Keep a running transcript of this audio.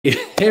Hey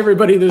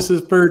everybody, this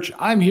is Perch.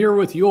 I'm here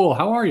with Yul.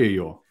 How are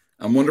you, Yul?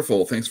 I'm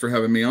wonderful. Thanks for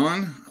having me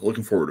on.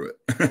 Looking forward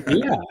to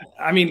Yeah, it.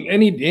 I mean,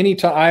 any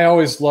time. I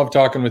always love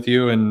talking with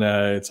you, and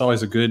it's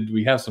always a good.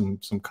 We have some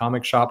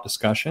comic shop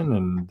discussion,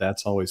 and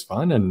that's always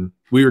fun. And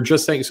we were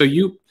just saying. So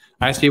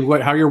I asked you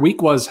how your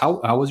week was.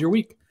 How was your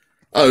week?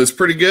 Oh, it was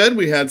pretty good.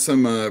 We had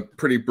some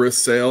pretty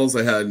brisk sales.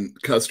 I had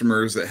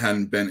customers that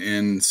hadn't been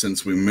in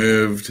since we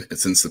moved,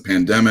 since the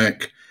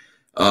pandemic.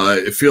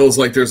 It feels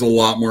like there's a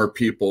lot more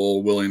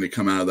people willing to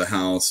come out of the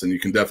house, and you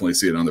can definitely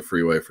see it on the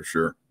freeway for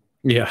sure.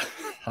 Yeah,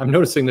 I'm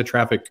noticing the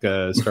traffic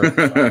start.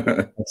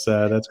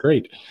 That's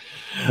great.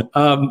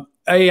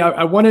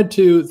 I wanted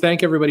to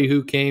thank everybody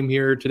who came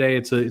here today.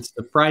 It's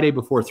the Friday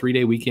before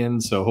 3-day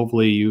weekend, so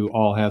hopefully you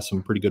all have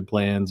some pretty good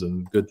plans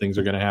and good things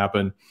are going to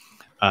happen.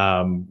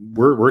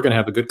 We're going to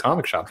have a good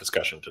comic shop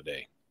discussion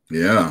today.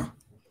 Yeah.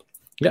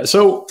 Yeah.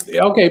 So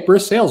okay,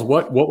 brisk sales.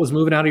 What was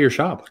moving out of your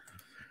shop?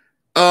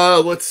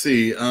 Let's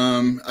see.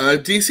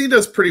 DC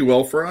does pretty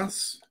well for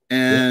us.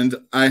 And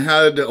I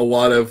had a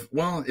lot of,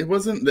 well, it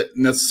wasn't that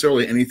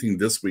necessarily anything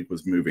this week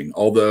was moving,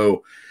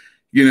 although,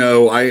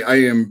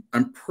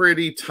 I'm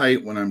pretty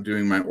tight when I'm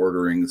doing my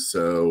ordering.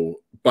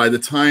 So by the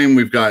time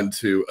we've gotten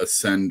to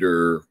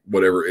Ascender,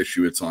 whatever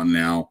issue it's on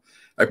now,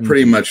 I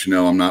pretty much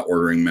know I'm not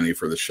ordering many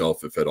for the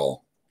shelf, if at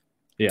all.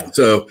 Yeah.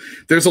 So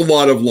there's a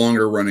lot of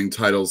longer running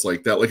titles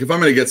like that. Like if I'm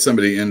going to get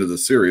somebody into the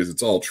series,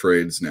 it's all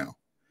trades now.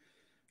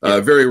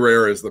 Very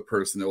rare is the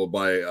person that will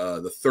buy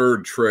the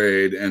third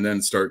trade and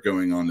then start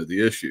going on to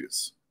the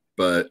issues.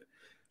 But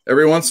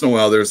every once in a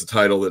while, there's a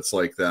title that's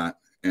like that,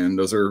 and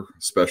those are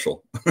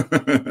special.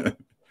 Are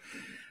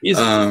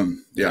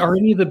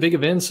any of the big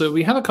events? So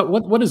we have a couple.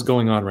 What is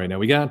going on right now?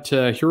 We got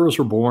Heroes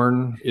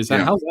Reborn. How's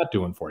that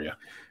doing for you?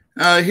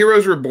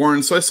 Heroes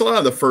Reborn. So I still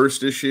have the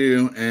first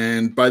issue,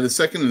 and by the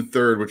second and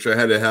third, which I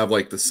had to have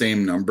like the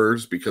same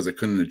numbers because I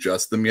couldn't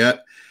adjust them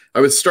yet, I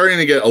was starting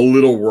to get a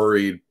little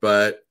worried,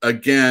 but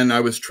again,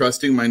 I was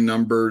trusting my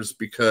numbers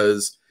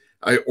because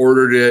I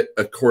ordered it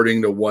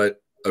according to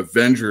what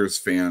Avengers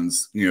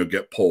fans,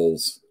 get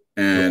polls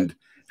and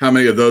how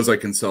many of those I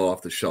can sell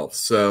off the shelf.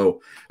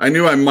 So I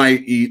knew I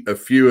might eat a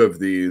few of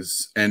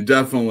these, and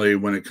definitely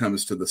when it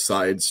comes to the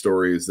side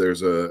stories,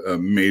 there's a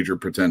major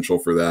potential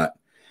for that.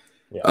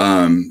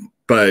 Yeah.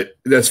 But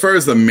as far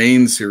as the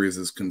main series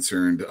is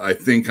concerned, I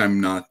think I'm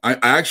not. I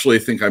actually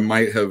think I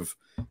might have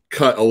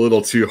cut a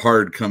little too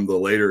hard come the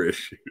later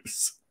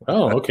issues.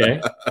 Oh, okay.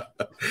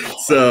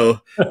 So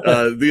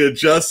the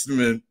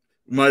adjustment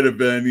might have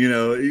been,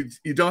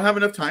 you don't have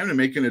enough time to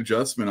make an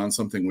adjustment on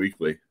something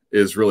weekly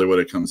is really what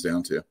it comes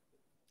down to.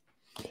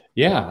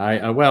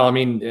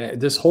 Yeah.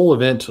 This whole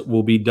event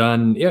will be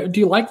done. Do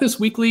you like this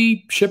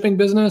weekly shipping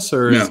business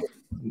or? No.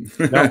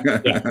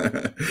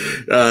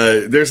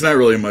 There's not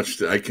really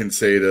much I can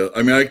say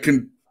I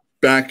can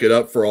back it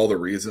up for all the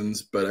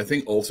reasons, but I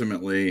think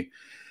ultimately,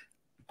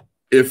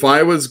 if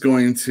I was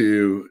going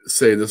to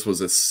say this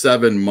was a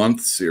 7-month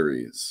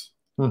series,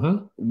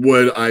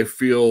 would I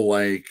feel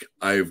like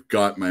I've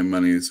got my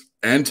money's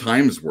and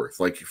time's worth?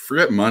 Like,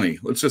 forget money.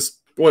 Let's just,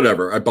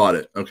 whatever. I bought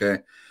it. Okay.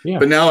 Yeah.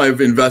 But now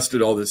I've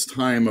invested all this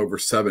time over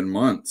 7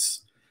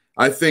 months.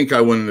 I think I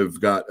wouldn't have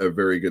got a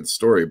very good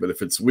story. But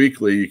if it's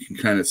weekly, you can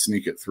kind of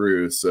sneak it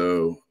through.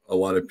 So a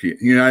lot of people,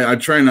 I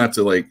try not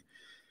to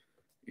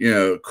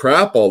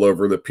crap all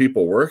over the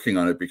people working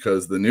on it,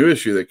 because the new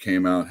issue that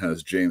came out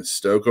has James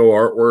Stokoe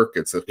artwork.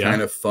 It's a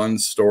kind of fun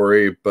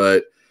story,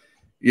 but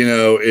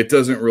it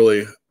doesn't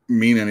really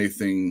mean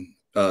anything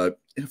a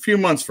few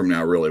months from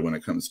now, really, when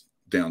it comes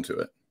down to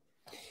it.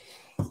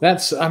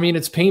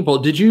 It's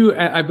painful.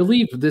 I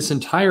believe this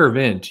entire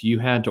event you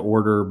had to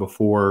order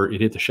before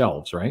it hit the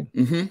shelves, right?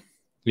 Mm-hmm.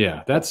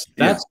 Yeah, that's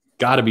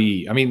gotta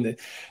be,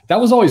 that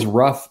was always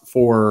rough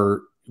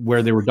for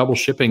where they were double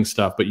shipping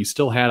stuff, but you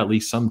still had at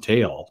least some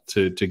tail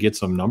to get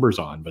some numbers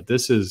on. But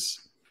this is,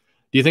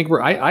 do you think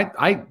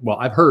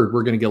I've heard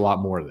we're going to get a lot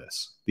more of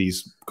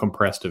these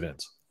compressed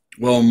events.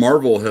 Well,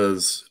 Marvel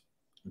has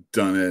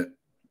done it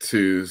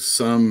to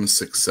some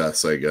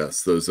success, I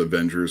guess, those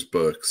Avengers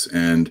books.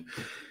 And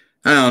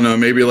I don't know,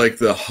 maybe like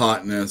the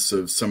hotness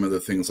of some of the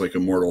things like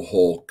Immortal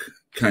Hulk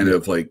kind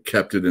of like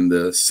kept it in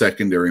the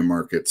secondary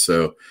market.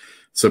 So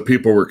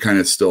people were kind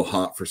of still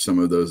hot for some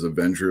of those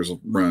Avengers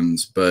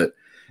runs. But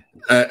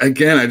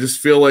again, I just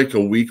feel like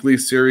a weekly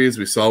series.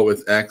 We saw it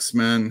with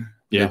X-Men.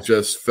 Yeah. It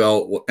just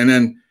felt, and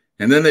then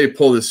they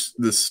pull this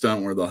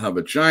stunt where they'll have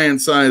a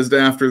giant sized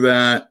after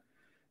that.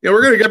 Yeah,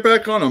 we're going to get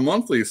back on a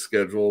monthly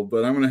schedule,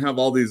 but I'm going to have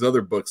all these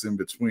other books in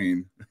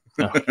between.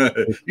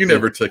 You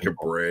never took a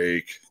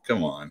break.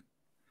 Come on.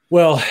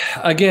 Well,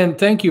 again,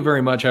 thank you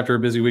very much after a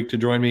busy week to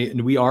join me.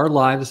 And we are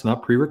live. It's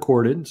not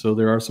pre-recorded, so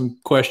there are some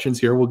questions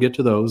here. We'll get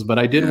to those. But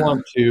I did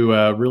want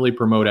to really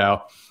promote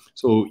out.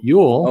 So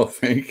Yul. Oh,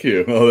 thank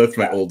you. Oh, that's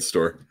my old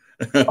store.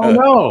 Oh,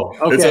 no.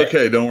 Okay. It's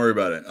okay. Don't worry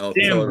about it. I'll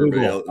tell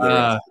everybody else.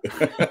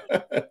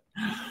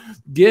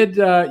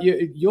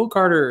 Yul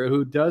Carter,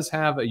 who does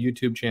have a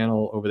YouTube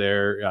channel over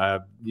there,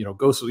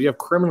 so we have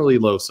criminally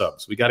low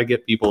subs. We got to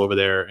get people over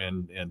there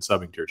and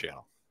subbing to your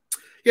channel.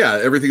 Yeah,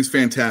 everything's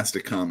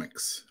Fantastic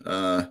Comics.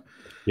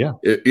 Yeah.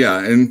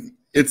 And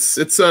it's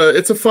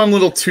a fun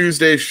little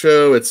Tuesday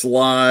show. It's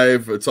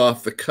live. It's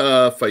off the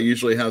cuff. I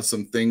usually have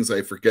some things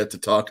I forget to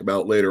talk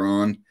about later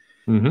on.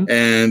 Mm-hmm.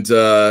 And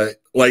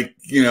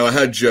I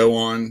had Joe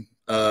on.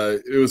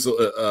 It was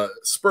a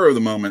spur of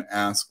the moment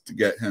ask to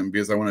get him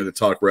because I wanted to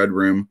talk Red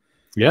Room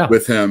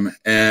with him.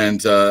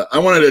 And I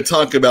wanted to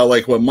talk about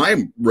like what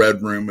my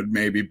Red Room would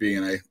maybe be,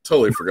 and I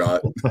totally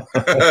forgot.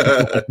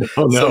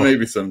 Oh, no. So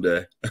maybe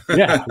someday.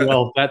 Yeah,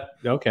 well,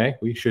 okay,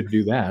 we should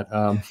do that.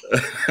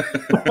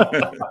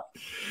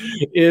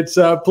 It's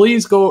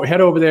please head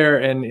over there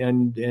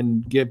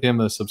and give him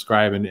a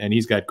subscribe, and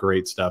he's got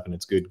great stuff, and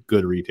it's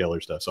good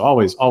retailer stuff. So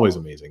always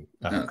amazing.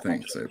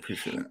 Thanks, I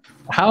appreciate it.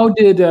 How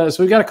did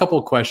so we got a couple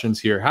of questions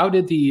here. How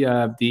did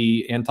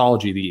the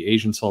anthology, the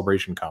Asian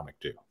Celebration comic,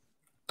 do?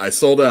 I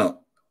sold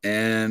out,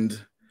 and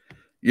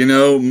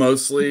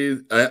mostly.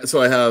 So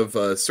I have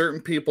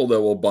certain people that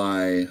will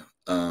buy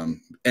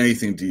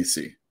anything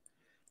DC,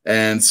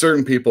 and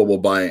certain people will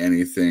buy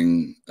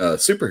anything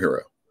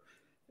superhero.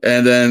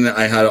 And then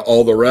I had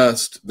all the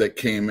rest that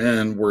came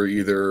in were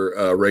either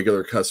a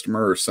regular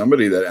customer or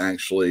somebody that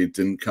actually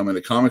didn't come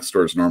into comic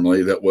stores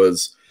normally that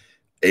was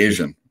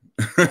Asian.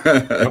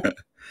 And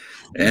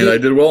I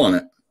did well on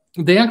it.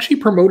 They actually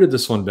promoted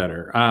this one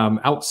better.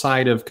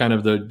 Outside of kind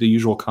of the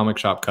usual comic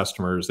shop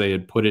customers, they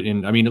had put it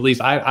in. I mean, at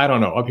least I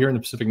don't know. Up here in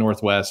the Pacific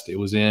Northwest, it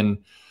was in,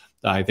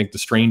 I think The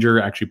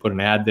Stranger actually put an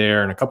ad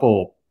there, and a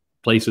couple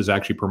places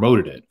actually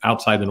promoted it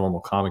outside the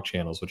normal comic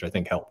channels, which I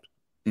think helped.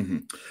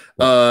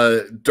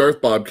 Mm-hmm. Darth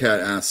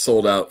Bobcat asked,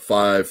 sold out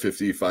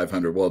 550,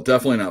 500. Well,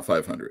 definitely not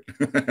 500.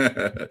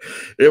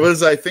 It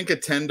was, I think, a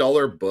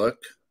 $10 book.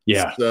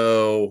 Yeah.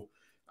 So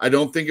I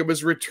don't think it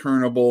was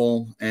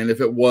returnable. And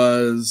if it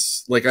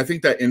was, like, I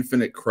think that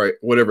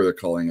whatever they're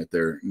calling it,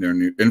 their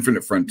new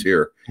Infinite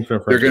Frontier,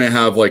 they're going to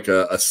have like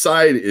a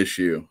side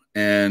issue,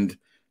 and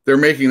they're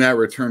making that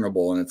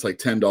returnable, and it's like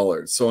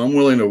 $10. So I'm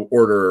willing to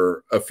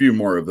order a few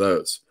more of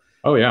those.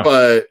 Oh yeah.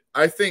 But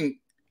I think,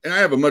 and I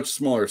have a much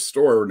smaller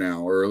store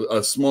now, or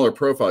a smaller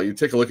profile. If you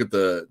take a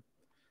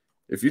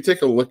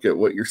look at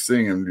what you're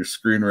seeing on your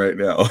screen right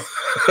now,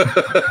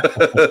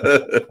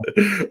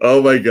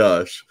 oh my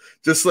gosh,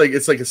 just like,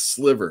 it's like a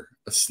sliver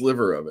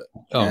of it.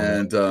 Oh.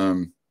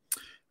 And,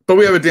 but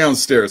we have it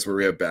downstairs where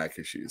we have back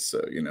issues. So,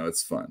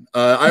 it's fun.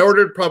 I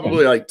ordered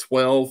probably like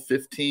 12,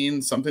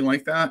 15, something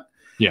like that.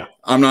 Yeah.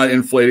 I'm not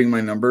inflating my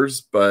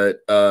numbers,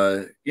 but,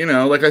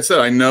 like I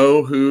said, I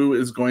know who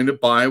is going to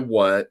buy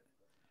what.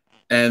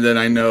 And then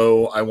I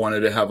know I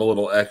wanted to have a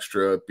little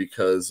extra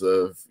because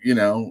of,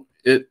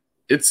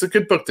 it's a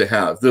good book to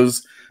have.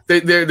 Those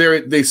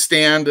they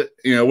stand,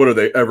 what are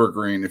they,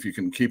 evergreen if you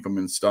can keep them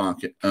in stock.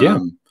 Yeah.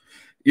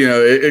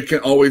 It can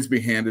always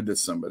be handed to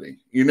somebody.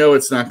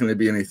 It's not going to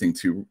be anything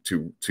too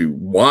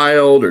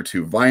wild or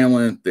too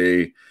violent.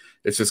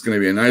 It's just going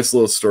to be a nice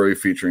little story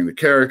featuring the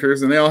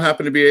characters, and they all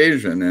happen to be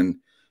Asian. And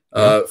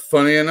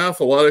funny enough,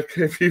 a lot of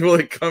people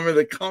that come in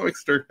the comic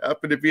store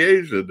happen to be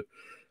Asian.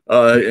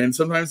 And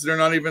sometimes they're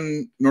not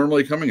even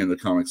normally coming in the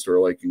comic store,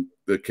 like in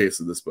the case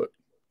of this book.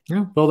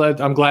 Yeah, well,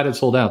 I'm glad it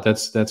sold out.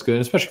 That's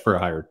good, especially for a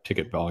higher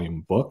ticket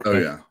volume book. Oh,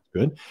 yeah.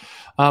 Good.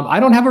 I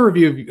don't have a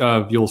review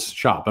of Yule's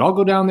shop, but I'll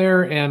go down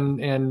there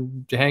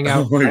and hang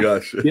out. Oh, my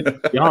gosh.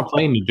 Get on a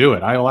plane to do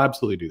it. I will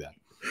absolutely do that.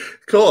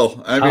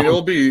 Cool. I mean,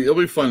 it'll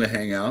be fun to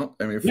hang out.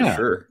 I mean, for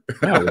sure.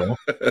 Yeah,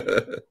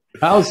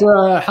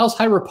 how's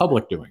High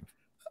Republic doing?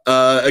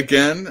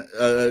 Again,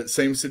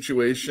 same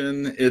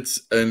situation.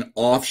 It's an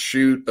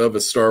offshoot of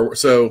a Star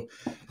Wars. So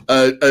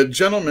a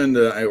gentleman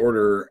that I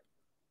order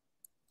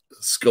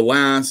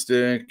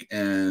Scholastic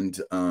and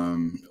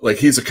like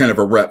he's a kind of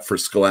a rep for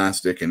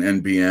Scholastic and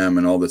NBM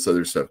and all this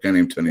other stuff, a guy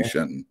named Tony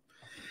Shenton.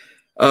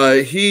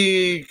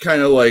 He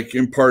kind of like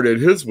imparted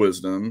his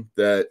wisdom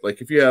that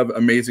like if you have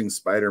Amazing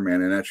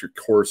Spider-Man and that's your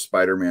core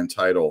Spider-Man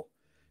title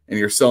and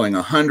you're selling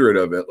 100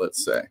 of it,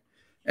 let's say,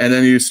 and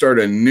then you start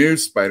a new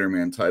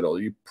Spider-Man title,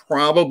 you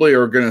probably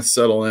are going to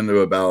settle into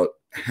about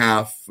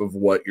half of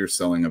what you're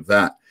selling of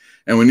that.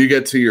 And when you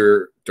get to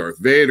your Darth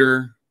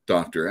Vader,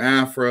 Dr.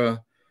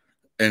 Aphra,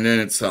 and then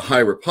it's a High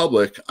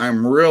Republic,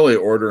 I'm really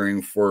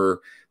ordering for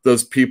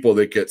those people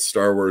that get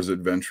Star Wars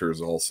Adventures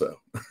also.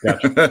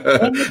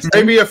 Gotcha.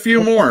 Maybe a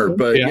few more,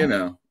 but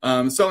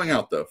selling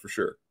out though, for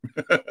sure.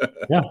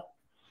 Yeah.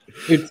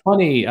 It's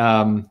funny.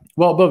 Well,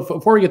 but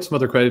before we get some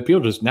other credit,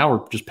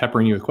 we're just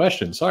peppering you with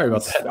questions. Sorry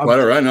about that. Quite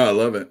all right. No, I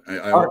love it.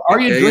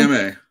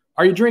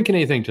 Are you drinking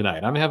anything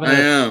tonight? I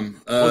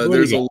am.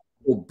 There's a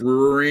local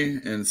brewery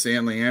in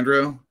San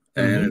Leandro,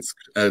 and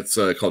it's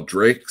called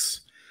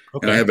Drake's.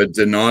 Okay. And I have a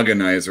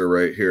Denogonizer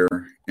right here,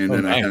 and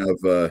then I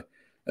have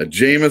a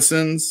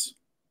Jameson's,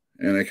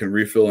 and I can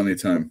refill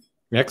anytime.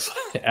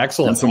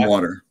 Excellent. And some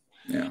water.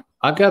 Yeah.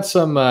 I've got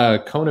some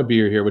Kona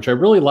beer here, which I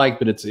really like,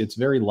 but it's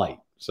very light.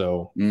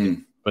 So,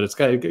 but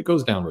it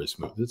goes down really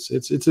smooth.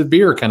 It's a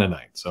beer kind of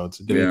night, so it's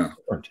different.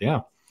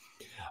 Yeah.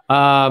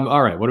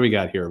 All right, what do we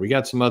got here? We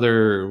got some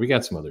other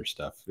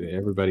stuff.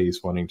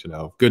 Everybody's wanting to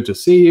know. Good to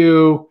see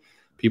you.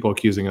 people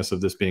accusing us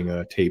of this being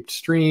a taped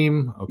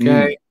stream.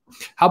 Okay.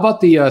 How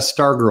about the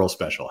Stargirl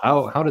special?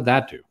 How did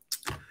that do?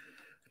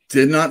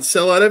 Did not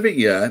sell out of it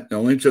yet. It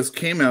only just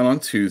came out on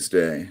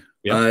Tuesday.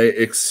 Yep. I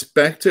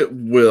expect it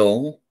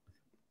will,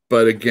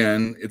 but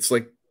again, it's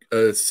like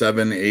a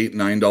 $7, $8,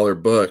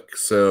 $9 book,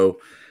 so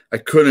I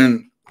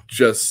couldn't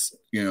just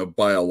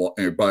buy a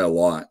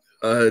lot.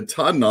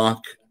 Todd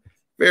Knock,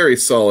 very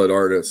solid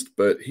artist,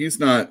 but he's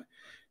not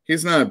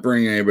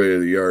bringing anybody to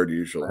the yard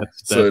usually.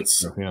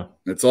 It's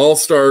all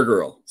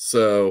Stargirl.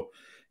 So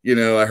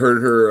I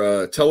heard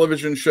her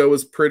television show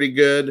was pretty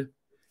good.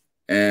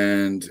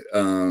 And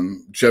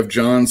Jeff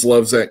Johns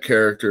loves that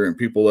character, and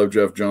people love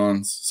Jeff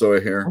Johns, so I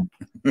hear.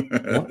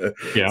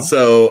 Yeah.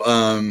 So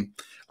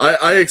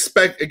I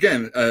expect,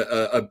 again,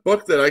 a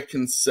book that I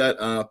can set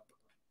up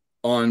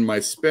on my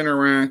spinner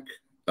rack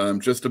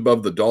just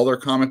above the dollar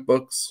comic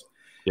books.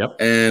 Yep.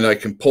 And I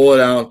can pull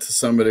it out to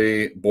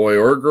somebody, boy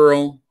or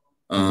girl,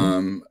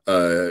 young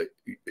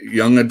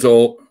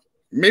adult,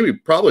 maybe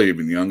probably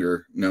even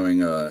younger,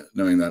 knowing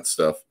that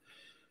stuff.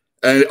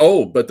 And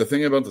but the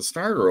thing about the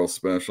Stargirl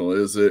special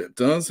is it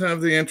does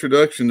have the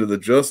introduction to the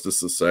Justice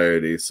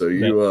Society. So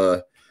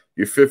you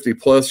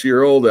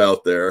 50-plus-year-old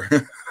out there,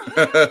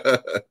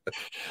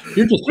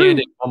 you're just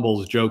handing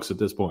Humble's jokes at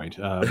this point.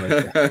 No,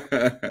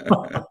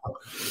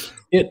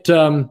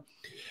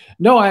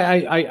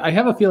 I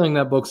have a feeling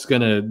that book's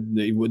gonna,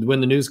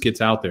 when the news gets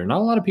out there, not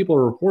a lot of people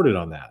reported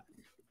on that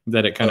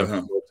it kind of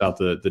works out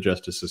the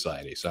Justice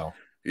Society. So.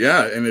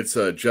 Yeah, and it's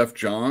Jeff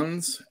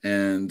Johns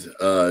and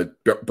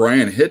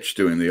Brian Hitch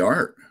doing the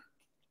art.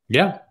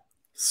 Yeah.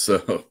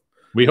 So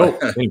we hope.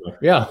 Anyway,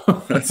 yeah.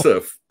 That's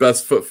a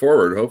best foot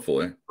forward,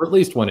 hopefully. For at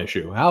least one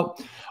issue. All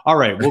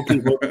right.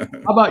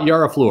 How about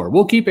Yara Fleur?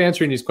 We'll keep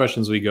answering these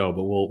questions as we go,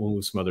 but we'll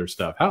move some other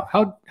stuff.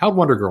 How'd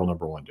Wonder Girl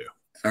 #1 do?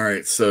 All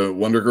right. So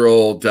Wonder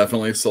Girl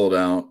definitely sold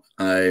out.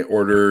 I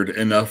ordered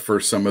enough for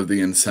some of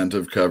the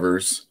incentive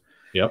covers.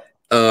 Yep.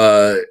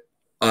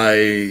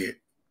 I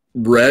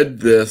read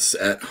this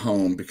at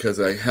home because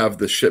I have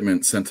the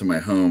shipment sent to my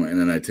home, and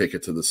then I take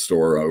it to the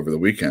store over the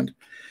weekend.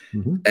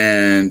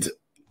 And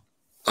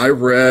I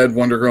read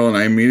Wonder Girl, and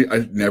I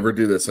never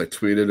do this. I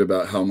tweeted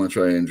about how much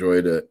I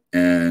enjoyed it,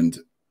 and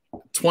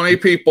 20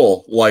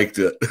 people liked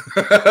it.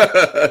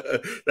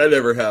 That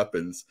never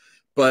happens.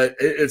 But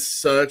it's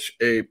such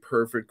a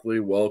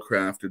perfectly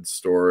well-crafted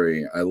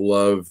story. I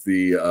love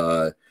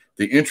the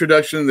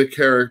introduction of the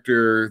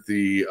character,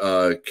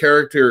 the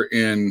character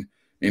in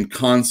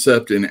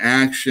concept and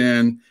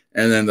action,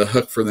 and then the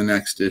hook for the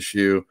next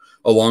issue,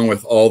 along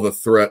with all the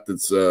threat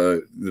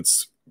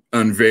that's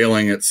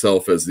unveiling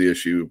itself as the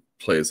issue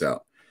plays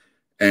out.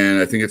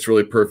 And I think it's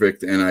really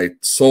perfect. And I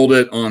sold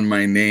it on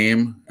my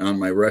name, on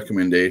my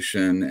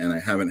recommendation, and I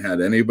haven't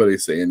had anybody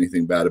say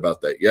anything bad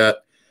about that yet.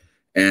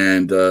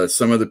 And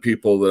some of the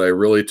people that I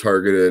really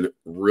targeted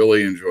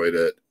really enjoyed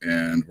it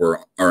and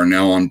are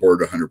now on board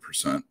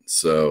 100%.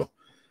 So.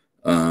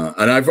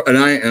 And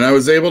I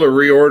was able to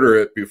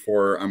reorder it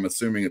before. I'm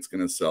assuming it's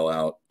going to sell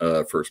out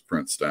first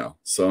print style.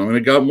 So I'm going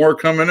to got more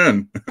coming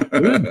in.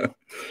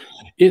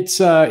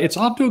 It's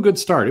off to a good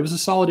start. It was a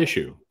solid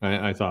issue.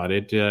 I thought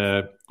it,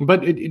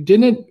 but it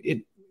didn't.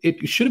 It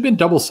should have been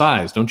double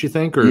sized, don't you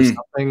think, or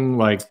something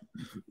like?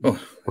 Oh,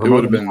 it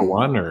would have been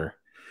 #1 or.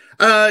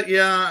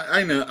 Yeah,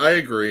 I know. I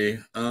agree.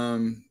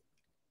 I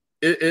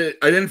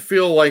didn't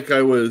feel like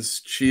I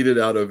was cheated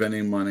out of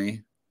any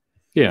money.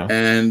 Yeah,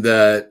 and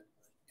that.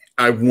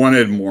 I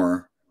wanted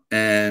more,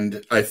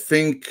 and I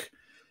think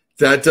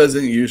that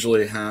doesn't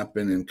usually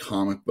happen in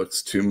comic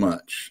books too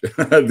much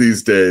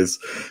these days.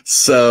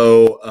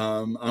 So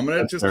I'm going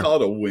to just call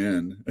it a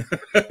win.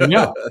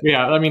 Yeah.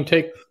 I mean,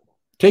 take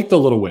the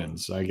little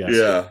wins, I guess.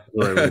 Yeah.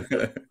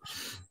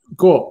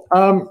 Cool.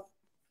 All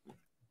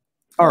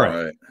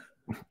right.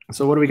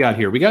 So what do we got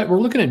here? We're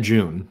looking at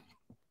June.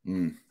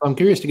 I'm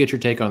curious to get your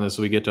take on this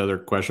so we get to other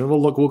questions.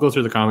 We'll go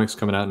through the comics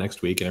coming out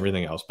next week and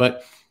everything else.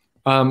 But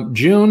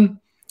June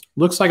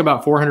looks like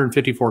about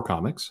 454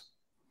 comics.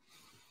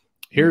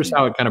 Here's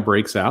how it kind of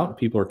breaks out.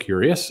 People are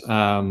curious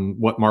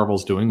what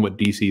Marvel's doing, what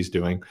DC's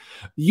doing.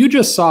 You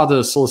just saw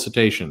the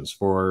solicitations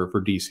for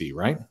DC,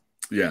 right?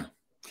 Yeah.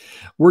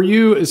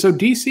 So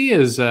DC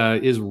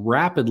is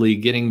rapidly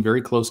getting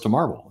very close to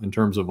Marvel in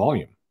terms of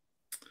volume.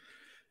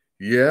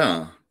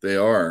 Yeah, they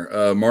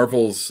are.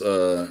 Marvel's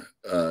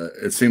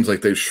it seems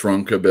like they've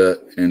shrunk a bit,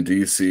 and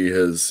DC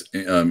is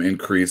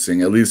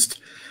increasing, at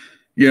least,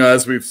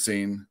 as we've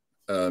seen.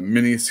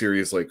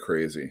 Mini-series like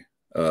crazy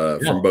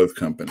from both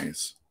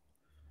companies.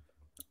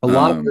 A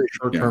lot of very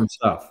short-term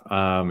stuff.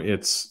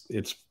 It's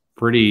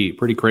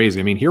pretty crazy.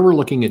 I mean, here we're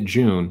looking at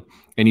June,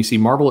 and you see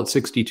Marvel at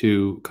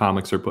 62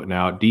 comics are putting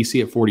out,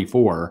 DC at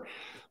 44.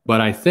 But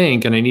I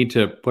think, and I need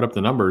to put up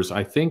the numbers,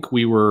 I think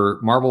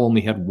Marvel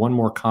only had one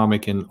more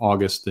comic in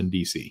August than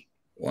DC.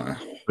 Wow.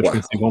 Which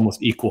means they've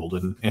almost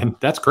equaled, and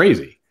that's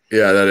crazy.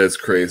 Yeah, that is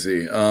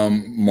crazy.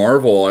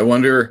 Marvel, I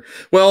wonder.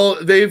 Well,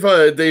 they've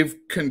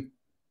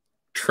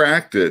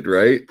contracted,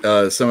 right?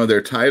 Some of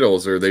their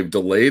titles, or they've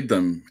delayed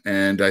them,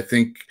 and I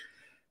think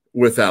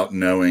without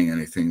knowing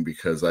anything,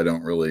 because I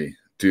don't really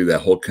do that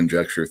whole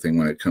conjecture thing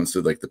when it comes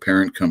to like the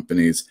parent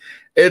companies.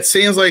 It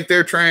seems like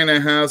they're trying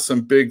to have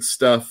some big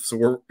stuff. So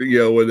we're,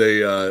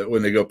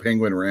 when they go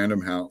Penguin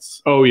Random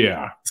House. Oh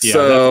yeah.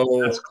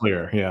 So that's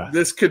clear. Yeah.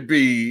 This could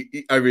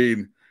be, I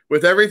mean,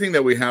 with everything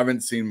that we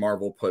haven't seen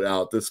Marvel put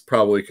out, this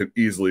probably could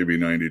easily be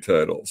 90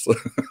 titles. We'll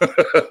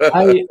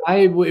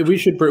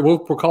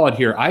call it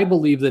here. I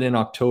believe that in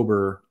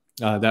October,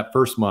 that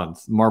first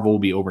month, Marvel will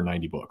be over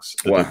 90 books.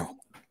 Wow.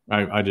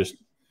 And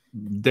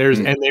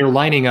they're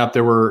lining up.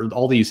 There were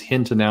all these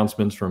hint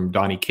announcements from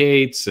Donny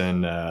Cates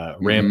and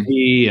Ram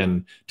V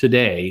and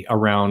today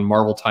around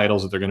Marvel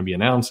titles that they're going to be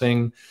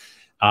announcing.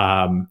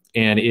 And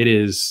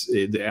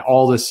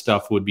all this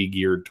stuff would be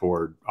geared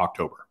toward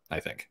October, I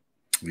think.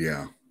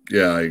 Yeah.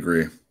 Yeah, I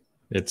agree.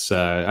 It's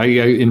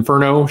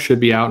Inferno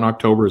should be out in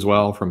October as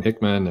well from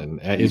Hickman.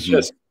 And it's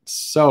just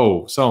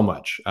so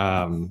much.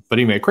 But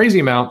anyway, crazy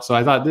amount. So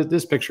I thought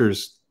this picture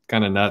is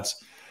kind of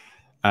nuts.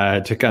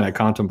 To kind of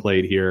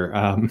contemplate here.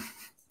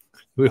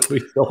 We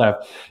still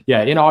have,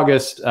 in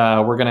August,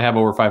 we're going to have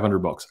over 500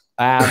 books.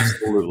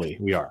 Absolutely.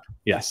 We are.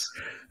 Yes.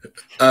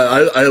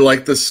 I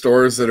like the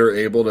stores that are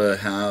able to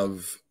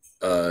have,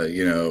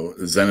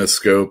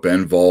 Zenescope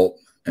and Vault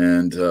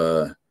and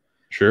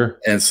sure.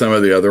 And some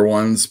of the other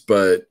ones,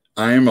 but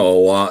I'm a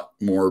lot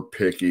more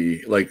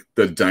picky. Like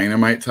the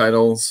Dynamite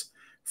titles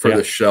for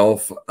the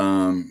shelf,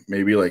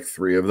 maybe like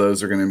 3 of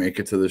those are going to make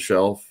it to the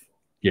shelf.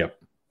 Yep.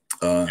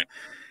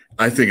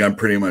 I think I'm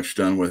pretty much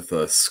done with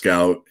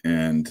Scout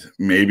and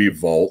maybe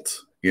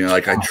Vault. I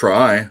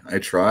try,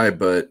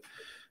 but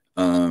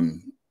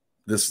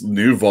this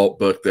new Vault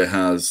book that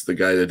has the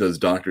guy that does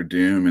Doctor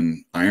Doom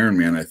and Iron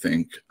Man, I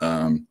think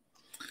I've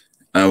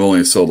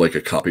only sold like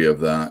a copy of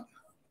that,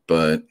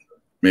 but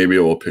maybe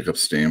it will pick up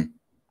steam.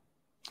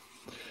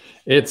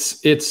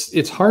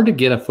 It's hard to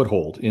get a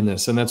foothold in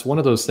this, and that's one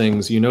of those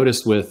things you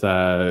noticed with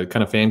kind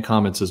of fan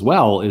comments as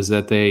well, is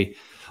that they.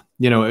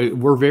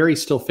 We're very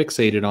still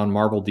fixated on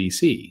Marvel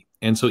DC.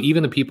 And so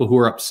even the people who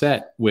are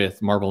upset with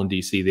Marvel and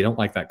DC, they don't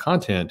like that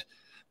content,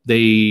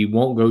 they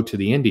won't go to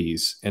the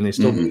indies, and they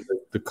still do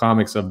the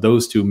comics of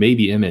those two,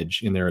 maybe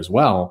Image in there as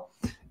well.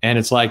 And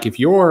it's like, if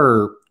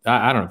you're,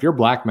 I don't know, if you're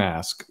Black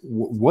Mask,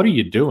 what are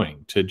you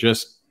doing to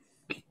just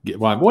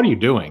what are you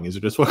doing? Is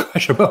it just what they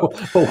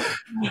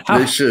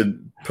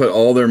should put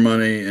all their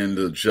money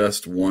into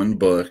just one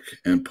book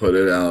and put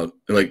it out,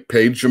 like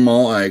pay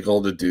Jamal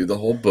Eichel to do the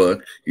whole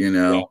book,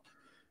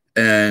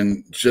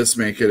 and just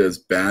make it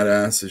as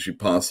badass as you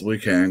possibly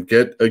can.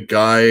 Get a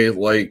guy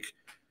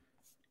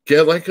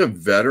get a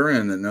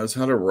veteran that knows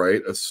how to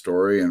write a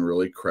story and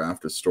really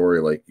craft a story.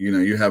 Like,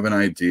 you have an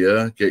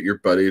idea, get your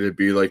buddy to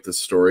be like the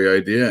story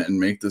idea and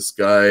make this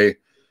guy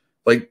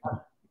I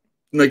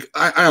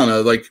don't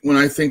know, like when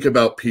I think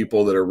about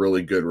people that are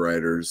really good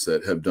writers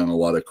that have done a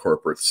lot of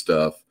corporate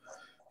stuff,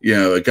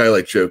 a guy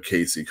like Joe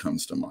Casey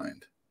comes to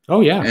mind. Oh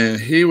yeah. And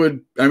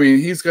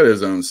he's got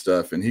his own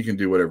stuff and he can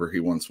do whatever he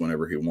wants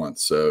whenever he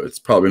wants. So it's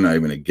probably not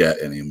even a get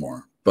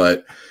anymore.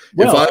 But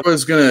if I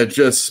was going to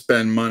just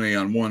spend money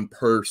on one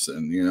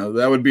person,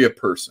 that would be a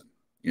person,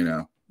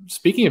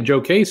 Speaking of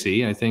Joe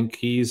Casey, I think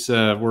he's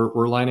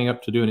we're lining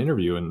up to do an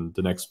interview in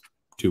the next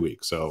 2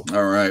 weeks. So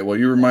all right. Well,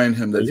 you remind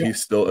him that he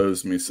still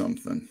owes me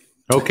something.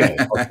 Okay.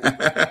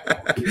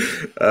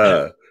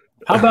 How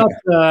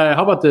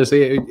about this?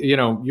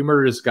 You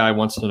Murder This Guy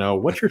wants to know,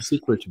 what's your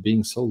secret to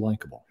being so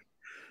likable?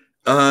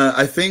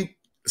 I think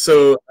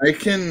so. I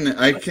can,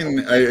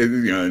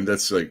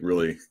 that's like,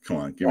 really, come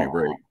on, give me a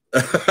break.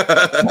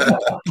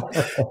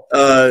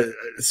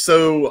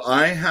 So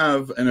I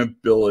have an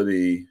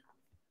ability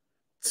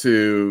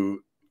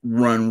to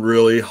run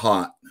really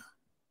hot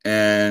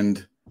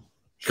and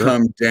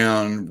come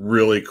down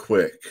really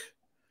quick.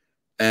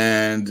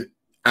 And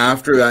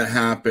after that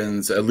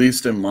happens, at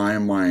least in my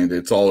mind,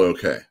 it's all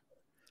okay.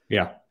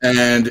 Yeah.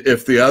 And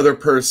if the other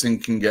person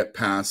can get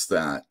past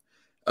that,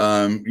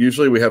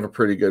 usually we have a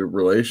pretty good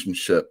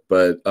relationship,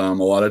 but a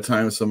lot of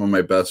times some of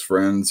my best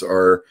friends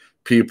are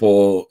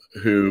people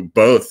who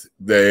both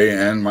they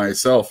and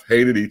myself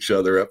hated each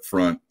other up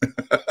front.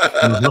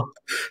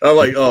 I'm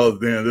like, oh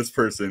man, this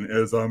person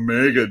is a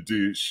mega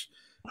douche.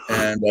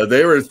 And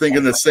they were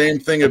thinking the same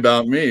thing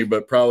about me,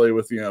 but probably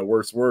with,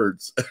 worse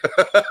words.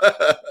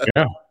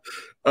 Yeah.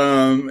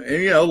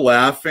 And,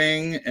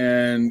 laughing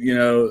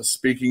and,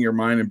 speaking your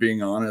mind and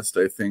being honest,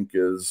 I think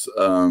is,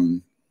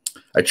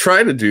 I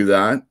try to do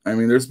that. I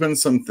mean, there's been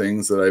some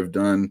things that I've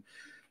done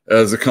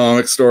as a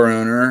comic store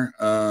owner,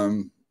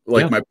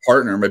 my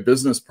partner, my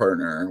business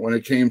partner, when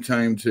it came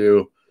time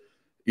to,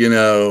 I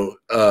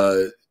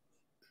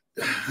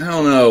don't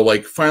know,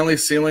 like finally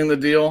sealing the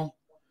deal.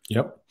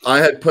 Yep. I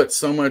had put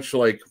so much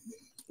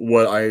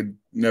what I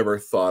never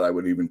thought I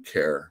would even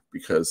care,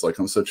 because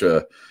I'm such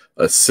a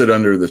sit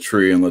under the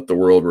tree and let the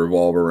world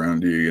revolve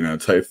around you,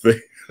 type thing.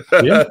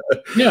 Yeah.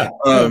 Yeah.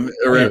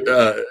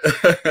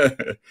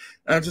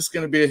 I'm just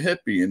going to be a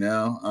hippie,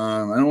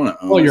 I don't want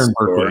to own Well, you're in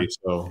Berkeley,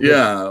 so.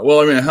 Yeah.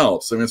 Well, it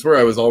helps. It's where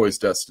I was always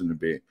destined to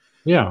be.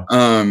 Yeah.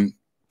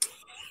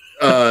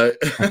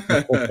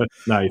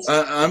 Nice.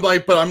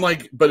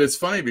 But it's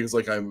funny because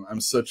like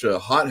I'm such a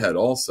hothead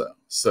also.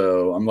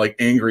 So I'm like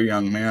angry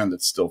young man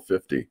that's still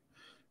 50.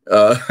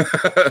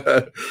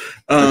 I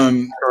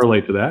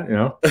relate to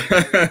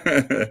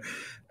that,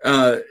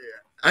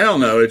 I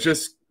don't know. It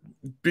just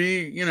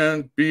be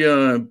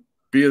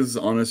as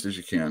honest as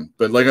you can.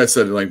 But like I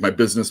said, like my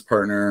business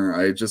partner,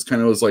 I just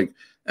kind of was like,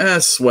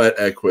 sweat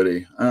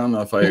equity. I don't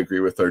know if I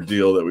agree with our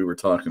deal that we were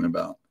talking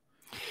about.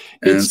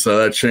 And so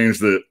that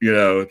changed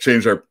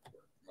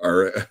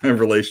our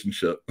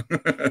relationship.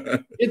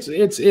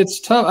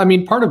 It's tough. I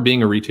mean, part of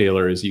being a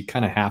retailer is you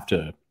kind of have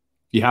to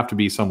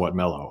be somewhat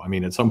mellow. I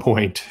mean, at some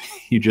point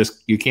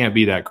you can't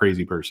be that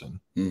crazy person.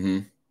 Mm-hmm.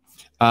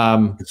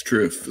 It's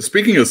true.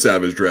 Speaking of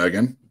Savage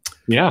Dragon.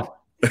 Yeah.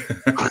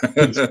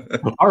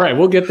 All right,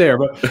 we'll get there.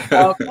 But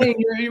hey,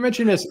 you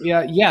mentioned this.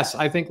 Yeah, yes,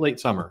 I think late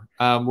summer.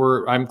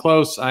 I'm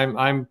close.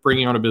 I'm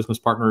bringing on a business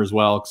partner as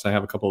well because I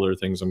have a couple other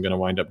things I'm going to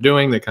wind up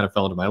doing that kind of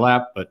fell into my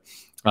lap. But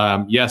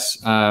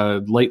yes,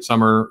 late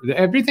summer.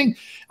 Everything.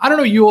 I don't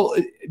know.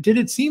 Did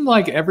it seem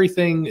like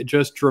everything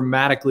just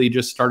dramatically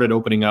just started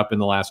opening up in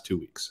the last 2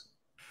 weeks?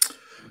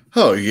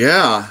 Oh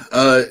yeah.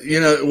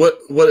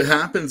 What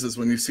happens is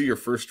when you see your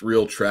first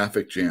real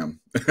traffic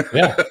jam.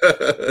 Yeah.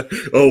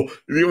 Oh,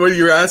 when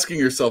you're asking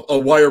yourself,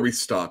 why are we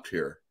stopped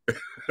here?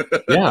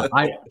 Yeah,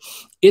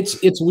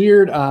 it's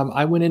weird.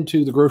 I went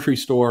into the grocery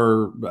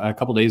store a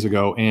couple days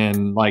ago,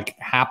 and like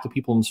half the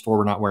people in the store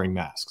were not wearing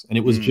masks, and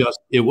it was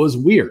it was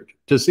weird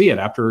to see it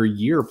after a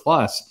year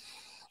plus.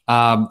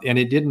 And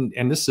it didn't.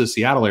 And this is a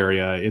Seattle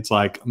area. It's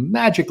like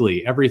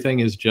magically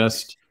everything is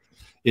just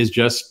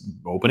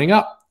opening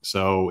up.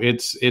 So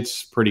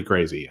it's pretty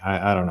crazy.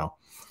 I don't know,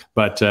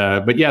 but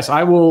yes,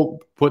 I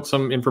will put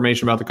some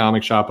information about the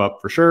comic shop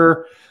up for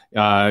sure.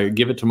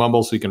 Give it to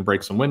Mumble so you can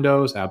break some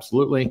windows.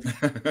 Absolutely.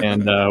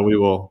 And we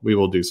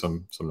will do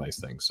some nice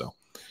things. So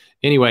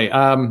anyway,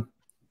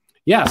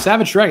 yeah,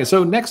 Savage Dragon.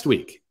 So next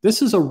week,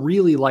 this is a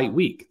really light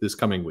week, this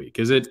coming week.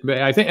 Is it?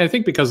 I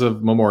think because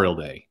of Memorial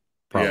Day.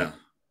 Probably.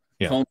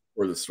 Yeah. Calm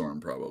before the storm,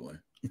 probably.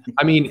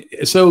 I mean,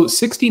 so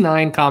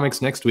 69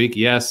 comics next week.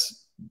 Yes.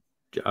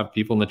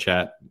 People in the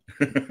chat.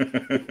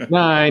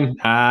 9.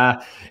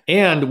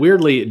 And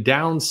weirdly,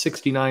 down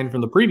 69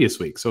 from the previous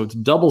week. So it's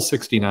double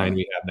 69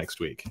 we have next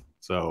week.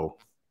 So,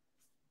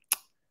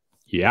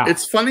 yeah.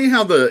 It's funny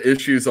how the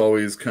issues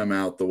always come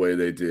out the way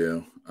they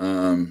do.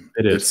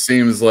 It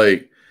seems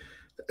like,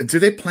 do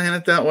they plan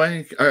it that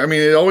way? I mean,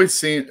 it always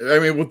seems,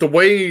 with the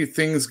way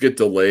things get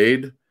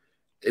delayed,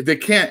 they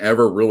can't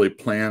ever really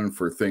plan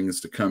for things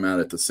to come out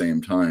at the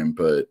same time.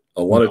 But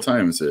a lot of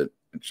times it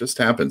just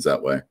happens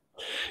that way.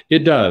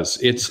 It does.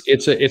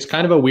 It's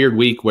kind of a weird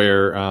week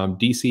where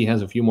DC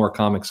has a few more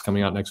comics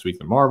coming out next week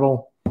than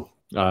Marvel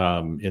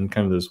in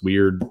kind of this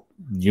weird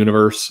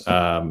universe.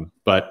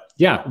 But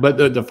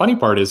the funny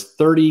part is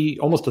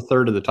almost a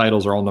third of the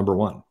titles are all number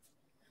one.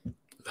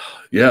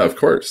 Yeah, of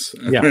course.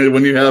 Yeah.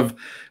 when you have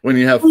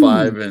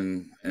 5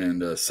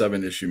 and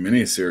 7 issue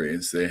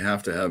miniseries, they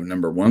have to have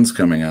number ones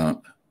coming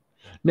out.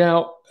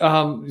 Now,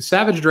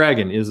 Savage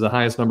Dragon is the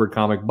highest numbered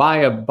comic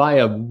by a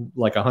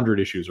like 100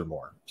 issues or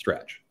more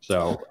stretch.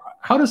 So,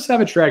 how does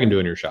Savage Dragon do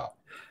in your shop?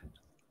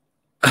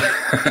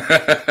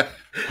 I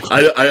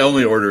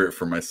only order it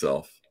for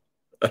myself.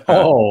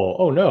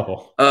 Oh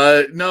no.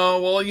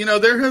 No. Well,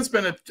 there has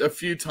been a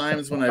few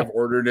times when I've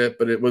ordered it,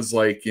 but it was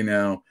like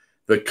the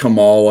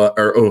Kamala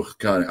I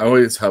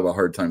always have a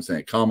hard time saying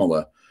it,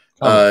 Kamala.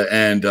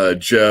 And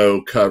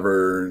Joe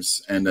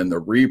covers, and then the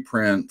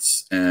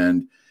reprints,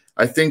 and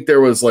I think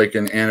there was like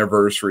an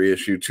anniversary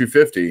issue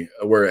 250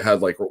 where it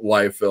had like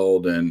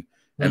Liefeld and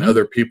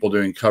other people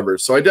doing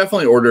covers. So I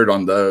definitely ordered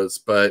on those,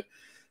 but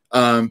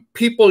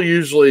people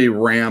usually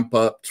ramp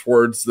up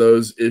towards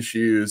those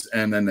issues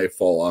and then they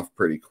fall off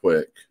pretty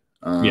quick.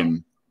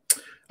 I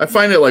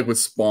find it like with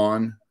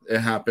Spawn, it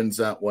happens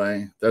that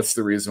way. That's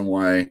the reason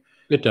why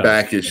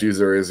back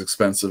issues are as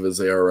expensive as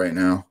they are right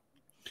now.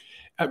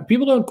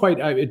 People don't quite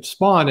it's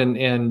Spawn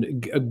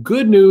and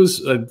good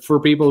news for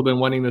people who've been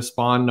wanting the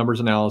Spawn numbers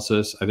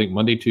analysis. I think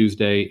Monday,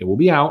 Tuesday, it will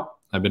be out.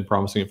 I've been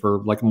promising it for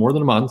like more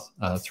than a month.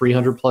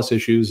 300 plus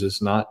issues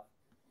is not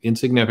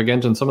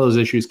insignificant. And some of those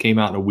issues came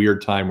out in a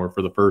weird time where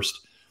for the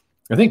first,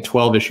 I think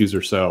 12 issues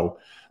or so,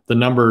 the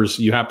numbers,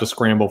 you have to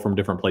scramble from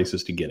different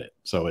places to get it.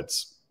 So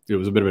it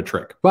was a bit of a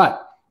trick.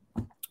 But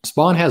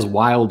Spawn has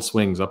wild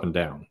swings up and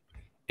down.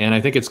 And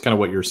I think it's kind of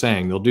what you're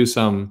saying. They'll do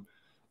some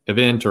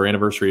event or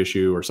anniversary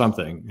issue or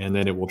something, and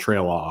then it will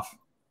trail off.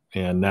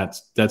 And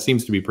that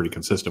seems to be pretty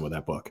consistent with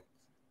that book.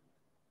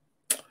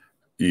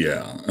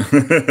 Yeah.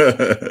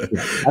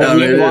 I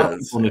mean, a lot of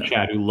people in the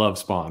chat who love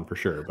Spawn for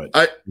sure. But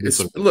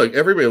look,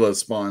 everybody loves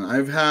Spawn.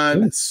 I've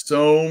had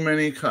so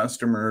many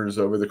customers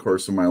over the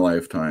course of my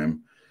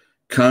lifetime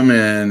come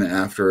in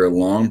after a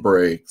long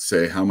break,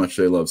 say how much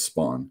they love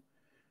Spawn.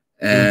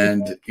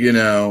 And,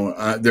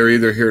 they're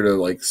either here to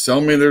like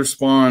sell me their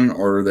Spawn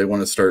or they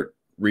want to start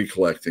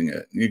recollecting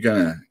it. You're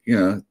gonna,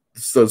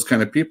 it's those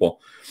kind of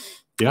people.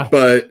 Yeah.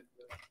 But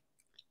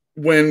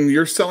when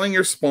you're selling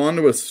your Spawn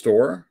to a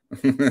store,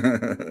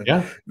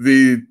 Yeah.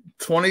 The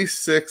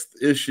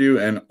 26th issue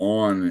and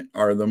on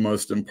are the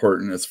most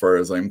important as far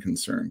as I'm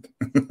concerned.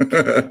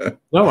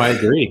 No, I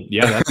agree.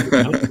 Yeah, that's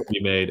to be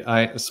made.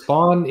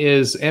 Spawn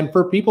is, and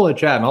for people in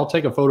chat, and I'll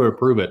take a photo to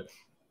prove it.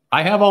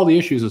 I have all the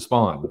issues of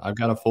Spawn. I've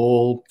got a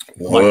full.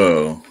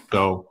 Whoa.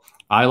 So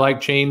I like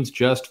chains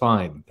just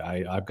fine.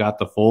 I've got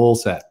the full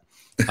set.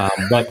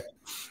 But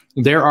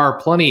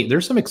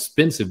there's some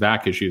expensive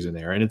back issues in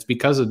there, and it's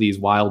because of these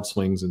wild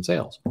swings in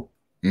sales.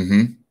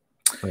 Mm-hmm.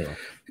 Anyway.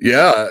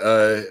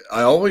 Yeah.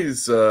 I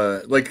always,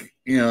 I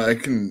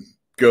can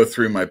go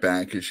through my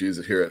back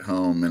issues here at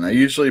home, and I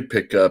usually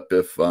pick up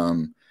if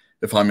I'm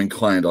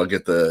inclined, I'll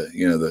get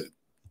the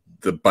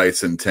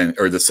bicentennial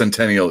or the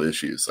centennial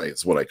issues,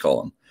 is what I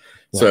call them.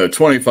 Yeah. So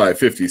 25,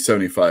 50,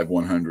 75,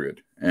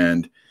 100.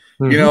 And,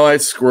 I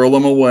squirrel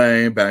them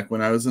away back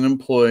when I was an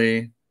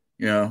employee,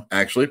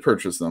 actually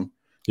purchase them.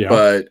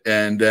 Yeah.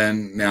 And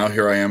then now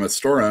here I am a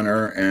store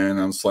owner, and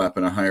I'm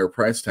slapping a higher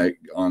price tag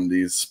on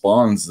these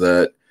Spawns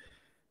that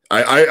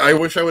I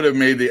wish I would have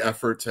made the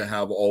effort to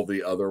have all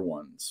the other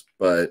ones,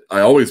 but I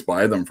always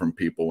buy them from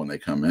people when they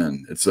come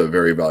in. It's a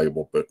very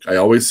valuable book. I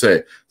always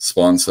say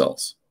Spawn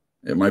sells.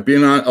 It might be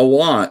not a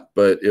lot,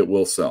 but it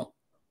will sell.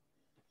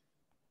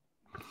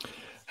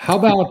 How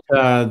about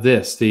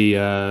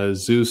the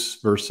Zeus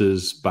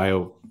versus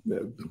Bio?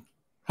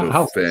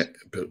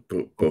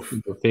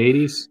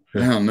 Bophades? I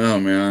don't know,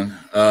 man.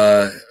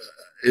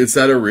 Is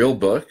that a real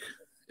book?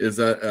 Is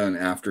that an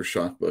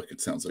Aftershock book?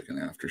 It sounds like an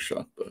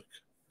Aftershock book.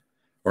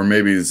 Or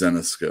maybe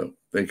Zenoscope.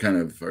 They kind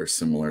of are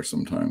similar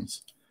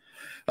sometimes.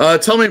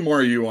 Tell me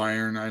more, you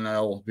Iron, and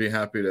I'll be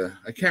happy to.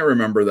 I can't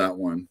remember that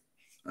one.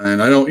 And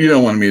you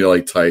don't want me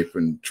to type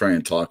and try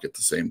and talk at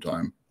the same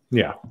time.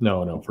 Yeah,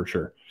 no, for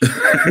sure.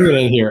 Get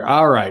in here.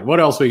 All right,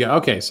 what else we got?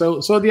 Okay,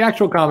 so the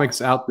actual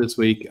comics out this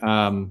week,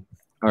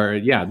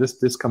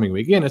 this coming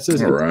week. Again, it's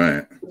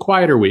a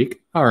quieter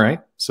week. All right,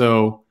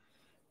 so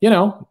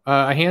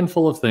a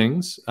handful of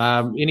things.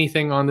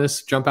 Anything on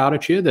this jump out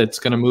at you that's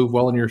going to move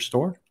well in your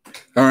store?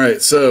 All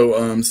right,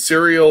 so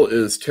Serial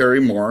is Terry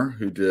Moore,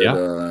 who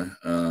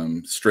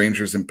did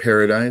Strangers in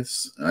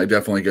Paradise. I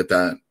definitely get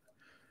that.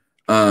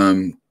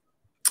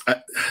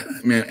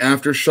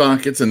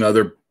 Aftershock, it's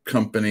another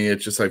company.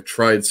 It's just I've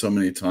tried so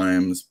many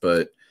times,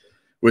 but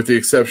with the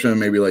exception of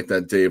maybe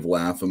that Dave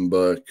Lapham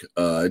book,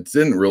 it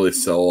didn't really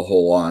sell a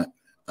whole lot.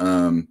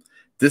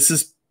 This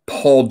is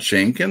Paul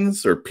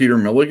Jenkins or Peter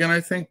Milligan, I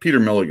think. Peter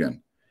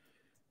Milligan.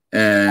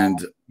 And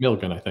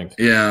Milligan, I think.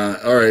 Yeah.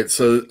 All right.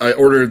 So I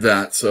ordered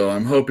that. So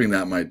I'm hoping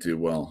that might do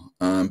well.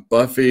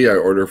 Buffy, I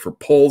order for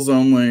polls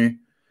only.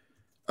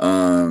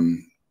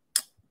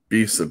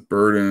 Beasts of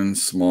Burden,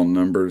 small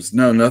numbers.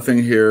 No,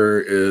 nothing here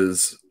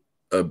is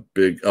a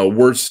big.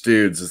 Worst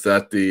Dudes. Is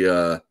that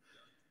the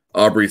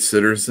Aubrey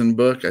Sitterson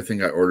book? I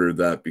think I ordered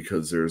that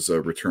because there's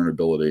a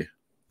returnability.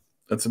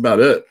 That's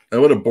about it.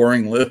 What a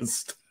boring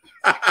list.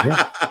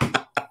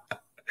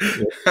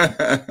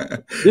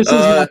 This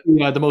is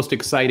not the most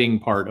exciting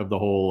part of the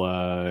whole.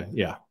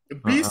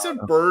 Beast of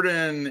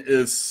Burden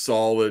is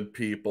solid,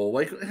 people.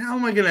 How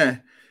am I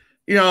gonna,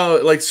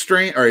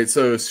 Stray? All right,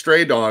 so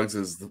Stray Dogs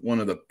is one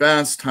of the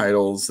best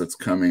titles that's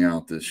coming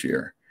out this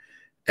year,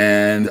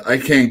 and I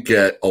can't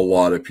get a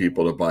lot of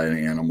people to buy an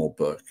animal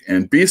book.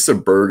 And Beast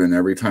of Burden,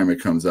 every time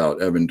it comes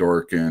out, Evan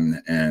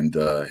Dorkin and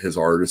his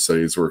artist that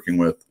he's working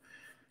with,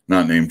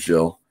 not named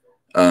Jill,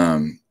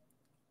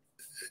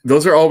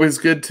 those are always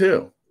good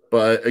too.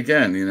 But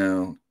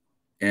again,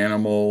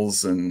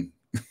 animals and,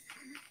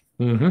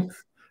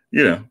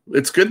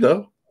 it's good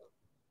though.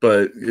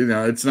 But,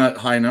 it's not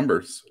high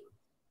numbers.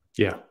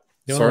 Yeah.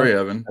 Sorry,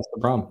 Evan. That's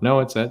the problem.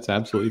 No, that's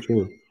absolutely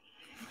true.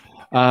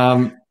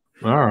 All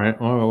right.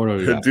 What do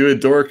we got? Do a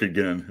dork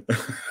again.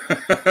 If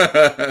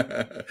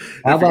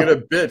you're going to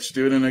bitch,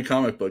 do it in a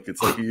comic book.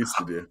 It's like you used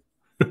to do.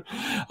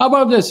 How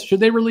about this? Should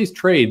they release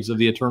trades of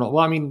the Eternal?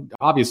 Well, I mean,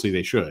 obviously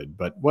they should,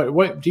 but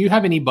what do you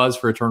have any buzz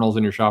for Eternals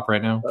in your shop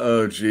right now?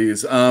 Oh,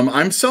 geez.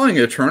 I'm selling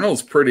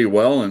Eternals pretty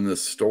well in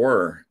this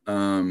store.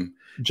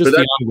 Just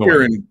the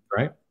ongoing,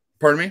 right?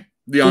 Pardon me?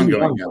 The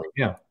ongoing.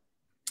 Yeah.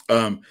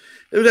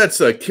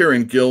 That's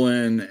Kieran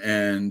Gillen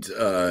and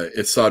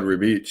Issad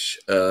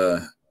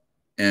Ribic,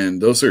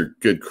 and those are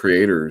good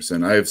creators.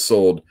 And I've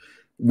sold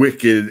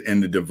Wicked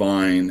and The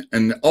Divine.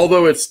 And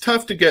although it's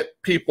tough to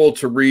get people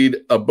to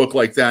read a book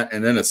like that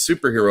and then a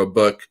superhero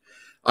book,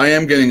 I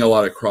am getting a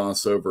lot of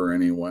crossover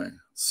anyway.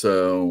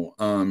 So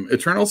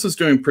Eternals is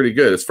doing pretty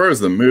good. As far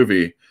as the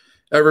movie,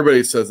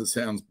 everybody says it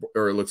sounds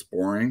or it looks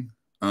boring.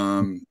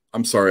 I'm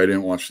sorry, I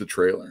didn't watch the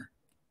trailer.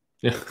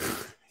 Yeah,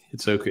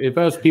 it's okay. If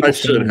those people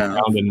standing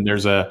around and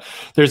there's a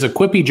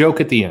quippy joke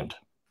at the end.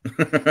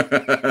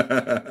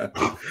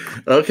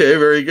 Okay,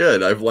 very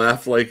good. I've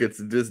laughed like it's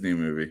a Disney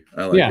movie.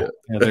 I like it.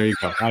 Yeah, there you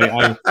go.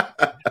 I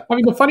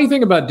mean, the funny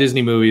thing about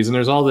Disney movies, and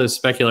there's all this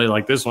speculation,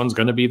 like this one's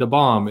going to be the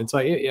bomb. It's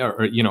like,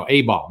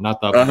 a bomb,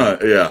 not the.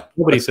 Yeah.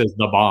 Nobody says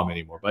the bomb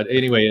anymore. But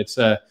anyway,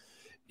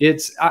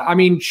 I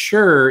mean,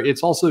 sure,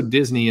 it's also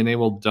Disney, and they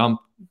will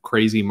dump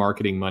crazy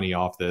marketing money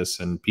off this,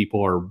 and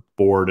people are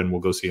bored and will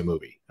go see a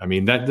movie. I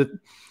mean,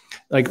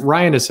 like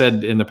Ryan has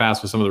said in the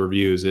past with some of the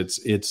reviews,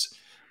 it's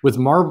with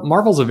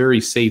Marvel's a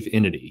very safe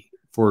entity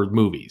for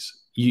movies.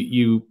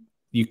 You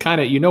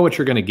kind of, you know what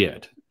you're going to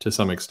get to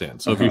some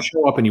extent. So if you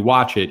show up and you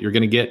watch it, you're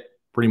going to get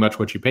pretty much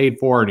what you paid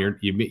for, and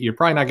you're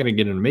probably not going to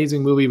get an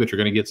amazing movie, but you're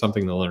going to get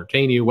something that'll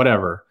entertain you,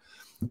 whatever.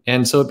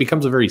 And so it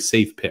becomes a very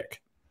safe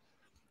pick.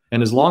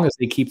 And as long as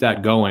they keep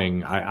that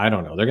going, I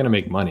don't know, they're going to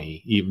make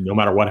money even no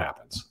matter what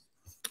happens.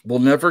 We'll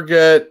never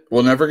get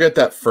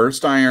that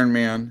first Iron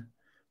Man.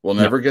 We'll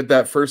never get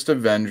that first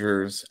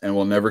Avengers, and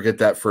we'll never get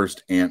that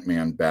first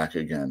Ant-Man back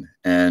again.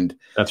 And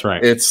that's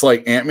right. It's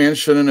like Ant-Man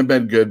shouldn't have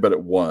been good, but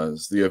it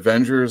was. The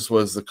Avengers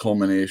was the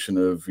culmination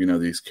of, you know,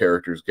 these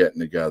characters getting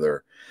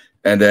together.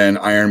 And then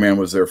Iron Man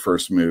was their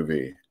first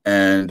movie.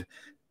 And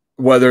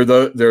whether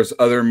there's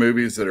other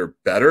movies that are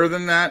better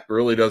than that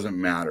really doesn't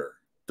matter.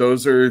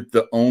 Those are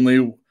the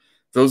only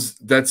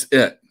that's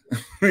it.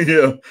 You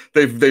know,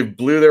 they've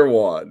blew their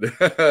wad.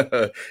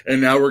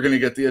 And now we're going to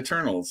get the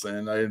Eternals,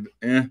 and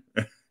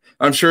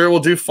I'm sure it will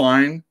do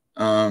fine.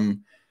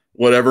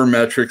 Whatever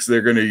metrics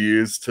they're going to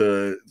use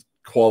to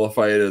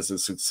qualify it as a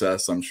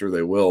success, I'm sure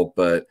they will.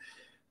 But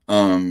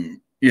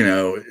you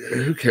know,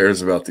 who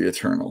cares about the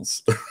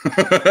Eternals?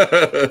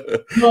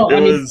 Well,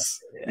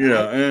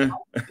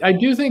 I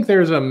do think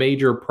there's a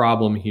major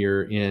problem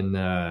here in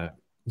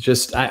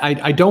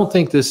I don't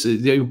think this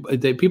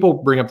people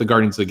bring up the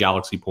Guardians of the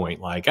Galaxy point,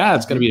 like,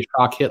 it's going to be a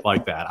shock hit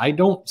like that. I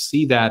don't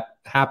see that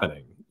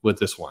happening with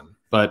this one,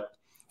 but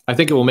I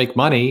think it will make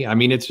money. I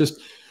mean, it's just,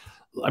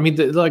 the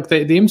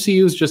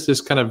MCU is just this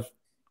kind of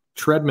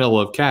treadmill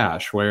of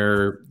cash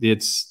where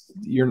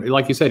you're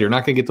like you said, you're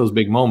not going to get those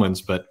big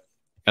moments, but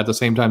at the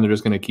same time, they're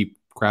just going to keep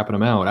crapping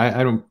them out.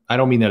 I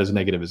don't mean that as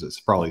negative as it's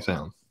probably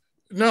sounds.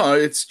 No,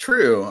 it's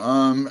true.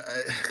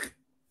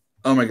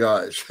 Oh my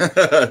gosh.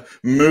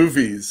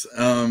 Movies.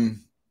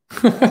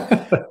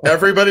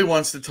 Everybody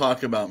wants to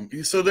talk about.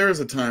 So there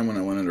was a time when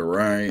I wanted to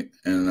write,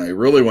 and I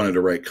really wanted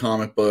to write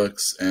comic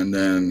books, and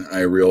then I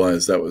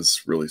realized that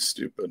was really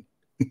stupid.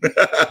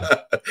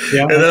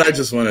 Yeah. And then I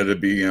just wanted to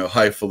be, you know,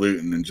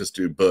 highfalutin and just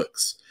do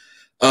books.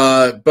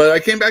 But I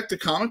came back to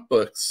comic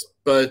books.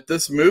 But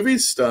this movie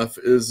stuff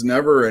is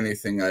never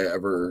anything I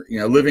ever, you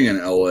know, living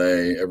in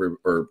LA,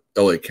 or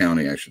LA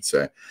County, I should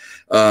say.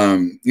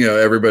 You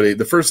know,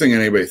 the first thing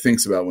anybody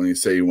thinks about when you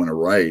say you want to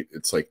write,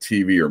 it's like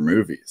TV or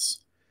movies.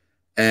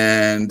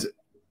 And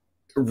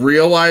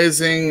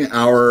realizing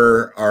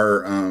our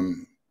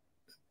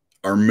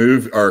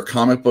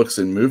comic books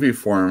in movie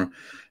form,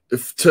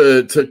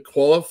 to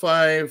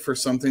qualify for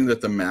something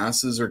that the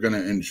masses are going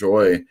to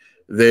enjoy,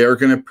 they are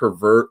going to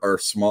pervert our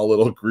small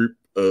little group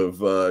of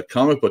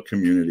comic book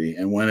community,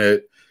 and when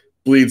it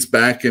bleeds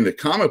back into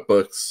comic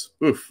books,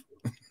 oof,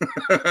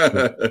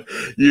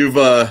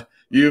 you've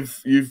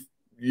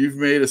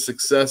made a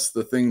success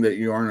the thing that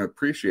you aren't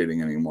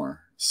appreciating anymore.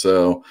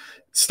 So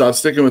stop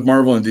sticking with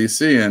Marvel and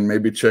DC, and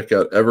maybe check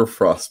out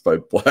Everfrost by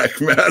Black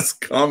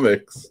Mask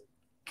Comics.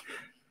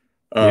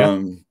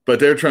 But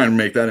they're trying to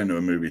make that into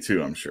a movie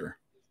too, I'm sure.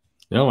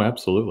 No,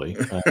 absolutely.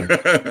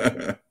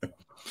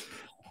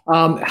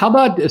 How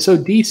about, so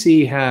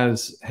DC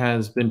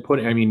has been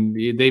putting, I mean,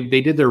 they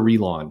did their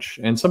relaunch,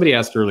 and somebody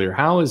asked earlier,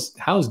 how's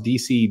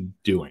DC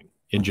doing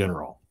in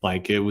general?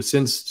 Like, it was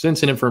since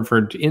Infinite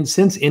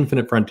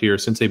Frontier,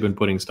 since they've been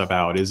putting stuff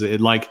out, is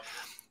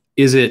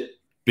it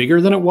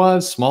bigger than it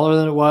was, smaller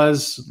than it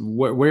was?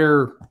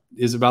 Where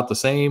is it about the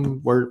same?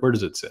 Where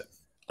does it sit?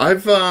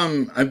 I've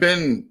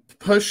been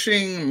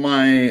pushing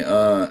my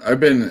I've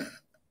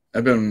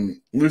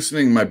been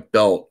loosening my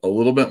belt a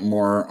little bit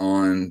more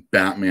on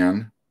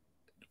Batman.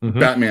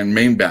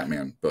 Main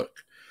Batman book.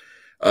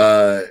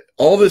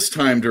 All this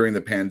time during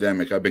the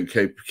pandemic, I've been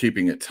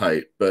keeping it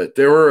tight, but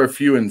there were a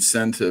few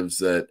incentives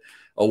that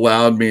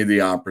allowed me the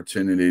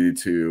opportunity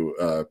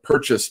to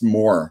purchase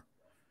more,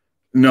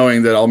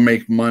 knowing that I'll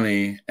make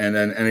money, and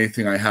then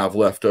anything I have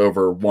left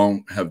over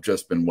won't have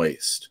just been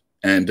waste,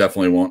 and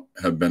definitely won't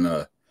have been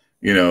a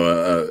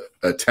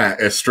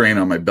strain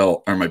on my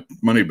belt, or my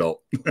money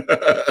belt.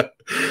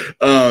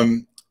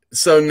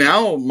 So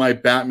now my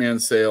Batman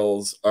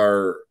sales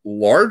are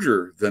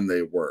larger than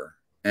they were,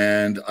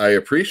 and I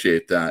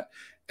appreciate that.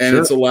 And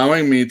It's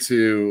allowing me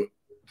to,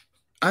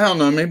 I don't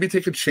know, maybe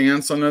take a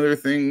chance on other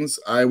things.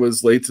 I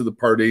was late to the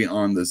party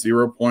on the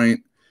 0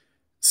 Point,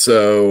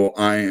 so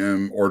I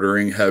am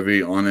ordering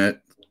heavy on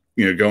it,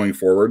 you know, going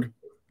forward.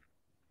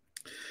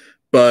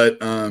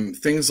 But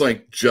things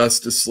like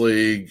Justice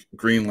League,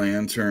 Green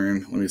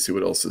Lantern, let me see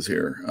what else is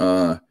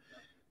here.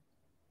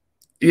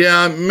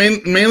 Yeah,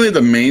 mainly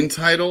the main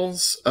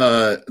titles.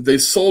 They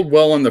sold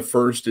well in the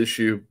first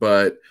issue,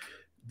 but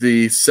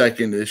the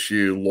second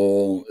issue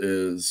lull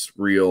is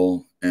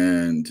real,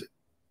 and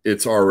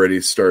it's already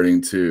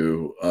starting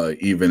to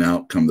even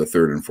out come the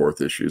third and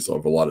fourth issues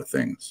of a lot of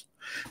things.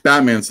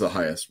 Batman's the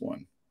highest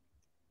one.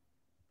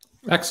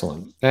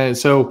 Excellent.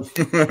 So,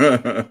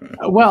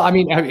 well, I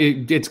mean,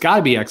 it's got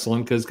to be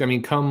excellent because I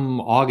mean,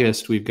 come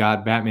August, we've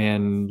got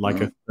Batman.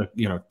 Like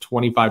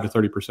 25 to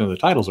 30% of the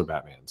titles are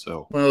Batman.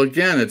 So, well,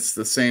 again, it's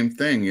the same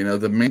thing.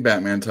 The main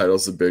Batman title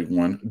is a big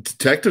one.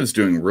 Detective's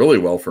doing really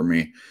well for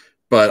me,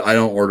 but I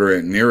don't order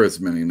it near as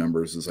many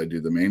numbers as I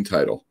do the main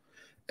title.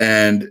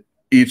 And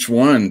each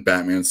one,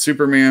 Batman,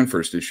 Superman,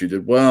 first issue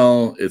did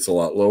well. It's a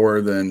lot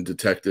lower than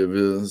Detective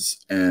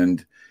is,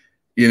 and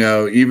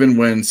even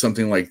when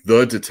something like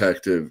The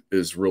Detective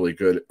is really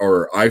good,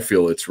 or I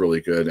feel it's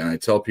really good, and I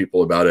tell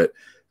people about it,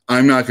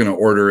 I'm not going to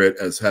order it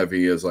as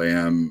heavy as I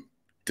am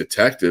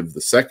Detective,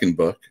 the second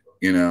book,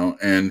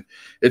 and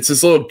it's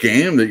this little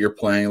game that you're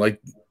playing.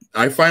 Like,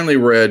 I finally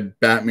read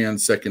Batman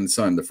Second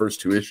Son, the first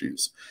 2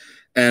 issues.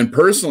 And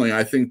personally,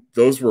 I think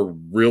those were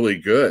really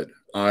good.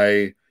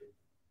 I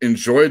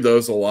enjoyed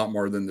those a lot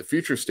more than the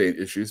Future State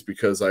issues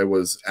because I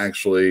was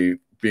actually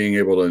being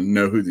able to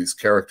know who these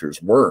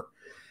characters were.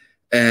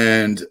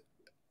 And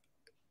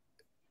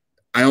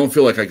I don't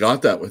feel like I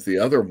got that with the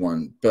other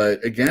one.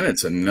 But again,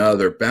 it's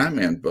another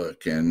Batman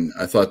book. And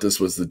I thought this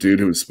was the dude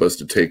who was supposed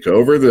to take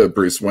over the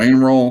Bruce Wayne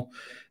role.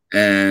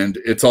 And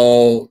it's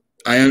all,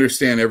 I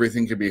understand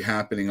everything could be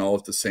happening all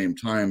at the same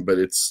time, but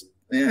it's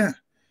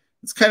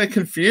kind of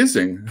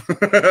confusing.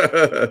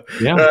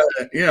 yeah.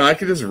 I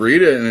could just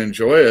read it and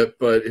enjoy it.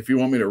 But if you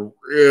want me to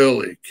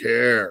really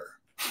care,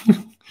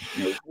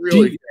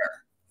 really care.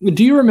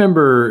 Do you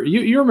remember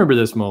you remember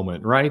this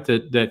moment, right?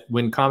 That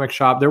when comic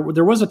shop there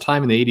was a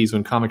time in the 80s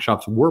when comic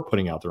shops were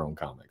putting out their own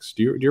comics.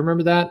 Do you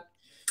remember that?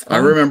 I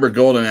remember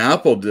Golden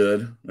Apple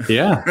did.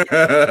 Yeah.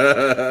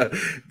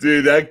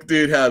 Dude, that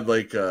dude had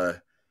like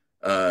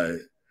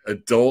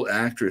adult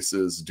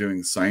actresses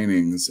doing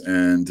signings,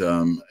 and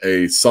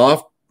a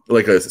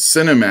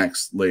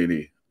Cinemax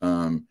lady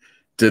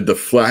did the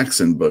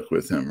Flaxen book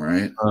with him,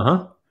 right?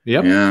 Uh-huh.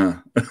 Yep. Yeah.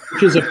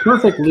 Which is a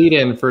perfect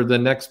lead-in for the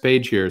next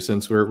page here,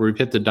 since we've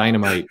hit the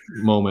Dynamite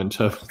moment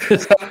of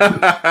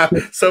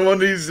someone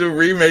needs to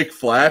remake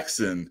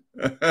Flaxen.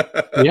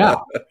 Yeah.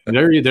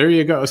 There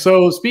you go.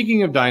 So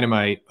speaking of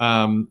Dynamite,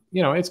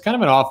 it's kind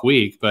of an off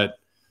week, but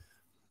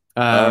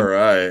all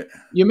right.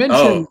 You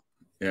mentioned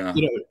yeah.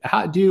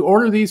 How do you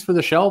order these for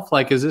the shelf?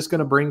 Like, is this going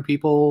to bring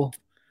people?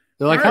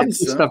 They're like, how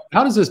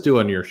does this do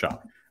on your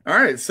shop? All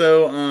right.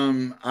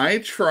 So I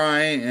try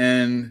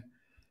and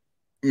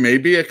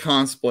maybe a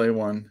cosplay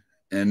one,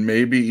 and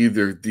maybe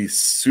either the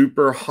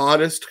super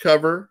hottest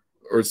cover,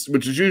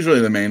 which is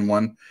usually the main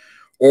one,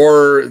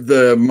 or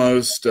the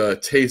most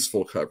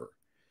tasteful cover.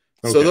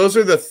 Okay. So those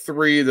are the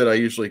 3 that I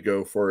usually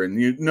go for.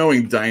 And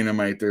knowing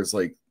Dynamite, there's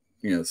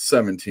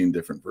 17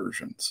 different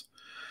versions.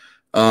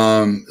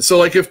 So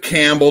like if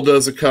Campbell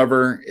does a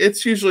cover,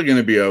 it's usually going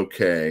to be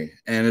okay,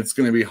 and it's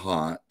going to be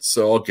hot,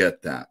 so I'll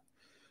get that.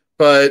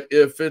 But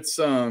if it's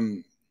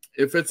a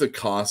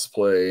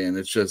cosplay and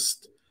it's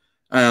just,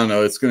 I don't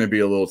know, it's going to be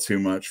a little too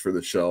much for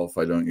the shelf,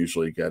 I don't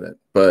usually get it.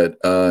 But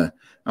I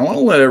want to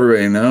let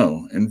everybody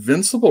know,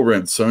 Invincible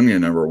Red Sonja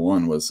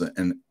 #1 was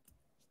an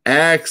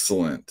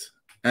excellent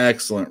Red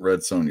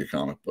Sonja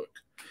comic book.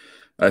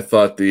 I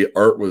thought the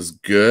art was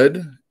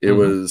good. It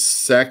was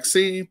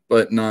sexy,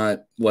 but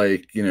not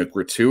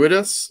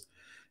gratuitous.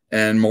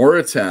 And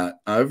Moritat,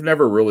 I've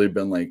never really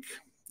been like,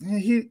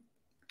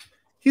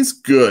 he's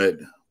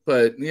good,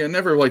 but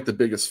never like the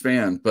biggest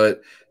fan.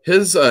 But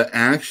his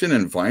action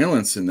and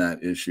violence in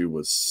that issue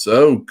was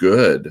so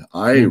good.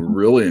 I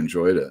really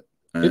enjoyed it.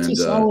 And, it's a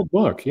solid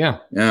book. Yeah.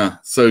 Yeah.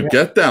 So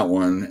get that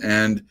one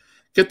and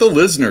get the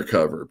Lisner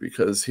cover,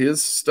 because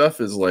his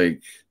stuff is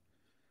like,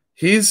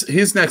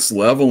 he's next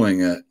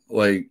leveling it.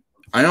 Like,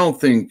 I don't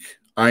think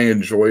I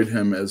enjoyed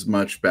him as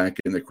much back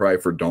in the Cry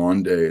for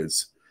Dawn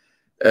days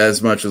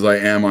as much as I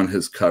am on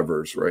his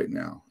covers right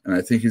now. And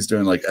I think he's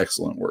doing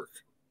excellent work.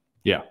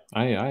 Yeah,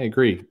 I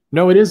agree.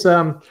 No, it is.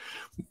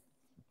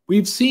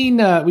 We've seen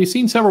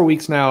several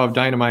weeks now of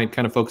Dynamite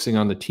kind of focusing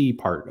on the T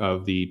part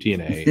of the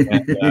TNA.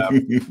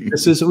 And,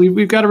 this is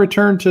we've got to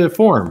return to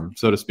form,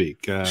 so to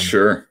speak.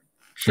 Sure.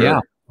 Yeah,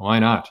 why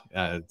not?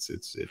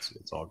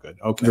 It's all good.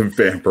 Okay. The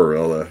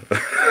Vampirella.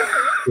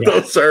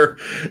 Those are,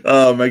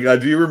 oh my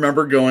God. Do you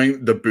remember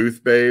going the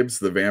Booth Babes,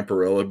 the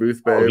Vampirella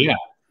Booth Babe? Oh, yeah.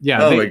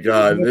 Yeah. Oh my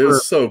God. It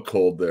was so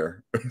cold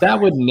there.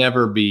 That would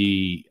never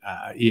be,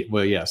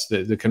 well, yes,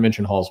 the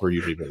convention halls were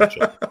usually very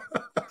chill.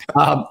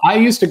 I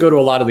used to go to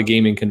a lot of the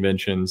gaming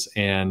conventions,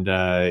 and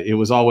it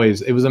was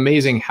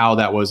amazing how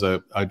that was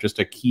just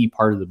a key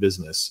part of the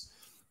business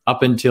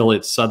up until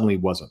it suddenly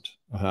wasn't,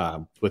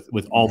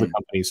 with all the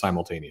companies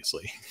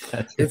simultaneously.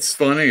 It's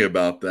funny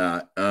about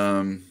that.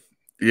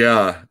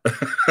 Yeah.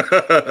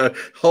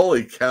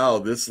 Holy cow,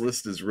 this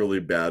list is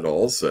really bad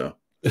also.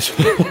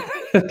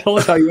 Tell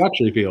us how you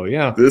actually feel.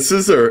 Yeah. This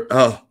is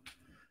oh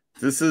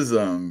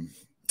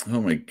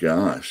my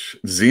gosh.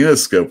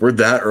 Xenoscope. We're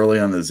that early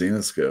on the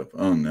Xenoscope.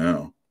 Oh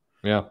no.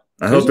 Yeah.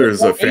 I hope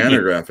there's a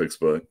Fantagraphics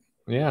book.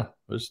 Yeah.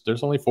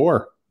 There's only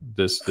 4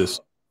 this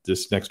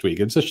next week.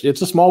 It's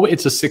a small,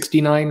 it's a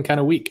 69 kind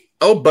of week.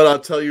 Oh, but I'll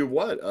tell you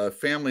what,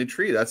 Family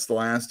Tree, that's the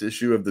last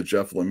issue of the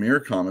Jeff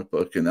Lemire comic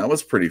book, and that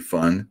was pretty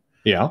fun.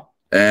 Yeah.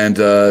 And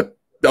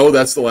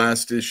that's the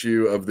last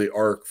issue of the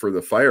arc for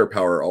the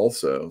Firepower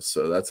also.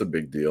 So that's a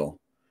big deal.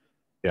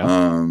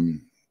 Yeah.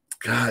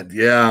 God,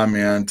 yeah,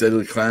 man.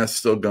 Deadly Class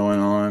still going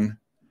on.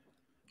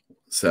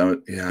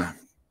 So yeah.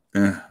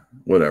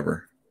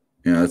 Whatever.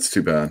 Yeah, that's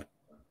too bad.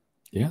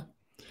 Yeah.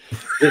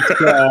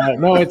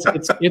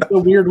 It's a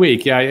weird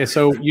week. Yeah.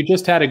 So you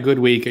just had a good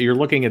week. You're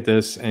looking at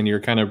this and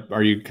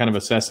are you kind of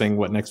assessing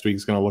what next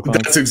week's going to look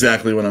like? That's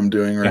exactly what I'm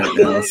doing right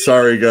now.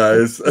 Sorry,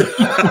 guys.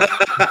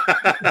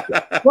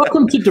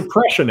 Welcome to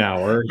Depression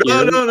Hour.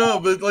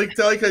 No. But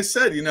like I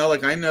said,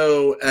 like I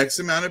know X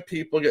amount of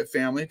people get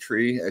Family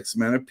Tree, X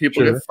amount of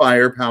people get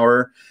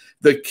Firepower.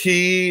 The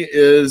key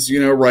is,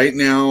 right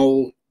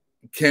now,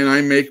 can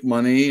I make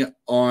money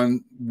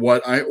on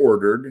what I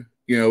ordered?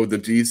 The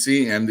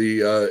DC and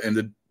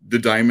the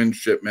Diamond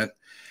shipment.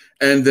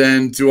 And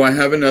then do I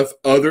have enough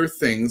other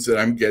things that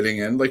I'm getting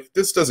in? Like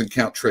this doesn't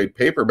count trade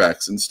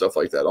paperbacks and stuff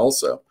like that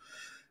also.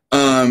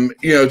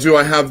 Do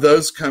I have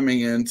those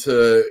coming in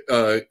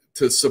to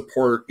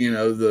support,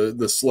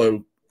 the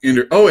slow and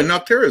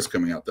Noctera is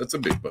coming out. That's a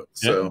big book.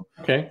 So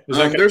okay.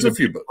 There's a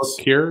few books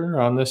here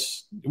on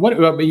this.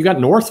 What you got?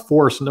 North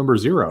Force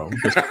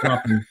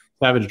 #0.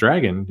 Savage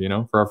Dragon,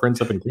 for our friends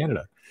up in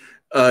Canada.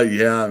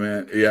 Yeah,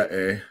 man.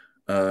 Yeah,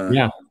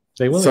 yeah.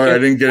 Sorry, I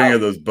didn't get any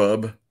of those,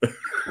 bub.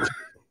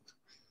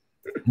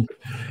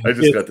 I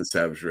just got the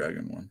Savage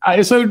Dragon one.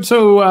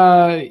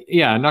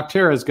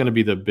 Noctera is going to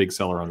be the big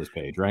seller on this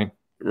page, right?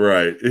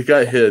 Right. It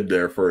got hid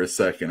there for a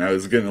second. I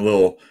was getting a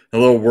little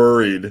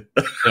worried.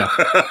 Yeah.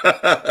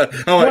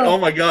 I'm like, oh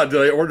my God,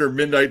 did I order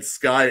Midnight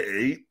Sky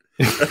 8?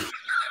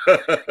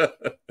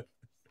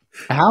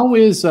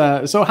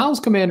 How's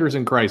Commanders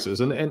in Crisis?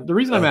 And the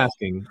reason I'm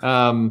asking,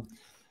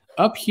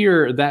 up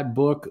here, that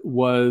book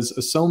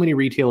was so many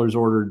retailers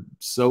ordered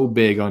so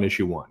big on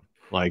issue 1.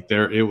 Like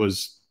there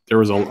was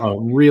a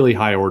really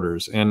high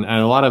orders, and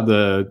a lot of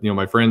the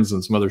my friends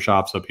and some other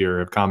shops up here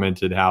have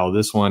commented how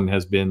this one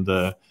has been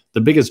the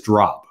biggest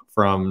drop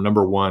from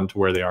 #1 to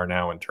where they are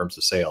now in terms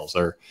of sales.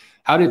 Or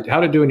how did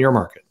it do in your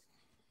market?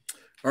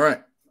 All right,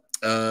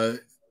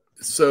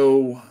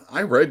 so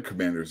I read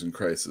Commanders in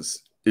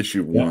Crisis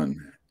issue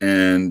 1,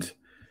 and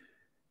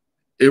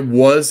it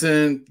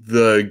wasn't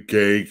the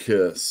gay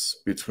kiss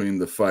between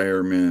the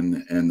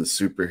fireman and the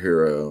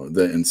superhero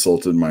that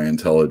insulted my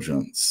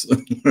intelligence.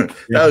 That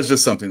was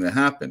just something that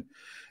happened.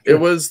 It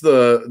was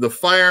the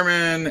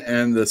fireman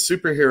and the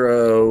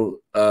superhero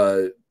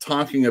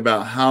talking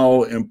about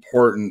how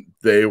important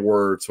they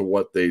were to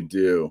what they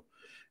do.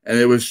 And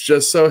it was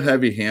just so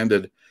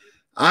heavy-handed.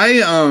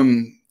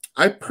 I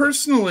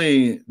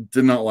personally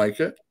did not like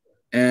it.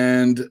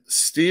 And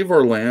Steve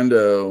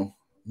Orlando,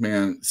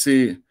 man,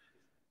 see,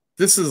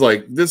 this is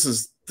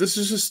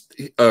just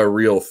a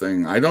real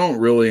thing. I don't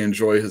really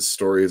enjoy his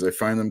stories. I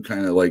find them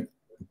kind of like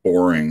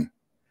boring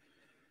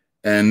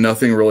and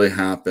nothing really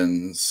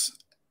happens.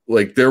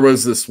 Like there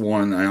was this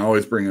one, I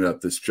always bring it up,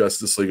 this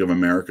Justice League of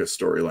America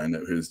storyline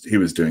that he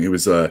was doing. He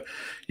was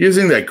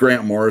using that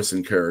Grant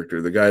Morrison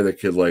character, the guy that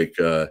could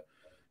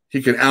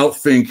he can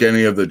outthink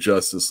any of the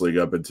Justice League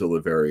up until the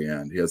very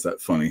end. He has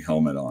that funny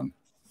helmet on,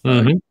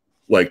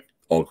 like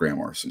all Grant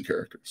Morrison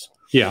characters.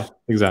 Yeah,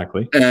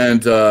 exactly.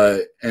 And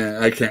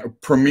I can't,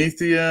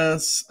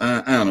 Prometheus,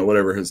 I don't know,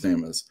 whatever his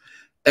name is.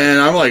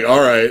 And I'm like, all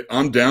right,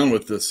 I'm down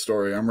with this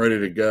story. I'm ready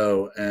to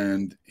go.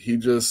 And he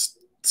just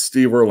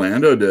Steve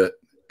Orlando'd it.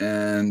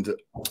 And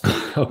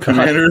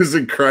Commanders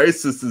in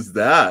Crisis is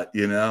that,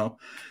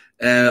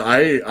 And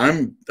I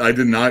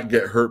did not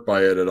get hurt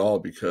by it at all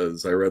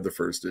because I read the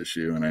first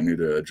issue and I knew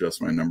to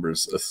adjust my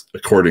numbers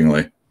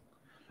accordingly.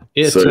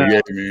 So you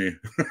gave me.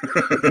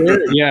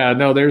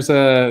 There's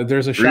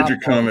a shop. Read your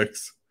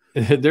comics.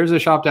 There's a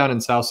shop down in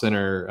South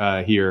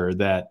Center here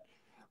that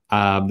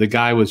the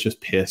guy was just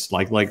pissed,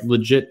 like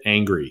legit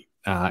angry.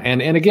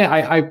 And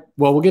again,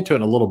 we'll get to it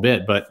in a little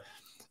bit, but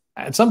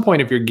at some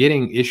point, if you're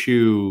getting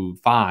issue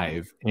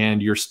 5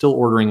 and you're still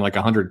ordering like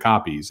 100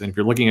 copies, and if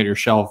you're looking at your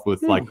shelf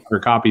with like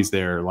 100 copies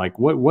there, like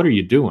what are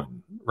you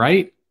doing,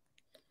 right?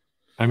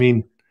 I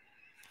mean,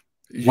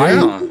 why are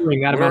you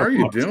ordering that amount? What are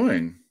you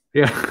doing?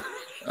 Yeah.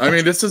 I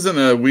mean, this isn't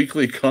a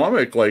weekly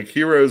comic like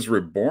Heroes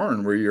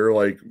Reborn where you're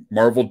like,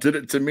 Marvel did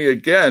it to me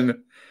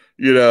again,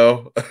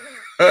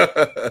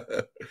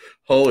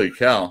 Holy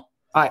cow.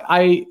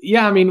 I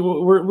mean,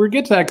 we're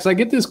get to that because I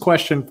get this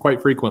question quite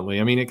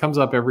frequently. I mean, it comes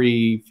up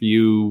every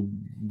few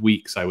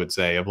weeks, I would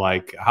say, of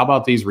like, how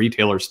about these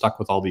retailers stuck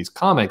with all these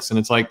comics? And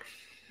it's like,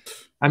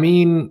 I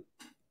mean,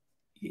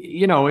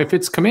 if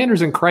it's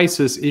Commanders in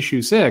Crisis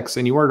issue 6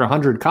 and you ordered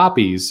 100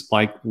 copies,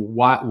 like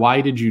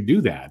why did you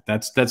do that?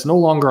 That's no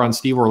longer on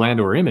Steve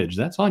Orlando or Image.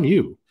 That's on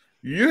you.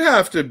 You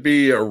have to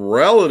be a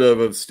relative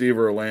of Steve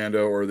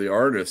Orlando or the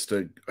artist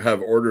to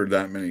have ordered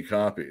that many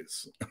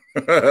copies.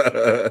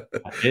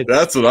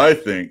 That's what I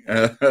think.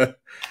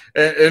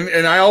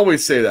 And I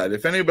always say that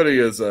if anybody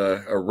is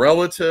a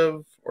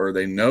relative or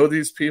they know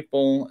these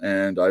people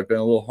and I've been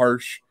a little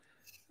harsh,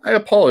 I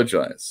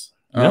apologize.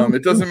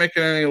 It doesn't make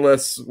it any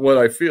less what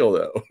I feel,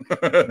 though.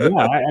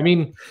 Yeah, I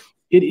mean,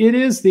 It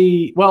is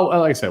the, well,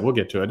 like I said, we'll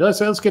get to it.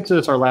 Let's get to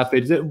this, our last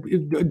page.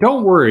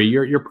 Don't worry,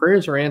 your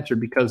prayers are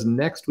answered, because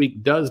next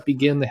week does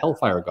begin the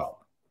Hellfire Gala.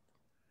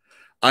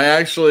 I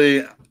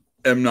actually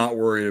am not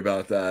worried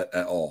about that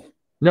at all.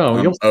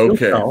 No, you'll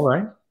sell,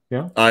 right?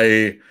 Yeah.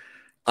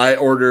 I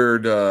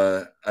ordered,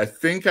 I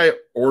think I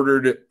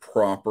ordered it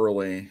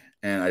properly,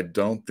 and I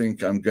don't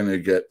think I'm going to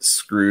get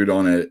screwed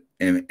on it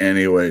in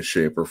any way,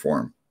 shape, or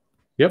form.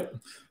 Yep.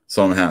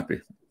 So I'm happy.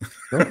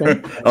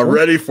 Okay. I'm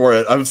ready for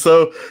it.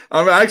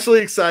 I'm actually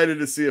excited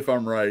to see if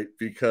I'm right,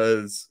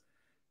 because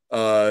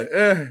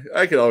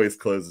I could always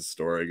close the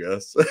store, I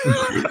guess.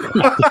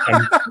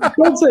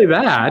 Don't say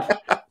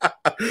that.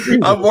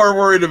 I'm more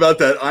worried about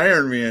that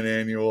Iron Man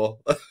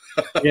annual.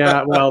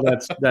 Yeah, well,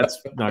 that's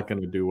not going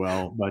to do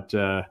well, but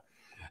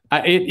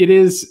it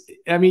is.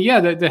 I mean, yeah,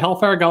 the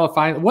Hellfire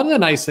Gala. One of the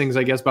nice things,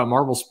 I guess, about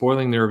Marvel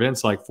spoiling their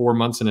events like 4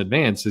 months in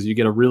advance is you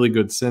get a really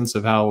good sense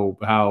of how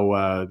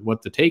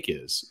what the take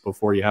is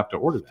before you have to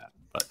order that.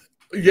 But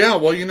yeah,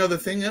 well, the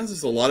thing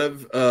is a lot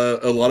of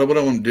what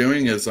I'm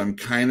doing is I'm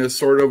kind of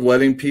sort of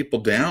letting people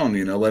down.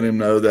 Letting them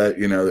know that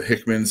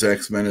Hickman's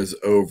X-Men is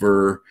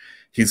over.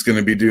 He's going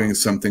to be doing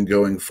something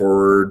going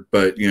forward,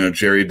 but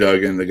Jerry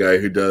Duggan, the guy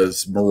who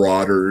does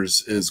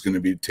Marauders, is going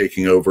to be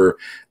taking over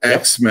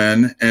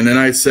X-Men. And then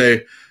I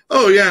say,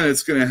 oh yeah, and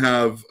it's going to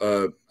have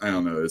I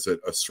don't know, is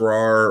it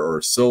Asrar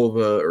or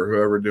Silva or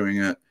whoever doing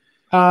it?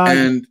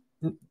 And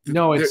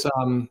no, it's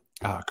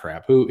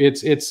crap. Who?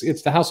 It's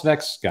the House of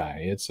X guy.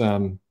 It's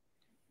yeah,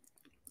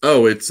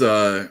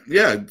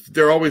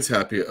 they're always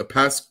happy.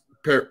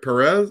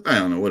 Perez, I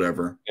don't know,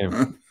 whatever.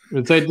 Yeah.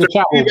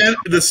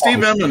 The Steve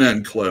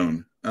Eminem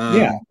clone.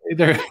 Yeah,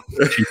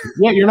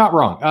 you're not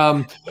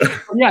wrong.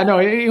 Yeah, no,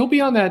 he'll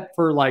be on that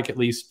for like at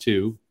least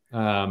 2.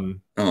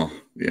 Oh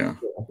yeah,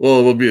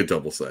 well, it will be a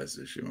double-sized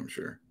issue, I'm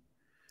sure.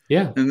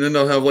 Yeah, and then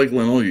they'll have like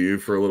Lionel Yu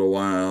for a little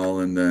while,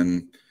 and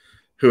then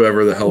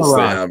whoever the hell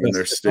they have in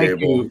their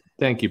stable.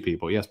 Thank you,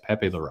 people. Yes,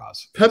 Pepe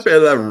Larraz. Pepe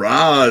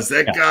Larraz,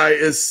 that guy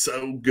is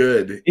so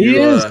good. He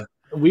is.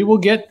 We will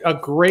get a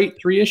great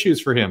 3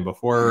 issues for him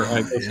before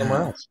I go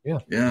somewhere else.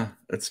 Yeah,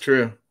 that's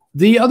true.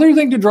 The other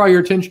thing to draw your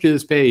attention to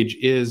this page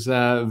is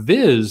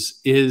Viz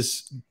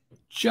is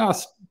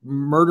just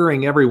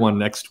murdering everyone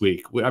next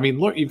week. I mean,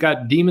 look, you've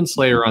got Demon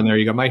Slayer on there.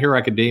 You got My Hero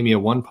Academia,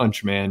 One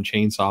Punch Man,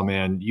 Chainsaw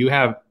Man. You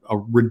have a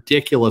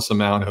ridiculous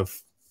amount of,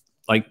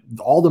 like,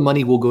 all the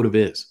money will go to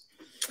Viz.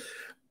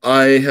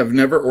 I have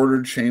never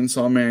ordered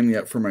Chainsaw Man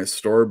yet for my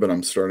store, but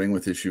I'm starting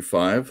with issue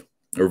 5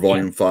 or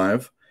volume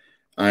 5.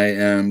 I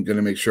am going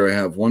to make sure I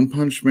have One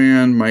Punch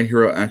Man, My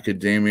Hero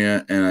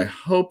Academia, and I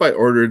hope I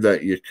ordered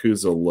that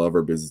Yakuza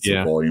Lover because it's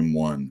a volume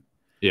 1.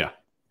 Yeah.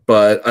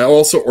 But I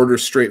also order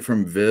straight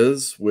from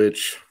Viz,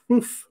 which,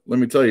 let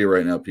me tell you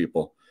right now,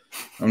 people,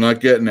 I'm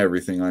not getting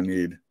everything I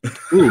need.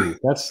 Ooh,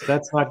 that's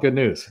not good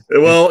news.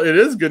 Well, it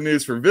is good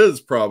news for Viz,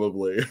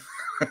 probably.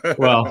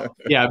 Well,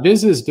 yeah,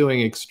 Viz is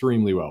doing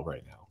extremely well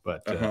right now,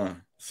 but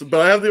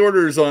but I have the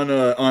orders on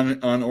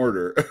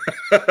order.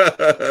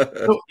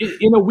 So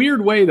in a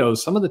weird way, though,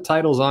 some of the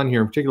titles on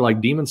here, in particular,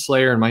 like Demon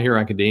Slayer and My Hero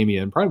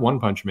Academia, and probably One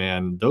Punch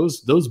Man,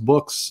 those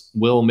books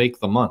will make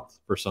the month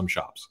for some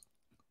shops.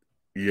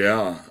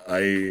 Yeah,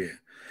 I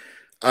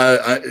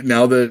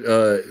now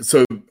that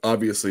so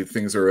obviously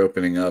things are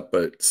opening up,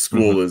 but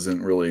school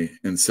isn't really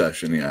in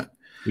session yet.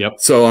 Yep.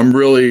 So I'm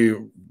really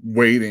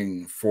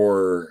waiting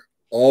for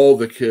all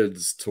the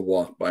kids to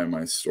walk by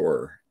my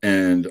store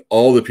and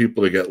all the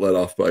people to get let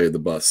off by the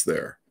bus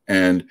there.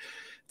 And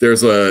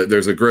there's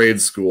a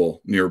grade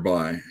school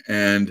nearby,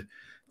 and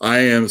I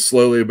am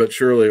slowly but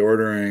surely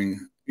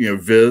ordering,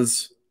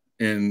 Viz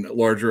in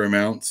larger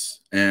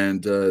amounts,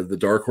 and the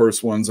Dark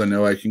Horse ones I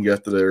know I can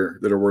get that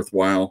are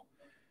worthwhile,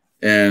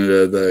 and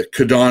the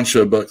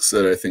Kodansha books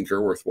that I think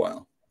are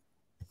worthwhile,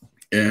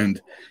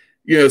 and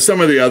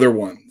some of the other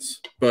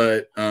ones.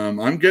 But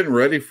I'm getting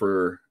ready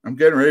for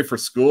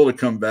school to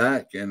come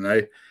back, and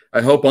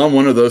I hope I'm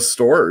one of those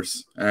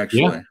stores,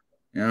 actually.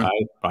 Yeah.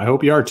 I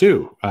hope you are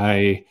too.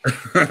 We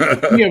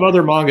have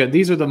other manga.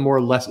 These are the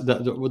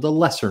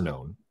lesser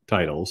known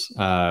titles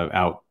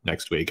out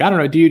next week. I don't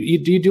know. Do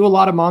you do a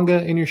lot of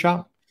manga in your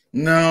shop?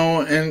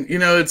 No, and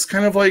it's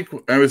kind of like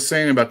I was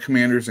saying about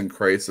Commanders in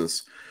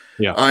Crisis.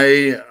 Yeah,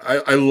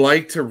 I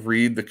like to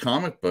read the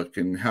comic book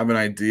and have an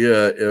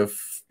idea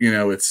if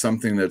it's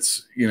something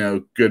that's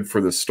good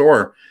for the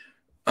store.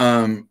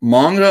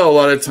 Manga, a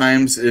lot of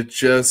times it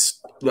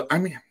just, I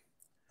mean,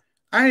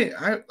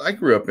 I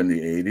grew up in the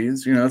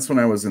 80s. That's when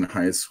I was in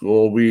high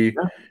school. We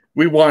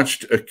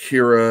watched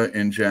Akira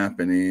in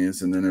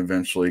Japanese, and then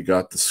eventually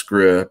got the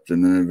script,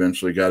 and then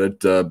eventually got a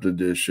dubbed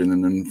edition,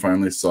 and then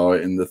finally saw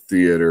it in the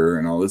theater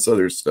and all this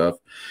other stuff.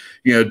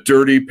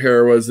 Dirty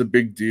Pair was a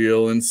big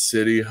deal, and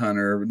City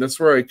Hunter. That's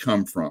where I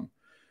come from.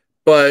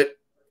 But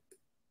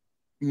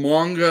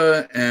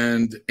manga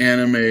and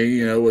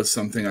anime, was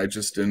something I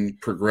just didn't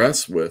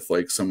progress with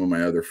like some of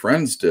my other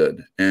friends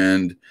did.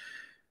 And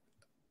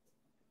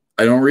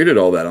I don't read it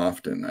all that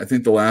often. I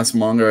think the last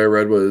manga I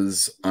read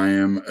was I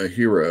Am a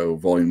Hero,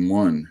 Volume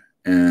 1.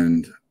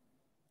 And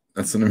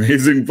that's an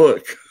amazing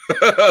book.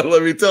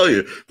 Let me tell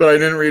you. But I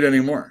didn't read any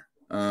more.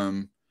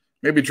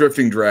 Maybe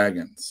Drifting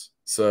Dragons.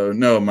 So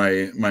no,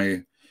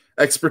 my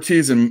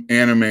expertise in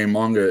anime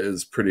manga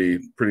is pretty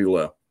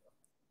low.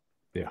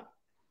 Yeah.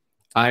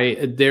 I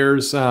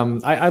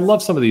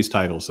love some of these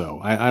titles though.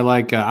 I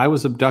like I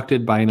Was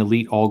Abducted by an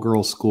Elite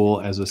All-Girls School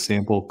as a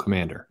Sample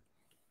Commander.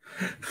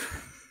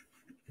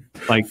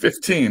 Like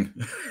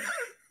 15.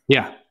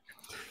 Yeah.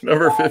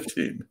 Number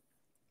 15.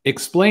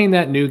 Explain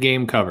that new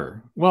game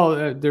cover.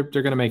 Well, they're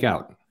going to make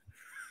out.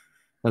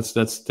 That's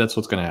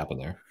what's going to happen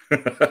there.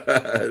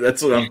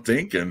 That's what I'm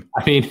thinking.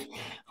 I mean,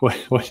 what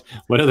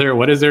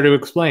is there to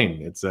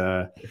explain? It's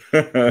they're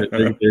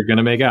going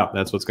to make out.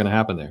 That's what's going to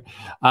happen there.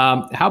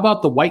 How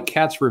about the White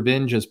Cat's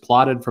revenge as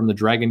plotted from the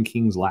Dragon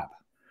King's lap?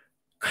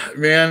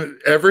 Man,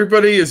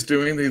 everybody is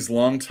doing these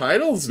long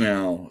titles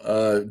now.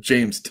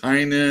 James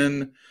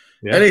Tynion,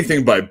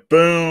 anything by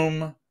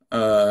Boom.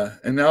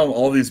 And now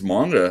all these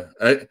manga.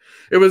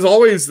 It was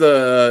always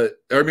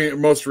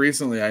most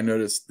recently I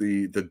noticed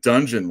the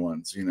dungeon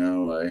ones. You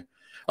know,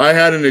 I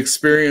had an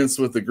experience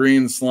with the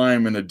green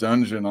slime in a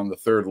dungeon on the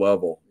 3rd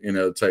level, you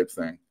know, type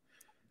thing.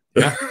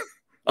 Yeah.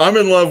 I'm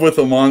in love with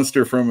a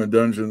monster from a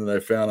dungeon that I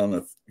found on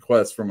a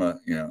quest from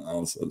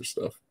all this other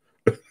stuff.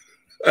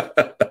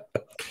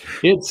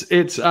 You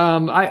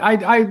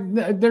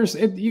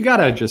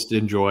gotta just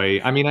enjoy.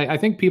 I mean, I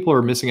think people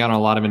are missing out on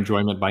a lot of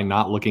enjoyment by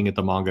not looking at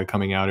the manga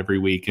coming out every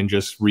week and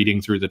just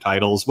reading through the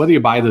titles. Whether you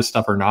buy this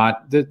stuff or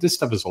not, this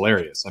stuff is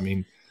hilarious. I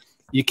mean,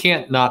 you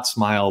can't not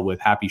smile with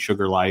Happy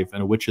Sugar Life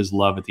and A Witch's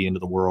Love at the End of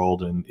the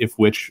World and If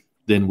Witch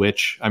Then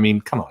Witch. I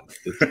mean, come on,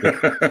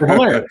 they're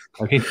hilarious.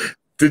 I mean,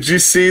 did you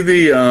see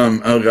the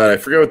oh god, I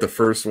forget what the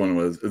first one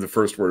was. The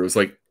first word was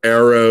like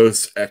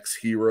Eros X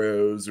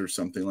Heroes or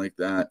something like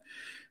that.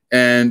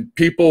 And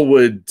people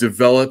would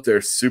develop their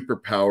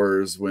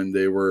superpowers when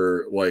they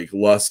were like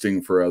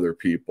lusting for other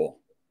people.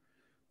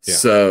 Yeah.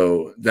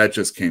 So that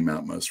just came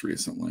out most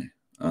recently.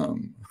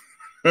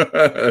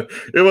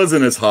 It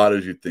wasn't as hot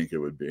as you'd think it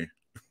would be.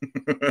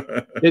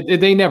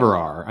 They never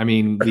are. I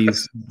mean,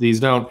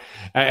 these don't.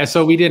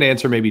 So we did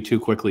answer maybe too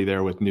quickly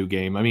there with New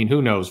Game. I mean,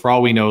 who knows? For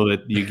all we know,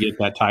 that you get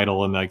that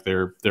title and like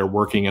they're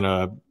working in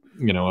a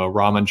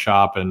ramen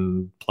shop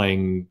and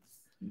playing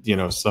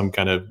some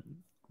kind of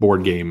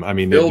board game. I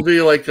mean, it'll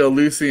be like a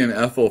Lucy and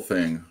Ethel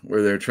thing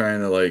where they're trying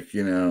to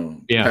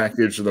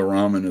package the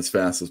ramen as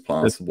fast as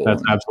possible.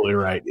 That's absolutely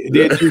right.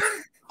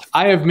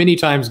 I have many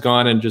times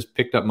gone and just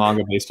picked up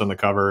manga based on the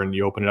cover, and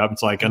you open it up,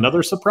 it's like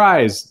another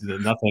surprise.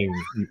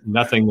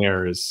 Nothing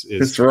there is.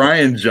 It's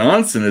Ryan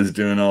Johnson is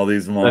doing all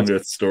these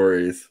manga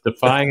stories,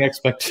 defying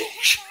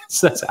expectations.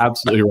 That's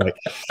absolutely right.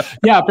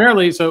 Yeah,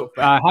 apparently. So,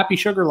 Happy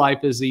Sugar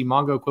Life is the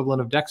manga equivalent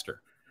of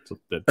Dexter. So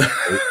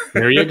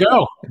there you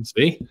go.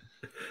 See.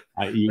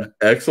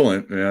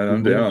 Excellent, man.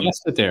 I'm down.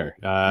 Guessed it there.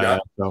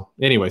 So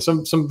anyway,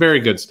 some very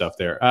good stuff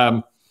there.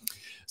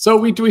 So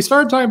we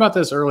started talking about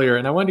this earlier,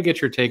 and I wanted to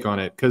get your take on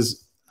it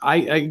because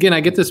I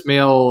get this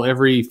mail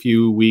every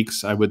few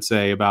weeks, I would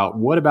say, about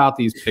what about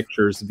these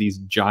pictures of these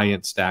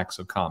giant stacks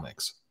of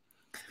comics.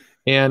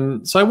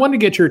 And so I wanted to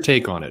get your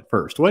take on it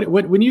first. What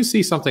when you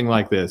see something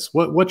like this,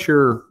 what's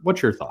your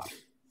thought?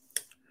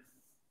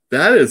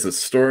 That is a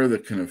store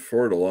that can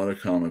afford a lot of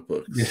comic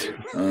books.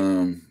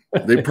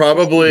 They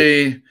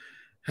probably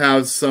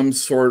have some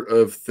sort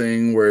of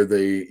thing where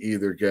they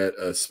either get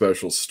a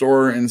special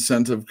store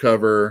incentive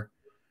cover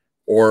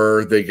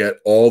or they get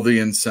all the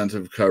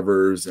incentive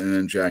covers and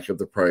then jack up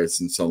the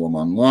price and sell them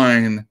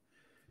online.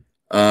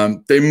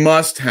 They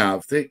must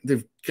have,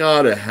 they've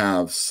got to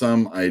have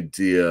some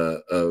idea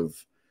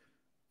of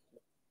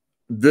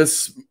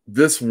this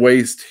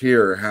waste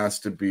here has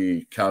to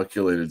be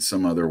calculated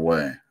some other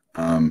way.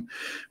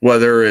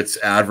 Whether it's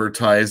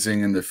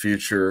advertising in the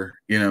future,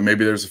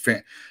 maybe there's a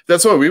fan.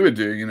 That's what we would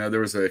do. There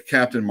was a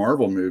Captain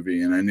Marvel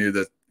movie and I knew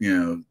that,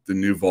 the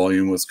new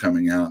volume was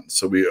coming out.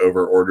 So we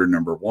over ordered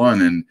number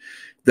 1 and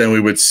then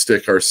we would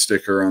stick our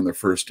sticker on the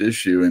first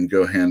issue and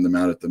go hand them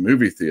out at the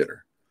movie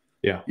theater.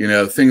 Yeah.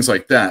 Things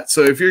like that.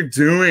 So if you're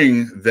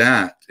doing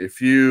that,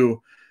 if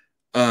you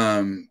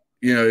can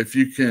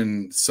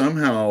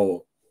somehow,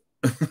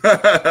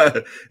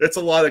 it's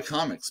a lot of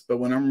comics, but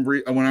when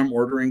I'm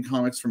ordering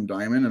comics from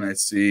Diamond and I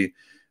see,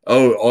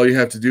 all you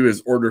have to do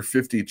is order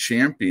 50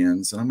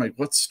 champions, and I'm like,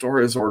 what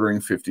store is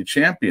ordering 50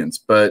 champions?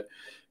 But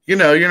you're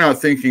not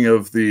thinking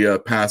of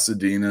the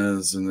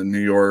Pasadenas and the New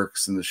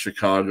Yorks and the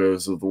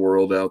Chicagos of the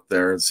world out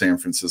there, San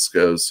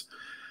Franciscos,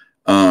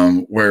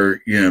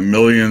 where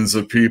millions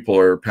of people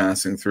are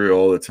passing through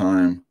all the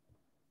time.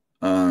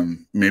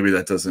 Maybe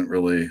that doesn't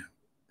really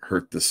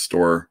hurt the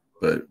store,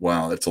 but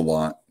wow, that's a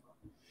lot.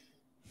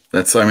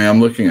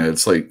 I'm looking at it.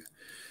 It's like,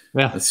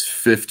 that's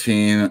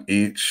 15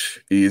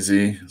 each,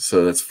 easy.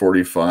 So that's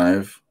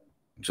 45,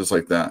 just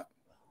like that.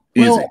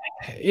 Easy. Well,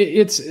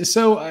 it's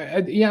so,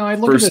 I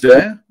look first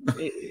at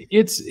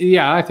it. Day.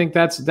 I think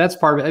that's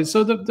part of it.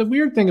 So the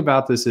weird thing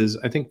about this is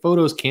I think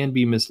photos can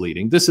be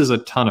misleading. This is a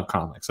ton of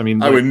comics. I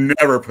mean, I would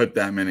never put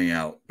that many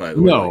out, by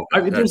the way. No,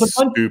 there's a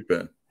bunch,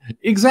 stupid.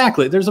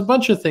 Exactly. There's a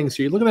bunch of things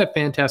here. You look at that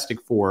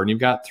Fantastic Four and you've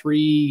got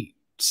 3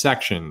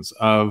 sections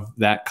of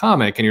that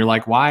comic, and you're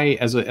like, why,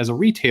 as a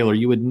retailer,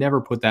 you would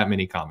never put that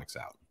many comics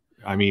out.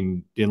 I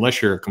mean, unless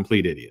you're a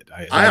complete idiot.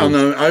 I don't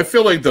know. I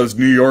feel like those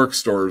New York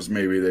stores,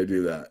 maybe they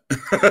do that.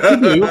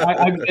 They do.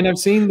 I've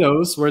seen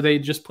those where they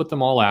just put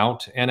them all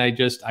out, and I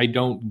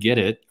don't get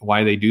it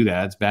why they do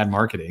that. It's bad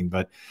marketing.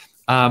 But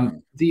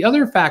the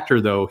other factor,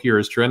 though, here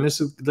is true, and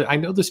I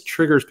know this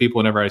triggers people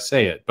whenever I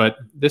say it, but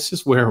this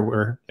is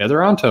where Heather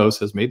Antos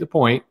has made the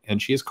point, and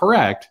she is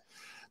correct,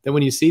 that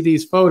when you see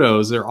these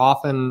photos, they're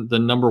often the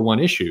number one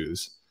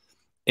issues.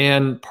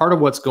 And part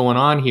of what's going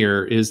on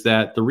here is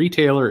that the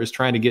retailer is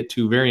trying to get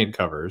to variant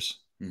covers.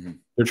 Mm-hmm.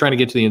 They're trying to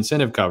get to the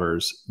incentive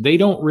covers. They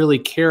don't really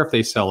care if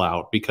they sell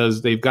out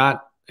because they've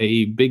got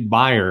a big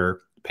buyer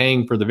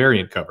paying for the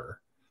variant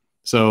cover.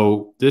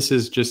 So this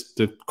is just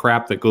the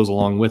crap that goes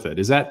along with it.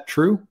 Is that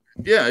true?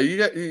 Yeah,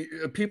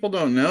 people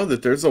don't know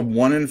that there's a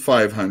 1 in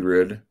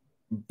 500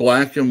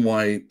 black and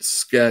white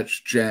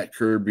sketch Jack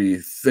Kirby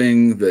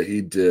thing that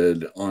he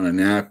did on a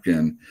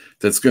napkin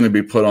that's going to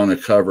be put on a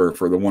cover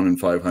for the 1 in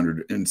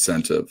 500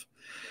 incentive.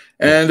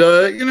 And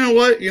you know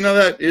what? You know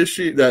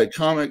that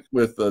comic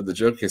with the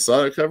Joe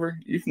Quesada cover?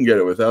 You can get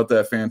it without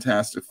that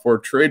Fantastic Four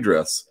trade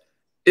dress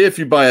if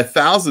you buy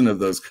 1,000 of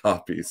those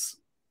copies,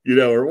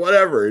 or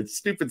whatever. It's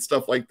stupid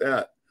stuff like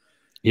that.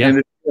 Yeah. And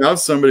if you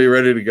have somebody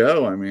ready to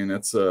go, I mean,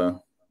 it's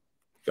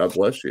God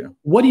bless you.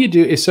 What do you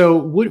do?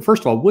 So,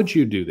 first of all, would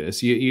you do this?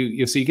 So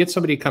you get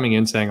somebody coming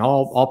in saying,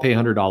 "I'll pay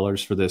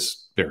 $100 for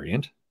this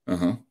variant."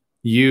 Uh-huh.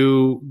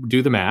 You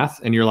do the math,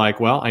 and you're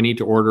like, "Well, I need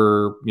to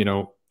order,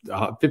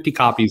 50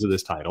 copies of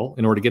this title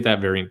in order to get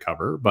that variant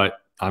cover, but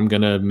I'm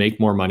going to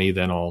make more money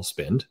than I'll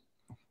spend."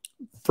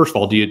 First of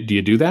all, do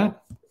you do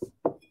that?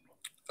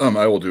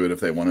 I will do it if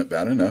they want it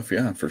bad enough.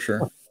 Yeah, for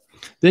sure.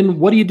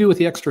 Then what do you do with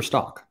the extra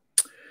stock?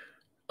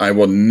 I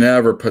will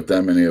never put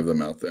that many of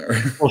them out there.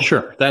 Well,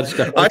 sure. That's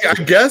I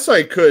guess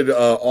I could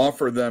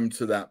offer them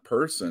to that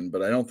person,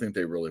 but I don't think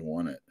they really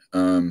want it.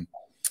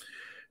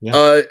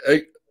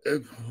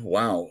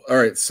 Wow. All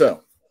right.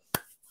 So,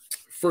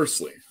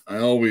 firstly, I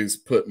always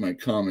put my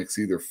comics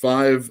either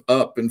 5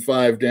 up and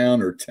 5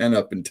 down or 10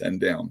 up and 10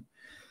 down.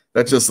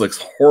 That just looks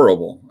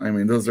horrible. I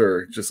mean, those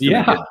are just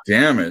going to get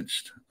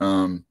damaged.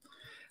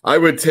 I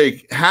would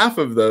take half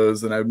of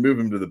those and I'd move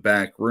them to the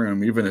back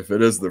room, even if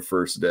it is the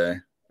first day.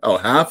 Oh,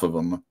 half of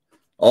them,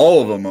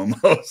 all of them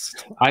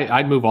almost.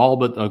 I'd move all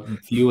but a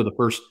few of the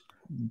first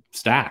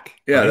stack.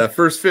 Yeah, right? That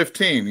first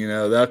 15,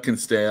 that can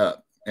stay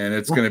up. And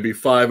it's going to be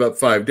 5 up,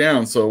 5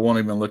 down, so it won't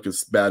even look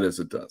as bad as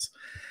it does.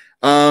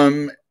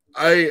 Giveaways,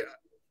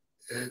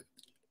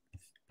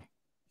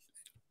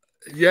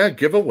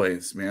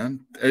 man.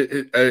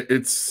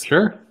 It's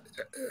sure.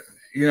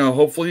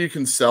 Hopefully you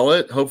can sell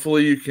it.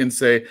 Hopefully you can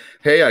say,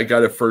 hey, I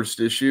got a first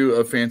issue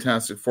of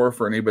Fantastic Four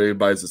for anybody who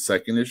buys a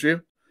second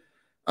issue.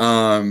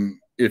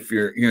 If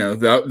you're,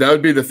 that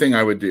would be the thing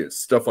I would do,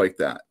 stuff like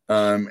that.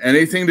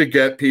 Anything to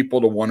get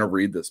people to want to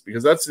read this,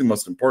 because that's the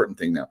most important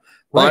thing now.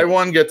 Right. Buy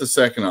one, get the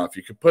second off.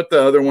 You can put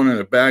the other one in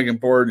a bag and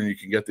board, and you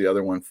can get the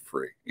other one for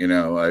free.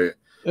 Exactly.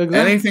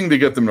 Anything to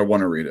get them to want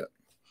to read it.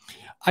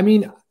 I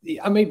mean,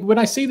 when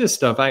I see this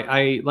stuff,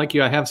 I like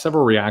you. I have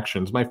several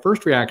reactions. My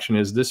first reaction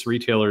is this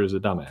retailer is a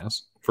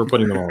dumbass for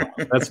putting them all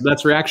out.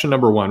 That's reaction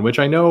number one, which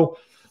I know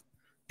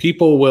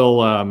people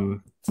will.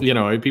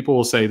 People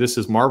will say this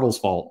is Marvel's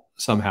fault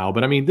somehow.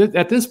 But I mean,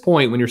 at this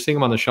point, when you're seeing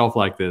them on the shelf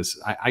like this,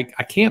 I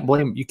can't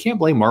blame you. Can't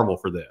blame Marvel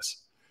for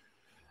this.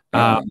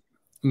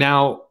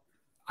 Now,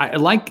 I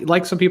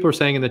like some people are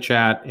saying in the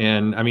chat,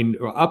 and I mean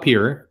up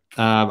here,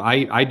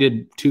 I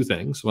did 2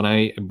 things when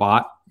I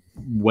bought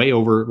way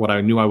over what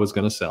I knew I was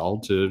going to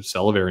sell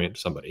a variant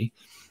to somebody.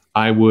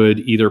 I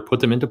would either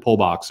put them into pull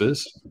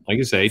boxes, like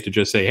you say, to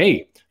just say,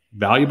 hey,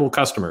 valuable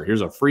customer,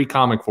 here's a free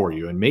comic for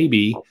you, and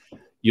maybe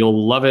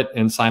you'll love it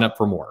and sign up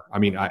for more. I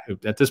mean,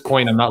 at this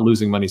point, I'm not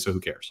losing money, so who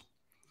cares?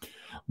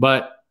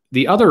 But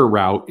the other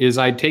route is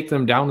I'd take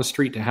them down the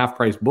street to Half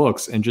Price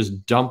Books and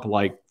just dump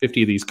like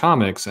 50 of these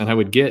comics, and I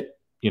would get,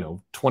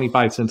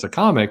 25 cents a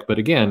comic. But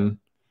again,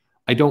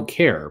 I don't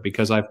care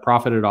because I've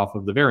profited off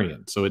of the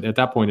variant. So at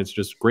that point, it's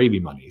just gravy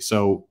money.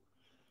 So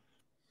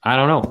I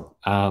don't know.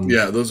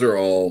 Those are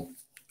all,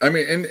 I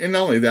mean, and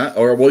not only that,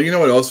 or, well, you know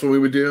what else we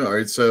would do? All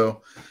right.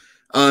 So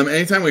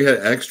anytime we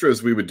had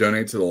extras, we would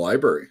donate to the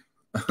library.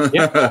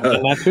 Yeah,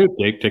 and that too.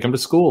 Take them to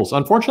schools.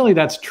 Unfortunately,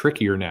 that's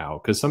trickier now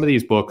because some of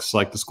these books,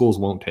 like the schools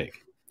won't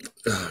take.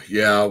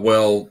 Yeah,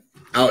 well,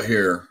 out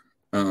here,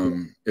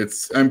 I'm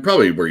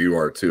probably where you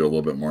are too, a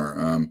little bit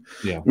more.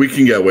 We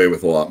can get away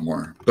with a lot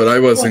more, but I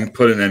wasn't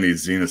putting any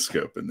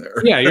Xenoscope in there.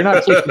 Yeah, you're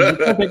not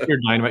taking your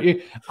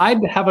dynamite.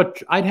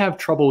 I'd have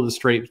trouble with a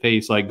straight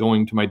face, like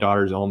going to my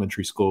daughter's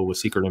elementary school with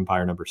Secret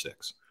Empire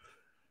 #6.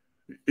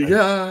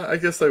 Yeah, I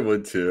guess I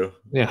would too.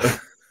 Yeah.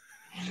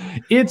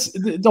 It's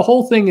the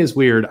whole thing is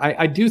weird.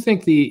 I do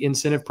think the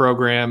incentive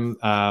program,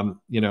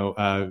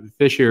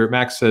 Fisher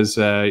Max says,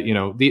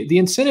 the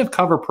incentive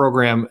cover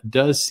program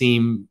does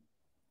seem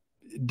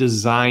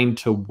designed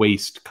to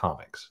waste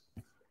comics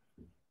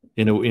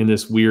in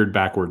this weird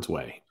backwards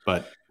way.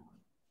 But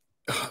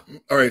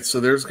all right, so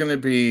there's going to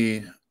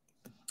be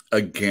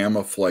a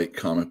Gamma Flight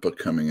comic book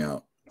coming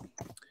out.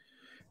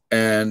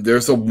 And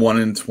there's a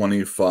 1 in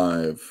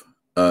 25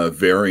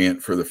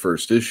 variant for the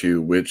first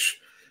issue, which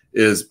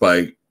is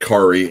by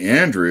Kari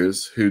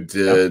Andrews, who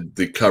did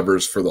the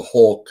covers for the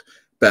Hulk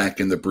back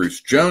in the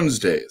Bruce Jones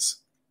days.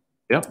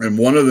 Yep. And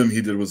one of them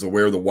he did was a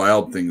Where the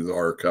Wild Things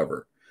Are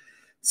cover.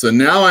 So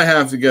now I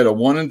have to get a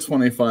 1 in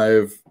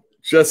 25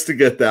 just to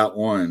get that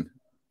one.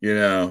 You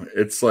know,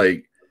 it's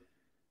like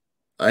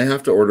I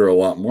have to order a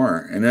lot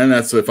more. And then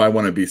that's if I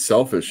want to be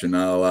selfish and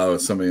not allow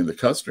somebody in the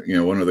customer, you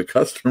know, one of the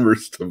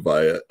customers to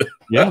buy it.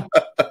 Yeah.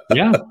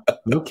 Yeah.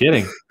 No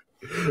kidding.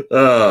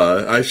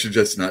 I should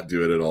just not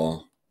do it at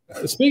all.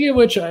 Speaking of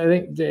which, I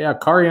think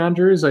Kari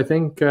Andrews, I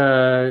think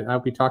I'll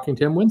be talking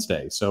to him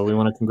Wednesday. So we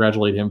want to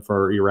congratulate him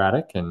for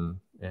Erratic. And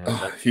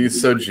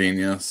he's so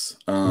genius.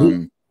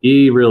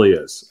 He really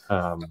is.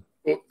 So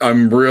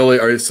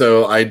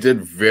I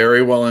did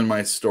very well in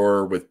my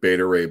store with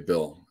Beta Ray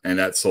Bill. And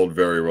that sold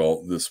very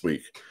well this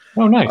week.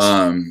 Oh, nice.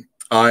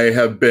 I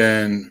have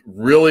been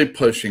really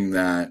pushing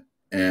that,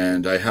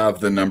 and I have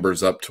the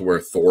numbers up to where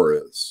Thor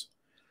is.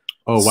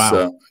 Oh,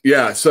 wow.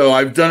 So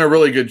I've done a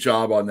really good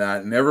job on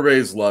that, and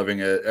everybody's loving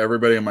it.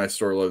 Everybody in my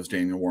store loves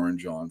Daniel Warren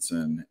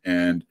Johnson.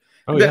 And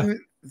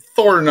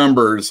Thor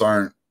numbers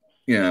aren't,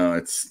 you know,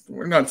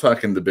 we're not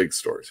talking the big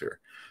stores here.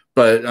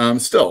 But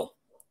still,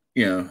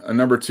 you know, a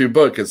number 2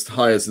 book as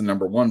high as the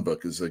number 1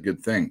 book is a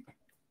good thing.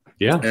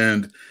 Yeah.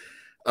 And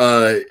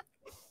I'm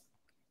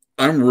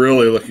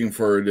really looking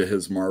forward to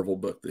his Marvel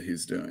book that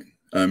he's doing,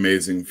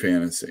 Amazing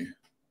Fantasy.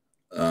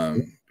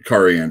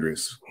 Kari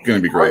Andrews, going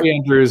to be great. Kari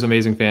Andrews,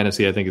 Amazing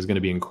Fantasy, I think is going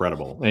to be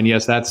incredible. And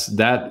yes,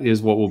 that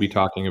is what we'll be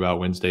talking about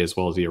Wednesday, as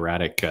well as the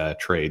Erratic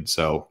trade.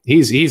 So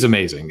he's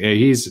amazing.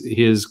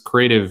 His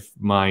creative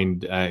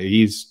mind.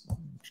 He's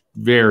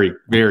very,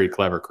 very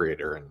clever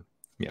creator, and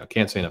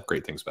can't say enough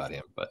great things about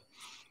him. But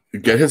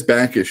get his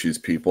back issues,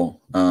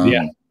 people.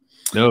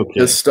 No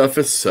kidding. His stuff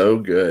is so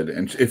good,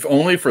 and if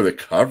only for the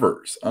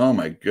covers. Oh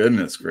my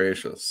goodness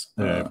gracious!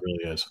 It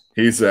really is.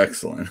 He's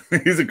excellent.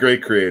 He's a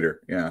great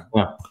creator. Yeah.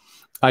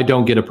 I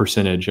don't get a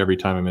percentage every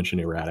time I mention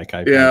Erratic.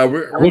 I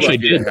wish I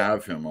did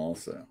have him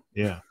also.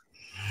 Yeah.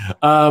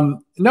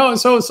 No.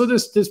 So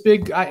this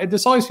big.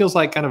 This always feels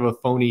like kind of a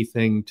phony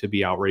thing to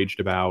be outraged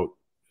about.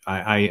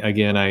 I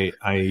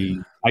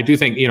do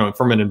think,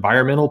 from an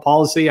environmental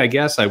policy, I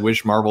guess I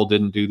wish Marvel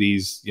didn't do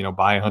these,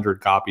 buy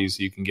 100 copies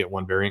so you can get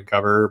one variant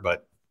cover,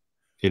 but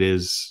it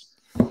is,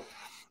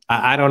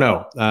 I don't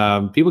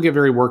know. People get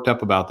very worked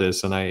up about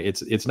this, and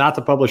it's not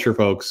the publisher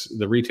folks.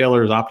 The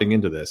retailer is opting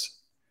into this.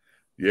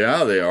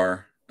 Yeah, they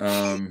are.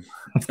 I've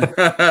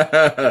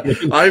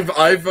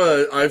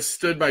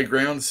stood my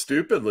ground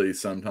stupidly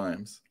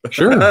sometimes.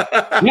 Sure.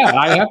 Yeah,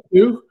 I have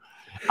to.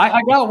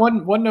 I got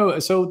one note.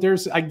 So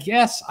there's, I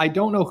guess, I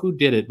don't know who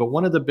did it, but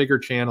one of the bigger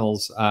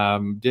channels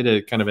did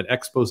a kind of an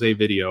expose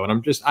video.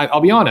 And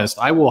I'll be honest,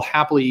 I will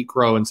happily eat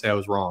crow and say I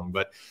was wrong.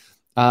 But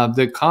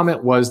the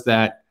comment was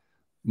that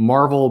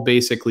Marvel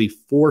basically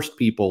forced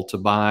people to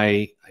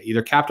buy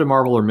either Captain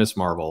Marvel or Miss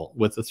Marvel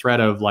with the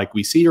threat of, like,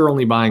 we see you're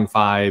only buying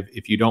 5.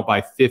 If you don't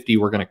buy 50,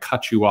 we're going to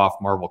cut you off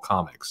Marvel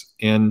Comics.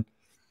 And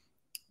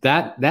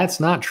that's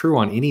not true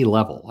on any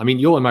level. I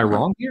mean, am I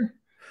wrong here?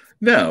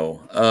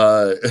 No,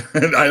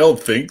 I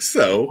don't think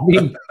so. I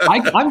mean,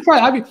 I'm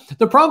trying. I mean,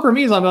 the problem for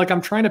me is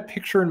I'm trying to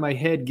picture in my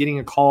head getting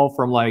a call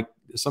from like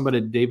somebody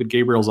at David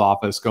Gabriel's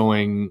office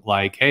going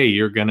like, "Hey,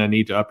 you're gonna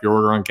need to up your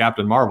order on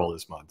Captain Marvel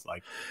this month."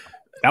 Like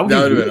that would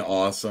have been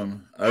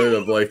awesome. I would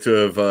have liked to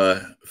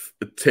have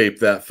taped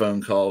that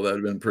phone call. That'd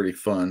have been pretty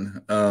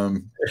fun. No,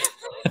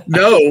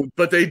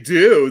 but they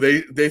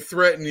do. They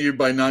threaten you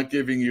by not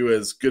giving you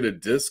as good a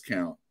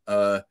discount.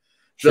 Sure.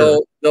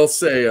 They'll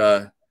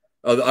say.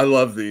 I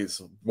love these.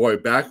 Boy,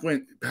 back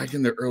in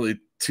the early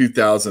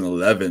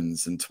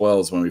 2011s and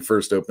 12s when we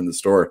first opened the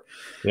store.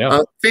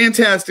 Yeah.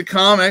 Fantastic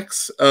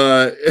Comics.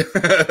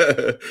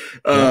 It's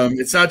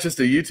not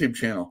just a YouTube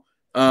channel.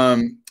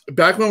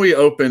 Back when we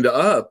opened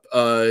up,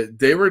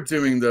 they were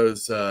doing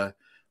those,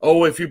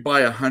 if you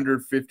buy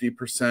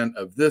 150%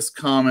 of this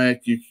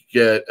comic, you could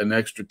get an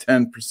extra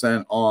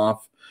 10%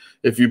 off.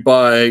 If you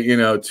buy,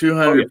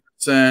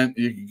 200%,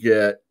 you can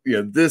get,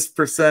 this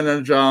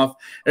percentage off.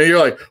 And you're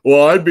like,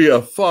 well, I'd be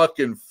a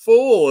fucking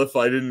fool if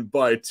I didn't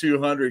buy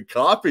 200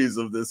 copies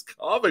of this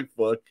comic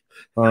book.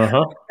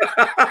 Uh-huh.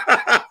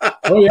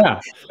 Oh,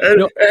 yeah.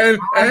 And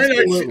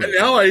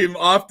now I'm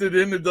opted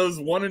into those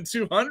 1 in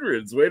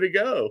 200s. Way to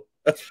go.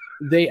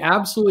 They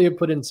absolutely have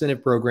put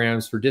incentive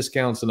programs for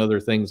discounts and other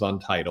things on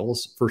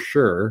titles, for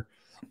sure.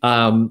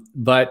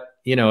 But,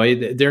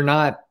 they're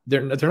not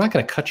going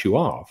to cut you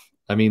off.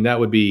 I mean, that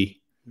would be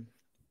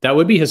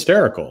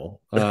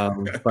hysterical.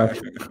 But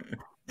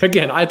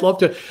again, I'd love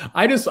to.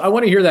 I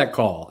want to hear that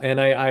call, and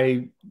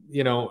I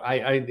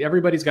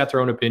everybody's got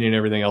their own opinion and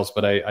everything else,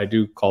 but I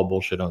do call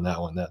bullshit on that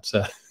one. That's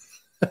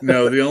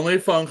No, the only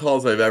phone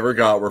calls I've ever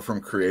got were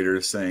from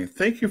creators saying,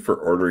 "Thank you for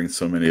ordering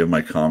so many of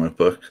my comic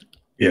book."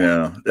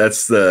 And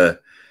that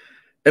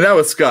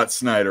was Scott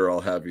Snyder. I'll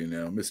have you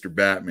know, Mr.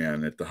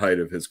 Batman at the height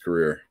of his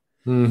career.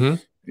 Mm-hmm.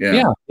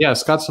 Yeah.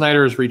 Scott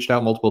Snyder has reached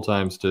out multiple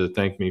times to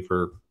thank me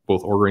for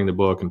both ordering the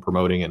book and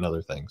promoting it and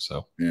other things.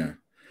 So yeah.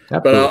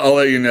 absolutely. But I'll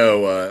let you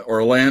know,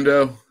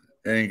 Orlando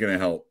ain't gonna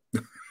help.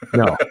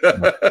 No.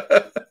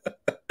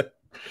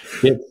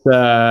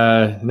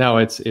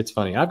 It's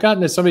funny. I've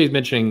gotten this. Somebody's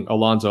mentioning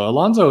Alonzo.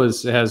 Alonzo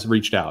has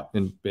reached out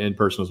in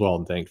person as well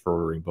and thanked for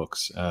ordering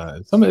books.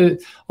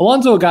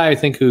 Alonzo, a guy I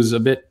think who's a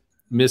bit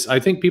I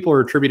think people are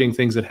attributing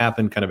things that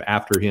happened kind of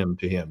after him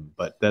to him,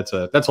 but that's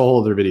a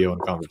whole other video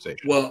and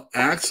conversation. Well,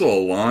 Axel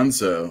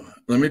Alonso,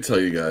 let me tell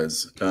you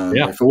guys,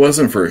 if it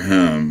wasn't for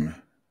him,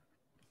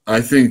 I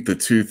think the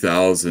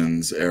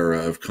 2000s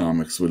era of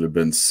comics would have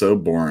been so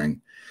boring.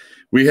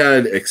 We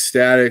had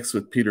Ecstatics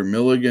with Peter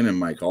Milligan and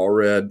Mike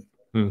Allred.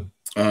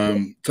 Talking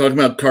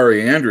about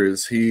Kari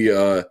Andrews, he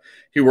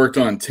worked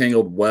on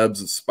Tangled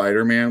Webs of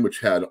Spider-Man, which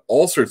had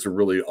all sorts of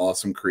really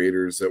awesome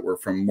creators that were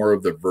from more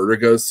of the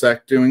Vertigo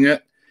sect doing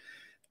it.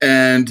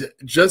 And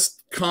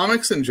just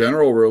comics in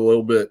general were a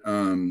little bit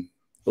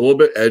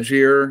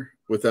edgier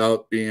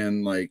without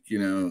being like,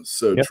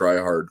 try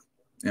hard.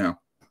 Yeah.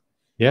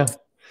 Yeah,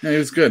 it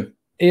was good.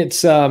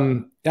 It's I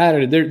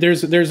don't know.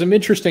 There's some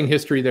interesting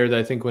history there that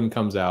I think when it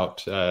comes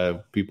out,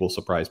 people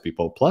surprise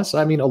people. Plus,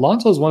 I mean,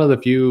 Alonso is one of the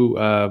few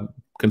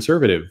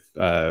conservative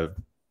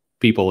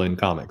people in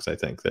comics, I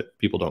think, that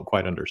people don't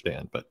quite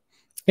understand. But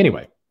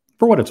anyway,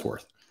 for what it's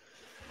worth,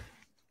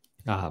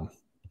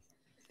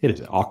 it is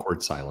an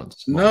awkward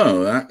silence.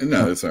 No,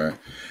 it's all right.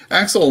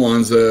 Axel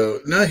Alonso,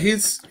 no,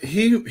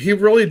 he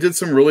really did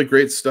some really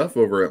great stuff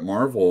over at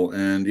Marvel,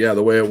 and yeah,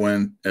 the way it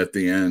went at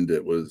the end,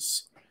 it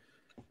was.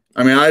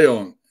 I mean, I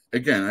don't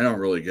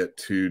really get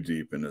too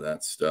deep into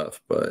that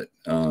stuff, but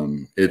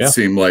it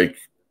seemed like,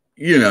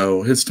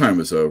 his time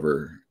was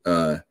over.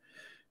 10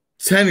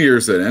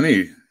 years at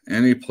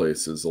any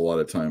place is a lot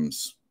of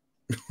times.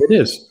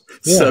 It is.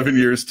 Yeah. 7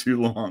 years too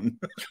long.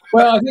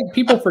 Well, I think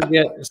people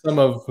forget some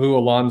of who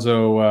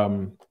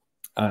Alonso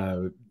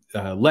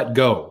let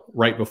go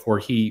right before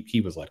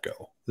he was let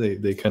go.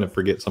 They kind of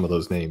forget some of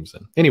those names.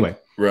 And anyway,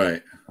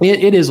 right.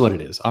 It is what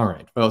it is. All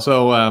right. Well,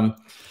 so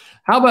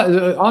how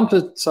about on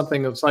to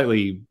something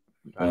slightly.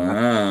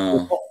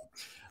 Wow.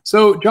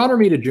 So John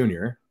Romita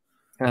Jr.,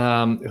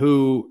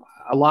 who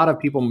a lot of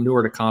people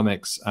newer to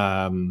comics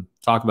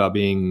talk about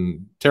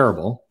being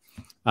terrible.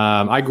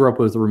 I grew up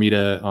with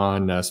Romita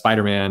on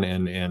Spider-Man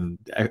and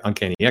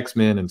Uncanny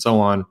X-Men and so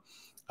on.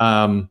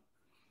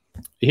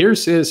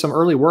 Here's some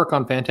early work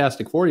on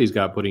Fantastic Four he's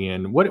got putting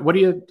in.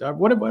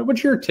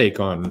 What's your take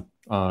on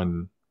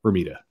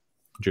Romita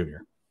Jr.?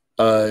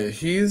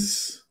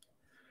 He's,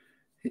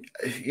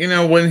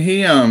 when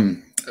he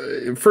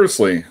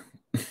firstly,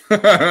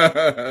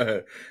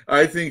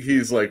 I think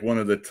he's like one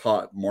of the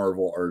top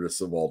Marvel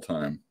artists of all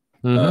time.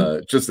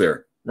 Just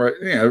there, right?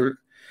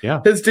 Yeah.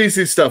 His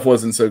DC stuff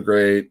wasn't so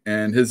great,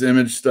 and his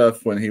Image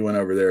stuff when he went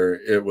over there,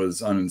 it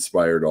was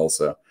uninspired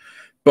also.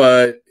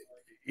 But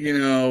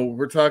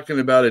we're talking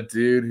about a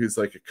dude who's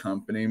like a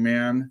company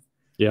man.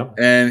 Yeah.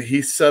 And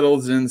he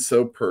settles in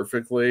so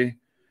perfectly.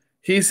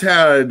 He's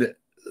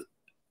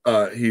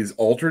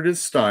altered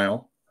his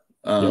style.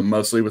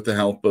 Mostly with the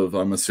help of,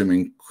 I'm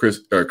assuming,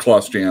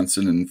 Klaus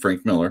Janson and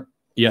Frank Miller.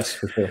 Yes,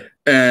 for sure.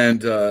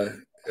 And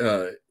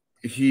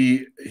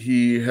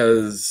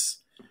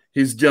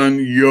he's done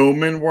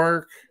yeoman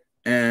work,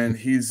 and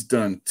he's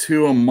done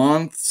 2 a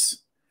month.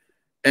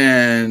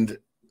 And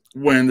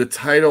when the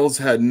titles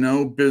had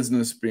no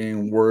business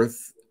being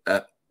worth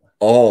at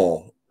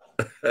all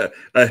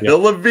a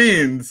hill of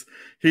beans,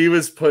 he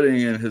was putting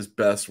in his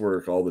best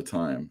work all the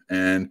time,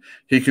 and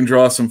he can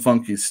draw some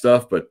funky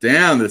stuff, but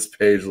damn, this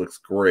page looks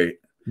great.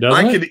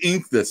 I could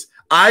ink this.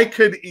 You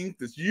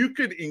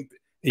could ink this.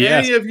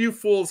 Yes. Any of you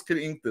fools could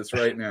ink this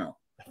right now.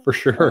 For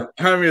sure.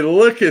 I mean,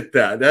 look at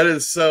that. That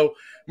is so.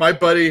 My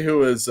buddy who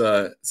was,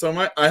 I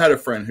had a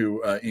friend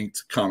who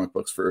inked comic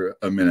books for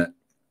a minute.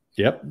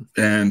 Yep.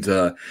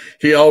 And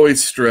he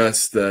always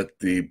stressed that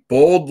the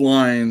bold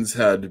lines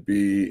had to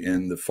be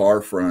in the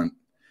far front.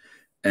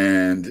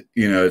 And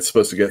it's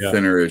supposed to get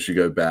thinner as you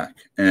go back.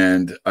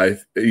 And I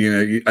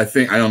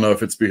think, I don't know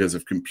if it's because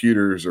of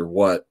computers or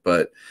what,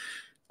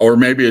 or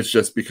maybe it's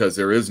just because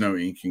there is no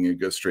inking; it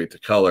goes straight to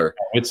color.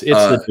 It's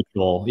the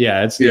digital,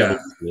 it's the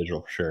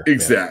digital for sure.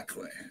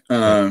 Exactly.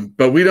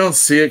 But we don't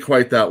see it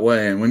quite that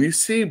way. And when you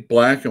see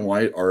black and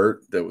white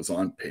art that was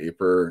on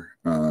paper,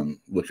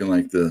 looking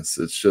like this,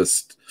 it's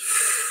just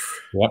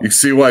you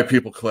see why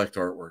people collect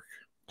artwork.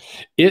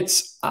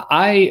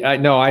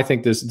 I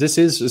think this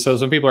is, so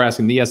some people are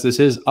asking, yes, this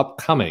is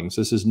upcoming.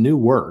 So this is new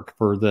work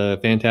for the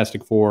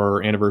Fantastic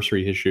Four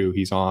anniversary issue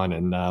he's on.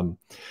 And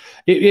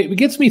it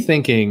gets me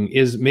thinking,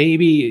 is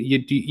maybe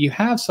you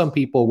have some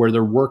people where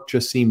their work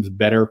just seems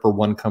better for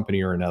one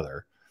company or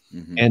another.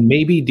 Mm-hmm. And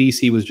maybe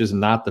DC was just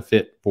not the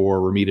fit for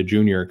Romita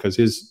Jr. because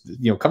his,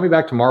 coming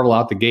back to Marvel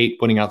out the gate,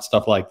 putting out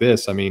stuff like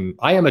this. I mean,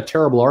 I am a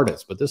terrible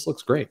artist, but this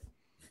looks great.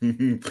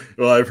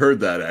 Well, I've heard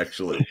that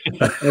actually.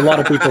 A lot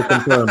of people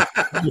confirm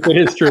it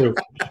is true.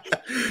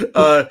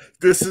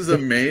 This is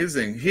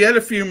amazing. He had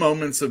a few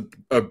moments of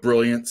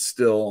brilliance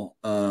still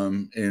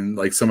in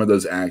like some of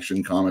those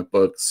action comic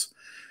books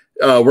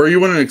where you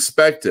wouldn't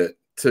expect it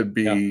to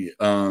be.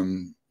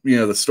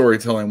 The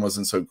storytelling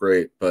wasn't so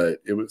great, but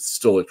it was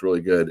still looked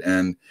really good.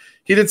 And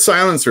he did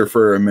Silencer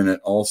for a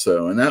minute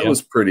also, and that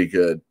was pretty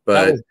good.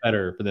 But that was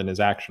better than his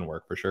action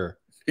work for sure.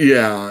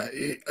 Yeah,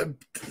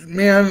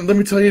 man, let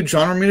me tell you,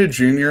 John Romita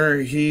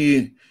Jr.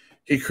 He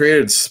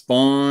created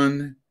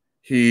Spawn.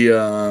 He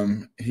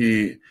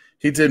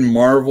did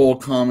Marvel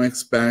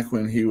comics back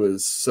when he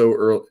was so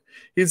early.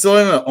 He's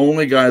one of the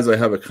only guys I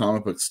have a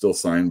comic book still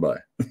signed by.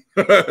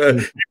 He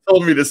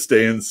told me to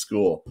stay in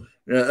school.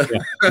 Yeah.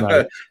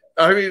 Right.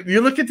 I mean,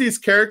 you look at these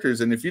characters,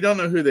 and if you don't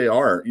know who they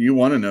are, you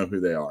want to know who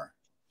they are.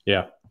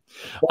 Yeah.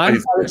 I'm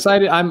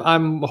excited.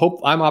 I'm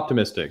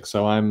optimistic,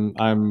 so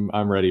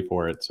I'm ready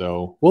for it.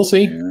 So we'll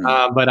see.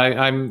 Yeah. But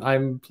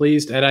I'm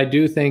pleased, and I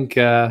do think,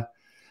 I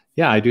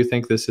do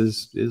think this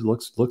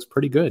looks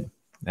pretty good.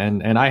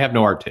 And I have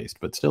no art taste,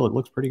 but still, it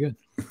looks pretty good.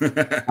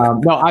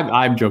 No,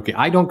 I'm joking.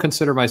 I don't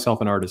consider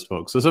myself an artist,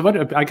 folks.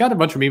 So I got a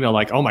bunch of email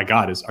like, "Oh my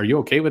God, are you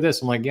okay with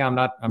this?" I'm like, "Yeah, I'm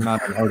not an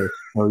artist."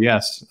 Oh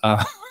yes,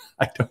 I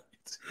don't.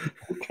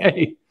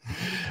 Okay,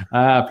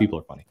 people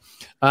are funny.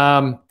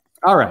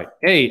 All right.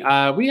 Hey,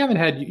 you haven't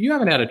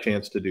had a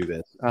chance to do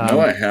this. No,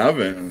 I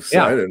haven't. I'm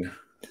excited. Yeah.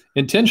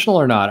 Intentional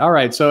or not? All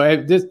right. So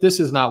this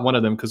is not one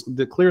of them because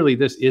clearly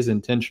this is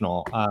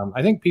intentional.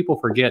 I think people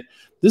forget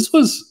this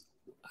was,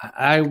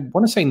 I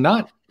want to say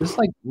this is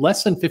like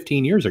less than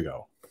 15 years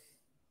ago.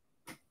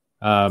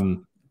 I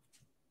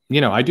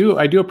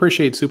do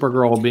appreciate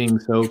Supergirl being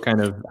so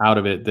kind of out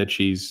of it that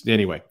she's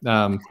anyway.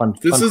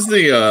 This is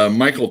the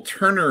Michael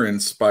Turner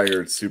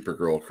inspired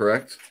Supergirl,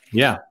 correct?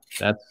 Yeah,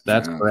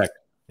 that's correct.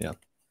 Yeah.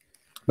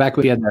 Back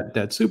when he had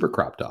that super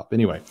crop top.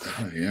 Anyway.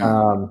 Oh,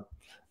 yeah.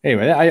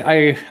 Anyway,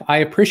 I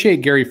appreciate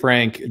Gary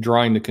Frank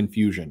drawing the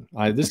confusion.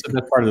 This is the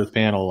best part of this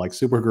panel. Like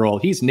Supergirl,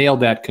 he's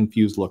nailed that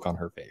confused look on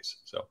her face.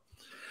 So.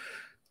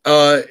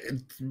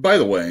 By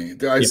the way,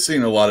 I've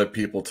seen a lot of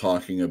people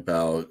talking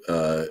about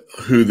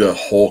who the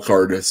Hulk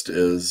artist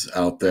is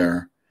out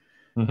there.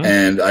 Mm-hmm.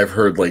 And I've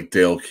heard like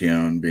Dale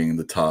Keown being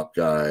the top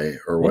guy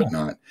or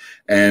whatnot.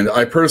 And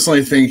I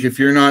personally think if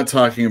you're not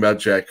talking about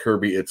Jack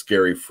Kirby, it's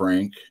Gary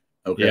Frank.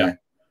 Okay.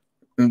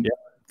 Yeah.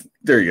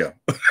 There you go.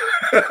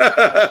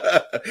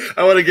 I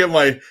want to get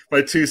my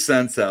 2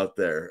 cents out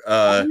there.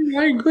 I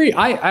agree.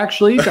 I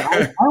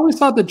always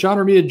thought that John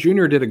Romita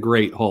Jr. did a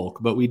great Hulk,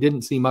 but we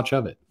didn't see much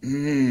of it.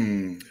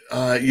 I'm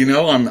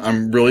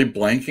really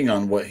blanking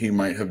on what he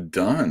might have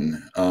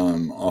done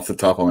off the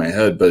top of my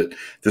head, but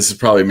this is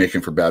probably making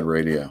for bad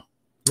radio.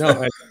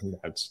 No,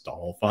 that's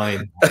all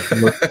fine.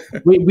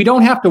 we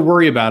don't have to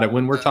worry about it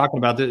when we're talking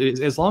about this.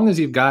 As long as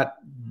you've got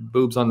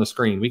boobs on the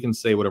screen, we can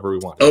say whatever we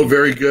want. Oh,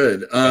 very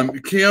good.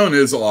 Keown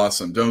is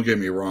awesome, don't get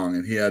me wrong,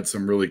 and he had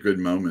some really good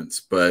moments,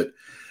 but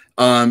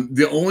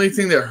the only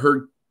thing that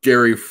hurt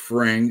Gary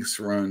Frank's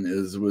run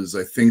was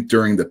I think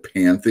during the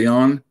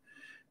Pantheon,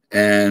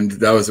 and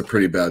that was a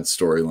pretty bad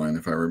storyline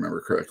if I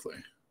remember correctly.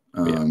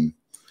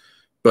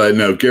 But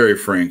no, Gary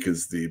Frank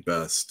is the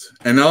best,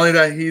 and not only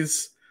that,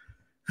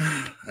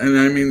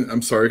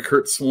 I'm sorry,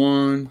 Kurt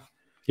Swan.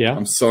 Yeah,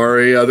 I'm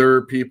sorry,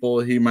 other people.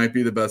 He might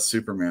be the best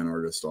Superman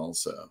artist,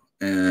 also.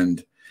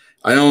 And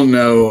I don't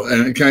know.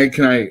 And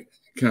can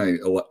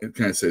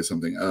I say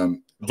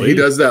something? He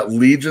does that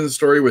Legion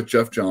story with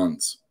Jeff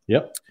Johns.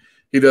 Yep.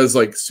 He does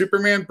like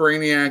Superman,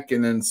 Brainiac,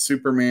 and then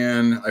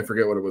Superman. I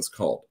forget what it was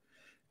called.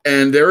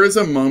 And there is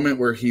a moment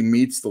where he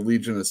meets the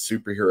Legion of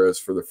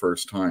Superheroes for the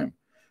first time.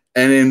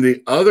 And in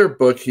the other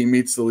book, he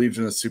meets the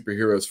Legion of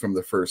Superheroes from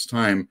the first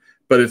time,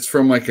 but it's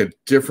from like a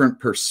different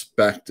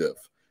perspective.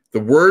 The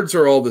words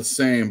are all the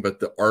same, but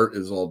the art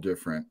is all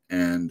different.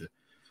 And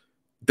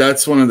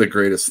that's one of the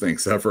greatest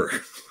things ever.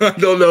 I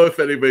don't know if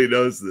anybody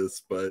knows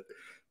this, but,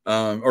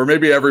 or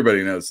maybe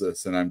everybody knows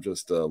this. And I'm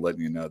just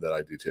letting you know that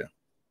I do too.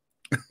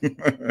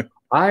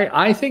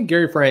 I think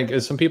Gary Frank,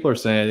 as some people are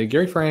saying,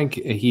 Gary Frank,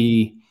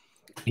 he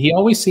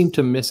always seemed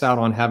to miss out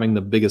on having the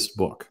biggest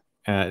book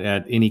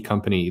at any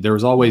company. There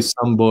was always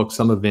some book,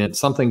 some event,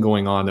 something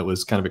going on that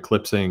was kind of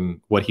eclipsing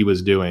what he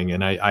was doing.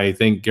 And I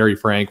think Gary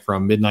Frank,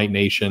 from Midnight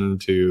Nation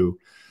to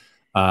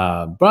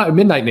but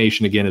Midnight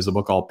Nation, again, is a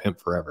book I'll pimp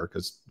forever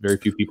because very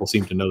few people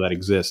seem to know that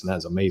exists, and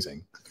that's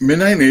amazing.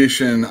 Midnight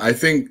Nation, I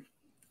think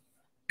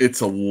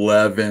it's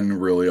 11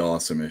 really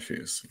awesome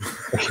issues.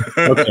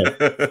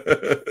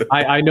 Okay.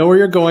 I know where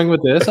you're going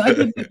with this.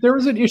 There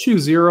was an issue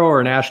 0 or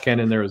an Ashcan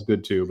in there was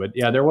good too, but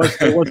yeah, there was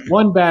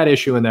one bad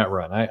issue in that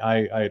run.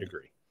 I'd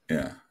agree.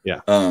 Yeah. Yeah.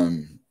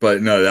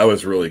 But no, that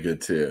was really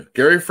good too.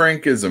 Gary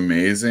Frank is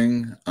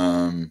amazing.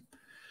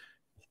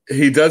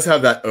 He does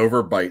have that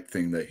overbite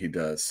thing that he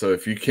does. So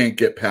if you can't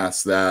get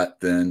past that,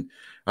 then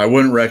I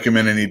wouldn't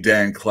recommend any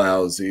Dan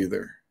Clowes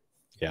either.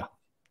 Yeah.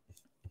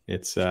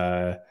 It's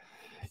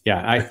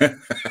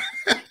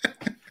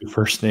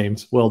First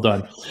names. Well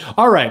done.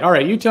 All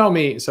right. You tell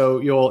me. So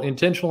you'll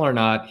intentional or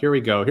not. Here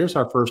we go. Here's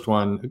our first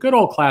one. A good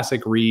old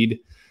classic Reed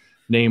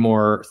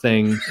Namor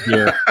thing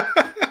here.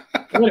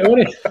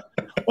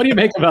 What do you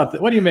make about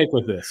that? What do you make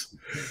with this?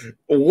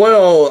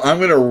 Well, I'm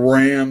going to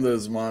ram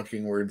those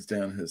mocking words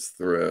down his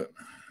throat.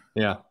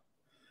 Yeah.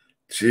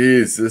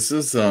 Jeez, this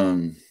is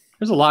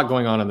there's a lot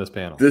going on in this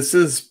panel. This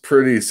is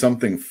pretty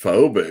something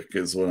phobic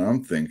is what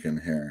I'm thinking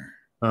here.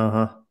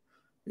 Uh-huh.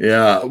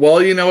 Yeah.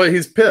 Well, you know what?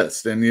 He's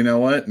pissed. And you know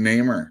what?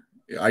 Namor.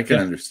 I can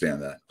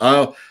understand that.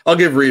 I'll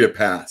give Reed a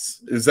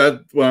pass. Is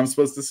that what I'm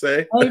supposed to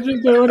say? Do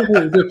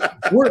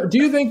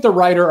you think the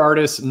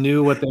writer-artists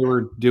knew what they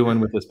were doing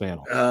with this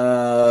panel?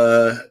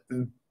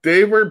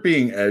 They were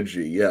being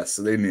edgy. Yes,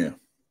 they knew.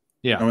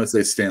 Yeah. I'm going to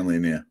say Stanley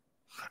knew.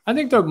 I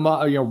think they're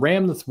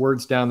ram the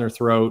words down their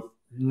throat.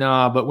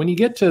 Nah, but when you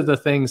get to the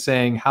thing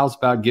saying, how's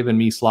about giving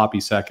me sloppy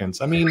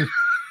seconds? I mean,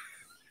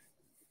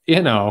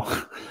 I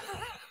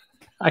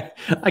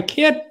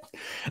can't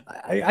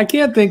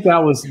think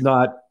that was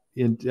not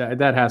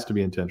that has to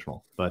be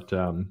intentional. But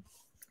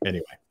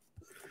anyway,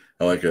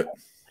 I like it.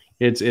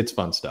 It's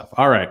fun stuff.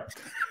 All right.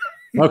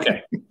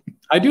 Okay.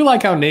 I do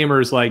like how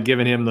Namor's like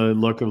giving him the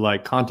look of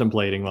like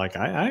contemplating, like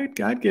I'd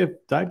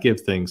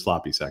give things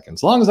sloppy seconds,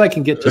 as long as I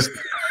can get to.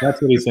 That's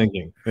what he's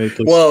thinking.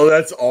 Well,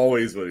 that's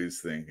always what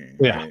he's thinking.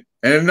 Yeah, right?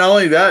 And not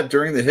only that,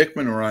 during the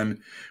Hickman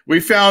run, we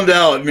found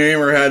out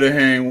Namor had to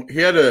hang. He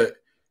had to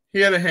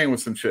hang with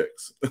some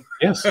chicks.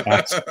 Yes,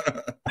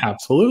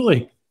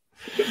 absolutely.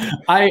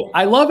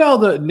 I love how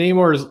the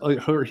Namor's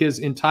his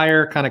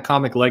entire kind of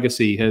comic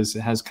legacy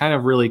has kind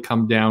of really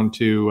come down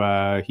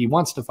to he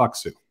wants to fuck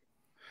Sue.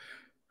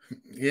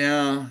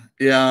 Yeah.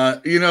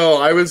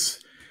 I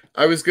was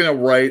gonna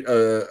write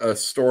a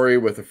story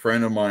with a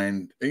friend of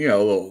mine. A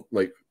little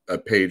like a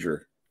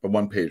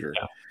one pager,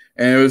 yeah.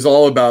 And it was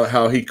all about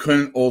how he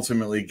couldn't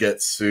ultimately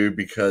get Sue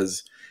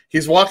because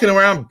he's walking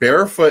around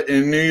barefoot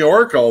in New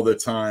York all the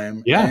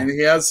time. Yeah, and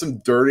he has some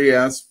dirty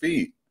ass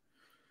feet.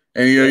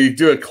 And you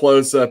do a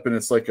close up, and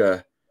it's like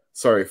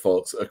sorry,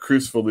 folks, a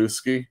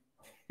Krusvaluski.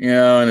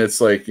 And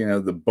it's like,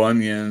 the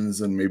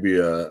bunions and maybe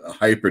a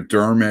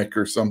hypodermic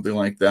or something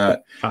like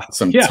that.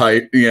 Some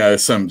tight,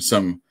 some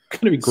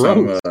gonna be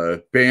gross.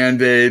 Some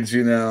band-aids,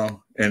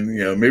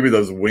 and maybe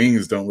those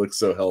wings don't look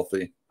so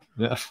healthy.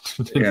 Yeah,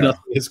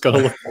 nothing is gonna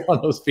look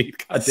on those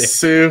feet. Goddamn.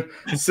 Sue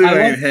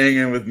ain't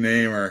hanging with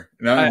Namor,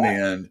 not in the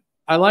end.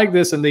 I like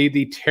this and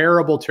the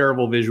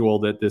terrible visual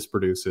that this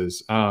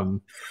produces.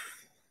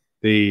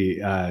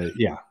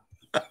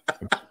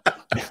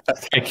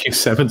 Thank you,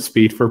 7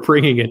 Speed, for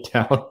bringing it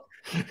down.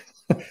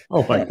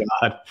 Oh my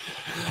god.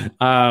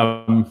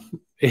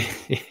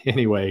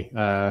 Anyway,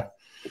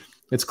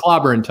 it's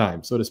clobbering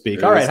time, so to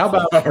speak. All right, how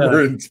about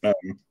clobbering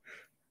time?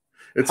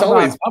 It's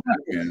always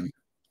Batman.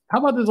 How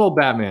about this old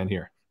Batman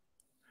here?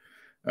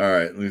 All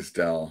right, Luce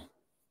Dowell.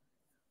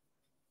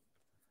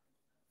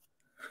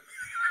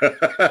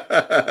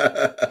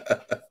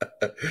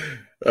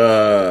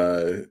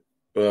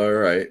 All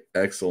right,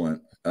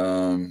 excellent.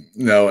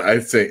 No,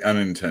 I'd say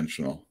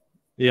unintentional.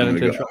 Yeah,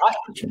 unintentional.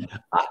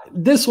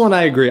 This one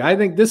I agree. I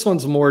think this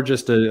one's more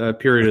just a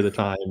period of the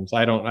times.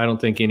 I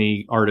don't think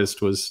any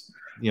artist was,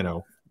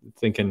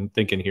 thinking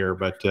here,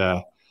 but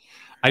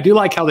I do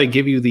like how they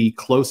give you the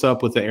close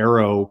up with the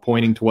arrow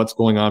pointing to what's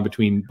going on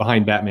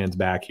behind Batman's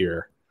back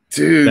here.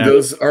 Dude,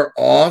 those are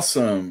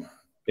awesome.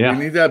 Yeah. We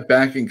need that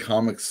back in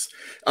comics.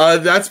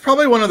 That's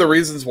probably one of the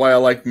reasons why I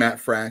like Matt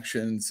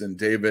Fractions and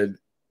David.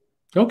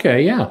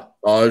 Okay, yeah.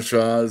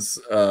 Aja's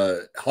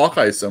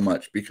Hawkeye so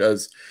much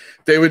because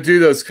they would do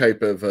those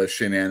type of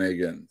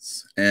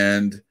shenanigans.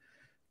 And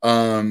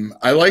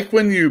I like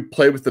when you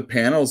play with the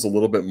panels a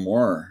little bit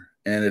more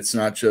and it's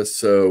not just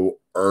so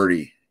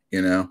arty,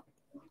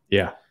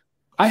 Yeah.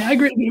 I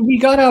agree. We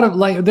got out of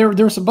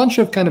there's a bunch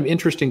of kind of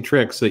interesting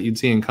tricks that you'd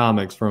see in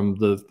comics from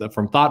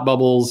thought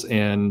bubbles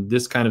and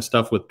this kind of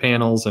stuff with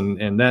panels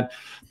and that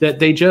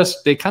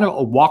they kind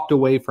of walked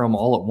away from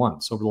all at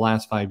once over the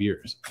last 5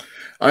 years.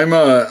 I'm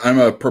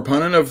a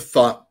proponent of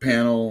thought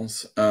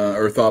panels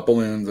or thought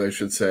balloons, I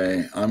should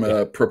say. I'm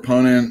a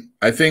proponent.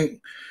 I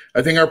think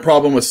our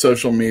problem with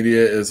social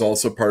media is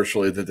also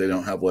partially that they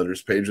don't have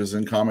letters pages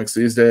in comics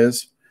these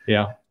days.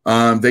 Yeah.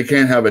 They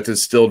can't have a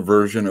distilled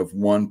version of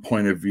one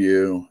point of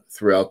view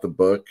throughout the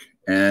book.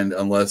 And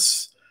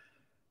unless,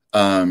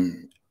 I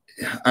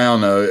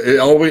don't know,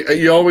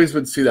 you always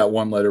would see that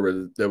one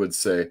letter that would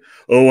say,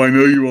 "Oh, I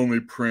know you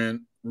only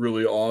print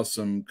really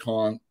awesome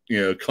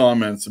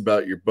comments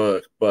about your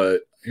book, but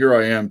here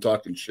I am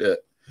talking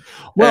shit."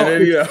 Well,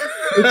 then,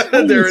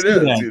 there it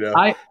is.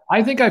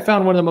 I think I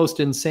found one of the most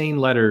insane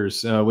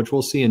letters, which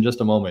we'll see in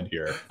just a moment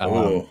here,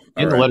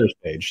 in the letters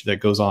page that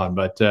goes on.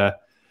 But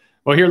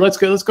well, here let's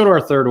go to our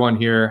third one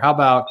here. How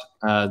about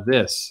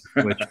this?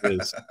 Which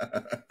is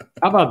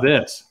how about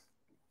this?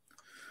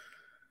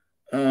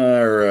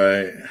 All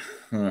right.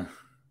 What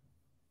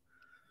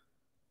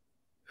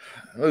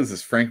is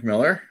this? Frank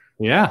Miller?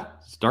 Yeah,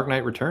 it's Dark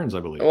Knight Returns,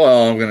 I believe.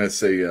 Well, I'm going to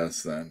say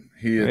yes then.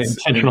 He is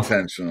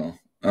intentional.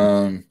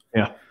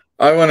 Yeah.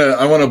 I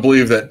want to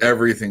believe that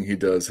everything he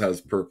does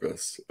has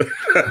purpose.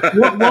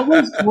 What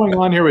was going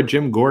on here with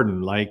Jim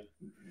Gordon? Like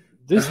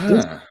this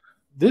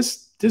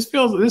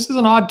feels, this is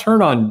an odd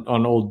turn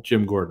on old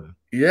Jim Gordon.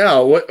 Yeah,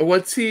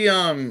 what's he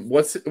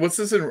what's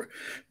this in?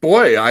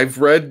 Boy, I've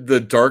read The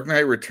Dark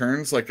Knight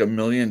Returns like a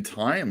million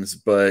times,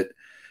 but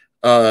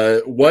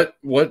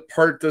what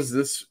part is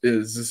this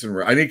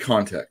in? I need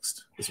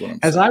context. Is what I'm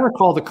As saying. I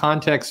recall, the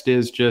context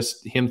is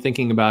just him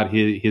thinking about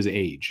his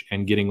age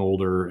and getting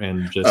older,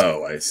 and just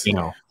I see.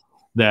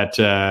 That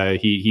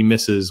he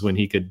misses when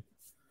he could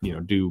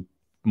do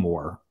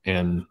more,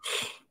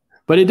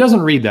 but it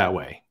doesn't read that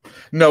way.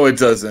 No, it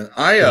doesn't.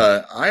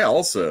 I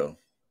also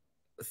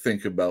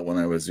think about when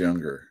I was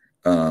younger.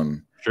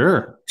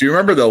 Sure. Do you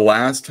remember the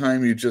last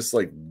time you just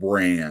like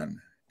ran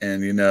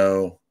and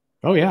Oh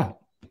yeah.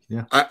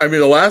 I mean,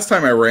 the last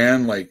time I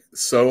ran like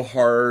so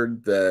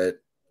hard that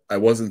I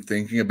wasn't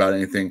thinking about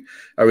anything,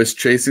 I was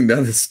chasing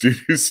down this dude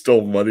who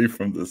stole money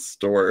from the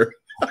store.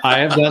 I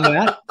have done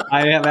that.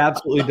 I have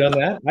absolutely done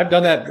that. I've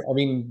done that. I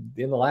mean,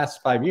 in the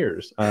last 5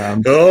 years. I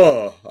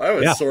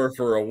was sore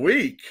for a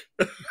week.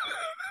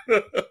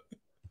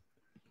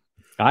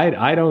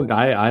 I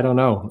don't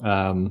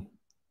know.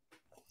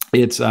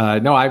 It's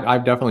no,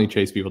 I've definitely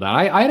chased people down.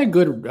 I had a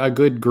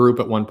good group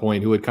at one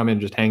point who would come in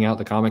and just hang out at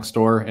the comic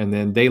store, and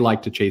then they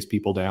like to chase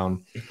people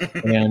down,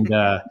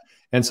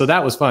 and so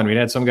that was fun. We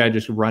had some guy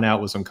just run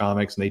out with some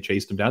comics, and they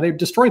chased him down. They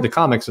destroyed the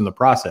comics in the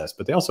process,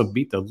 but they also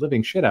beat the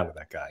living shit out of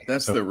that guy.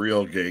 That's the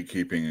real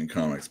gatekeeping in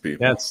comics,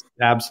 people. That's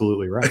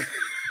absolutely right.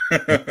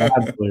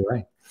 Absolutely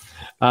right.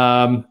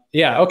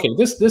 Yeah. Okay.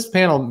 This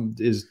panel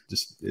is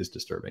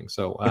disturbing.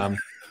 So.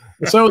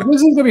 So this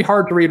is going to be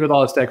hard to read with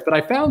all this text, but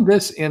I found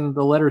this in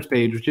the letters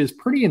page, which is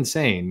pretty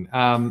insane.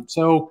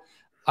 So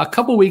a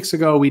couple weeks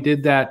ago, we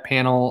did that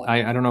panel.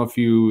 I don't know if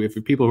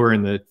people who are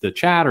in the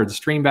chat or the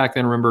stream back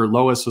then remember,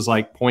 Lois was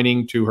like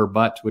pointing to her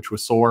butt, which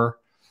was sore,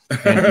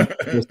 and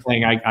was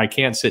saying, I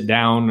can't sit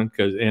down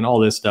and all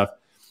this stuff.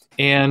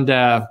 And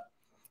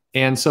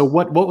so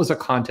what was the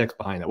context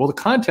behind that? Well, the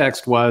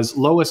context was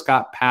Lois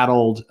got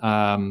paddled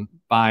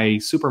by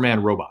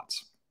Superman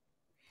robots,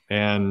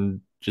 and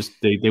just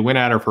they went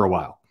at her for a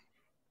while.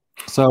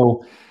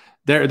 So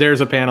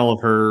there's a panel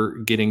of her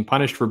getting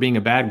punished for being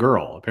a bad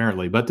girl,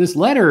 apparently. But this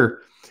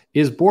letter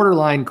is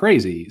borderline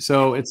crazy.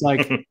 So it's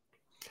like,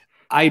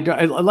 I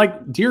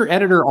like, dear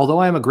editor, although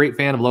I am a great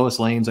fan of Lois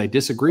Lane's, I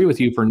disagree with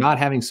you for not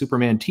having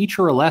Superman teach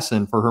her a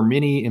lesson for her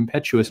many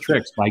impetuous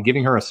tricks by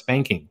giving her a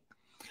spanking.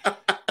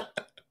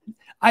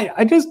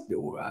 I just,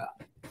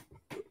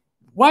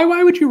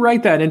 why would you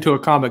write that into a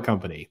comic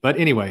company? But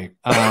anyway,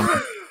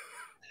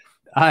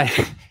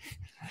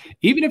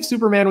 even if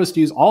Superman was to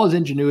use all his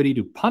ingenuity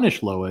to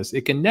punish Lois,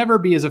 it can never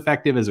be as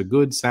effective as a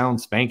good, sound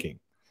spanking.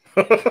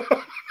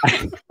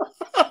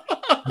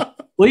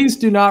 Please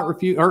do not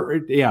refuse.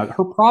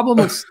 Her problem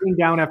of sitting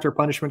down after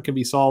punishment can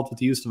be solved with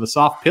the use of a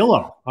soft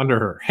pillow under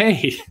her.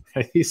 Hey,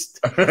 how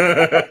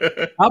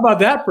about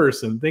that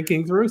person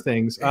thinking through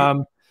things?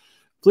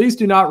 Please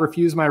do not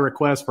refuse my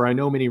request, for I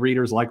know many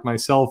readers like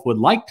myself would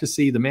like to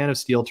see the Man of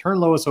Steel turn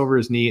Lois over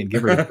his knee and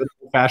give her the good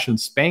old-fashioned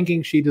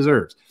spanking she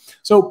deserves.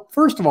 So,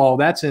 first of all,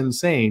 that's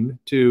insane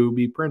to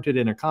be printed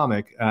in a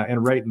comic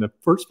and right in the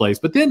first place.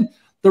 But then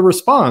the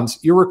response,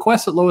 your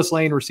request that Lois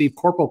Lane receive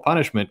corporal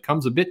punishment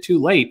comes a bit too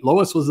late.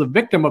 Lois was the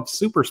victim of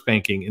super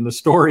spanking in the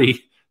story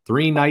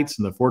 3 Nights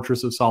in the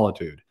Fortress of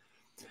Solitude.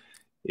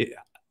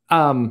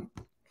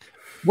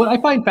 What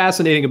I find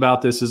fascinating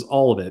about this is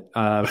all of it.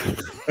 I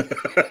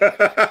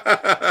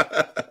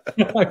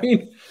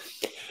mean,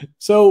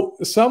 so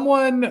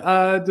someone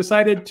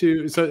decided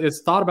to, so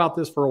it's thought about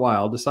this for a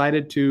while,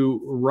 decided to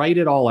write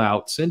it all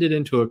out, send it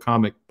into a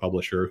comic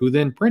publisher who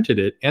then printed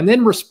it and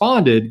then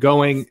responded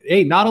going,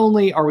 hey, not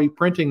only are we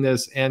printing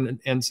this and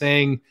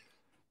saying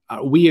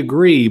we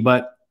agree,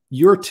 but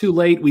you're too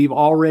late. We've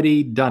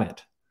already done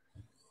it.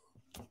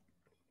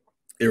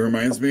 It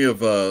reminds me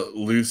of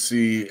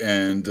Lucy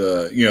and,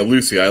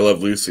 Lucy. I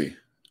love Lucy.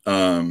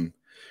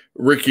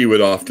 Ricky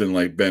would often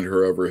like bend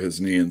her over his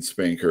knee and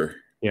spank her.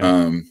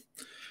 Yeah.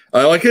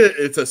 I like it.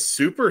 It's a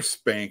super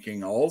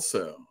spanking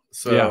also.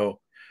 So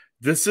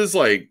this is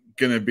like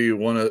going to be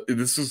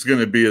this is going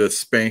to be the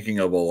spanking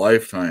of a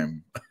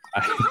lifetime.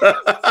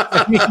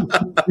 I mean,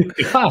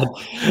 God,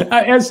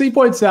 as he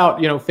points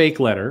out, fake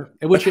letter,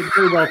 which it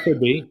very well could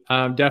be.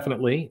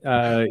 Definitely,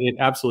 it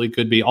absolutely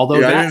could be.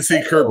 Although I didn't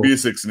see Kurt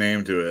Busiek's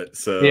name to it,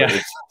 so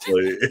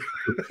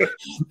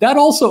that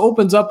also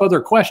opens up other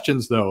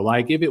questions, though.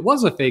 Like if it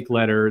was a fake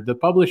letter, the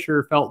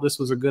publisher felt this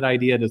was a good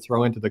idea to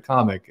throw into the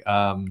comic.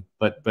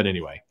 But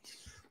anyway,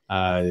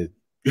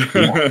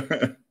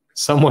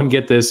 someone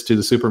get this to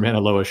the Superman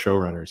and Lois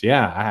showrunners.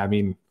 Yeah, I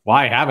mean,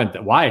 why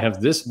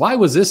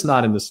was this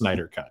not in the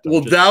Snyder Cut?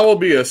 That will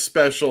be a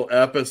special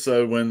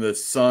episode when the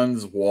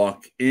sons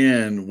walk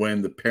in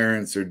when the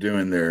parents are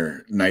doing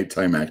their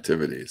nighttime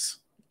activities.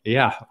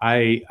 Yeah,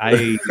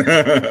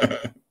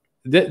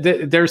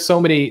 there's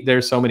so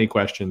many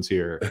questions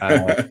here.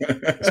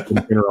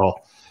 In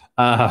general,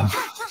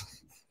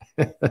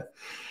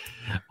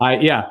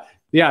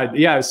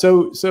 Yeah.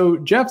 So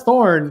Jeff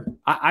Thorne,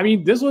 I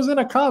mean, this was in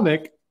a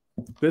comic.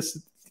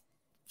 This,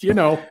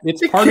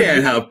 it's It part can't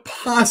of have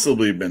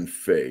possibly been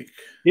fake.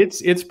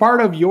 it's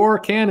part of your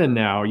canon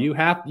now. You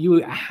have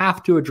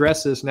to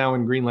address this now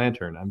in Green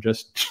Lantern. I'm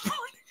just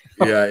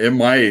Yeah, it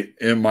might.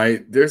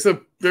 There's a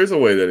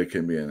way that it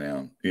can be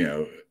announced.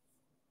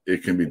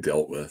 It can be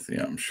dealt with.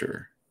 Yeah, I'm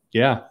sure.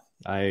 Yeah.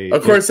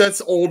 Of course,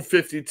 that's old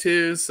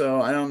 52,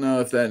 so I don't know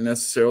if that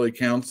necessarily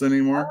counts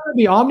anymore.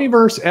 The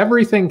Omniverse,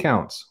 everything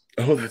counts.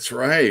 Oh, that's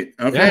right.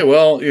 Okay, yeah.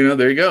 Well,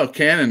 there you go.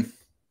 Canon.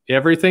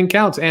 Everything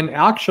counts. And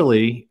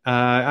actually,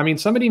 I mean,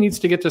 somebody needs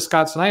to get to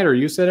Scott Snyder.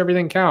 You said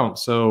everything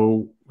counts.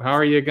 So how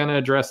are you going to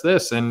address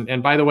this?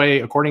 And by the way,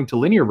 according to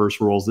Linearverse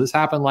rules, this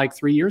happened like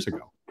 3 years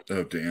ago.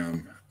 Oh,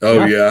 damn.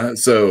 Oh, yeah.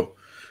 So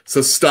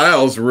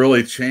styles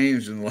really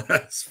changed in the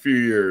last few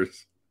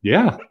years.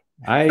 Yeah.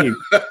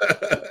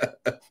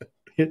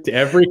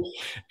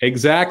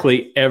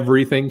 Exactly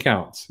everything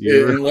counts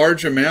in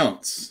large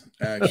amounts,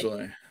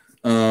 actually.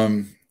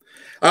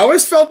 I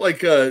always felt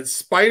like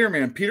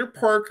Spider-Man, Peter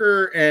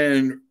Parker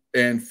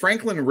and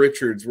Franklin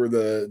Richards were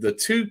the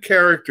two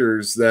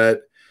characters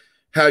that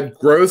had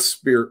growth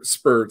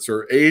spurts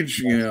or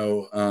age,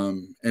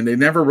 and they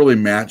never really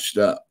matched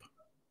up.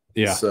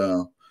 Yeah.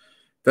 So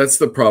that's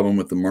the problem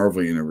with the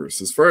Marvel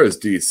universe. As far as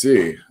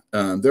DC,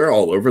 they're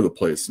all over the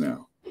place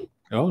now.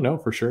 Oh no,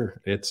 for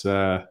sure. It's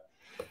I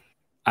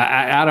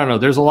don't know.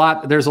 There's a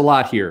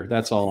lot here.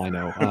 That's all I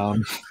know.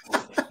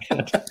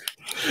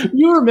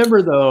 You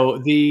remember though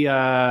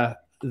the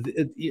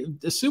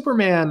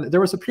Superman?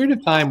 There was a period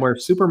of time where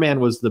Superman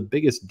was the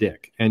biggest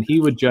dick, and he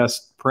would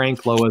just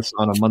prank Lois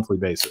on a monthly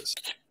basis.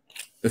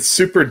 It's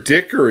Super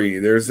Dickery.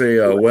 There's a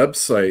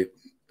website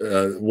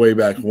way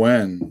back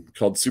when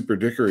called Super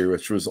Dickery,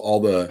 which was all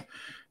the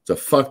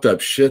fucked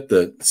up shit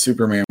that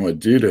Superman would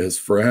do to his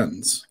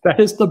friends. That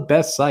is the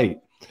best site.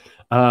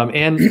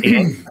 And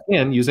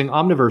using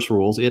Omniverse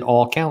rules, it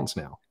all counts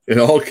now. It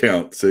all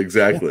counts,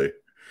 exactly.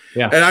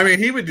 Yeah. And I mean,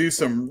 he would do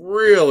some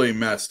really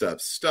messed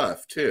up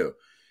stuff too.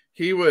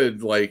 He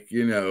would make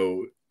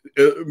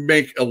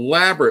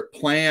elaborate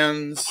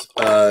plans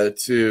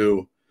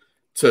to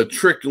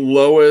trick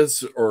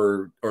Lois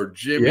or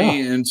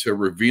Jimmy into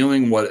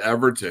revealing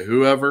whatever to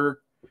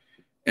whoever.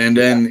 And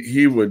then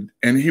he would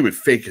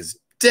fake his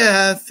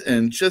death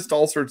and just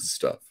all sorts of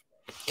stuff.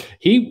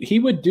 He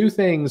would do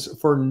things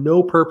for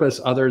no purpose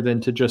other than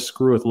to just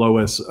screw with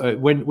Lois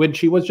when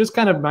she was just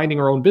kind of minding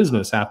her own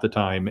business half the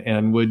time,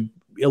 and would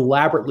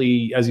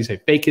elaborately, as you say,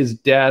 fake his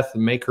death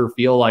and make her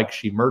feel like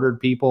she murdered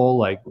people,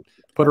 like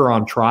put her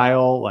on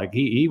trial. Like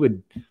he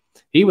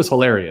was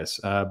hilarious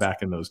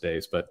back in those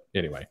days. But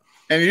anyway.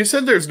 And you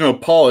said there's no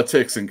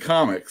politics in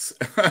comics.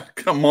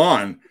 Come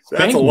on.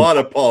 That's a lot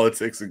of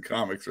politics in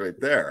comics right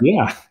there.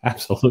 Yeah,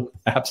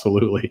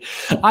 absolutely.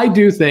 I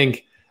do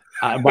think,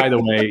 by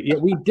the way,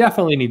 we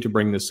definitely need to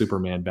bring the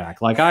Superman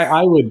back. Like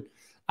I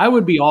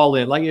would be all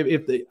in. Like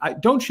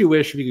don't you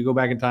wish if you could go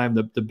back in time,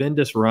 the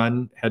Bendis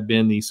run had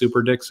been the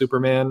Super Dick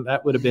Superman?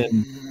 That would have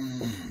been,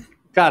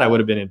 God, I would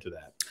have been into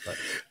that. But.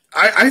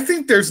 I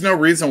think there's no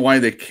reason why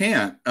they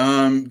can't.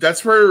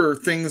 That's where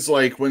things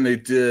like when they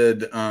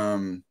did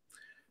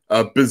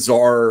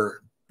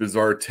Bizarre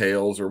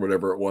Tales or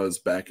whatever it was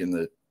back in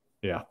the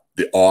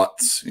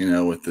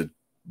aughts, with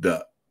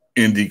the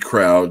indie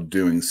crowd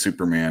doing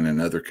Superman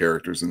and other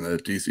characters in the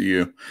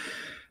DCU.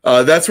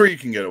 That's where you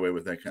can get away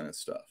with that kind of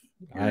stuff.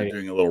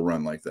 Doing a little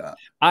run like that.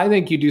 I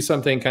think you do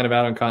something kind of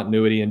out on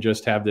continuity and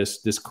just have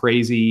this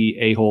crazy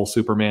a-hole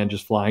Superman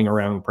just flying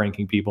around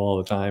pranking people all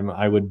the time.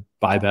 I would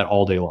buy that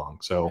all day long.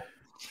 So,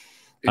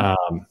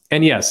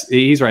 and yes,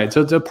 he's right.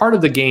 So the part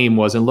of the game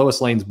was in Lois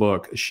Lane's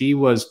book, she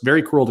was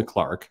very cruel to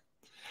Clark.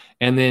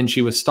 And then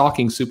she was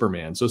stalking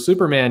Superman. So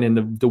Superman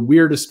in the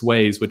weirdest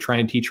ways would try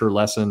and teach her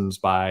lessons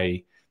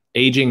by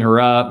aging her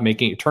up,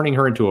 turning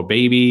her into a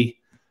baby.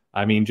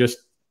 I mean, just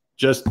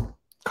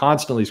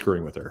constantly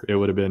screwing with her. It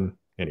would have been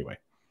anyway.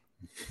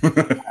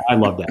 I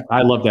love that.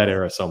 I love that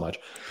era so much.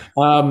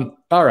 All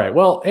right.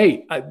 Well,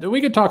 hey, we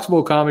could talk some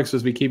old comics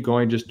as we keep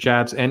going, just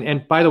chats.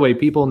 And by the way,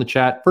 people in the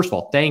chat, first of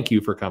all, thank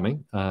you for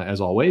coming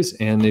as always.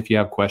 And if you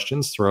have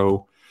questions,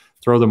 throw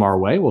them our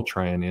way. We'll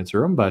try and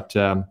answer them. But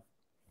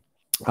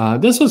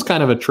this was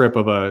kind of a trip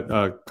of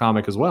a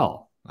comic as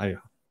well. I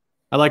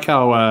like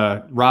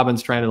how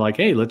Robin's trying to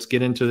hey, let's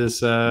get into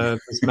this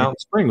Mountain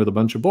Spring with a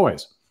bunch of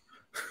boys.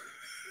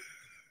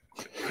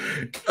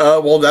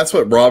 Well, that's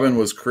what Robin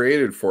was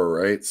created for,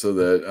 right? So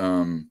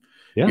that,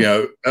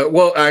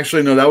 well,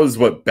 actually, no, that was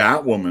what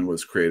Batwoman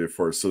was created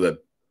for. So that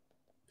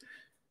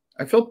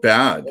I felt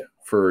bad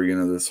for,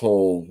 this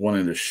whole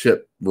wanting to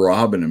ship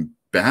Robin and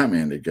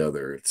Batman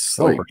together. It's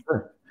for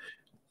sure.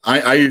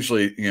 I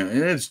usually,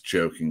 and it's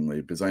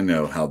jokingly because I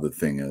know how the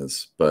thing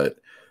is, but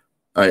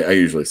I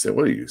usually say,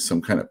 what are you,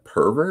 some kind of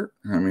pervert?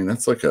 I mean,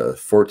 that's like a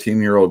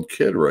 14-year-old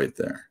kid right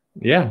there.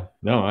 Yeah,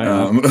 no,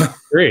 I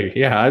agree.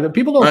 Yeah,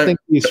 people don't think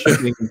he's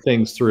shipping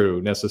things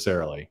through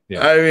necessarily. Yeah.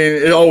 I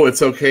mean,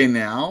 it's okay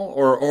now,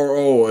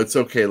 or it's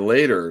okay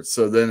later.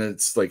 So then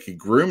it's like he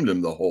groomed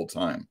him the whole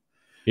time.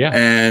 Yeah.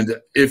 And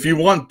if you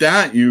want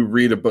that, you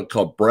read a book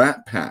called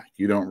Brat Pack.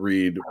 You don't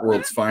read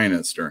World's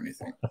Finest or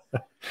anything.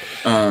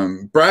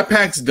 Brat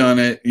Pack's done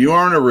it. You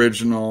aren't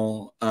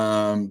original.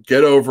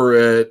 Get over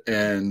it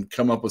and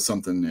come up with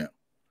something new.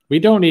 We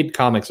don't need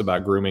comics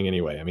about grooming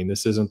anyway. I mean,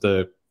 this isn't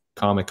the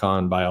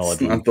Comic-Con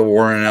biology. It's not the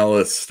Warren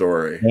Ellis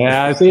story.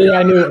 Yeah, see,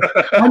 I knew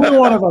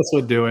one of us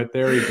would do it.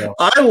 There you go.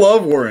 I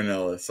love Warren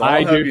Ellis.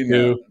 I do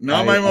too.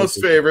 Not my most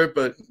favorite,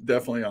 but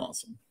definitely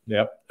awesome.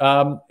 Yep.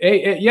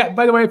 Yeah.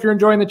 By the way, if you're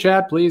enjoying the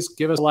chat, please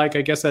give us a like.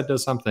 I guess that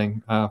does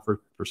something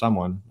for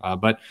someone.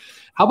 But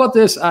how about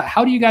this?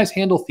 How do you guys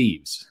handle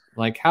thieves?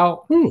 Like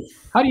how do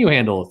you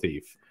handle a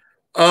thief?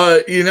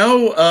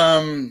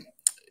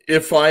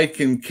 If I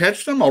can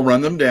catch them, I'll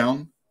run them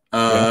down.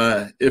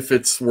 If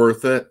it's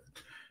worth it,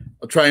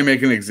 I'll try and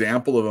make an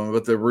example of them.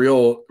 But the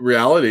real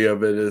reality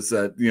of it is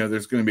that,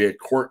 there's going to be a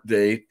court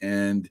date,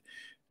 and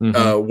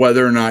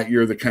whether or not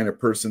you're the kind of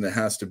person that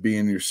has to be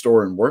in your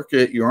store and work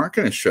it, you aren't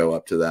going to show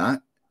up to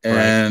that. Right.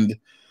 And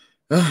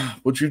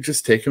would you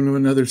just take them to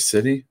another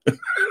city?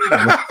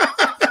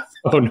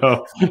 Oh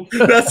no.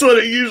 That's what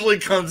it usually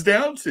comes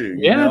down to.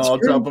 I'll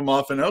true. drop them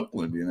off in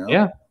Oakland,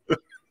 Yeah.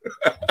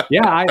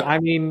 Yeah, I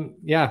mean,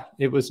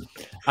 it was,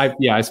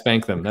 I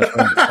spanked them.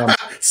 That's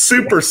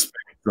super spanked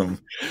them.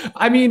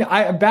 I mean,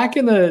 back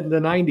in the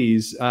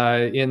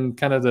 90s, in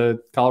kind of the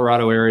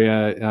Colorado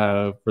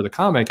area for the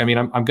comic. I mean,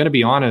 I'm going to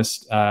be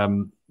honest.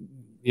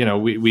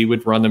 We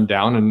would run them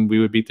down and we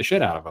would beat the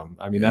shit out of them.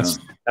 I mean, that's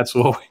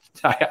what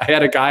I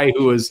had a guy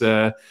who was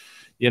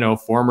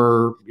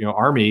former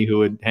Army who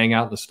would hang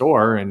out in the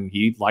store, and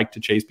he liked to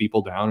chase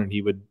people down, and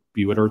he would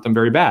hurt them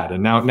very bad.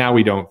 And now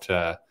we don't.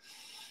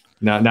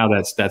 Now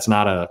that's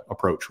not a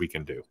approach we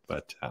can do.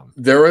 But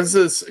there was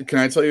this. Can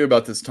I tell you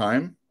about this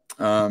time?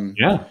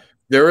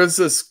 There was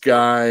this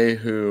guy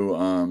who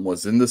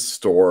was in the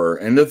store,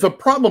 and the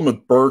problem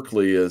with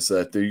Berkeley is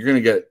that you're going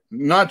to get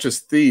not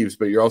just thieves,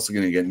 but you're also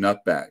going to get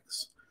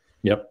nutbags.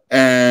 Yep.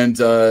 And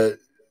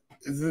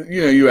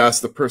you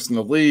ask the person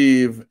to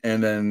leave,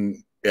 and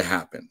then it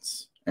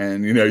happens,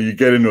 and you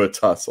get into a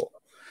tussle.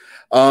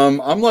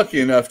 I'm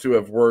lucky enough to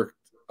have worked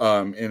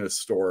in a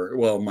store.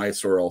 Well, my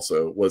store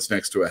also was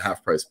next to a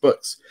Half Price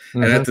Books.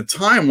 Mm-hmm. And at the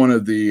time, one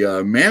of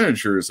the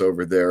managers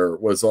over there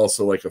was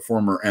also like a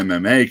former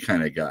MMA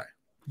kind of guy.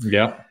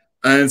 Yeah.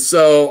 And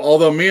so,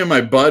 although me and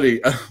my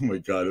buddy, oh my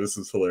God, this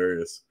is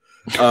hilarious.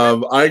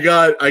 I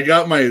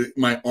got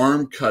my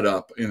arm cut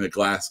up in a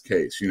glass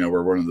case,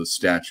 where one of those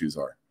statues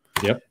are.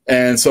 Yep.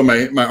 And so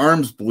my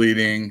arm's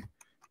bleeding,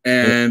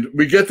 and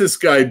we get this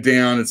guy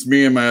down. It's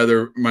me and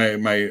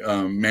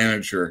my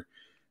manager.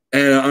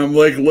 And I'm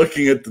like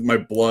looking at my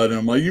blood, and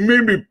I'm like, "You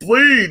made me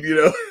bleed,"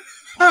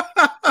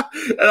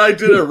 And I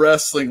did a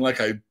wrestling, like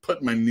I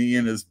put my knee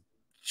in his,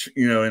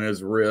 in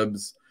his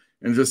ribs,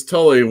 and just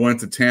totally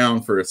went to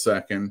town for a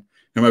second.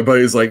 And my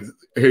buddy's like,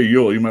 "Hey,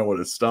 Yule, you might want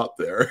to stop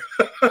there."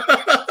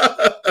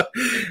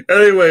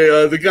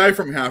 Anyway, the guy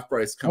from Half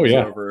Price comes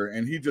over,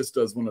 and he just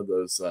does one of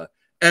those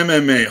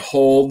MMA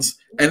holds,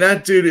 and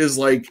that dude is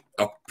like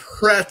a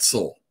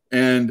pretzel.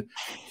 And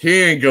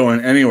he ain't going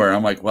anywhere.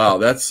 I'm like, wow,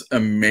 that's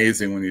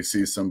amazing when you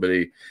see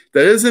somebody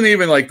that isn't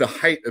even like the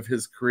height of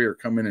his career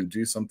come in and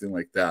do something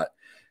like that.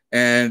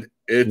 And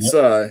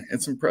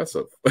it's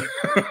impressive.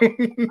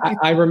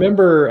 I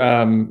remember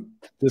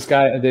this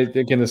guy,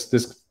 again,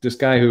 this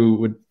guy who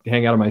would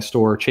hang out of my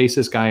store, chase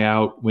this guy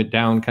out, went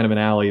down kind of an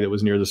alley that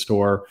was near the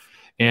store.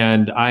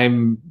 And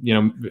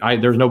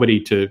there's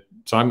nobody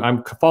so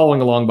I'm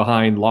following along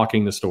behind,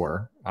 locking the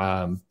store.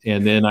 And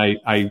then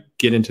I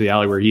get into the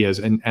alley where he is,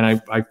 and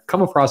I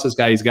come across this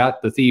guy. He's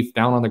got the thief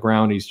down on the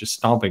ground. He's just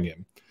stomping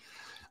him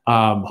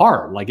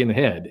hard, like in the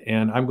head.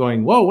 And I'm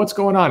going, whoa, what's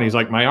going on? He's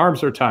like, my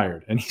arms are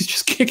tired, and he's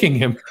just kicking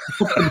him.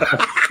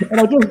 And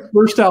I just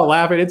burst out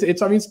laughing.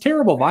 It's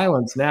terrible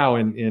violence now.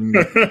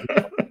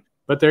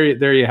 But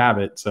there you have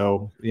it.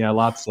 So yeah,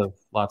 lots of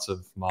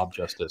mob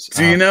justice.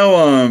 Do you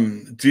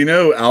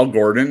know Al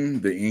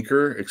Gordon, the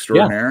inker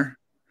extraordinaire?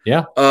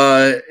 Yeah.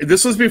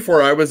 This was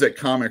before I was at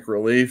Comic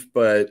Relief,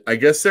 but I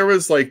guess there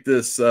was like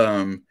this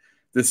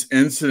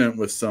incident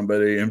with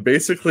somebody, and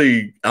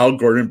basically Al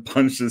Gordon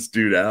punched this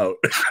dude out.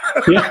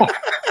 Yeah.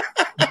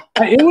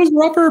 It was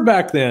rougher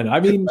back then. I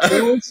mean,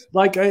 it was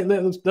like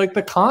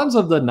the cons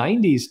of the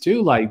 90s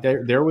too. Like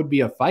there would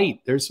be a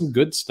fight. There's some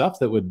good stuff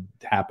that would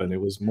happen.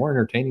 It was more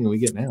entertaining than we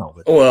get now.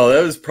 But. Well,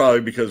 that was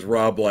probably because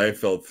Rob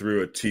Liefeld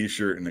threw a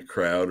T-shirt in the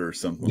crowd or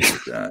something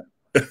like that.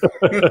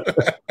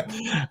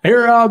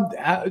 Here,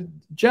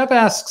 Jeff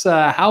asks,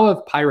 how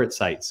have pirate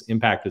sites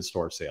impacted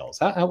store sales?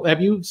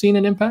 Have you seen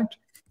an impact?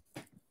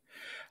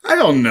 I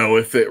don't know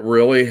if it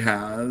really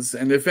has.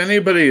 And if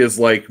anybody is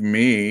like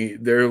me,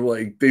 they're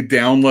like, they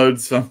download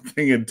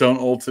something and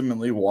don't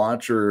ultimately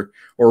watch or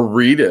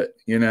read it.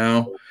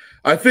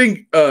 I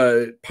think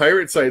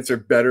pirate sites are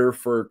better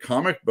for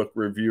comic book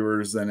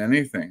reviewers than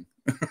anything.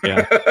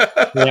 Yeah,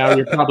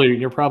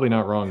 you're probably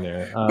not wrong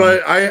there.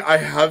 But I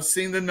have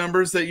seen the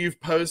numbers that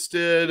you've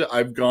posted.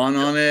 I've gone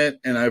on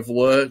it and I've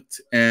looked,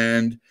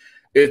 and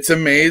it's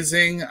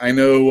amazing. I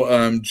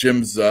know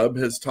Jim Zub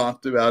has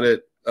talked about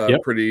it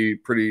Yep.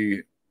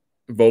 pretty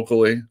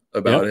vocally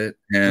about it,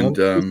 and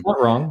he's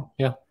not wrong.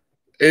 Yeah.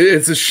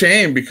 It's a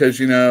shame because,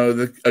 you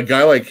know, a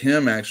guy like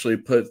him actually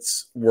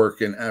puts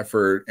work and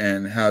effort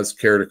and has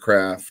care to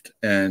craft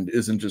and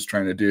isn't just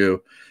trying to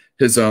do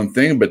his own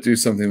thing, but do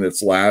something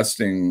that's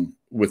lasting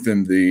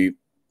within the,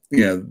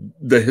 you know,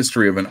 the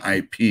history of an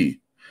IP.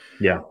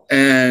 Yeah.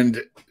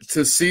 And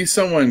to see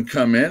someone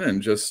come in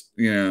and just,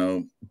 you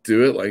know,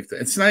 do it like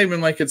that. It's not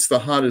even like it's the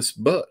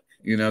hottest book.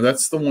 You know,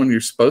 that's the one you're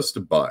supposed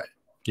to buy.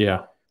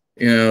 Yeah.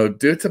 You know,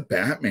 do it to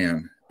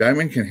Batman.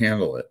 Batman can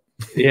handle it.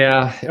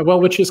 Yeah, well,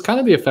 which is kind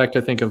of the effect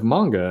I think of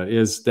manga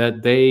is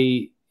that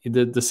the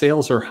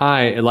sales are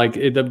high. Like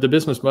the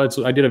business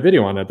model, I did a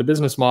video on that. The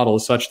business model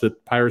is such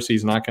that piracy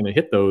is not going to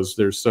hit those.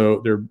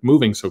 They're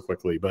moving so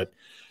quickly. But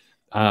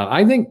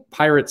I think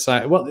pirate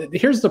side. Well,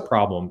 here's the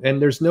problem,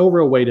 and there's no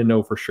real way to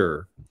know for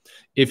sure.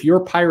 If you're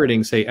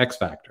pirating, say, X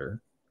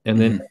Factor, and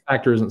then X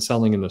Factor isn't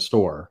selling in the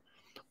store,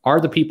 are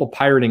the people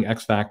pirating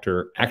X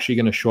Factor actually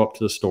going to show up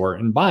to the store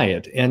and buy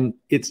it? And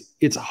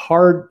it's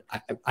hard.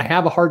 I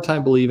have a hard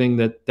time believing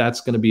that that's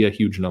going to be a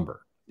huge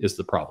number is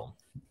the problem.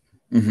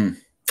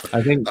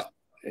 I think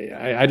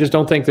I just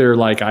don't think they're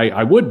like,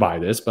 I would buy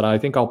this, but I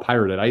think I'll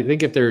pirate it. I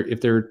think if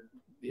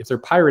they're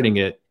pirating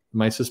it,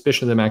 my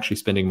suspicion of them actually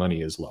spending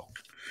money is low.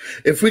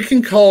 If we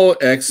can call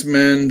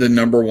X-Men the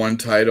 #1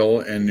 title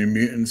and New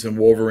Mutants and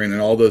Wolverine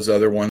and all those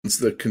other ones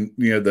that can,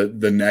 you know,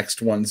 the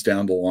next ones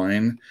down the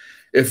line,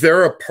 if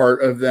they're a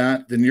part of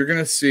that, then you're going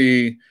to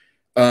see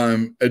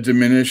a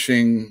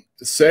diminishing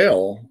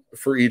sale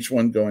for each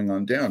one going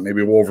on down.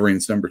 Maybe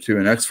Wolverine's #2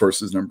 and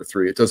X-Force is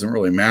 #3. It doesn't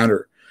really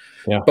matter.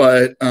 Yeah.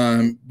 But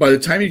by the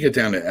time you get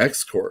down to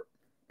X-Corp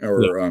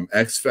or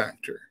X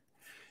Factor,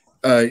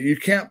 you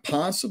can't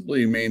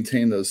possibly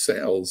maintain those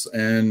sales.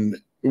 And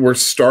we're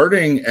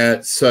starting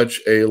at such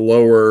a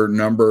lower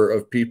number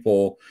of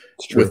people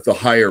with the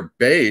higher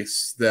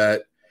base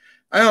that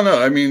I don't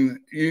know. I mean,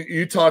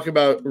 you talk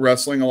about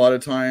wrestling a lot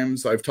of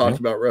times. I've talked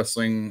about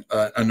wrestling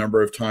a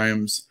number of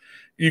times.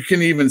 You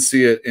can even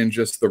see it in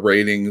just the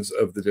ratings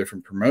of the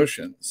different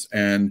promotions.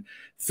 And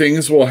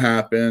things will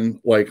happen,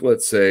 like,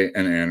 let's say,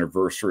 an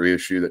anniversary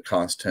issue that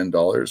costs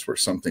 $10 where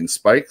something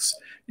spikes.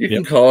 You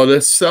can call it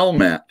a cell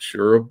match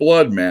or a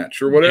blood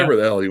match or whatever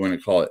the hell you want to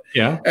call it.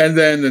 Yeah. And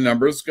then the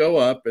numbers go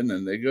up and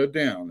then they go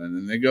down and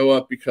then they go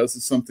up because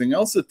of something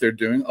else that they're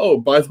doing. Oh,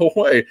 by the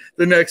way,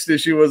 the next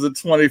issue was a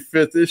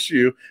 25th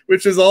issue,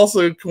 which is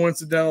also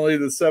coincidentally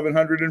the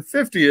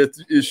 750th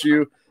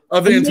issue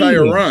of the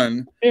entire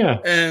run. Yeah.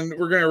 And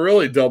we're going to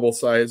really double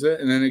size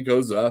it. And then it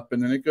goes up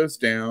and then it goes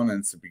down. And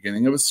it's the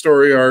beginning of a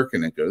story arc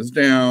and it goes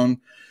down.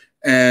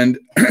 And,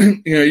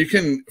 you know, you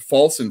can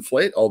false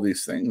inflate all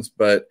these things,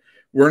 but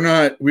we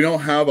don't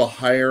have a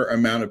higher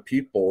amount of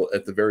people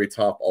at the very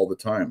top all the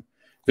time.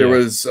 There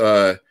was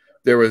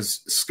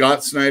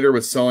Scott Snyder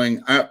was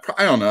selling, I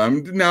don't know,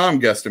 I'm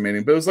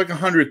guesstimating, but it was like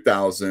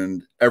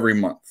 100,000 every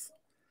month.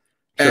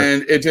 Sure.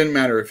 And it didn't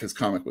matter if his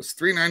comic was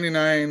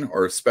 $3.99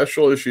 or a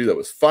special issue that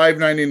was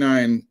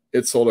 $5.99,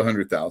 it sold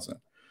 100,000.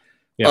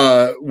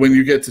 Yeah. When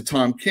you get to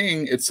Tom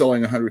King, it's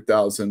selling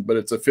 100,000, but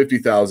it's a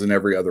 50,000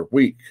 every other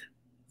week.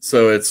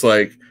 So it's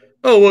like,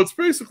 oh, well, it's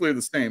basically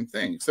the same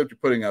thing, except you're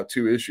putting out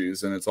 2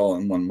 issues and it's all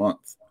in 1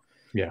 month.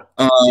 Yeah.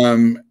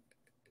 You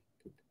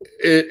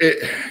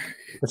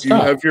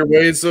have your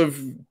ways of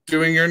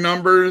doing your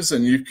numbers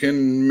and you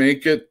can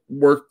make it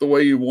work the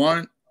way you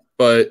want,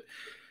 but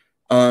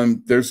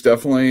there's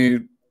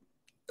definitely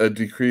a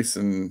decrease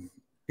in,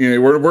 you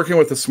know, we're working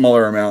with a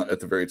smaller amount at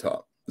the very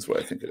top is what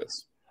I think it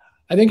is.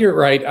 I think you're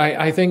right.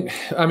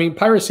 I mean,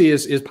 piracy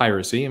is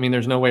piracy. I mean,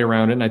 there's no way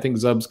around it. And I think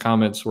Zub's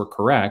comments were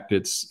correct.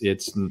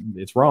 It's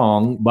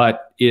wrong,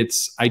 but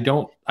I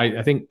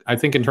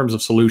think in terms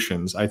of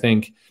solutions, I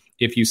think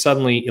if you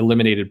suddenly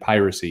eliminated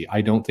piracy,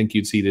 I don't think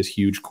you'd see this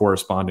huge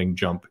corresponding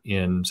jump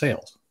in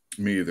sales.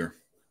 Me either.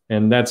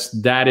 And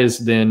that is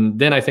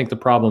then I think the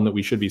problem that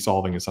we should be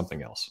solving is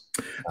something else.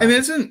 And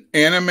isn't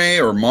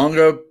anime or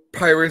manga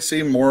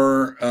piracy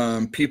more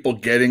people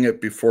getting it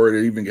before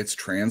it even gets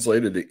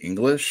translated to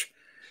English?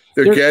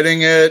 They're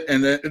getting it,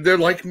 and they're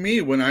like me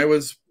when I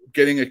was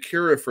getting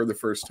Akira for the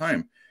first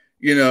time.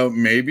 You know,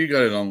 maybe you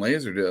got it on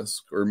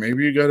Laserdisc, or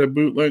maybe you got a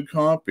bootleg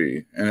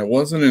copy, and it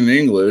wasn't in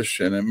English,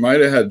 and it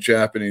might have had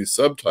Japanese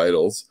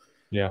subtitles.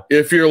 Yeah,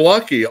 if you're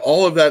lucky,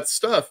 all of that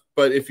stuff.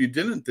 But if you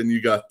didn't, then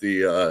you got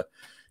the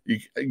you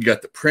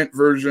got the print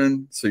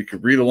version, so you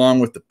could read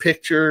along with the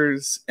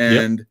pictures.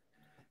 And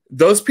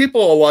those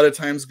people a lot of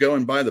times go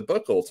and buy the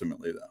book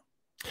ultimately, though.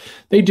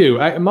 They do.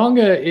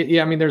 Manga,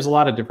 I mean, there's a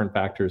lot of different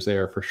factors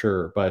there for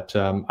sure, but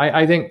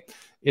I think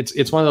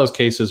it's one of those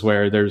cases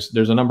where there's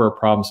a number of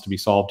problems to be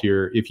solved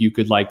here. If you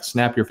could like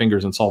snap your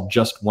fingers and solve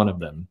just one of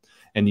them,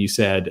 and you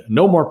said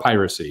no more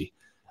piracy,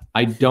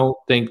 I don't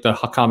think the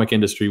comic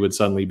industry would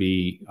suddenly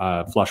be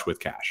flush with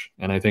cash,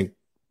 and I think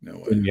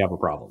we have a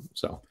problem.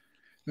 So.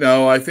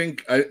 No, I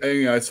think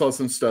I saw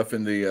some stuff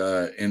in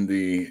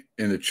the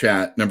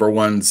chat.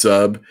 #1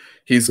 Zub,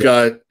 he's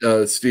got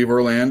Steve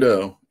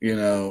Orlando, you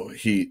know,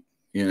 Heat,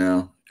 you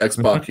know,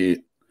 X-Pac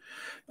Heat.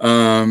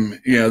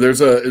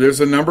 There's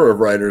a number of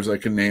writers I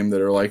can name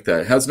that are like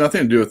that. It has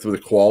nothing to do with the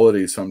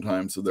quality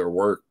sometimes of their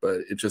work,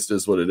 but it just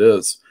is what it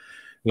is.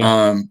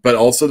 Yeah. But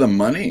also the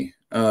money,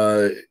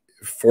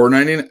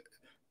 $4.99.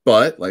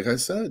 But like I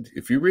said,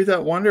 if you read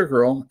that Wonder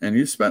Girl and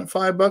you spent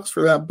 $5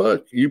 for that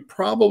book, you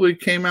probably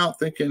came out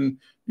thinking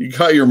you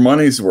got your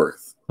money's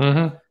worth.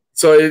 Mm-hmm.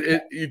 So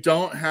it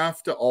doesn't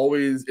have to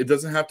always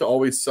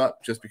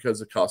suck just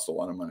because it costs a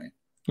lot of money.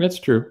 That's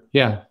true.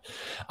 Yeah.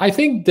 I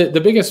think that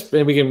the biggest,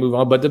 and we can move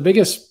on, but the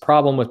biggest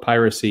problem with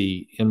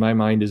piracy in my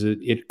mind is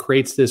it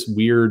creates this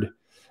weird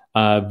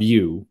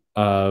view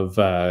of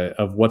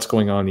what's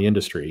going on in the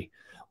industry,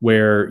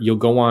 where you'll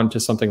go on to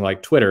something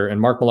like Twitter,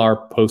 and Mark Millar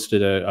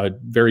posted a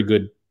very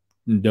good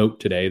note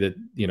today that,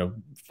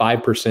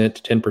 5%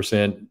 to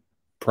 10%,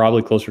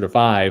 probably closer to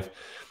 5%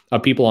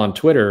 of people on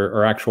Twitter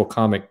are actual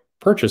comic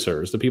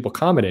purchasers, the people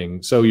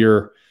commenting. So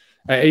you'll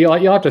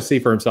have to see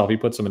for himself. He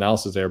put some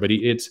analysis there, but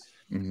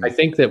I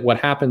think that what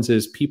happens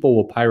is people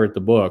will pirate the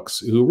books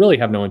who really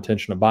have no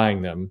intention of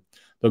buying them.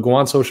 They'll go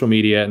on social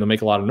media and they'll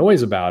make a lot of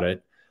noise about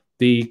it.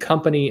 The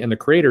company and the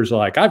creators are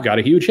like, I've got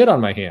a huge hit on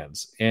my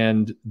hands.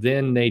 And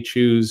then they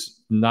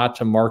choose not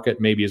to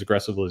market maybe as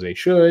aggressively as they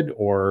should,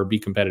 or be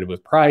competitive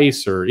with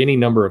price, or any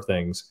number of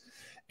things.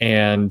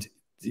 And,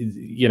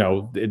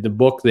 the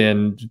book,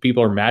 then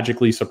people are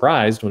magically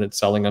surprised when it's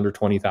selling under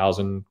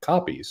 20,000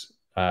 copies.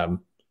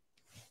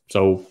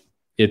 So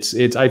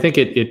I think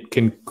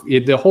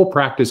the whole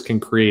practice can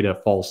create a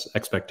false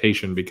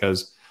expectation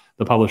because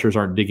the publishers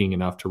aren't digging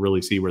enough to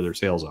really see where their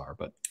sales are.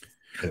 But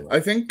anyway.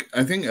 I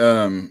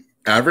think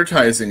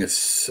advertising is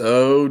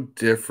so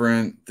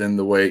different than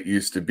the way it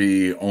used to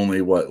be only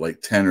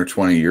 10 or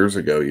 20 years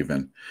ago,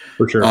 even.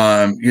 For sure.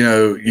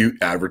 You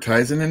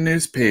advertise in a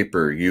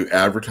newspaper, you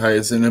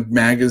advertise in a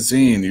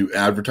magazine, you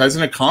advertise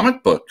in a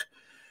comic book,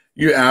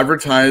 you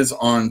advertise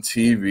on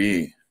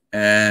TV,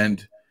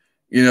 and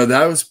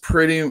that was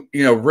pretty,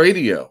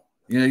 radio,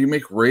 you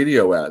make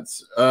radio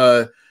ads.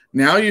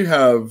 Now you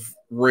have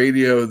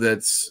radio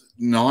that's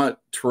not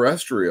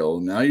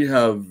terrestrial. Now you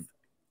have,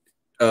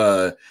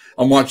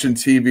 I'm watching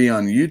TV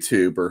on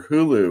YouTube or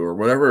Hulu or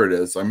whatever it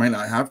is. I might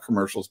not have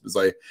commercials because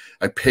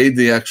I paid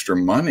the extra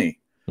money.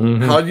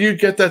 Mm-hmm. How do you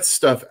get that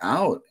stuff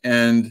out?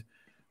 And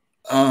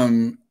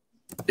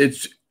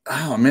it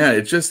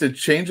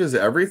changes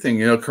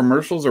everything.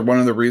 Commercials are one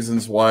of the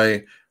reasons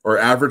why, or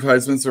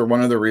advertisements are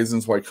one of the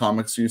reasons why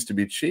comics used to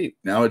be cheap.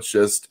 Now it's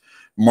just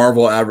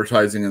Marvel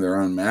advertising in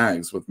their own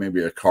mags with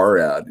maybe a car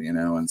ad,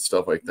 and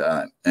stuff like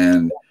that.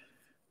 And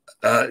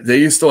they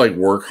used to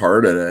work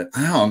hard at it.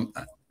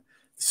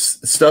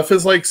 Stuff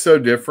is so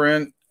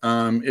different.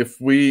 I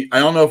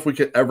don't know if we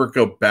could ever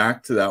go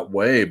back to that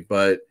way,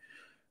 but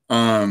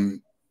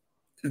the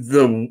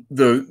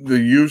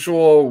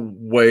usual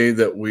way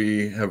that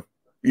we have,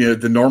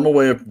 the normal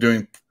way of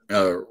doing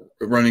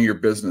running your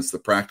business, the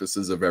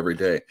practices of every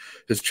day,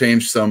 has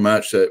changed so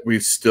much that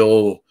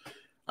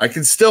I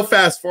can still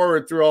fast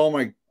forward through all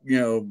my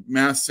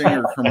Masked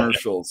Singer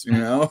commercials.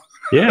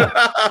 Yeah.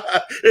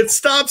 It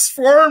stops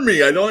for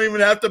me. I don't even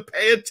have to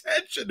pay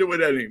attention to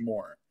it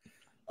anymore.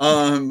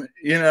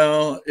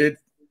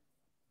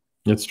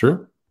 It's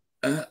true.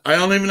 I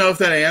don't even know if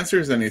that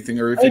answers anything,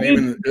 or if it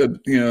even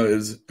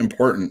is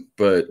important.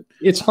 But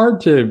it's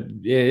hard to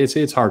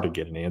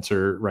get an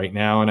answer right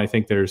now, and I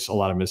think there's a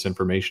lot of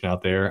misinformation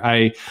out there.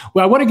 I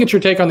want to get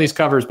your take on these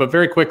covers, but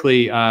very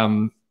quickly,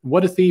 what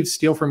do thieves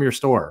steal from your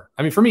store?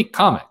 I mean, for me,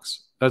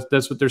 comics.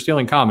 That's what they're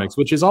stealing, comics,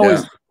 which is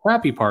always the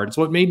crappy part. It's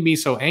what made me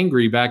so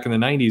angry back in the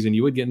 90s, and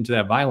you would get into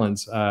that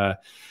violence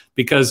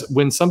because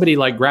when somebody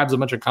grabs a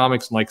bunch of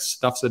comics and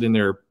stuffs it in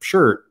their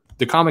shirt,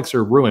 the comics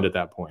are ruined at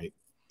that point.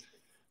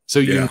 So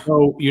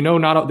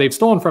not they've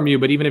stolen from you,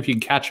 but even if you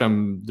catch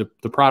them,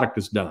 the product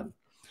is done.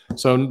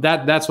 So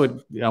that's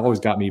what always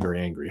got me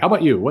very angry. How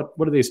about you? What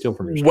do they steal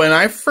from your store? When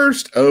I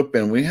first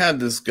opened, we had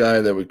this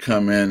guy that would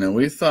come in, and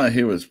we thought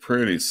he was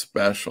pretty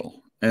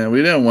special, and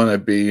we didn't want to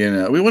be,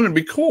 we wanted to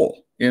be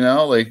cool, he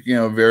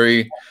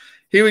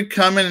would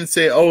come in and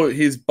say, oh,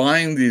 he's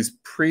buying these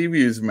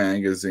previews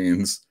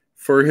magazines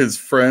for his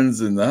friends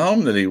in the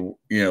home that he,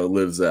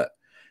 lives at.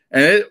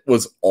 And it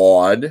was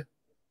odd.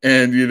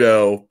 And,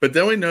 but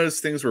then we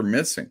noticed things were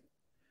missing.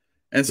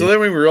 And so then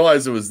we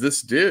realized it was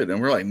this dude,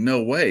 and we're like,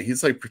 no way.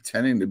 He's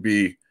pretending to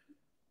be.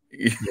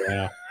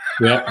 Yeah.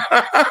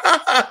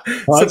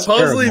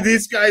 Supposedly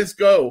these guys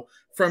go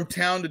from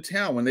town to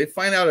town. When they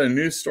find out a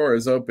new store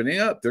is opening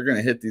up, they're going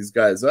to hit these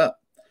guys up.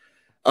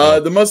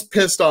 The most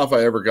pissed off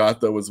I ever got,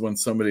 though, was when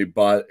somebody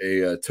bought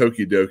a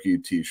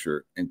Tokidoki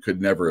t-shirt and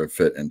could never have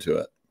fit into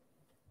it.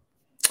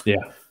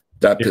 Yeah.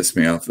 That pissed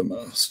me off the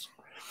most.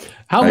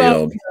 How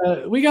about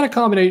we got a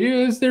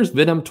combination? There's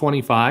Venom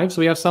 25, so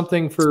we have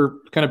something for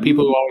kind of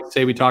people who always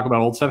say we talk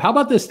about old stuff. How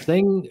about this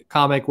Thing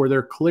comic where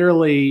they're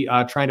clearly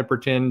trying to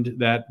pretend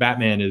that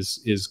Batman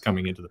is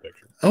coming into the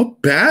picture? Oh,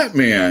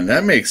 Batman,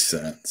 that makes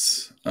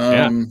sense.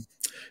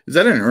 Is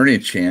that an Ernie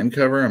Chan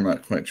cover? I'm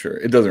not quite sure.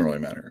 It doesn't really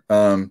matter.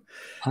 I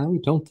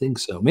don't think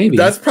so. Maybe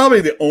that's probably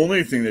the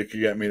only thing that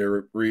could get me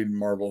to read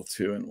Marvel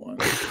 2 in 1.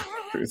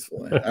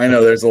 Truthfully, I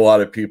know there's a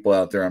lot of people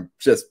out there. I'm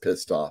just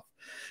pissed off,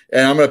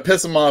 and I'm going to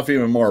piss them off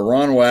even more.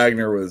 Ron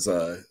Wagner was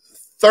a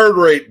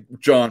third-rate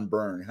John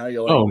Byrne. How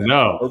you like Oh that?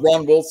 no, Or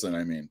Ron Wilson.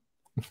 I mean,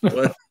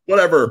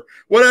 whatever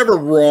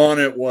Ron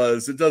it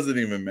was, it doesn't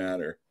even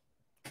matter.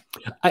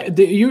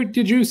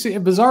 Did you see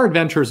Bizarre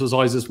Adventures was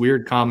always this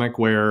weird comic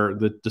where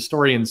the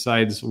story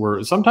insides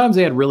were sometimes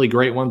they had really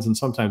great ones and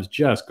sometimes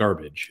just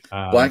garbage.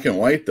 Black and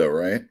white though,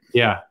 right?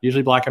 Yeah,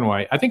 usually black and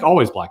white. I think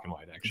always black and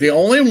white actually. The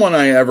only one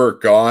I ever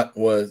got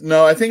was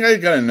I think I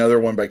got another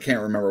one, but I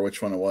can't remember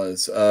which one it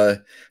was.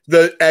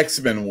 The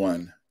X-Men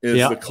one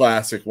is the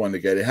classic one to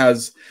get. It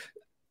has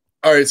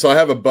all right, so I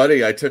have a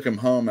buddy, I took him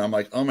home, and I'm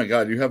like, oh my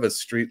God, you have a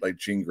street like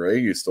Jean Grey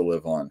used to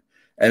live on.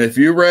 And if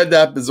you read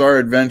that Bizarre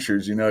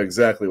Adventures, you know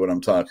exactly what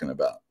I'm talking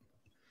about.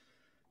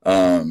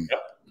 A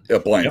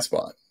blind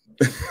spot.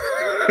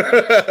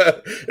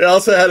 It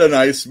also had an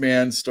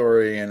Iceman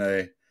story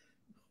and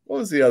what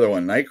was the other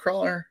one?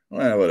 Nightcrawler?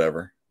 Well,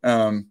 whatever.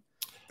 Those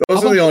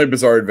are the only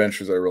Bizarre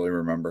Adventures I really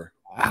remember.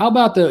 How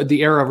about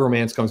the era of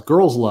romance comes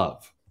Girls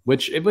Love,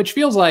 which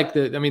feels like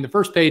the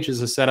first page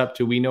is a setup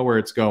to we know where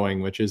it's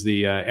going, which is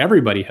the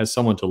everybody has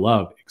someone to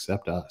love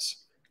except us.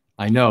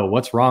 I know,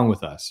 what's wrong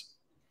with us?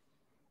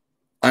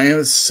 I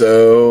am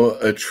so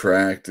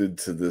attracted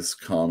to this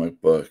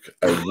comic book.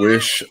 I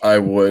wish I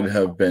would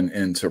have been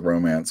into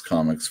romance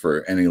comics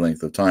for any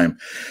length of time.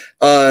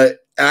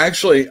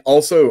 Actually,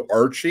 also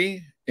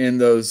Archie in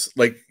those,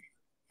 like,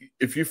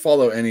 if you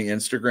follow any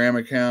Instagram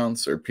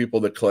accounts or people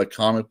that collect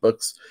comic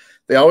books,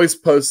 they always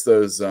post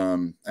those. I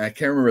can't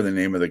remember the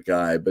name of the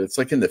guy, but it's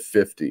like in the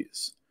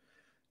 50s.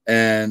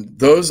 And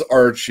those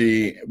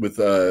Archie with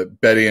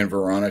Betty and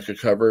Veronica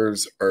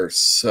covers are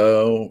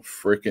so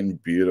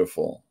freaking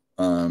beautiful.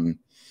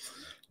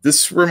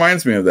 This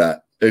reminds me of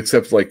that,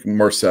 except like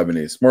more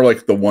 70s, more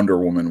like the Wonder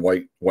Woman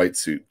white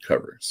suit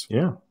covers.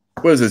 Yeah.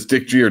 What is this?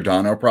 Dick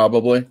Giordano,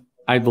 probably?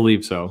 I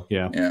believe so.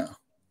 Yeah. Yeah.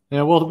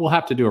 Yeah. We'll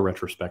have to do a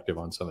retrospective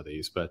on some of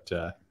these, but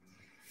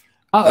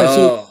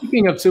so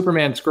speaking of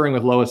Superman screwing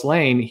with Lois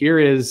Lane, here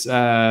is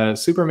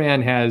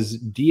Superman has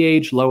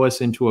de-aged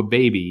Lois into a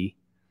baby.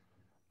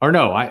 Or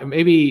no, I don't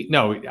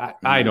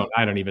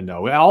even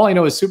know. All I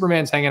know is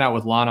Superman's hanging out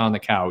with Lana on the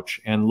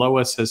couch, and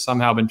Lois has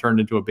somehow been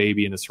turned into a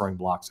baby and is throwing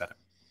blocks at him.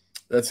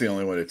 That's the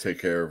only way to take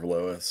care of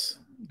Lois.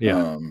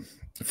 Yeah,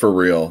 for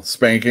real,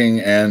 spanking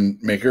and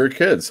make her a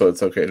kid, so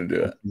it's okay to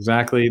do it.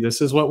 Exactly. This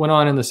is what went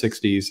on in the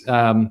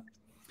 '60s.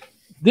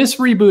 This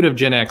reboot of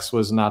Gen X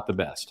was not the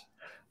best.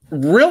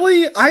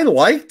 Really? I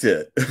liked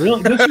it.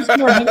 Really? This is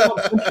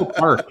Central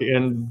Park,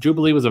 and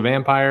Jubilee was a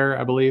vampire,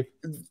 I believe.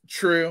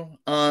 True.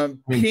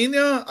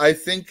 Pina, I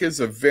think,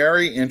 is a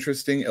very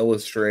interesting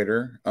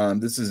illustrator.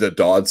 This is a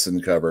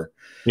Dodson cover.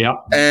 Yeah.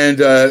 And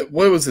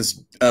what was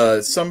this?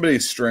 Somebody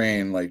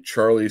Strain, like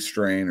Charlie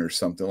Strain or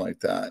something like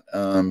that.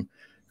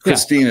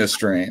 Christina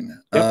Strain.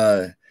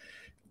 Yep.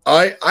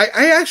 I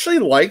actually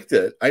liked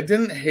it. I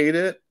didn't hate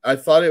it. I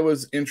thought it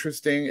was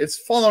interesting. It's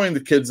following the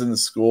kids in the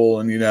school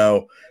and,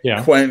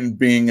 Quentin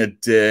being a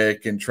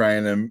dick and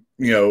trying to,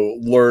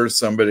 lure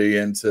somebody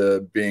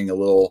into being a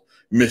little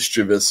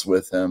mischievous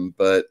with him.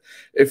 But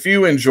if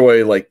you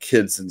enjoy like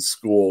kids in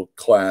school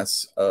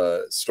class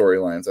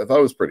storylines, I thought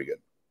it was pretty good.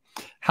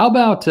 How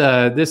about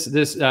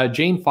this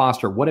Jane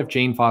Foster? What if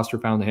Jane Foster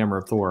found the Hammer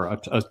of Thor,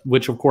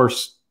 which of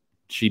course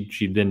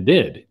she then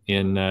did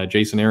in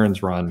Jason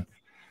Aaron's run.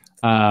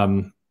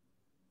 How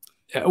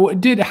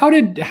did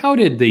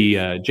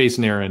the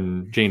Jason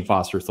Aaron Jane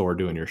Foster Thor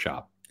do in your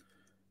shop?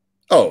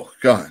 Oh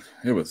God,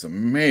 it was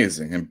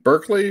amazing. In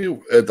Berkeley,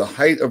 at the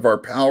height of our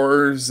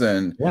powers,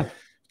 and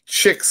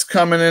chicks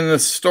coming in the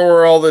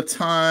store all the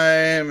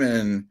time,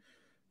 and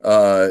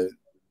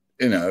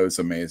it was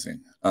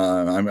amazing.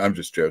 I'm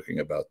just joking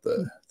about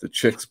the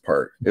chicks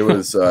part. It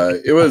was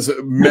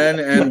men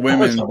and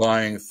women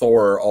buying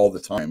Thor all the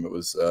time. It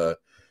was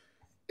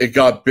it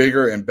got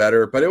bigger and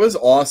better, but it was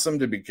awesome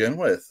to begin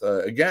with.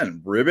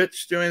 Again,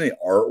 Ribbich doing the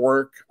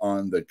artwork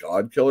on the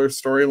God Killer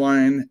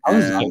storyline.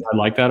 I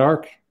like that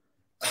arc.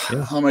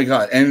 Yeah. Oh my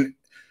God. And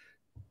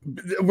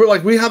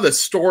we have a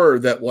store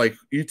that like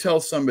you tell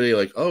somebody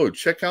like, oh,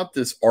 check out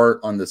this art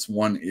on this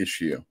one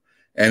issue.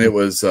 And it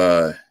was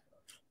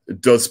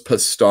Dos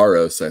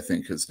Pastaros, I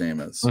think his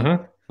name is,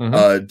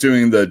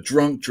 doing the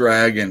drunk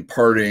dragon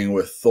partying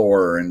with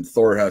Thor, and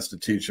Thor has to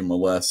teach him a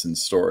lesson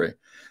story.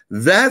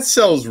 That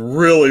sells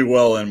really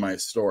well in my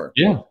store.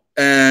 Yeah.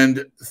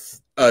 And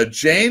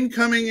Jane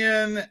coming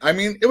in, I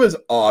mean, it was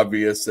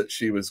obvious that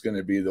she was going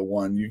to be the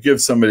one. You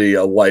give somebody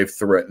a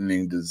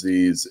life-threatening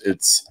disease,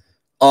 it's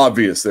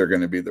obvious they're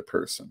going to be the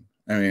person.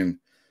 I mean,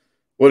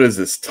 what is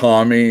this?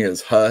 Tommy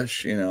is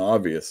Hush,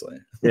 obviously.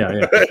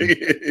 Yeah.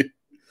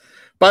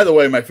 By the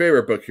way, my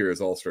favorite book here is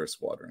All-Star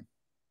Squadron.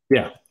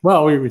 Yeah.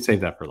 Well, we would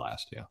save that for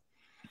last. Yeah.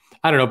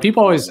 I don't know.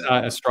 People always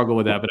struggle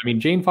with that, but I mean,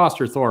 Jane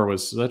Foster Thor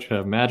was such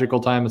a magical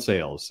time of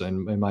sales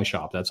in my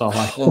shop. That's all.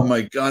 Oh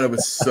my God, it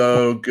was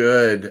so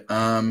good.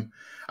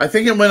 I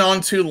think it went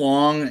on too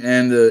long,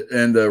 and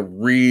the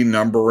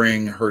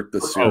renumbering hurt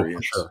the series.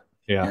 For sure.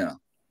 Yeah.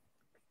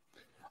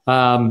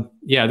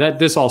 Yeah,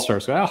 this All-Star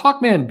Squad.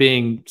 Hawkman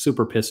being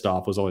super pissed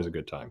off was always a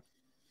good time.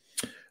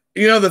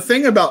 You know, the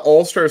thing about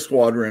All-Star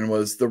Squadron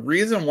was the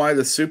reason why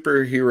the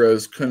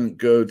superheroes couldn't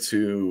go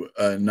to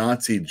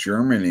Nazi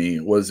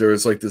Germany was there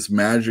was like this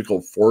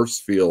magical force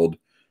field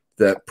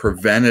that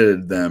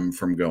prevented them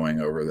from going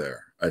over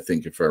there. I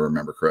think, if I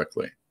remember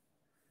correctly.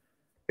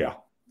 Yeah.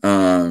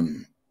 I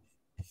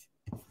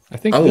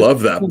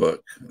love that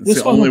book.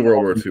 It's the only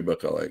World War II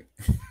book I like.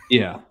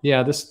 Yeah.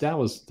 That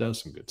was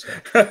some good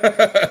stuff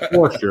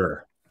for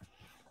sure.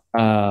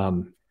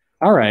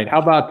 All right. How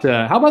about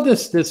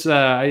this?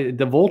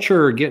 The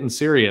Vulture getting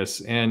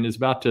serious and is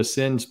about to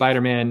send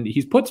Spider-Man.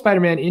 He's put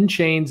Spider-Man in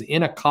chains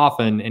in a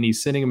coffin and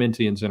he's sending him into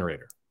the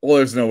incinerator. Well,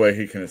 there's no way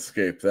he can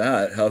escape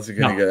that. How's he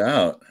going to get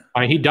out?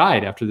 He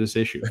died after this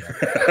issue.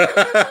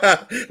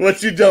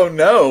 What you don't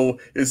know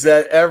is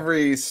that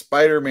every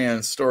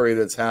Spider-Man story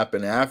that's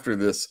happened after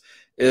this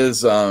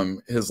is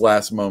his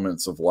last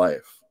moments of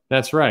life.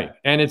 That's right.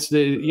 And it's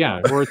the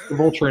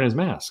Vulture in his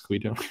mask.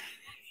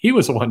 He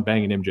was the one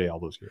banging MJ all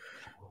those years.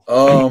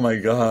 Oh my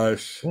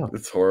gosh. Yeah.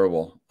 It's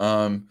horrible.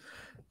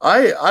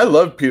 I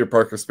love Peter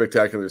Parker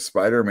Spectacular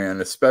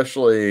Spider-Man,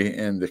 especially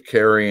in the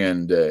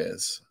Carrion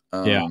days.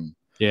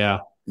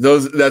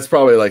 That's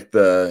probably like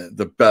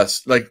the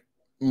best. Like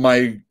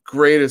my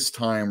greatest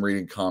time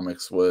reading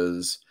comics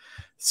was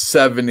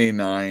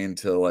 79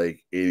 to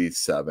like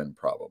 87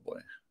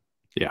 probably.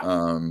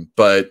 Yeah.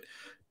 But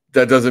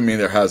that doesn't mean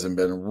there hasn't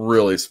been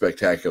really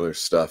spectacular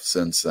stuff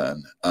since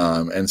then.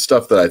 And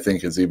stuff that I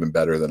think is even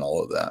better than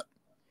all of that.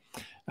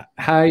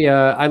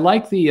 I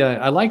like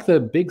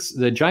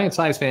the giant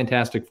size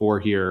Fantastic Four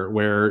here,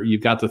 where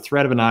you've got the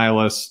threat of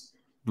Annihilus.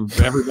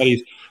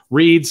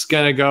 Reed's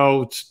gonna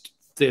go.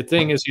 The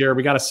thing is here.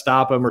 We got to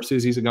stop him, or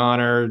Susie's a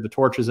goner. The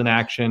Torch is in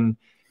action,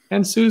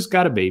 and Sue's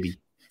got a baby.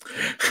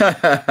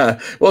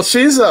 Well,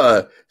 she's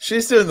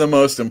doing the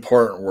most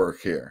important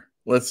work here.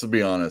 Let's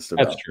be honest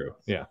about it. That's true.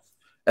 Yeah.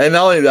 And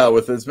not only that,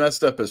 with as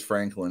messed up as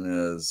Franklin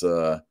is,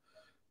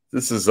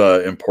 this is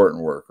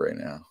important work right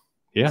now.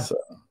 Yeah. So.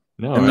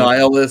 No,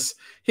 Annihilus,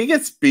 he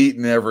gets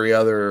beaten every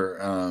other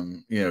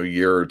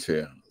year or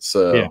two.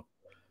 So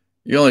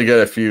you only get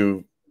a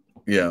few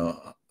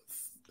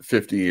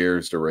 50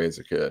 years to raise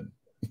a kid.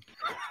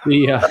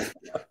 It's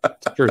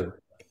true.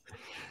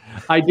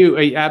 I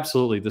do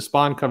absolutely. The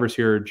Spawn covers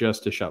here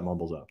just to shut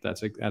Mumbles up.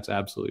 That's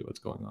absolutely what's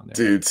going on there.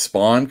 Dude,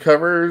 Spawn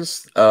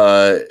covers.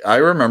 I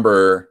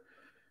remember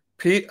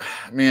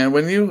man,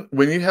 when you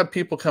have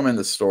people come in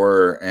the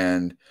store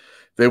and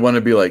they want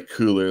to be like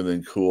cooler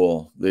than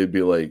cool, they'd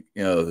be like,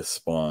 the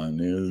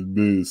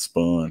Spawn,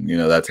 Spawn,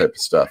 that type of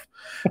stuff.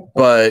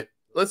 But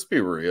let's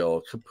be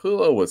real,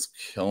 Capullo was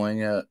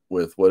killing it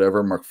with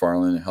whatever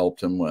McFarlane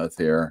helped him with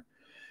here.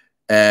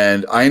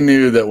 And I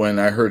knew that when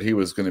I heard he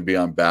was going to be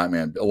on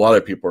Batman, a lot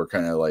of people were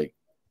kind of like,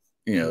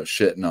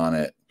 shitting on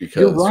it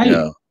because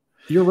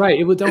you're right.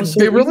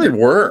 They really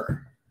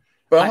were.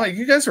 But I'm like,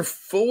 you guys are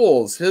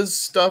fools. His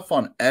stuff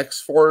on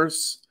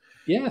X-Force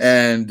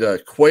and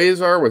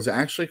Quasar was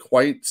actually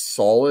quite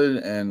solid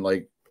and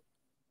like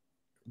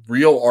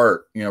real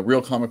art,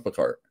 real comic book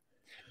art.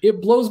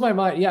 It blows my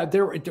mind. Yeah,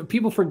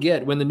 people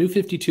forget when the New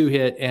 52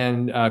 hit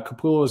and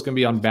Capullo was going to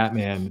be on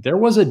Batman. There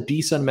was a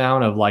decent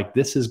amount of like,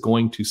 this is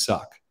going to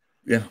suck.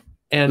 Yeah,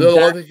 and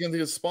all they can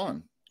do is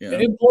Spawn.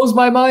 It blows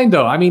my mind,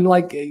 though. I mean,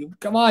 like,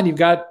 come on, you've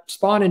got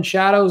Spawn in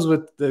Shadows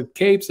with the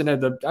capes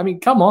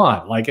and come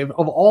on. Like, of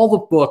all the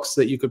books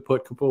that you could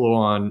put Capullo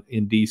on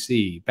in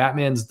DC,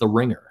 Batman's the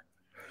ringer.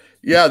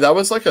 Yeah, that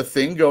was like a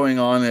thing going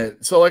on.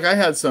 So like I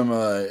had some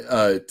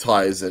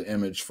ties at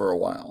Image for a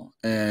while,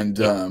 and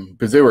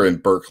because they were in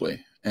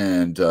Berkeley,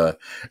 and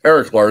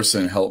Eric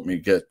Larson helped me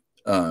get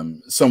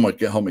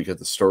helped me get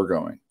the store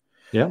going.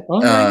 Yeah,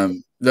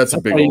 that's a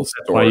big old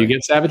story. That's why you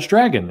get Savage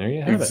Dragon. There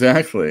you have it.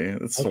 Exactly.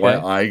 That's why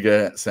I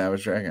get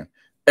Savage Dragon.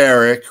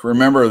 Eric,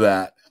 remember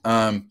that.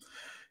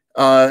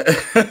 But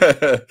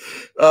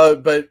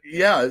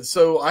yeah,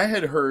 so I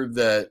had heard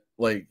that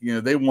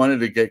they wanted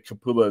to get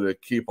Capullo to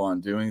keep on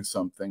doing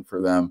something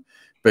for them,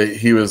 but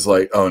he was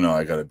like, "Oh no,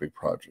 I got a big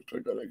project. I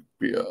got to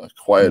be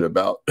quiet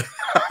about."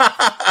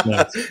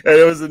 Yes. And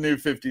it was the New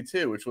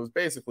 52, which was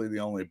basically the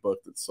only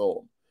book that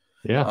sold.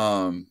 Yeah.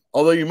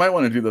 Although you might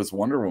want to do those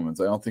Wonder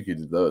Womans. I don't think you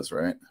did those,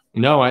 right?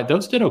 No,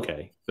 those did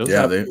okay.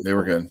 They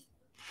were good.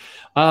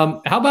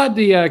 How about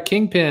the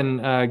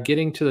Kingpin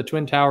getting to the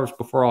Twin Towers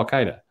before Al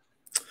Qaeda?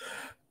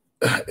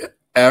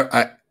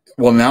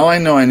 Well, now I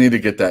know I need to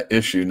get that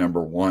issue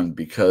 #1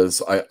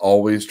 because I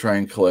always try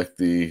and collect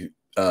the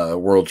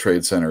World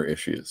Trade Center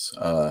issues.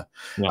 I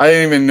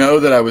didn't even know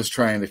that I was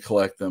trying to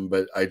collect them,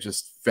 but I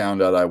just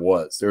found out I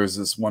was. There was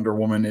this Wonder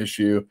Woman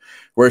issue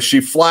where she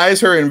flies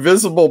her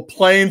invisible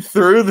plane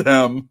through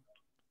them.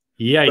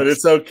 Yikes. But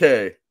it's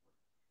okay.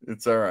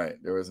 It's all right.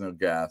 There was no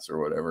gas or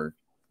whatever.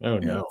 Oh,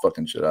 no.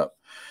 Fucking shit up.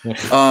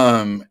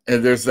 And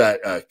there's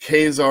that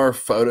Kazar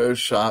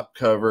Photoshop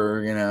cover,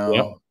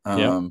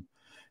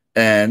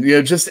 and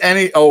just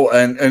any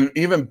and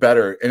even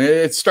better. And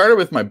it started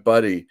with my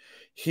buddy.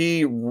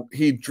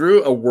 he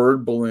drew a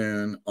word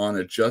balloon on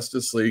a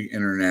Justice League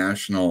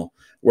International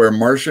where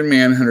Martian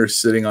Manhunter's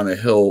sitting on a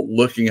hill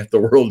looking at the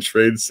World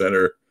Trade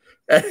Center.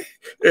 And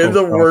in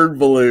the word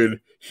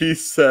balloon, he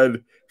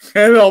said,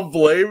 and I'll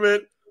blame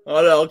it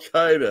on Al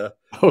Qaeda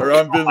or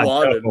on Bin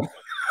Laden.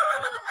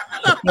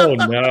 Oh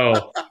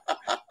no.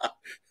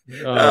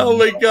 Oh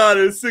my God,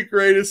 it's the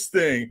greatest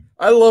thing.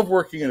 I love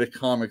working at a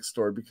comic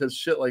store because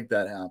shit like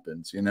that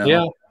happens, you know?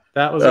 Yeah,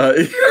 that was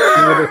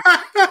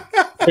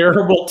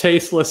terrible,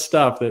 tasteless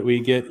stuff that we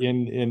get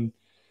in.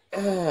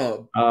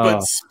 But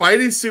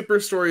Spidey Super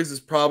Stories is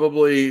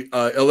probably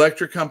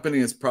Electric Company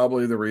is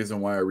probably the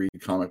reason why I read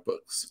comic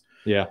books.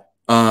 Yeah.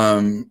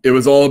 It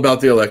was all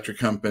about the Electric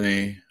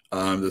Company,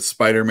 the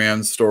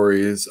Spider-Man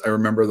stories. I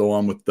remember the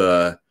one with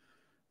the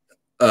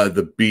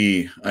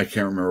bee. I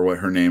can't remember what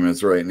her name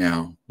is right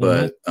now,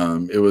 but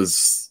it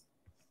was,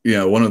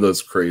 one of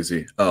those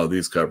crazy. Oh,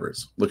 these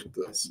covers. Look at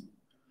this.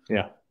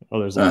 Yeah. Oh,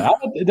 there's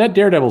that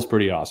Daredevil's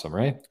pretty awesome,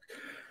 right?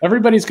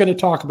 Everybody's going to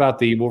talk about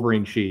the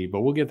Wolverine She,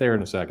 but we'll get there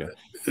in a second.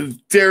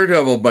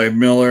 Daredevil by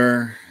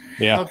Miller.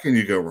 Yeah. How can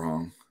you go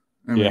wrong?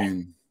 I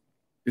mean,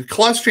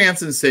 Klaus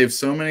Janson saved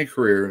so many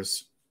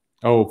careers.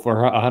 Oh, for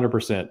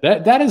 100%.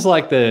 That is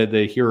like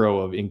the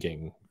hero of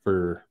inking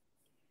for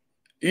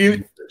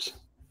years.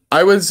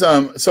 I was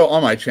so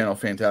on my channel,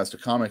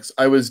 Fantastic Comics,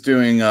 I was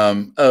doing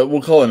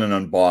we'll call it an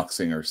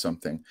unboxing or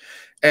something.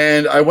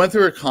 And I went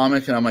through a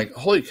comic and I'm like,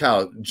 holy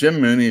cow,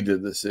 Jim Mooney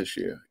did this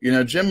issue.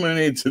 Jim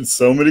Mooney did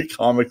so many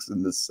comics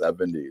in the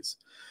 70s.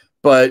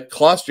 But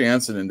Klaus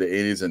Janson in the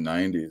 80s and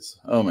 90s,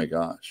 oh my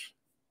gosh.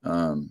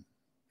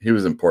 He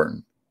was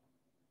important.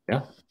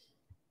 Yeah.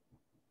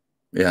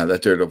 Yeah,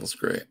 that Daredevil's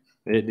great.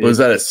 Was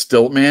that a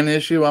Stiltman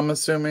issue, I'm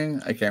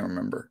assuming? I can't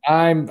remember.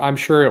 I'm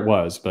sure it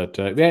was, but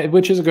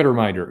which is a good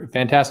reminder.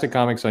 Fantastic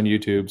Comics on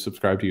YouTube.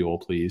 Subscribe to Yule,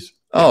 please.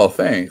 Oh,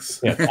 thanks.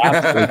 Yeah,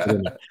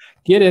 absolutely.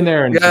 Get in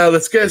there and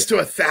let's get us to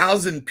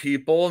 1,000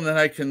 people, and then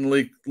I can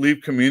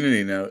leave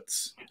community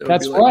notes.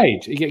 That's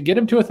right. Get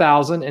them to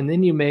 1,000, and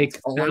then you make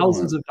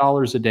thousands of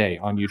dollars a day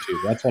on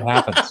YouTube. That's what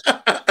happens.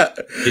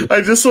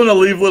 I just want to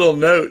leave little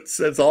notes.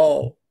 That's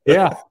all.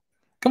 Yeah.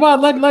 Come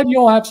on, let you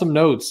all have some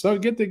notes. So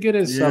get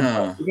us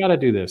some. We got to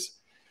do this.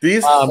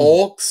 These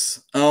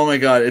Hulks. Oh my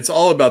God, it's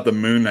all about the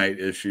Moon Knight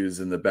issues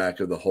in the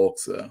back of the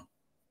Hulks, though.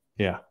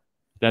 Yeah,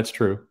 that's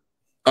true.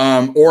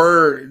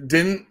 Or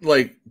didn't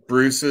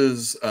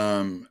Bruce's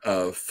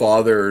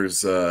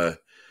father's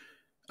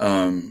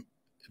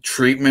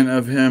treatment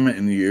of him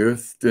in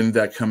youth? Didn't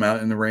that come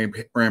out in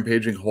the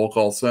Rampaging Hulk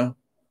also?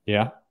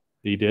 Yeah,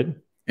 he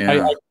did.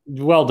 Yeah.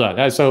 Well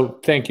done. So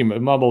thank you,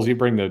 Mumbles. You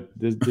bring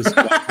this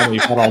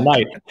all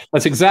night.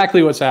 That's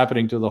exactly what's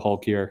happening to the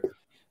Hulk here.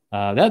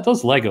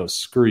 Those Legos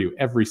screw you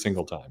every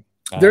single time.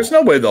 There's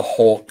no way the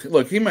Hulk.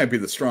 Look, he might be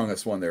the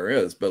strongest one there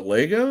is, but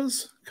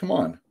Legos, come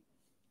on.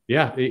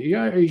 Yeah,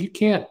 you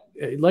can't.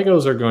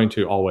 Legos are going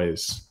to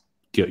always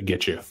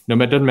get you. No,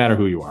 it doesn't matter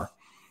who you are.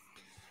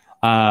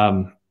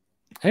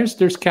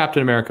 There's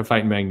Captain America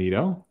fighting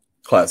Magneto.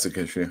 Classic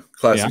issue.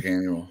 Classic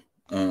annual.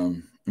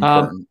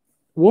 Important.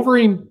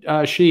 Wolverine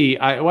She.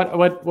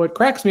 What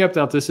cracks me up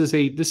about this is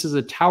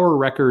a Tower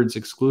Records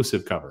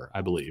exclusive cover,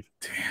 I believe.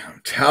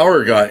 Damn,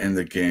 Tower got in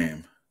the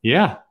game.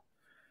 Yeah.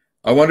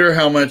 I wonder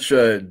how much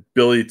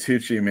Billy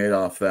Tucci made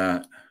off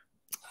that.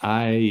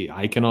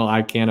 I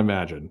can't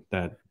imagine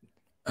that.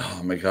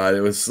 Oh my God,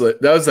 that was the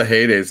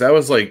heydays. That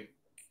was like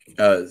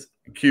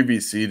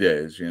QVC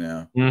days,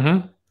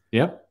 Mm-hmm.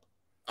 Yep.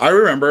 I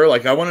remember,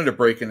 I wanted to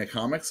break into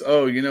comics.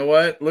 Oh, you know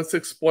what? Let's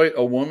exploit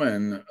a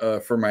woman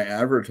for my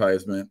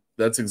advertisement.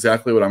 That's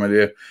exactly what I'm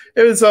gonna do.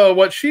 It was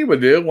what she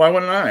would do. Why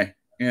wouldn't I?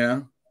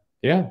 Yeah.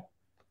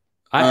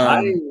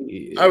 I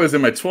was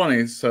in my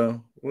 20s,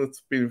 so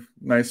let's be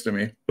nice to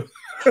me.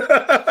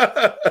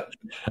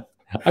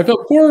 I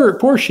feel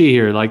poor She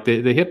here.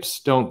 The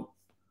hips don't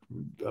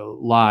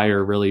lie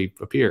or really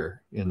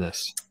appear in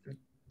this.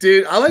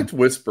 Dude, I liked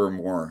Whisper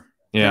more.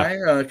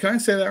 Yeah. Can I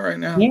say that right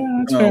now? Yeah,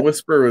 that's fair.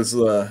 Whisper was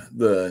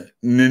the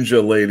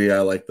ninja lady I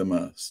like the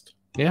most.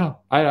 Yeah.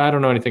 I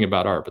don't know anything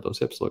about art, but those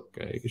hips look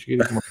you should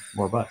get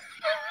more butt.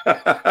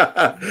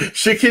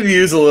 She could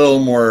use a little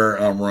more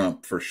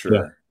rump for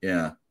sure.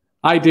 Yeah.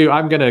 I do.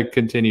 I'm going to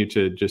continue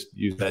to just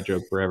use that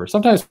joke forever.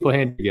 Sometimes people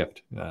hand you a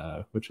gift,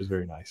 which is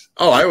very nice.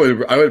 Oh, I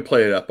would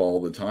play it up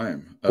all the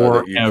time.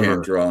 Or you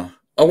can't draw.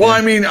 Oh, well,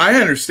 I mean, I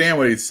understand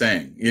what he's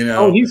saying.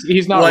 Oh,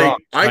 he's not wrong.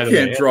 I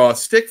can't draw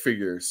stick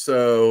figures,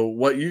 so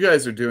what you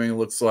guys are doing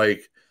looks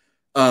like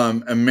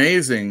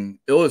amazing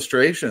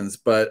illustrations.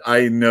 But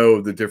I know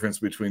the difference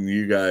between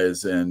you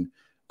guys and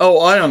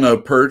I don't know,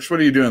 Perch. What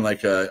are you doing?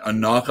 Like a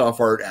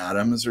knockoff Art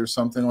Adams or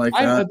something like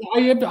that?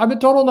 I'm a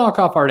total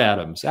knockoff Art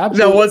Adams.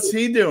 Absolutely. Now, what's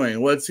he doing?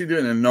 What's he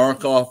doing? A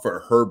knockoff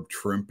or Herb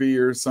Trimpe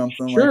or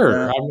something?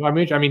 Sure. Like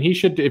that? I mean, he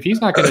should. If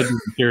he's not going to do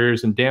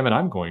interiors, and damn it,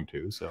 I'm going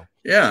to. So.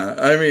 Yeah,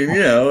 I mean,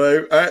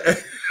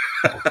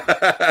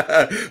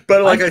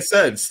 but like I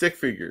said, stick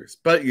figures.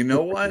 But you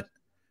know what?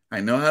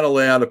 I know how to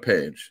lay out a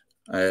page.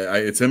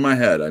 It's in my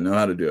head. I know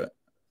how to do it.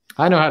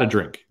 I know how to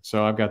drink,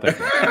 so I've got that.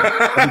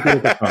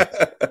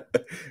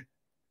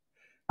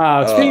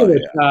 Speaking of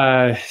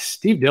which,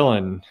 Steve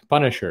Dillon,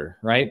 Punisher,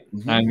 right?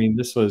 Mm-hmm. I mean,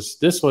 this was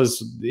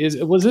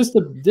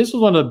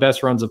one of the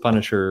best runs of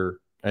Punisher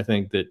I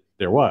think that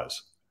there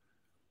was.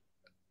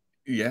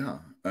 Yeah,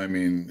 I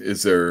mean,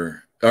 is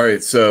there? All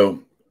right,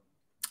 so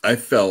I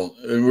felt,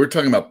 and we're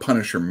talking about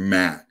Punisher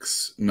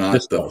Max, not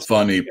the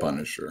funny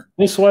Punisher.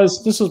 This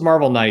was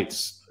Marvel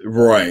Knights,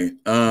 right?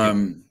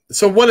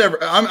 So whatever.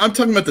 I'm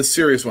talking about the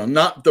serious one,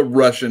 not the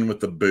Russian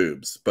with the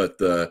boobs, but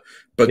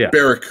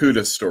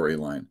Barracuda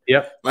storyline.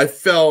 Yep. I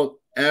felt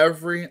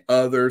every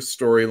other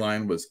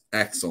storyline was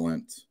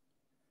excellent,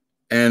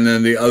 and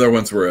then the other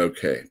ones were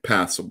okay,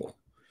 passable.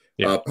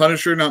 Yeah.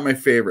 Punisher, not my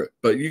favorite,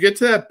 but you get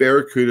to that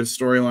Barracuda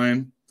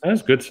storyline.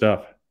 That's good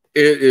stuff.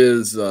 It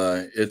is.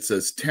 It's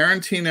as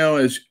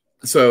Tarantino as.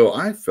 So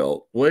I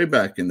felt way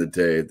back in the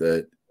day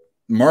that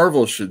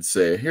Marvel should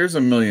say, "Here's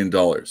 $1 million,"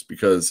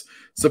 because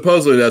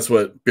supposedly that's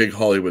what big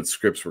Hollywood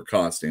scripts were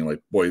costing,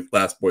 like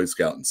Last Boy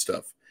Scout and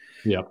stuff.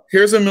 Yeah.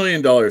 Here's $1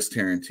 million,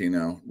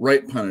 Tarantino.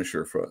 Write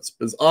Punisher for us,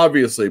 because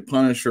obviously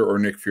Punisher or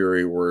Nick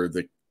Fury were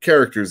the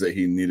characters that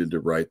he needed to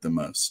write the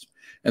most,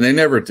 and they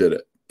never did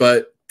it.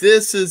 But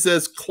this is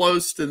as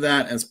close to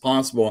that as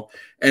possible,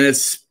 and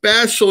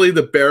especially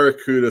the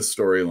Barracuda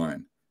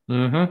storyline.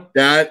 Mm-hmm.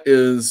 That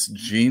is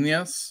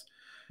genius.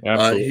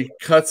 He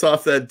cuts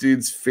off that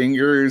dude's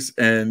fingers,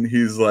 and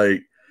he's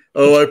like,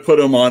 "Oh, I put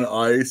him on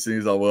ice," and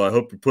he's like, "Well, I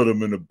hope you put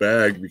him in a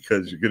bag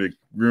because you're gonna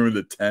ruin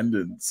the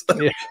tendons."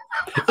 Yeah.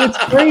 It's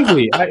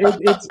crazy.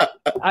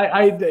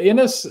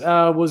 Innes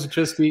was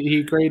just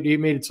he great. He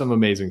made some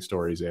amazing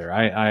stories there.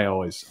 I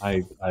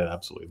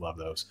absolutely love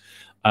those.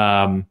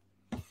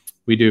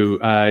 We do.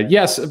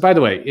 Yes. By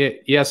the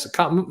way,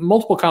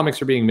 multiple comics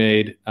are being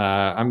made.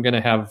 I'm gonna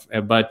have,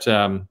 but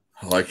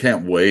I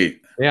can't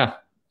wait. Yeah.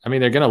 I mean,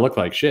 they're gonna look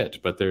like shit,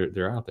 but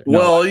they're out there.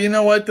 Well, you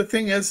know what the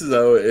thing is,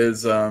 though,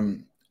 is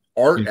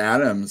Art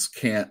Adams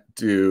can't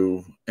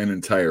do an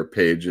entire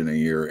page in a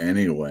year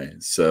anyway.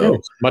 So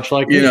much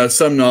like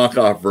some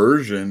knockoff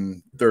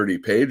version, 30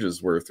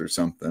 pages worth or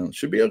something, it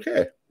should be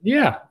okay.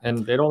 Yeah,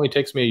 and it only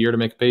takes me a year to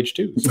make a page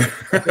too.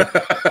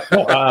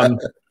 So.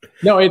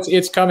 No,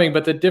 it's coming,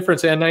 but the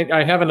difference, and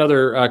I have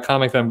another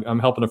comic that I'm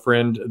helping a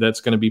friend that's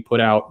going to be put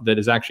out that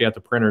is actually at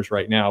the printers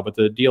right now. But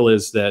the deal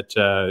is that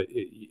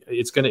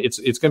it's going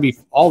to be,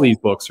 all these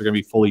books are going to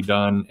be fully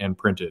done and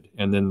printed,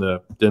 and then the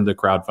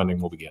crowdfunding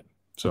will begin.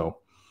 So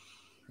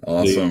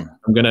awesome.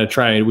 I'm going to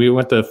try. We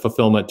want the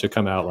fulfillment to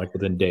come out like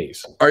within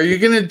days. Are you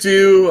going to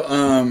do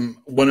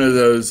one of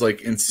those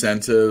like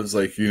incentives,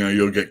 like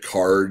you'll get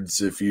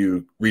cards if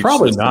you reach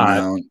probably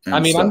not. I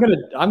mean, stuff?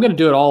 I'm gonna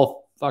do it all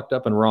fucked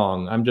up and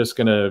wrong. I'm just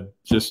gonna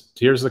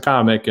here's the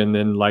comic, and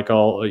then like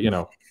all You're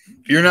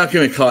not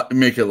gonna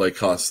make it like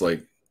cost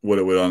like what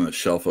it would on the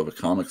shelf of a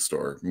comic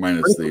store,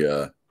 minus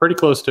pretty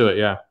close to it,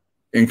 yeah,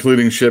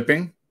 including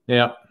shipping.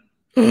 Yeah.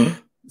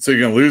 So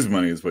you're gonna lose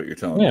money, is what you're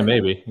telling me? Yeah,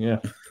 maybe. Yeah.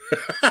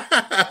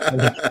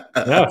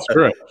 Yeah,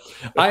 screw it.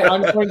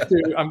 I'm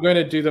going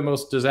to do the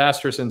most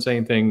disastrous,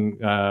 insane thing.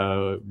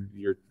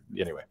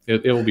 Anyway,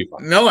 it will be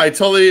fun. No, I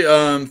totally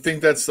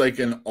think that's like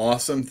an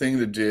awesome thing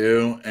to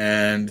do,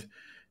 and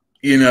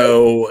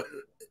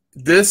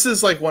this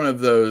is like one of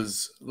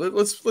those.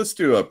 Let's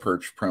do a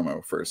Perch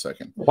promo for a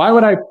second. Why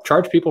would I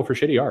charge people for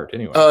shitty art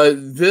anyway?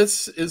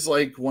 This is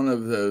like one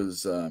of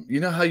those.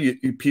 How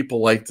you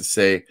people like to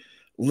say,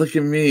 "Look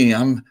at me,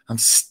 I'm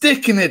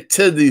sticking it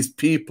to these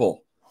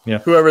people." Yeah,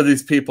 whoever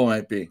these people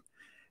might be.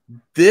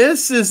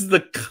 This is the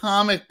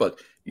comic book.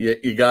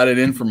 You got it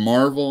in for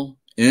Marvel,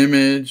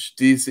 Image,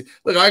 DC.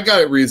 Look, I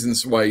got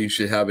reasons why you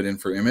should have it in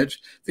for Image.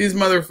 These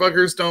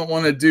motherfuckers don't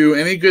want to do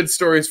any good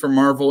stories for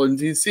Marvel and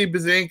DC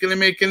because they ain't going to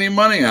make any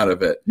money out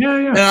of it. Yeah.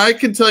 And I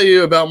can tell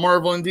you about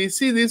Marvel and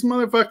DC, these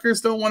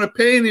motherfuckers don't want to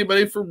pay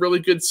anybody for really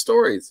good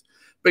stories.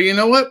 But you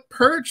know what?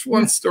 Perch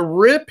wants to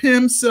rip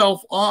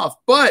himself off.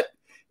 But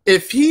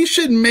if he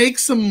should make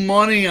some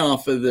money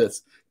off of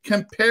this,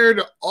 compared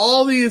to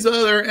all these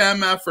other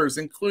MFers,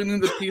 including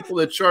the people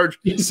that charge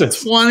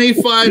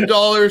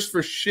 $25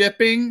 for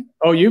shipping.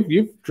 Oh,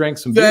 you've drank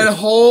some beer. Then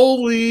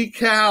holy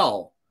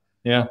cow.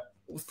 Yeah.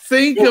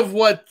 Think of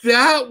what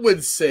that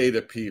would say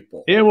to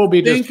people. It will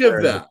be. Think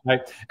of that.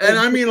 And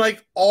I mean,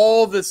 like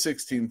all the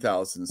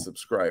 16,000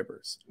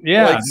 subscribers.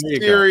 Yeah. Like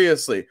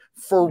seriously,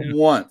 for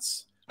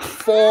once,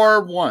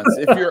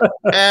 if you're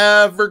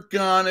ever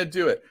gonna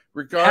do it.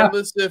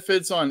 Regardless if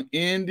it's on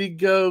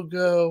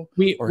Indiegogo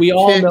or we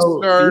all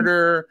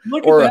Kickstarter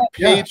or a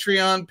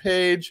Patreon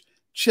page,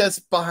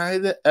 just buy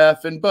the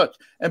effing book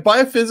and buy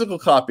a physical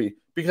copy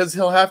because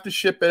he'll have to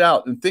ship it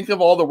out. And think of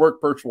all the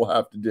work Perch will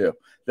have to do.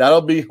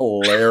 That'll be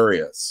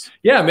hilarious.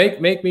 Yeah, make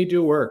me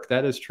do work.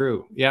 That is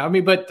true. Yeah, I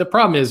mean, but the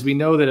problem is we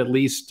know that at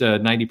least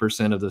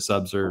 90% of the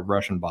subs are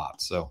Russian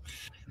bots. So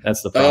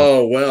that's the problem.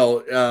 Oh,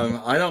 well,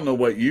 I don't know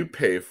what you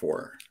pay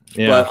for,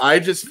 but I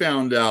just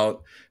found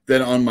out that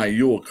on my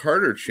Yule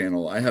Carter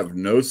channel, I have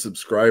no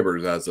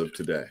subscribers as of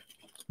today.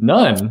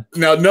 None.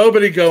 Now,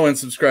 nobody go and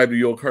subscribe to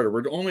Yule Carter.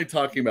 We're only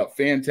talking about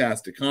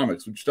Fantastic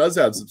Comics, which does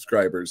have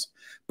subscribers.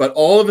 But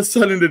all of a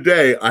sudden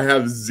today, I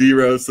have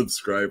 0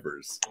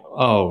 subscribers.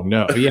 Oh,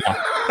 no.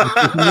 Yeah.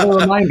 A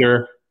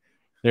reminder.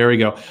 There we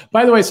go.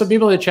 By the way, some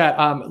people in the chat,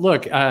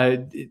 look,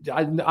 I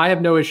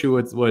have no issue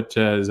with what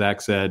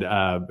Zach said.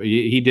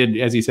 He did,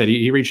 as he said,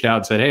 he reached out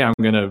and said, hey, I'm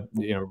going to,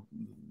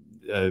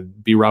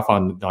 be rough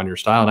on your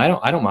style. And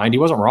I don't mind. He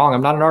wasn't wrong.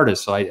 I'm not an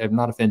artist, so I'm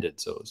not offended.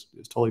 So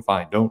it's totally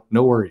fine.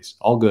 No worries.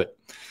 All good.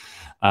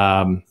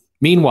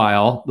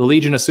 Meanwhile, the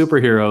Legion of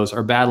Superheroes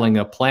are battling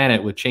a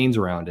planet with chains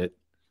around it.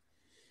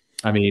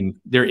 I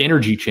mean, they're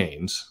energy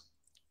chains.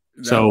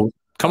 So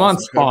come on,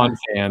 Spawn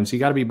fans. You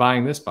got to be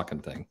buying this fucking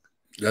thing.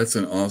 That's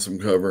an awesome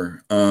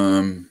cover.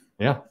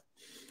 Yeah.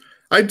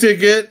 I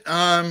dig it.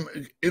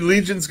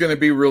 Legion's going to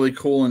be really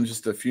cool in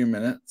just a few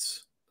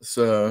minutes.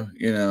 So,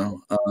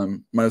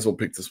 might as well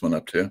pick this one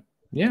up too.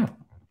 Yeah.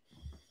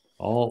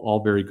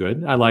 All very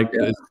good. I like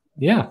this.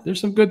 Yeah,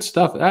 there's some good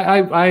stuff.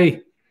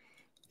 I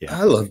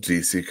love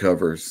DC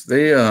covers.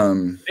 They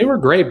were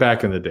great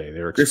back in the day.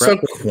 They're so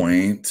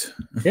quaint.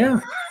 Yeah.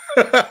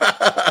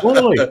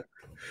 Totally.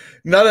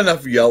 Not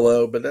enough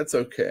yellow, but that's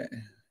okay.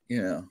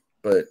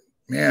 But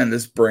man,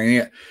 this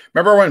Brainiac.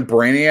 Remember when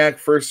Brainiac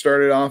first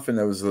started off and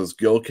there was those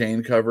Gil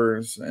Kane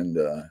covers and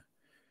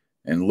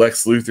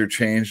Lex Luthor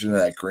changed into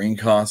that green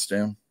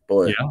costume?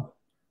 Boy, yeah.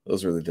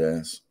 Those were the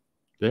days.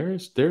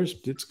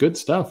 It's good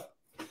stuff.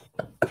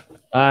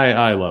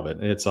 I love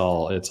it. It's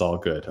all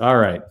good. All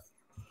right.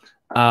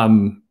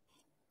 Do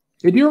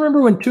you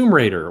remember when Tomb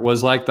Raider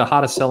was like the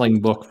hottest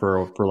selling book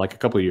for like a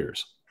couple of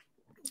years?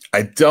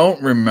 I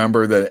don't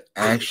remember that it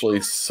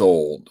actually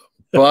sold,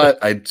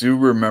 but I do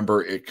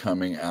remember it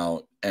coming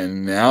out.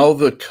 And now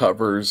the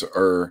covers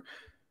are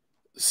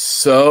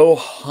so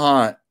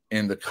hot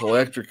in the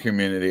collector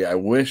community. I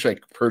wish I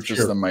could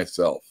purchase them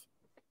myself.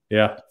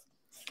 Yeah.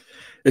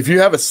 If you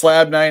have a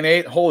Slab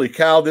 9.8, holy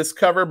cow, this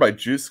cover by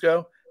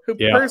Jusko, who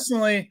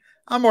personally,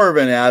 I'm more of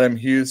an Adam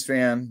Hughes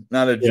fan,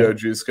 not a Joe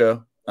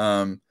Jusko.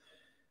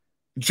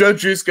 Joe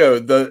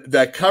Jusko,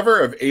 that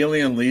cover of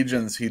Alien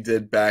Legions he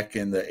did back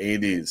in the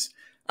 80s,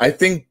 I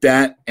think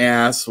that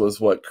ass was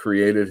what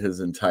created his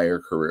entire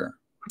career.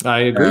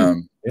 I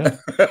agree.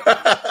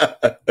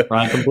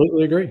 I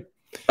completely agree.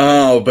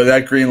 Oh, but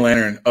that Green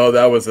Lantern,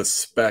 that was a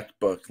spec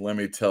book, let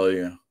me tell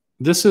you.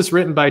 This is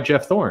written by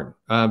Jeff Thorne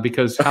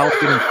because Hal's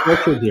getting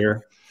tortured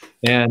here,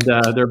 and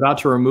they're about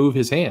to remove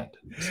his hand.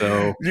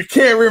 So you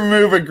can't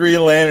remove a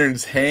Green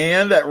Lantern's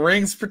hand. That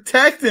ring's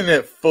protecting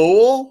it,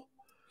 fool.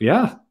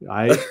 Yeah,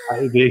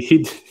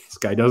 this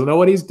guy doesn't know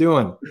what he's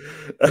doing.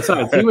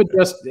 Besides,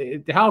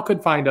 Hal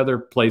could find other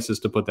places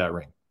to put that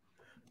ring.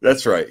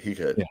 That's right, he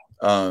could. Yeah.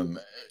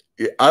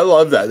 I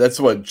love that. That's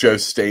what Joe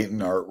Staten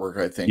artwork,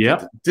 I think.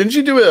 Yeah. Didn't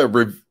you do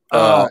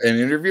an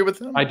interview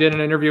with him? I did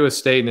an interview with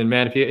Staten, and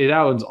man,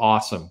 that one's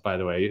awesome. By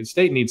the way,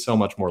 Staten needs so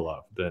much more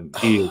love than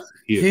he is.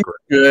 He's great.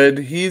 Good.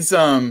 He's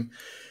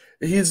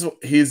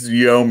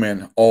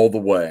yeoman all the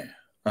way.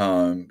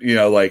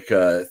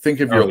 Think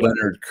of your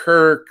Leonard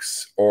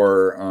Kirks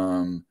or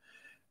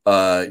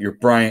your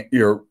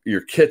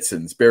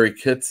Kitsons, Barry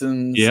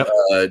Kitsons. Yep.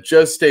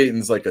 Joe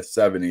Staten's like a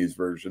 70s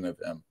version of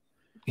him.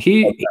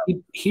 He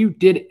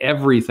did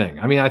everything.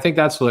 I mean, I think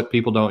that's what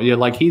people don't.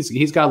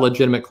 He's got a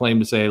legitimate claim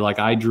to say, like,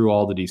 I drew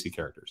all the DC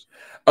characters.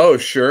 Oh,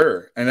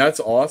 sure, and that's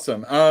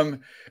awesome.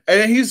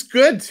 And he's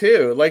good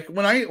too. Like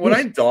when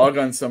I dog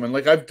on someone,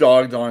 like I've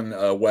dogged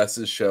on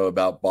Wes's show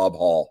about Bob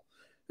Hall.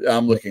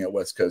 I'm looking at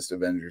West Coast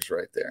Avengers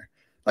right there.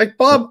 Like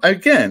Bob,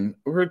 again,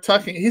 we're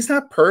talking. He's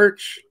not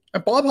Perch.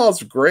 And Bob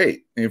Hall's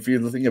great if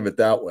you think of it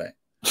that way.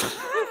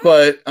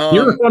 But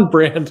you're on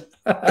brand.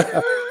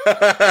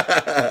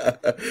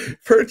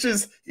 Perch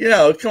is,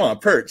 come on,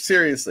 Perch.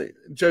 Seriously,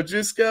 Joe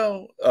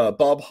Jusko,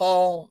 Bob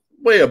Hall,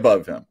 way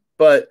above him.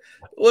 But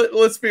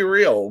let's be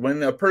real.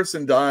 When a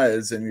person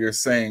dies and you're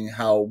saying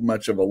how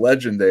much of a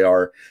legend they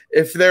are,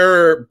 if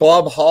they're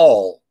Bob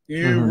Hall,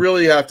 you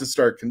really have to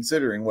start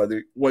considering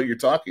what you're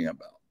talking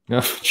about.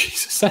 Oh,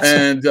 Jesus.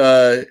 And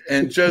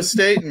Joe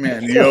Staten,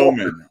 man,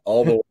 yeoman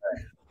all the way.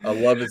 I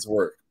love his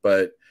work,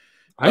 but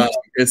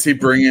is he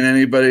bringing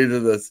anybody to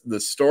the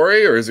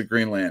story, or is it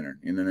Green Lantern?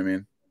 You know what I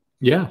mean?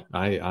 Yeah,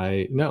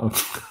 I know.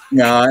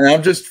 No,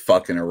 I'm just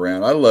fucking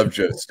around. I love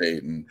Joe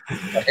Staten.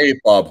 I hate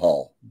Bob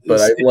Hall, but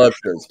I love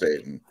Joe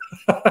Staten.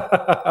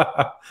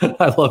 I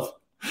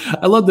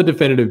love the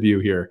definitive view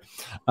here.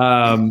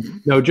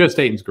 No, Joe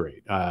Staten's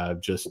great.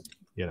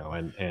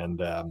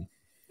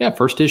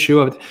 First issue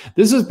of it.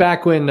 This is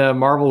back when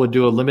Marvel would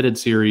do a limited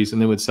series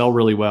and they would sell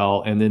really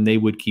well, and then they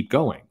would keep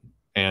going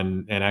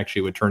and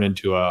actually would turn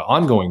into an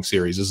ongoing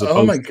series.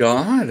 Oh my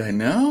God, I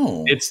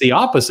know. It's the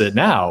opposite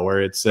now,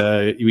 where it's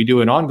we do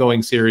an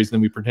ongoing series and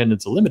then we pretend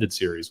it's a limited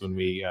series when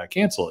we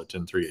cancel it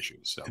in 3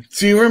 issues. So,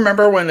 do you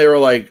remember when they were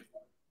like,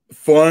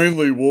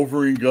 finally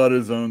Wolverine got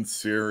his own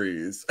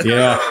series?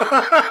 Yeah.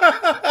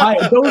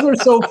 Those are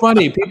so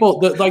funny. People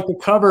the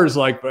covers,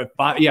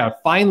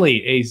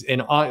 finally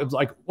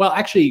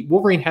actually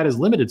Wolverine had his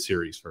limited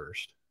series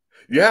first.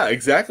 Yeah,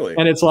 exactly.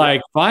 And it's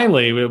like,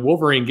 finally,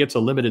 Wolverine gets a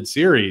limited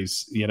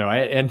series,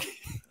 and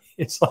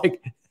it's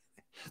like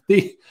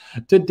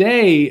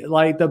today,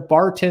 like the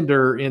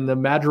bartender in the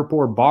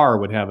Madripoor bar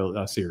would have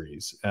a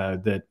series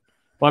that.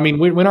 Well, I mean,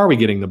 when are we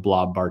getting the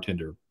Blob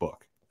bartender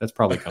book? That's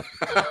probably coming.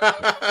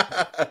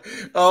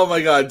 Oh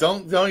my God!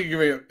 Don't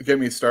get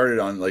me started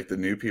on like the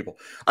new people.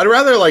 I'd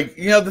rather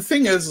the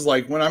thing is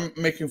like when I'm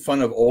making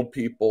fun of old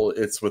people,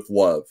 it's with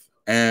love,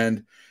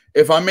 and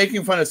if I'm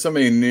making fun of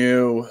somebody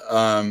new,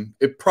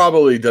 it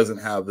probably doesn't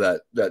have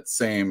that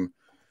same.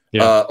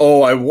 Yeah.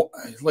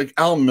 Like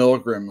Al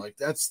Milgrom, like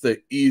that's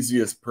the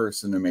easiest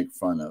person to make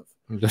fun of.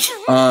 Because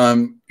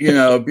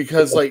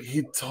like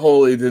he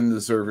totally didn't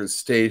deserve his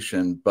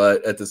station,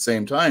 but at the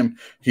same time,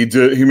 he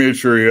made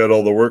sure he had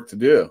all the work to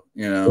do,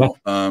 Yeah.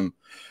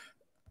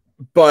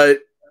 But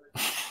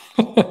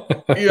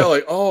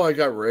like, I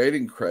got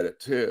writing credit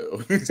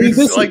too.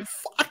 It's like,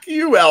 fuck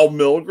you, Al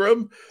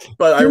Milgrom.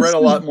 But I read a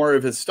lot more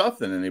of his stuff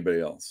than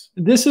anybody else.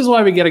 This is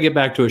why we got to get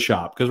back to a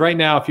shop, because right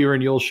now, if you were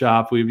in Yule's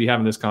shop, we'd be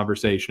having this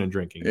conversation and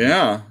drinking.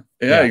 Yeah,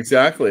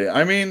 exactly.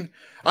 I mean,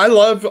 I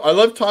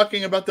love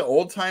talking about the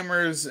old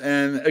timers,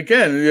 and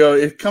again,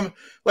 it comes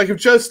like if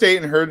Joe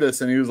Staten heard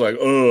this and he was like,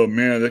 "Oh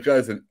man, that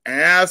guy's an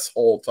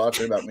asshole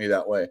talking about me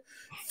that way."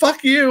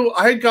 Fuck you!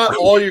 I got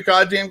all your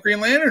goddamn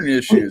Green Lantern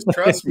issues.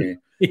 Trust me.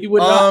 He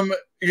would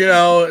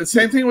not.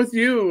 Same thing with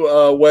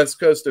you, West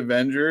Coast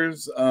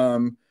Avengers.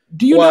 Do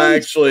you know?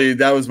 Actually,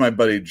 that was my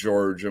buddy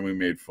George, and we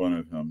made fun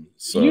of him.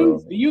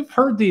 So you've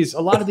heard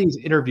a lot of these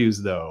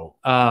interviews, though.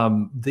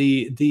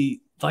 The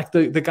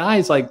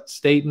guys like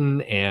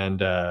Staten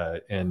and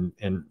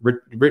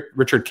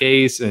Richard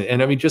Case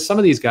and I mean, just some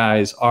of these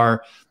guys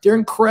they're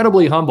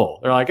incredibly humble.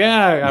 They're like,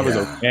 I was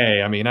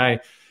okay. I mean, I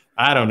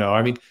don't know.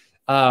 I mean,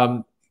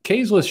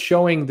 Case was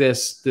showing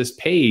this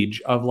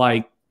page of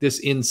like this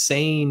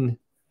insane,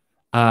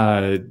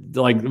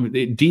 like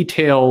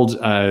detailed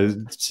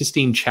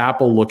Sistine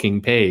Chapel looking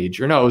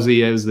page, or no, it was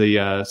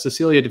the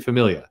Cecilia de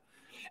Familia,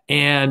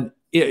 and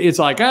it's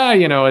like I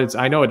know it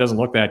doesn't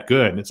look that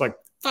good, and it's like,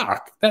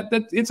 fuck, that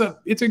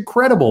it's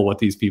incredible what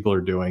these people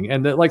are doing.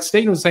 And like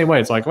Staten was the same way.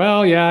 It's like,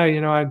 well,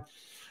 yeah,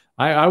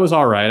 I was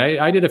all right.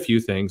 I did a few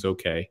things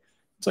okay.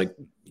 It's like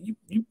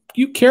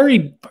you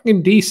carried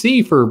fucking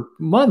DC for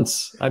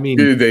months. I mean,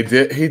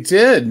 dude, he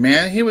did,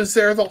 man. He was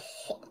there the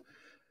whole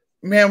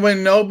man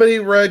when nobody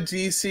read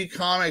DC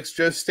Comics.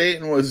 Joe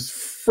Staten was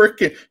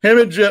freaking him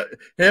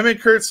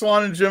and Kurt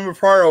Swan and Jim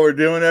Aparo were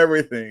doing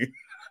everything.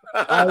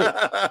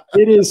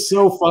 It is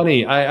so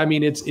funny. I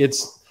mean,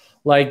 it's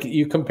like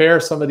you compare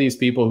some of these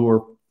people who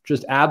are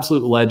just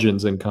absolute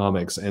legends in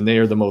comics, and they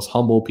are the most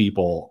humble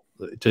people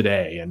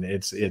today. And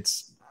it's,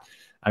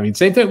 I mean,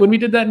 same thing when we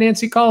did that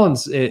Nancy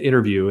Collins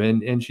interview,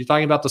 and she's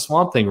talking about the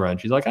Swamp Thing run.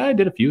 She's like, I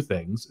did a few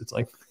things. It's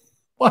like,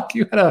 fuck,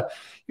 you had a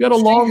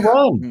long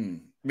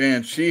run.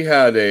 Man, she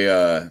had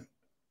a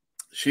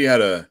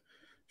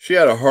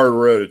hard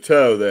road to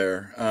toe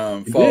there,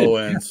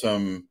 following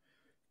some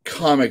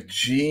comic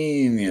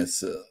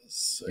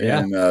geniuses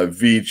and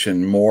Veitch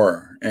and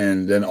Moore,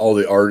 and then all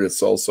the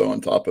artists also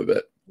on top of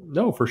it.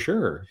 No, for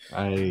sure.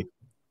 It's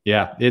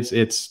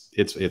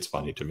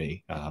funny to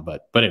me.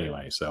 But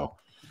anyway, so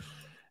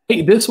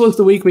hey, this was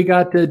the week we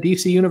got the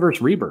DC Universe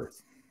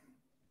Rebirth.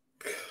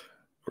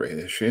 Great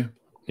issue.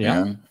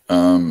 Yeah.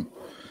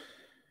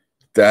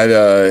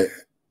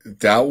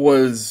 That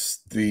was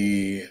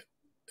the.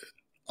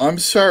 I'm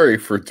sorry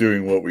for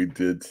doing what we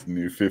did to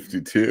New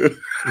 52.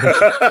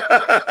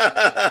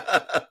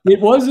 It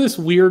was this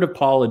weird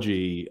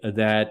apology,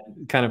 that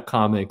kind of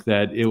comic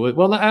that it was.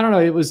 Well, I don't know.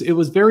 It was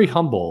very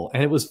humble,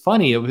 and it was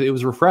funny. It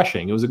was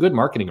refreshing. It was a good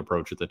marketing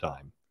approach at the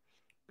time,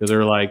 because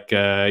they're like,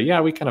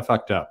 we kind of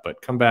fucked up,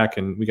 but come back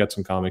and we got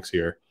some comics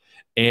here.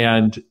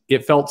 And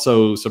it felt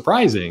so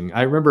surprising.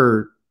 I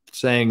remember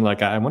saying,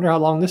 like, I wonder how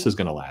long this is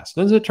going to last.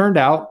 And as it turned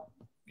out,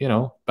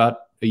 about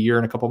a year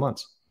and a couple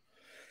months.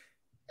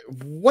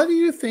 What do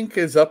you think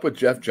is up with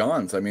Jeff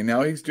Johns? I mean,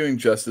 now he's doing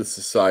Justice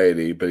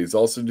Society, but he's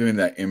also doing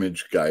that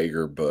Image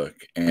Geiger book,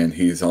 and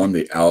he's on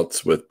the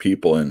outs with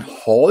people in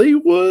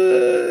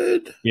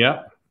Hollywood.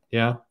 Yeah.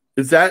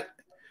 Is that?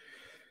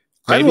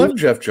 Maybe. I love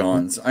Jeff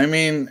Johns. I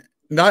mean,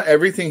 not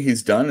everything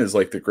he's done is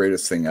like the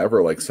greatest thing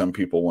ever, like some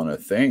people want to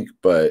think,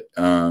 but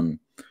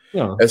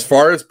as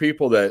far as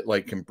people that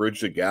like can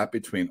bridge the gap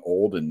between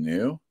old and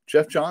new,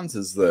 Jeff Johns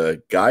is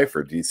the guy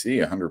for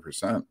DC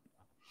 100%.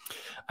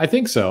 I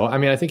think so. I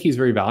mean, I think he's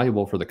very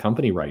valuable for the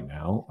company right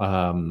now.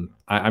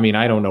 I mean,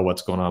 I don't know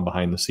what's going on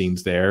behind the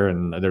scenes there,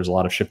 and there's a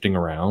lot of shifting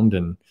around.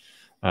 And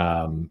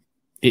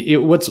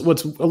what's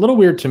a little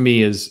weird to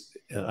me is,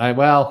 I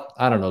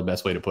don't know the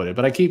best way to put it,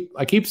 but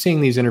I keep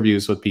seeing these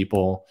interviews with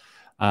people.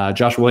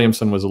 Josh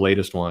Williamson was the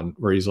latest one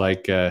where he's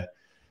like,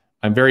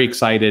 I'm very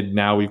excited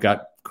now. We've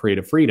got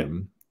creative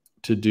freedom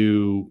to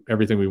do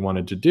everything we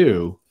wanted to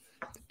do.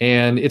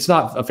 And it's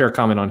not a fair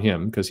comment on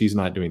him because he's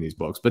not doing these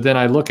books. But then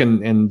I look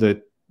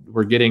and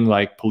we're getting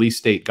like Police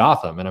State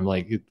Gotham. And I'm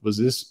like,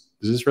 is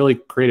this really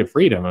creative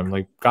freedom? I'm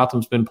like,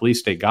 Gotham's been Police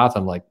State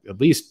Gotham like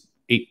at least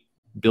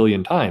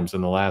billion times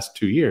in the last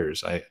 2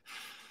 years.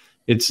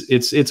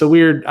 It's a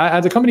weird.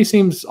 The company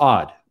seems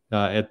odd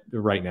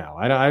right now.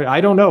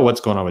 I don't know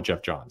what's going on with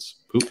Jeff Johns.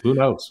 Who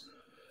knows?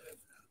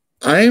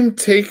 I'm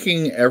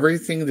taking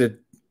everything that,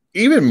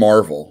 even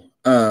Marvel,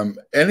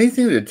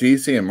 anything that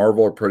DC and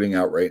Marvel are putting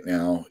out right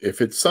now,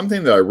 if it's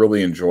something that I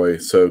really enjoy.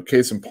 So,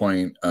 case in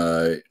point,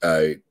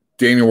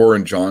 Daniel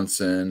Warren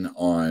Johnson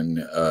on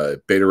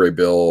Beta Ray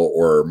Bill,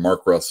 or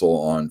Mark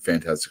Russell on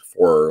Fantastic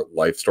Four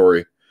Life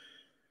Story.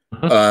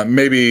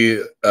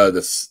 Maybe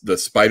the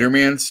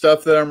Spider-Man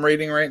stuff that I'm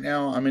reading right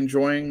now, I'm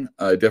enjoying.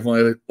 I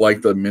definitely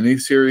like the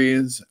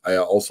miniseries. I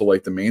also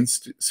like the main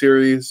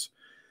series.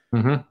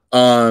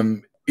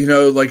 You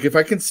know, like if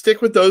I can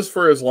stick with those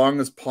for as long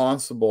as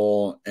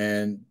possible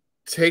and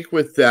take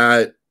with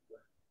that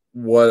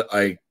what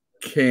I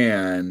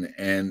can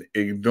and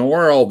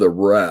ignore all the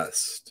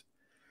rest,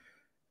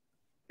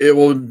 it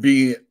will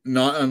be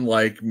not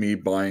unlike me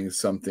buying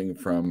something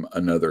from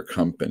another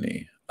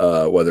company.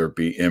 Whether it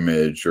be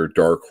Image or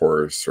Dark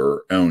Horse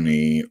or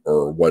Oni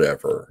or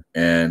whatever.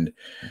 And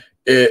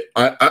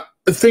I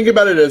think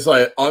about it as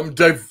I'm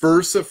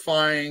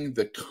diversifying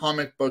the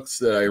comic books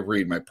that I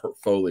read, my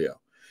portfolio.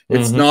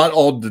 It's not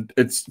all,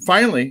 it's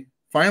finally,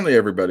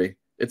 everybody,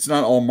 it's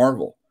not all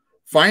Marvel.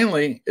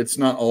 Finally, it's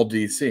not all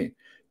DC.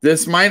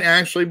 This might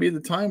actually be the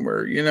time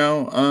where, you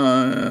know,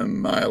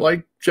 I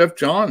like Jeff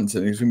Johns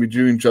and he's going to be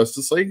doing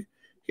Justice League.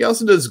 He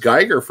also does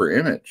Geiger for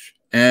Image.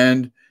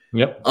 And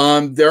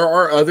there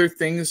are other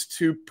things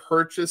to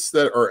purchase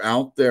that are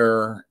out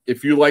there.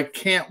 If you like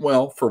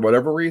Cantwell for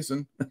whatever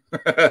reason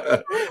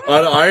on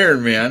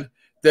Iron Man,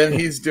 then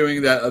he's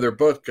doing that other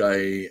book,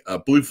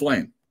 Blue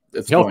Flame.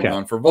 That's going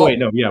on for Vault. Oh, wait,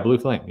 no, yeah, Blue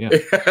Flame, yeah.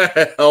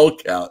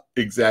 Hellcat,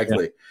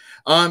 exactly.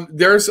 Yeah.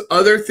 There's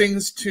other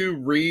things to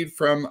read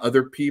from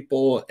other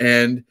people,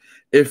 and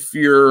if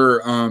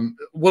you're,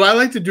 what I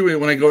like to do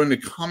when I go into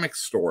comic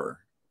store,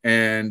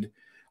 and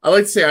I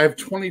like to say I have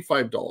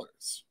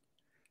 $25.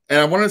 And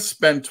I want to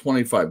spend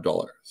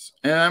 $25.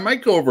 And I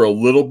might go over a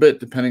little bit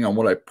depending on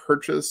what I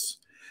purchase.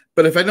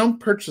 But if I don't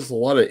purchase a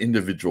lot of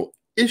individual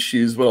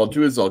issues, what I'll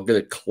do is I'll get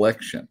a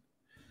collection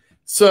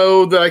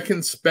so that I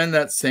can spend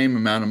that same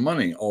amount of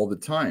money all the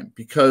time.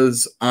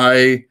 Because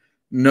I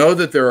know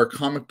that there are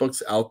comic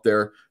books out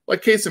there,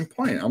 like case in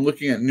point, I'm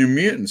looking at New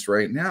Mutants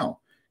right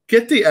now.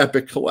 Get the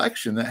Epic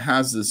Collection that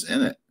has this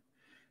in it.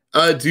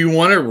 Do you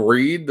want to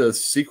read the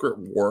Secret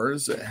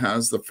Wars that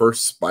has the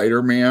first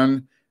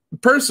Spider-Man?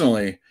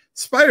 Personally,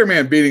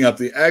 Spider-Man beating up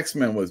the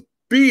X-Men was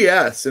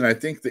BS, and I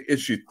think the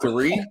issue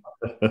 3.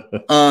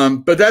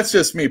 But that's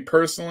just me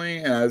personally,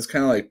 and I was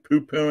kind of like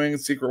poo-pooing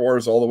Secret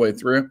Wars all the way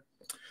through.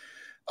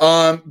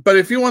 But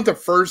if you want the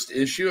first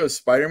issue of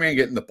Spider-Man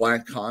getting the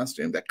black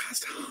costume, that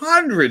costs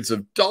hundreds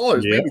of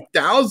dollars, maybe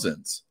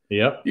thousands.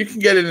 Yep. You can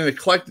get it in a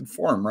collected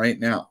form right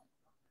now.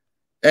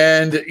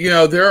 And, you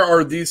know, there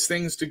are these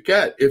things to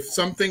get. If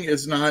something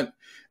is not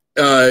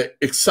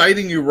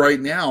exciting you right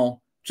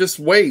now, just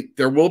wait.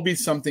 There will be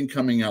something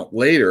coming out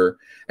later.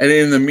 And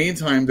in the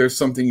meantime, there's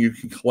something you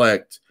can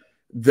collect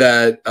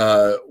that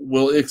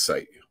will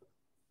excite you.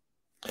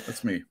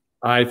 That's me.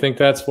 I think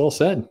that's well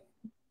said.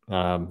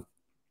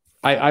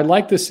 I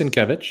like the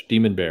Sienkiewicz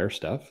Demon Bear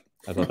stuff.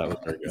 I thought that was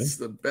very good. It's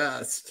the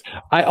best.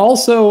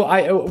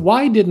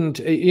 Why didn't,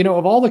 you know,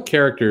 of all the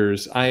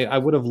characters, I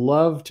would have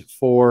loved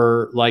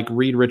for like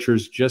Reed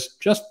Richards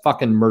just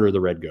fucking murder the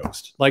Red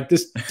Ghost. Like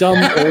this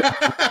dumb old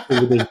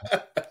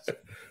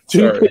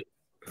stupid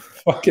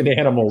fucking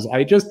animals.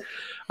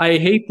 I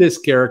hate this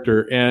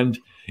character. And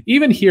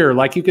even here,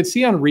 like you could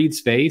see on Reed's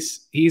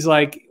face, he's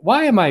like,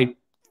 why am I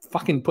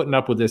fucking putting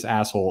up with this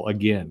asshole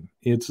again?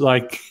 It's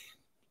like,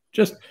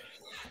 just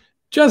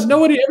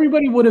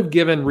everybody would have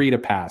given Reed a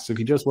pass if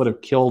he just would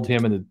have killed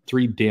him and the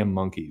 3 damn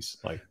monkeys.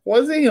 Like,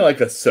 wasn't he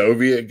like a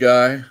Soviet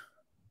guy?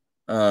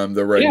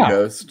 The Red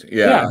Ghost.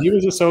 Yeah, he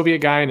was a Soviet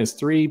guy and his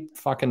 3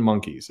 fucking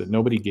monkeys that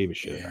nobody gave a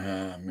shit about.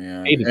 Yeah,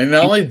 man. And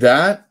not only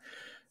that,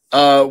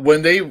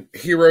 when they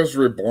Heroes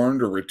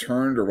Reborn or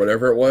Returned or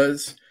whatever it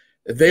was,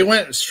 they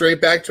went straight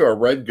back to a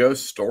Red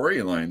Ghost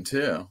storyline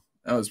too.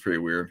 That was pretty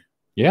weird.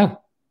 Yeah.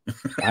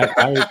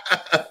 I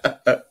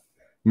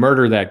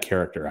murder that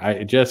character.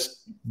 I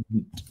just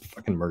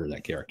fucking murder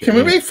that character. Can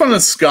we make fun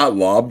of Scott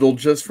Lobdell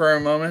just for a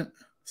moment?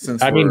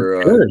 Since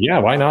sure, yeah,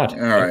 why not? All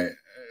right.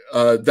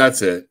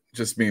 That's it.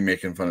 Just me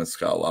making fun of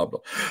Scott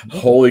Lobdell.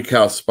 Holy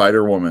cow,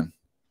 Spider-Woman.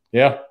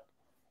 Yeah.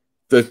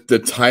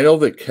 The title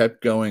that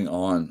kept going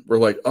on. We're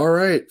like, all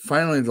right,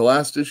 finally the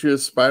last issue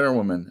of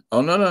Spider-Woman.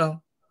 Oh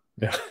no.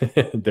 Yeah.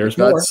 There's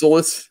more.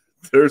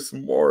 There's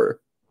more.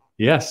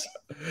 Yes.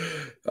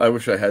 I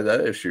wish I had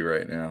that issue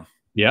right now.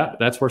 Yeah,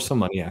 that's worth some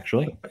money,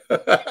 actually.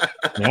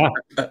 Yeah.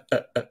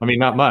 I mean,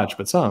 not much,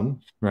 but some,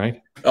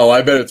 right? Oh,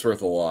 I bet it's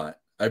worth a lot.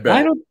 I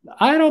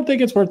don't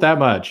think it's worth that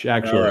much,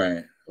 actually. All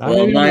right.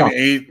 Well,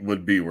 9.8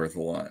 would be worth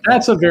a lot.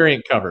 That's a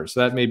variant cover,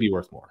 so that may be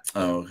worth more.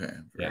 Oh, okay.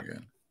 Very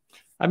good.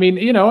 I mean,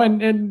 you know,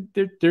 and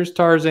there's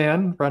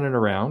Tarzan running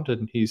around,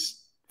 and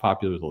he's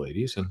popular with the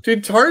ladies. And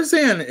dude,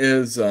 Tarzan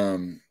is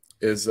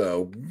is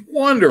a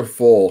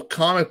wonderful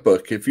comic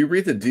book. If you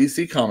read the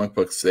DC comic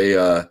books,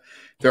 they're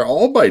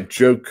all by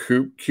Joe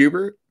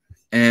Kubert,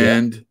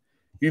 and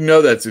you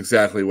know that's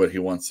exactly what he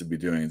wants to be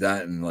doing.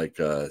 That and like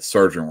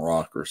Sergeant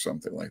Rock or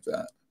something like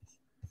that.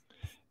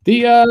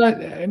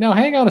 Now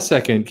hang on a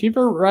second.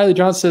 Keeper Riley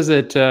John says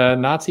that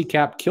Nazi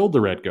Cap killed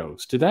the Red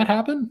Ghost. Did that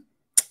happen?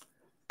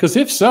 Because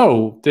if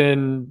so,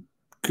 then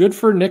good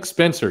for Nick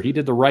Spencer. He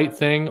did the right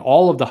thing.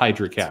 All of the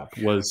Hydra Cap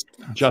was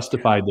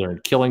justified there in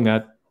killing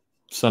that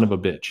son of a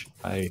bitch.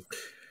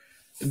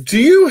 Do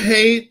you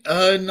hate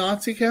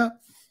Nazi Cap?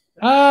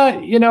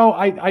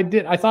 I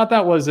did. I thought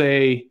that was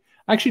I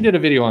actually did a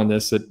video on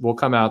this that will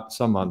come out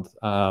some month,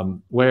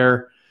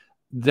 where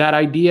that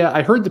idea,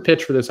 I heard the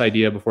pitch for this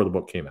idea before the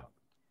book came out.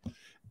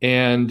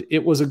 And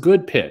it was a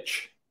good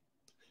pitch.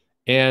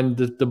 And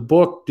the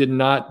book did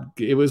not,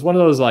 it was one of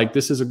those like,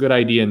 this is a good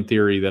idea in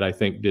theory that I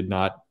think did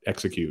not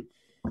execute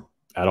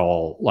at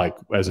all, like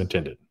as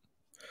intended.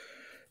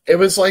 It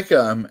was like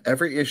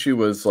every issue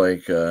was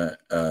like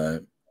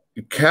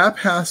Cap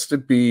has to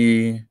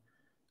be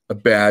a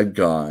bad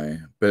guy,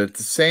 but at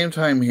the same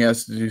time he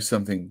has to do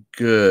something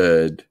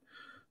good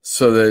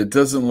so that it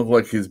doesn't look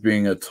like he's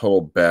being a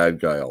total bad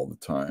guy all the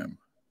time.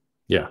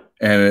 Yeah.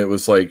 And it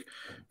was like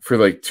for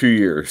like 2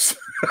 years.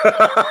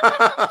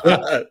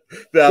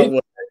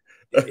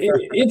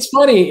 It's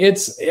funny.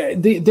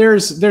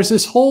 There's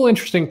this whole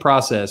interesting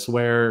process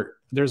where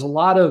there's a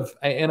lot of,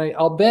 and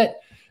I'll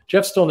bet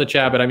Jeff's still in the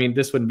chat, but I mean,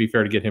 this wouldn't be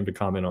fair to get him to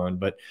comment on,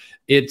 but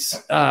it's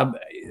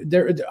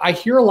there. I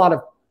hear a lot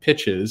of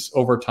pitches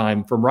over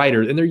time from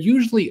writers, and they're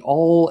usually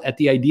all at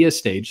the idea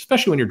stage,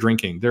 especially when you're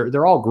drinking.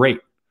 They're all great.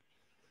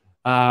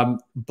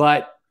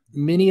 But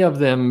many of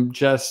them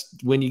just,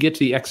 when you get to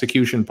the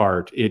execution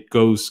part, it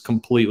goes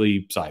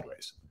completely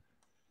sideways.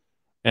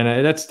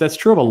 And that's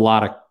true of a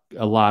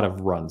lot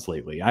of runs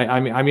lately. I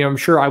mean, I'm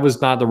sure I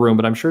was not in the room,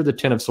 but I'm sure the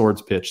Ten of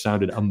Swords pitch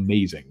sounded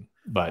amazing.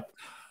 But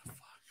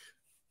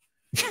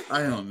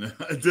I don't know.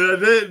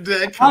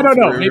 I don't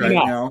know. Maybe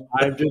not.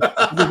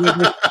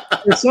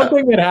 There's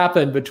something that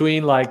happened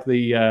between like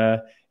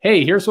the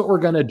hey, here's what we're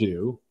gonna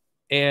do,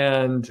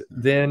 and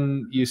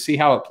then you see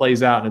how it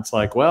plays out, and it's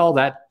like, well,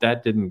 that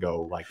didn't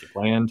go like it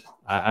planned.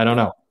 I don't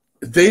know.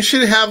 They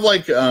should have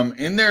like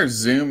in their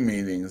Zoom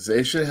meetings,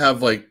 they should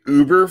have like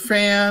Uber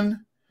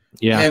fan.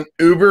 Yeah. And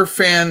Uber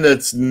fan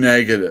that's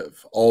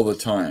negative all the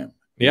time.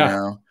 Yeah. You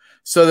know?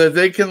 So that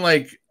they can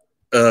like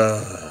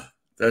that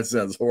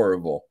sounds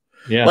horrible.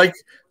 Yeah. Like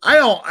I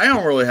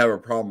don't really have a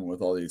problem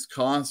with all these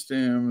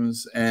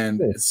costumes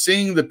and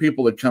seeing the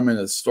people that come in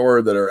the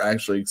store that are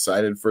actually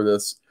excited for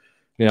this.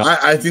 Yeah.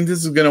 I think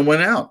this is gonna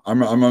win out.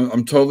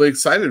 I'm totally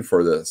excited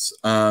for this.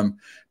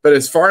 But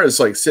as far as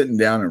like sitting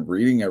down and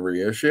reading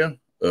every issue,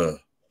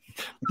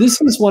 this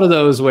is one of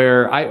those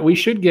where we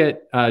should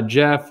get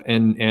Jeff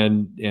and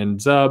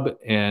Zub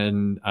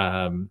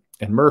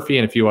and Murphy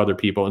and a few other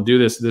people and do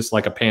this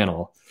like a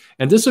panel.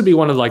 And this would be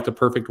one of like the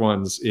perfect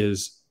ones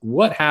is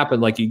what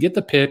happened. Like you get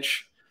the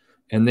pitch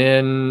and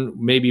then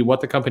maybe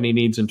what the company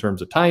needs in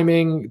terms of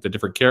timing, the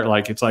different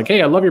like it's like,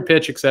 hey, I love your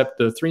pitch, except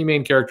the 3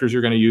 main characters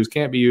you're going to use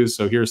can't be used.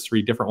 So here's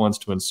 3 different ones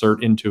to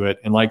insert into it.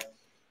 And like,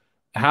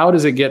 how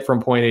does it get from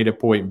point A to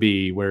point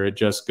B where it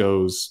just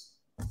goes,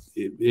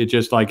 it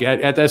just like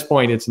at this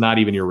point, it's not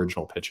even your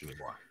original pitch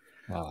anymore.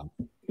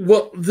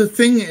 Well, the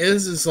thing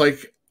is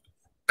like,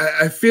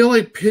 I feel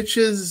like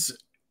pitches,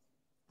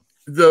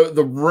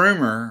 the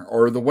rumor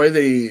or the way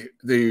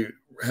they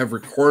have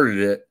recorded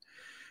it,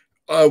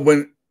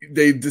 when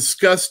they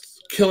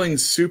discussed killing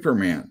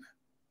Superman,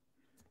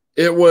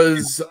 it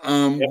was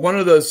one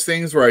of those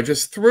things where I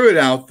just threw it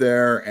out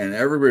there and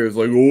everybody was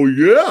like, oh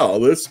yeah,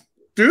 let's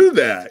do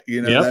that,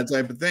 that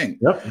type of thing.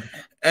 Yep.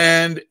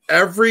 And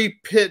every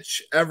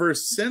pitch ever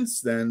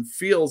since then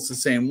feels the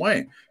same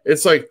way.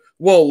 It's like,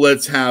 well,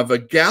 let's have a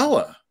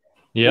gala.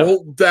 Yeah.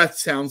 Well, that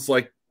sounds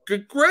like a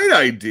great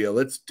idea.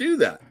 Let's do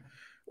that.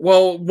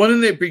 Well,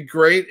 wouldn't it be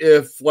great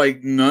if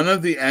like none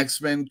of the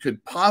X-Men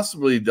could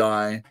possibly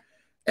die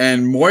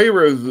and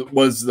Moira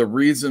was the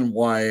reason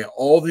why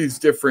all these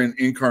different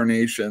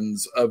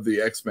incarnations of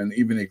the X-Men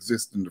even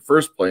exist in the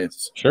first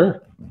place?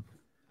 Sure.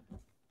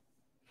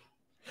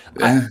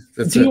 Do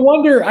you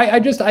wonder?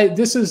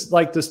 This is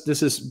like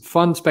this is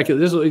fun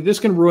speculation. This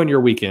can ruin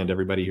your weekend,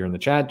 everybody here in the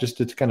chat. Just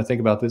to kind of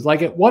think about this.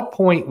 Like, at what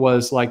point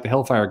was like the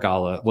Hellfire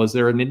Gala? Was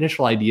there an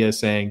initial idea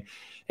saying,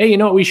 "Hey, you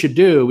know what we should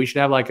do? We should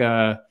have like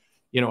a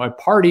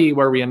party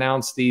where we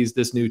announce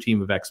this new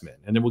team of X-Men,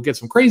 and then we'll get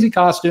some crazy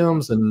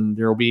costumes, and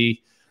there will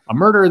be a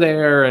murder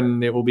there,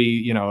 and it will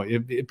be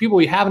if people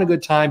will be having a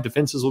good time,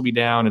 defenses will be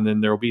down, and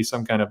then there will be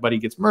some kind of buddy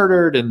gets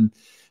murdered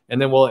and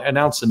then we'll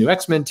announce the new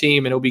X-Men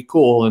team and it'll be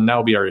cool and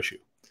that'll be our issue."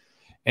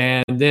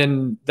 And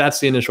then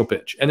that's the initial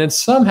pitch. And then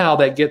somehow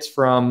that gets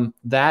from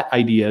that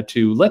idea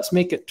to let's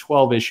make it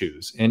 12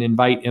 issues and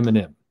invite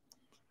Eminem.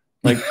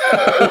 Like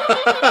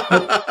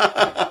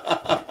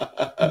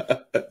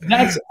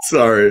that's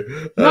sorry.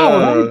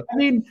 No, I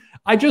mean,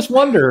 I just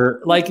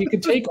wonder, like, you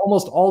could take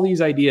almost all these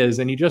ideas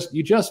and you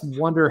just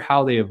wonder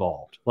how they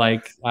evolved.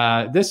 Like,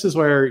 this is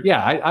where,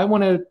 yeah, I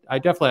want to, I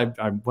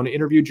want to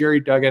interview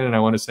Jerry Duggan, and I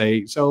want to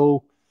say,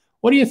 so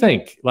what do you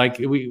think? Like,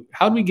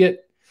 how do we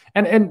get,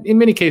 and in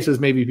many cases,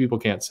 maybe people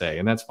can't say,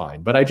 and that's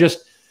fine. But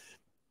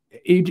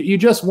you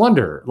just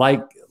wonder,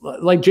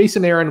 like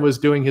Jason Aaron was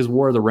doing his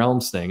War of the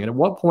Realms thing. And at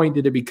what point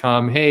did it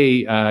become,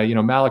 hey,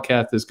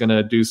 Malekith is going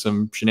to do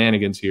some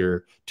shenanigans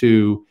here,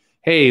 to,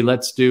 hey,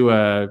 let's do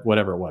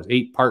whatever it was,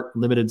 8-part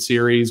limited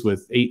series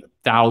with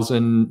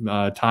 8,000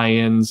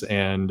 tie-ins,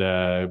 and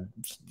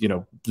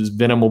this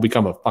Venom will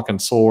become a fucking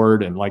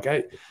sword. And like,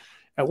 at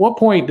what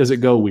point does it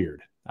go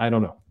weird? I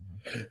don't know.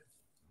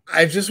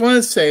 I just want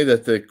to say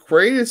that the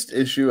greatest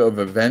issue of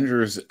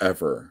Avengers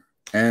ever,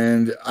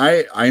 and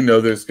I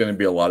know there's going to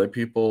be a lot of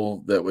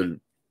people that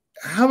would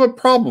have a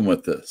problem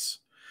with this,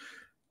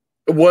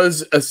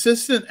 was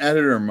Assistant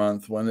Editor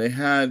Month, when they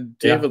had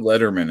David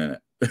Letterman in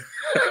it.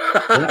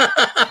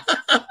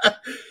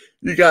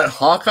 You got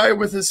Hawkeye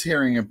with his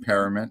hearing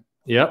impairment.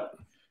 Yep.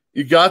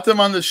 You got them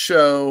on the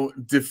show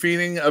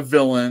defeating a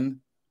villain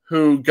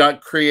who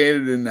got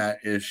created in that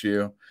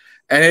issue.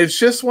 And it's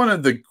just one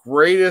of the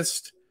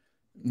greatest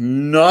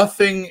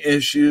nothing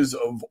issues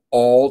of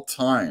all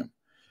time.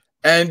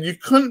 And you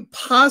couldn't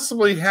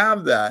possibly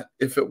have that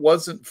if it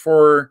wasn't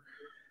for,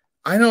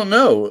 I don't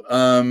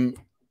know,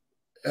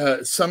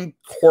 some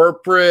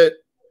corporate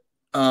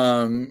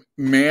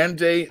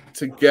mandate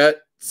to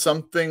get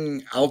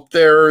something out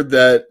there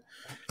that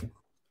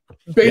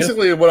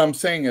basically what I'm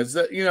saying is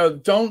that,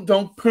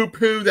 don't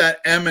poo-poo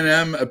that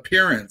Eminem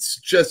appearance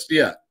just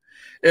yet.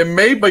 It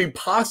may be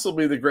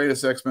possibly the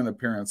greatest X-Men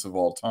appearance of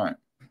all time.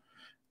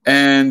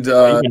 And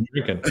I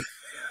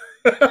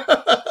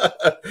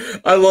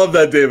love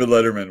that David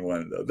Letterman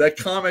one, though. That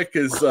comic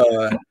is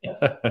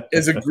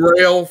a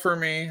grail for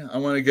me. I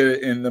want to get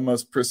it in the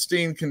most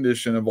pristine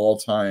condition of all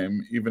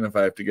time, even if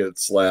I have to get it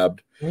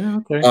slabbed. Yeah,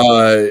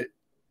 okay.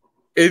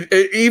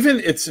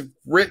 It's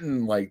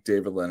written like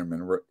David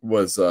Letterman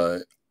was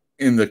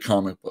in the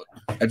comic book.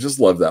 I just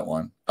love that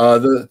one.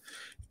 The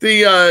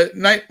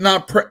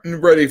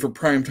ready for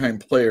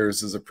primetime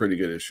players is a pretty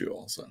good issue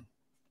also.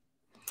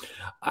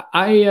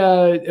 By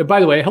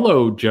the way,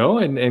 hello, Joe,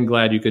 and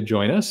glad you could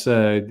join us.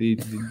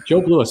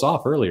 Joe blew us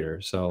off earlier,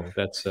 so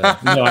that's no,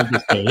 I'm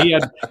just kidding.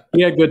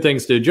 He had good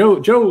things to do.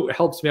 Joe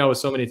helps me out with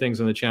so many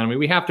things on the channel. I mean,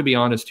 we have to be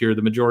honest here.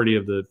 The majority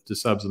of the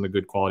subs and the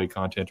good quality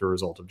content are a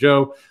result of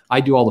Joe.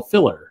 I do all the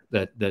filler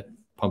that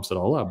pumps it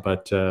all up.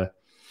 But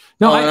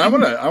no, I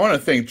want to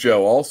thank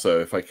Joe also,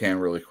 if I can,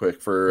 really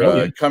quick,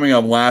 for coming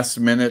up last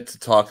minute to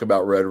talk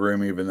about Red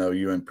Room, even though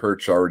you and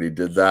Perch already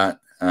did that.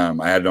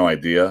 I had no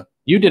idea.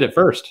 You did it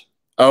first.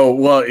 Oh,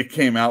 well, it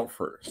came out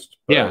first.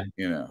 But,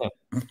 yeah.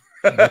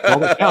 That's all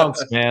that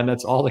counts, man.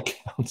 That's all that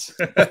counts.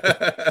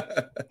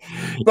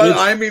 But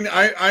I mean,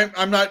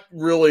 I'm not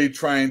really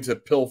trying to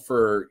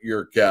pilfer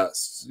your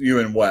guests, you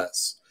and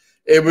Wes.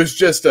 It was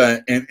just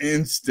an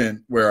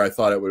instant where I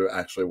thought it would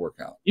actually work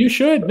out. You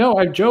should.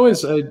 No, Joe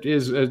is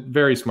a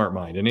very smart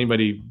mind. And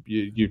anybody,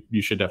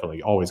 you should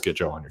definitely always get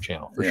Joe on your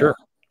channel, for sure.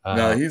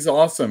 No, he's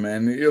awesome.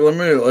 And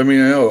let me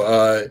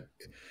know.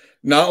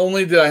 Not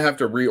only did I have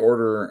to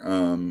reorder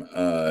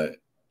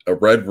a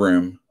Red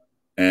Room,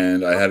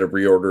 and I had to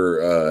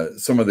reorder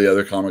some of the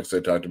other comics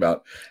I talked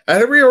about, I had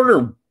to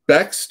reorder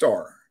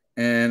Beckstar,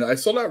 and I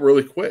sold out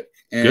really quick.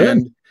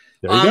 And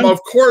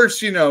of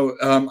course,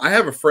 I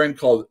have a friend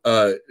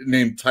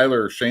named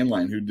Tyler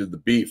Shaneline who did the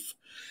beef.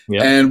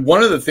 Yeah. And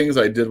one of the things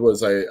I did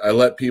was I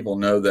let people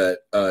know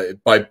that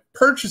by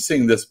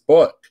purchasing this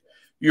book,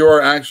 you are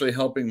actually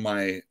helping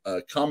my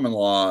common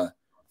law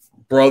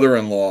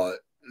brother-in-law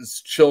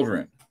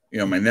children,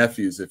 my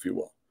nephews, if you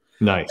will.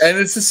 Nice. And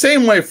it's the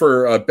same way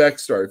for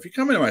Beckstar. If you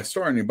come into my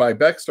store and you buy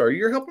Beckstar,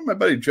 you're helping my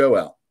buddy Joe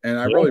out, and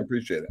I really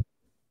appreciate it.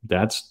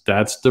 That's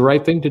the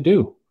right thing to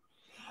do.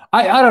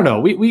 I don't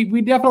know.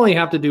 We definitely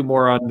have to do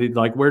more on the,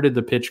 like, where did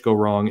the pitch go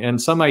wrong, and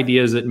some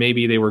ideas that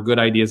maybe they were good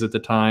ideas at the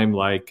time,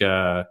 like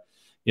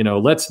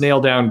let's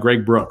nail down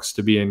Greg Brooks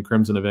to be in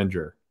Crimson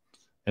Avenger,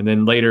 and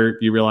then later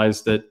you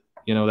realize that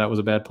that was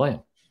a bad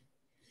plan.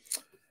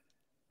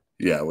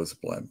 Yeah, it was a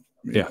plan.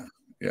 Yeah.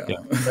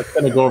 That's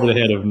going to go over the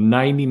head of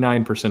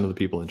 99% of the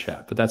people in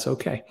chat, but that's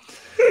okay.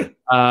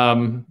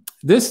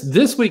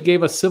 This week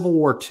gave us Civil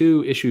War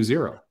II issue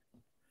 0.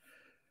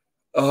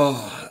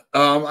 Oh,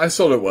 I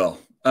sold it well.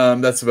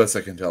 That's the best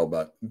I can tell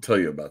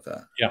you about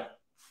that. Yeah.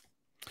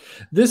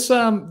 This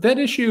that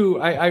issue,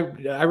 I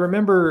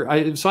remember.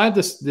 I had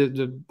this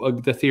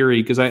the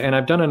theory, because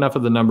I've done enough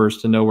of the numbers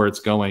to know where it's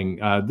going.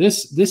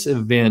 This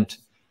event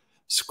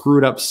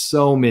screwed up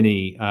so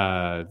many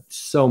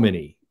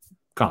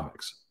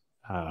comics.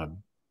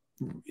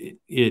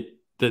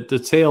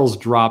 The sales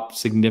dropped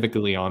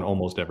significantly on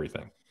almost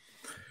everything.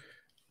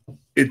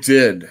 It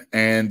did.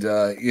 And,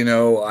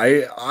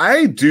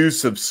 I do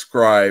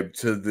subscribe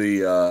to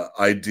the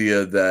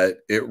idea that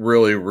it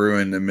really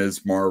ruined the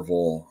Ms.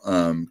 Marvel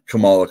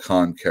Kamala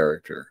Khan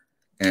character.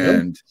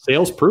 And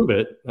sales prove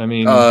it. I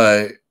mean,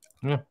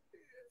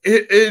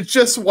 it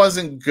just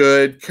wasn't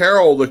good.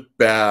 Carol looked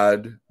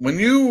bad. When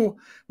you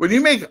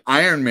make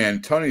Iron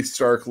Man, Tony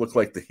Stark look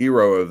like the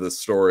hero of the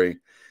story,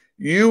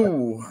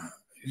 you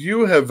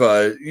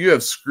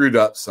have screwed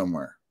up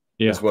somewhere.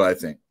 Yeah. Is what I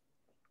think.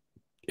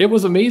 It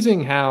was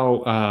amazing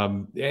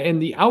how,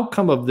 and the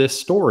outcome of this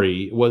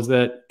story was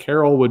that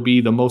Carol would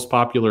be the most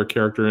popular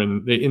character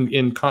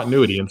in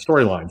continuity and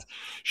storylines.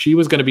 She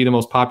was going to be the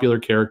most popular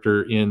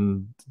character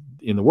in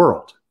the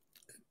world.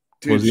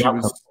 Dude,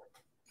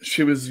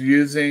 she was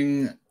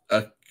using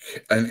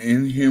an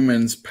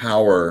Inhuman's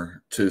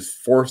power to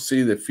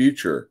foresee the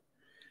future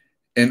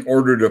in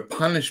order to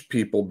punish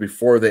people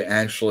before they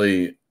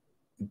actually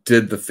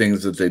did the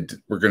things that they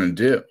were going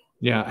to do.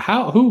 Yeah.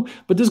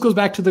 But this goes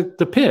back to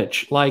the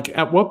pitch. Like,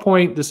 at what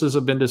point, this is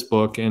a Bendis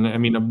book, and I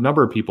mean, a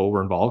number of people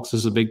were involved, because this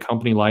is a big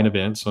company line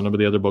event, so a number of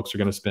the other books are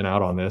going to spin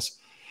out on this.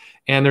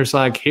 And there's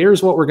like,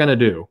 here's what we're going to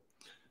do.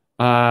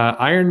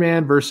 Iron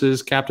Man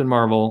versus Captain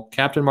Marvel.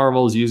 Captain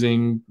Marvel is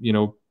using,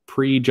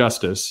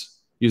 pre-Justice,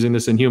 using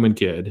this Inhuman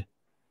kid.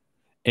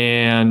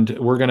 And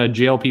we're going to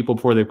jail people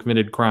before they've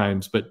committed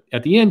crimes. But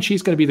at the end,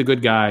 she's going to be the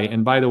good guy.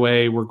 And by the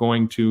way, we're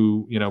going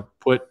to,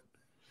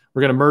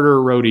 we're going to murder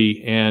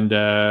Rhodey and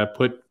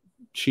put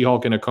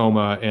She-Hulk in a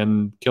coma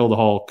and kill the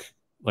Hulk.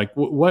 Like,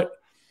 what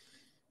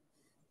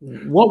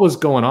was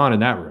going on in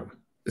that room?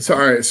 So,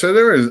 all right. So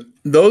there is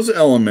those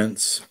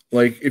elements.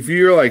 Like, if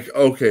you're like,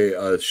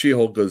 okay,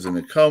 She-Hulk goes in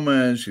a coma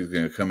and she's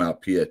going to come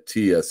out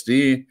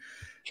PTSD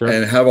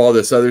and have all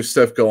this other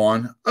stuff go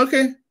on.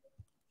 Okay.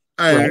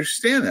 I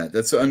understand that.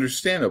 That's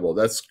understandable.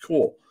 That's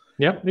cool.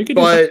 Yeah. You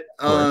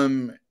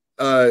can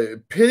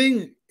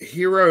pitting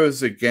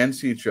heroes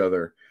against each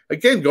other.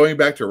 Again, going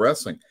back to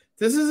wrestling,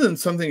 this isn't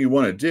something you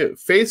want to do.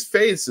 Face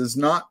is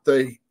not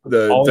the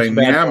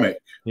dynamic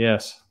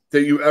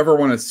that you ever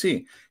want to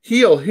see.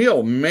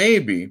 Heel,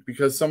 maybe,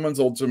 because someone's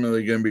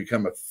ultimately going to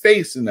become a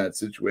face in that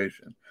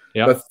situation.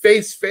 Yep. But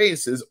face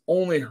is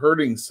only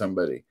hurting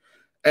somebody.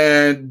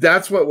 And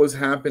that's what was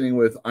happening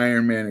with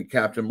Iron Man and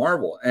Captain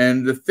Marvel.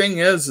 And the thing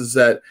is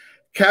that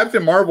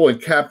Captain Marvel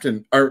and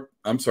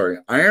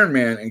Iron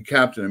Man and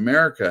Captain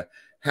America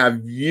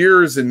have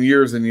years and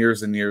years and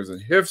years and years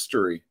in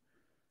history.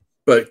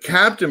 But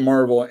Captain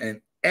Marvel and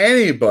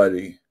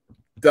anybody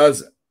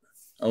doesn't,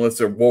 unless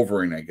they're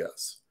Wolverine, I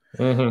guess.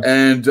 Mm-hmm.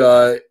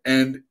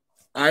 And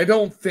I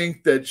don't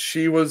think that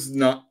she was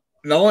not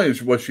only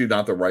was she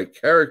not the right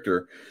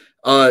character,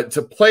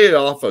 to play it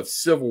off of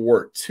Civil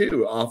War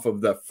II, off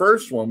of the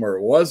first one where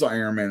it was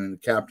Iron Man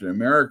and Captain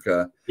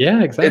America.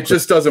 Yeah, exactly. It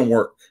just doesn't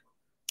work.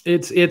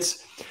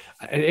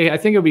 I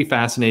think it would be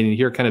fascinating to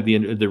hear kind of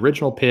the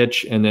original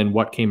pitch and then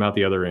what came out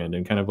the other end,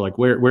 and kind of like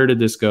where did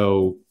this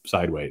go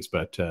sideways?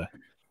 But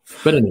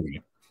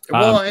anyway.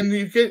 Well, and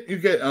you get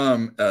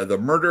the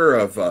murder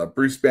of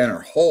Bruce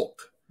Banner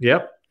Hulk.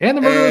 Yep, and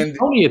the murder of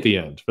Tony at the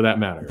end, for that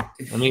matter.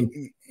 I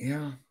mean,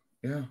 yeah.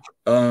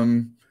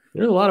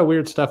 There's a lot of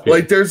weird stuff here.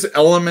 Like, there's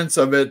elements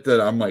of it that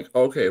I'm like,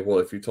 okay, well,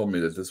 if you told me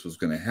that this was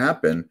going to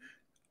happen,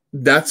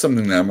 that's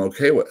something that I'm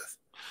okay with.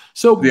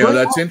 So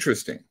that's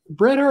interesting.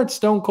 Bret Hart's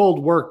Stone Cold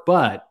work,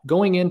 but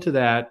going into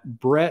that,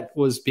 Bret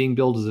was being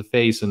billed as a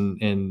face,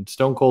 and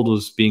Stone Cold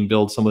was being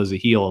billed somewhat as a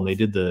heel, and they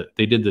did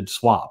the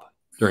swap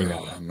during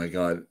that. Oh my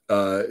god!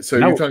 So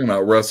you're talking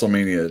about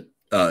WrestleMania?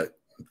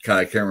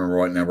 I can't remember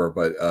what number,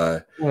 but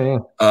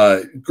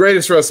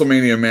greatest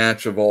WrestleMania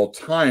match of all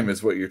time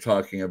is what you're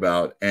talking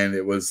about, and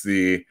it was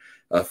the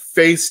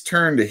face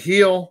turn to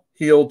heel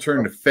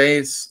turn to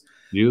face.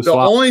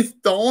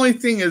 The only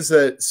thing is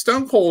that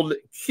Stone Cold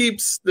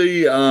keeps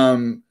the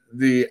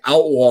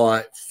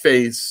outlaw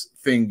face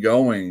thing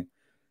going,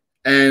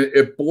 and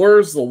it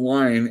blurs the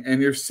line. And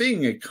you're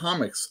seeing in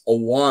comics a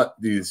lot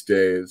these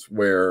days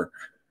where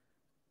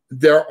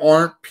there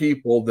aren't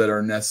people that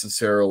are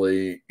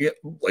necessarily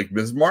like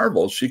Ms.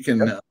 Marvel. She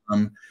can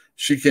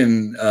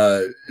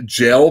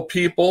jail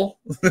people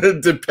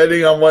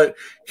depending on what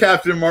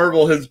Captain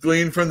Marvel has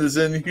gleaned from this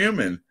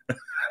Inhuman.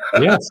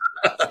 Yes,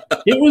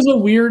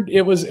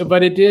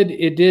 but it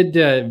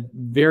did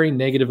very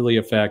negatively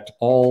affect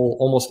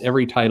almost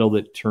every title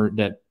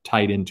that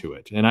tied into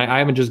it. And I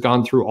haven't just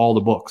gone through all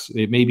the books.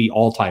 It may be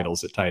all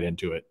titles that tied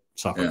into it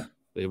suffered.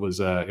 Yeah. It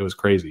was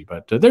crazy.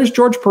 But there's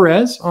George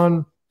Perez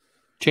on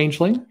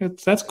Changeling.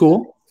 That's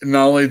cool.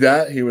 Not only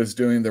that, he was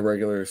doing the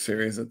regular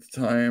series at the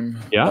time.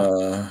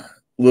 Yeah.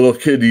 Little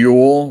Kid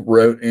Yule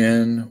wrote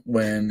in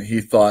when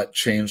he thought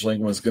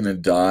Changeling was going to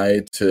die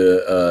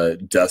to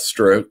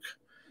Deathstroke.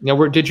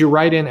 Now, did you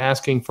write in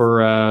asking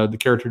for the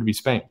character to be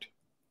spanked?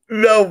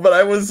 No, but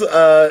I was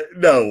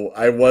no,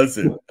 I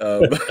wasn't. I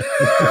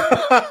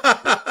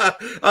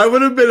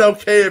would have been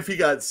okay if he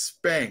got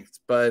spanked,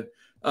 but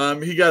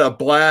he got a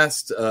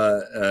blast,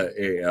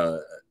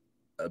 a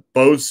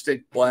bow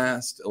stick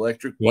blast,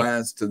 electric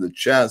blast to the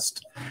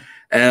chest,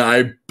 and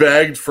I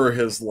begged for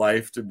his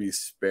life to be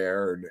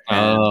spared.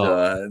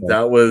 And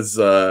that was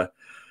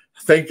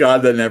thank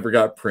God that never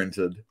got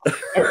printed.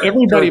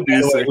 Everybody by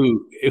the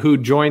way, who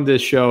joined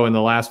this show in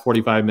the last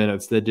 45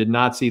 minutes that did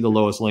not see the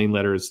Lois Lane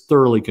letter is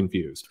thoroughly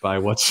confused by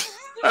what's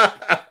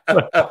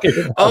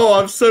Oh,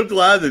 I'm so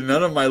glad that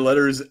none of my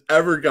letters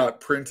ever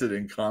got printed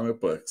in comic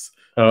books.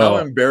 How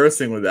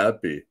embarrassing would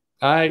that be?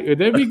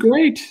 That'd be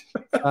great.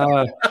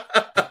 I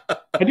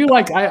do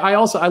like.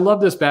 I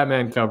love this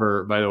Batman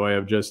cover. By the way,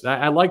 of just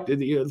I like to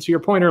your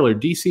point earlier.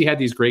 DC had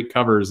these great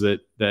covers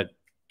that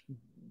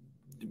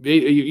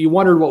you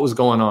wondered what was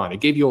going on. It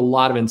gave you a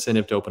lot of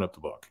incentive to open up the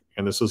book.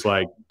 And this was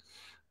like,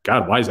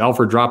 God, why is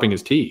Alfred dropping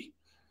his tea?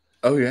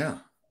 Oh yeah.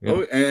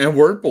 Oh, and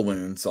word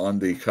balloons on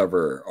the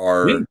cover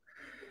are.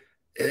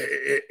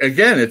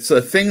 Again, it's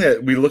a thing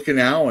that we look at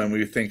now and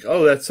we think,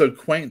 oh, that's so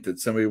quaint that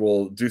somebody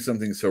will do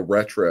something so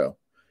retro.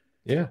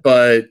 Yeah.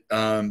 But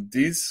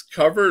these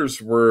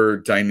covers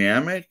were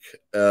dynamic.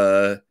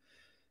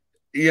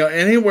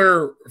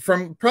 Anywhere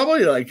from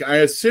probably like, I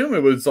assume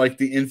it was like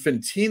the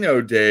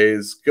Infantino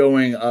days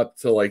going up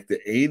to like the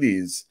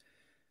 80s.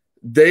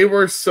 They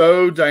were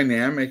so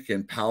dynamic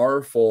and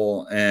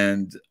powerful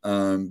and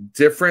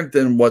different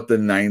than what the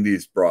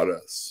 90s brought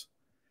us.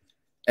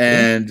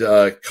 And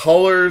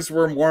colors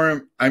were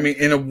more,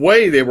 in a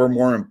way, they were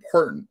more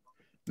important.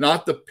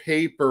 Not the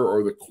paper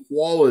or the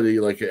quality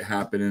like it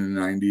happened in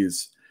the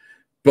 90s.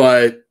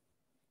 But,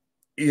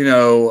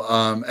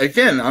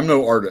 again, I'm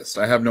no artist.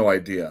 I have no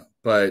idea.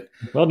 But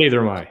well, neither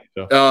am I.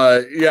 So.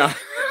 Yeah.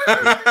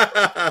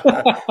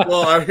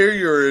 Well, I hear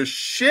you're a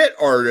shit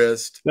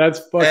artist. That's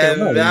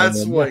fucking and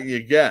that's what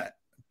you get.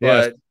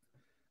 But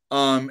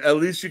at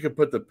least you could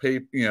put the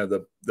paper, get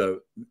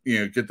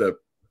the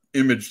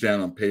image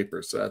down on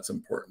paper. So that's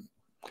important.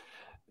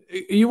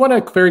 You want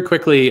to very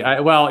quickly.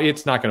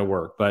 It's not going to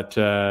work. But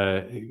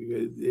the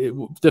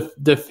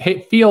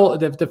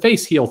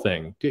face heel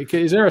thing.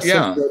 Is there a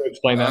simple way to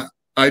explain that?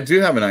 I do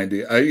have an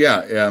idea.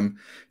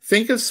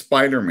 Think of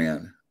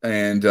Spider-Man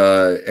and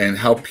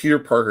how Peter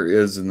Parker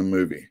is in the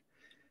movie.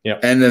 Yeah.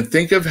 And then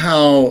think of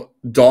how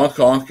Doc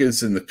Ock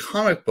is in the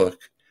comic book,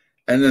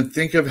 and then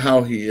think of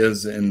how he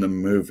is in the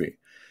movie.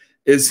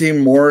 Is he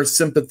more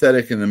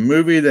sympathetic in the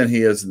movie than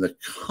he is in the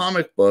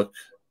comic book?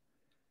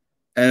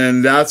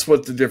 And that's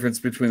what the difference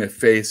between a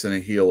face and a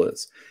heel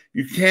is.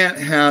 You can't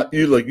have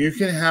you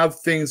can have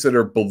things that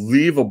are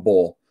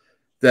believable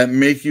that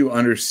make you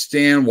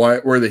understand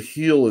where the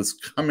heel is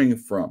coming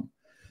from.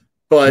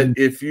 But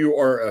if you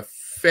are a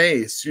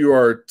face, you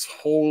are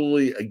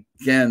totally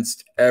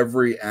against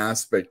every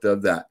aspect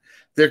of that.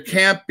 There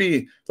can't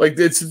be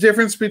it's the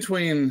difference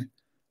between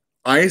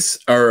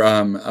Professor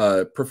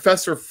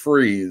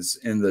Freeze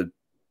in the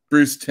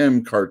Bruce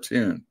Timm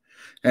cartoon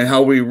and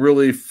how we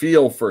really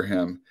feel for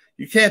him.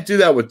 You can't do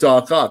that with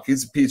Doc Ock.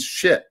 He's a piece of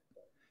shit.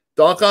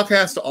 Doc Ock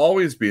has to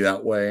always be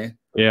that way.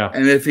 Yeah.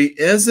 And if he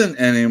isn't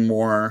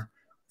anymore,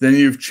 then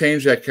you've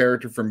changed that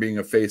character from being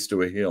a face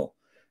to a heel.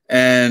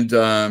 And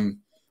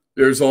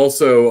there's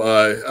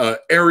also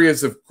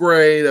areas of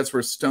gray. That's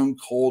where Stone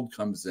Cold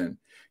comes in.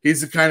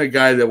 He's the kind of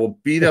guy that will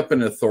beat up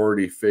an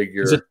authority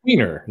figure. He's a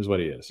tweener, is what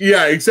he is.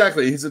 Yeah,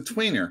 exactly. He's a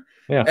tweener.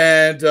 Yeah.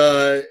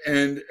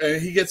 And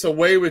he gets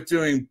away with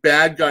doing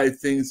bad guy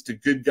things to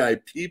good guy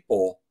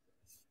people.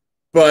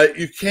 But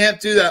you can't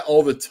do that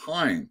all the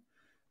time.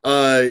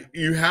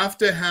 You have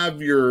to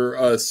have your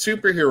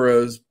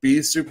superheroes be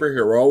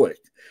superheroic.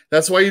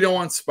 That's why you don't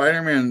want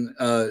Spider-Man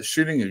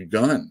shooting a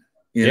gun.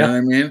 You know what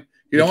I mean?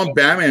 You don't want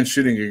Batman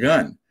shooting a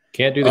gun.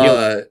 Can't do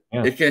the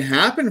It can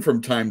happen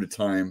from time to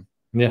time.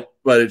 Yeah.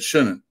 But it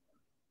shouldn't.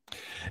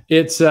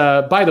 It's,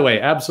 by the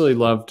way, absolutely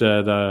loved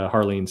the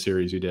Harleen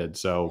series you did.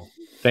 So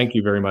thank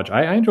you very much.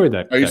 I enjoyed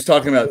that. Are you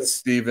talking about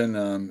Steven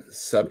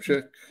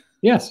Subchik?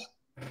 Yes.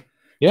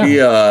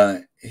 Yeah.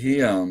 He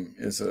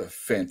is a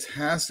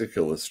fantastic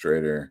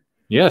illustrator.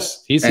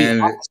 Yes. He's the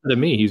opposite of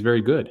me. He's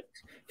very good.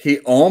 He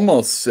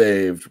almost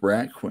saved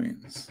Rat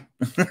Queens.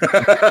 Okay,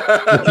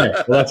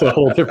 well, that's a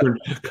whole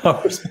different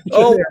conversation.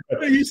 Oh,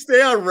 you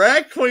stay on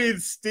Rat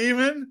Queens,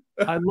 Steven.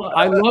 I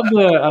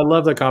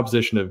love the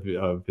composition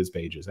of his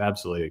pages.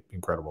 Absolutely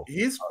incredible.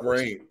 He's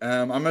great.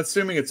 I'm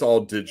assuming it's all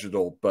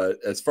digital, but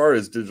as far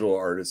as digital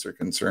artists are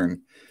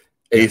concerned,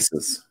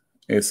 aces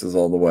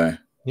all the way.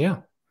 Yeah,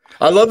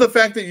 I love the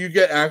fact that you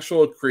get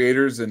actual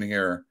creators in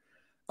here.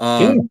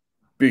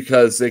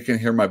 Because they can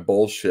hear my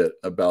bullshit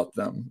about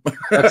them.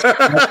 That's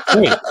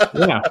great.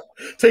 Yeah.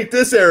 Take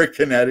this, Eric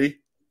Canetti.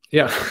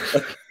 Yeah.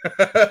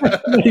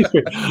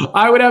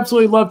 I would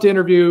absolutely love to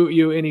interview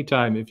you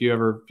anytime if you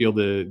ever feel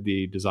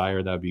the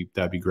desire. That'd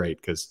be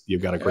great because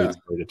you've got a great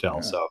story to tell.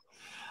 Yeah. So,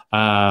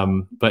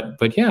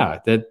 but yeah,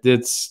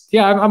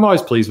 I'm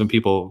always pleased when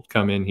people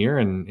come in here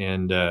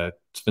and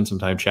spend some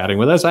time chatting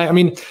with us. I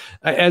mean,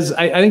 as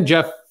I think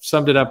Jeff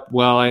summed it up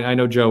well. I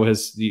know Joe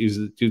has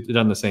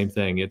done the same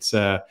thing. It's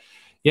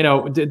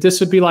this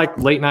would be like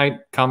late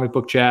night comic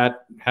book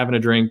chat, having a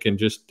drink, and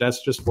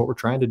that's just what we're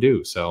trying to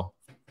do. So,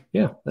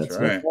 yeah, that's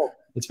right.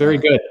 It's very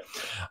good.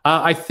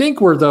 I think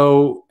we're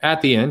though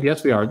at the end.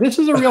 Yes, we are. This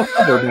is a real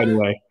cover, by the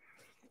way.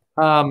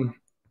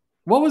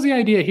 What was the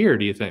idea here?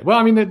 Do you think? Well,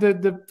 I mean,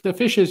 the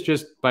fish is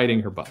just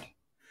biting her butt.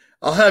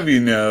 I'll have you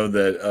know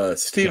that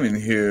Stephen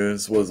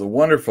Hughes was a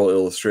wonderful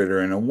illustrator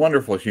and a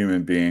wonderful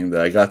human being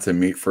that I got to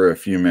meet for a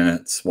few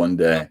minutes one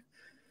day.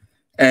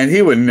 And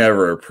he would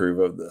never approve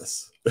of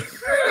this.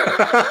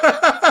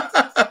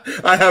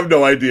 I have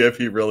no idea if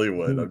he really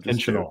would. I'm just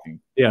joking.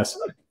 Yes.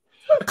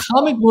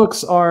 Comic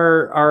books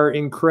are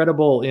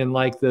incredible in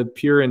like the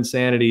pure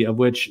insanity of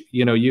which,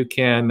 you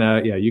can,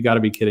 you got to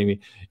be kidding me.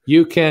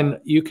 You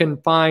can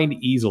find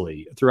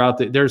easily throughout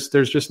there's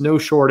just no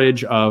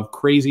shortage of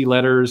crazy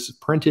letters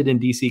printed in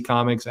DC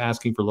Comics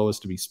asking for Lois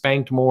to be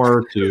spanked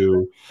more,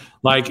 to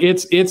like,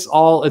 it's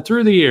all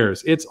through the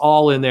years. It's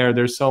all in there.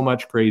 There's so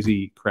much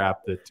crazy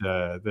crap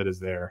that is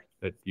there.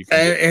 That you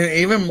can and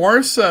even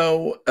more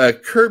so,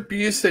 Kurt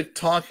Busiek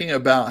talking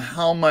about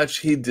how much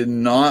he did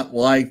not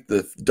like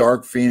the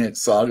Dark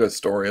Phoenix Saga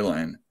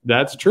storyline.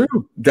 That's true.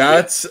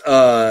 That's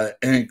an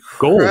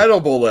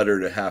incredible letter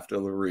to have to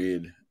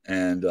read,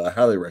 and I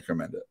highly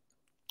recommend it.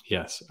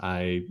 Yes,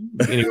 anyway,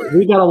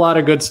 we got a lot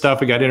of good stuff.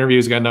 We got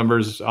interviews, got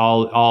numbers,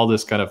 all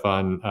this kind of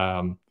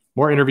fun.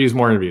 More interviews.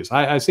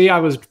 I see. I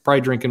was probably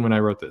drinking when I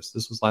wrote this.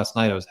 This was last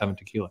night. I was having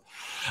tequila.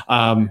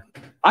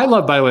 I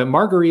love, by the way,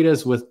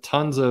 margaritas with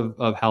tons of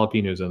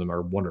jalapenos in them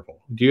are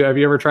wonderful. Have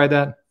you ever tried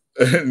that?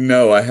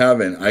 No, I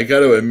haven't. I got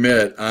to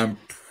admit, I'm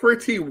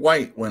pretty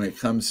white when it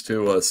comes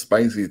to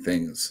spicy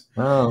things.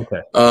 Oh,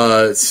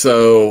 okay.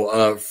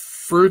 So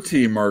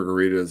fruity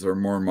margaritas are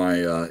more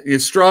my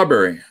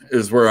strawberry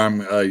is where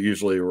I'm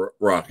usually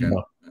rocking.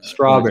 Oh,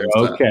 strawberry.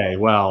 Okay.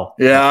 Well.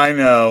 Yeah, I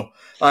know.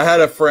 I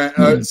had a friend.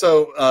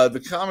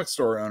 The comic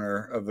store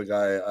owner of the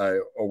guy I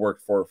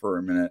worked for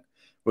a minute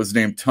was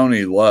named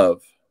Tony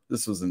Love.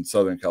 This was in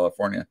Southern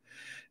California.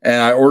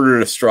 And I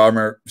ordered a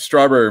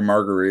strawberry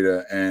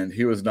margarita, and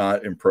he was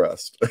not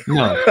impressed.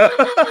 No.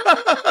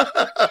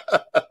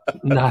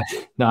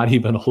 not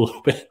even a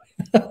little bit.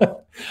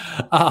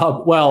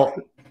 Well,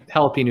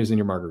 jalapenos in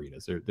your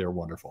margaritas, they're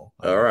wonderful.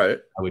 All right.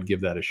 I would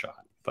give that a shot.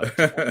 But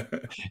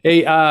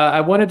hey,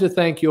 I wanted to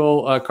thank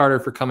Yoel Carter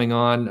for coming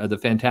on the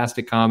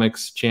Fantastic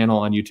Comics channel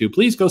on YouTube.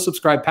 Please go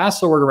subscribe. Pass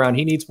the word around.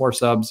 He needs more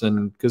subs,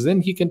 and because then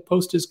he can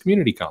post his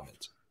community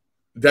comments.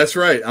 That's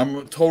right.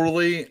 I'm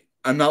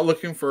not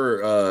looking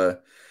for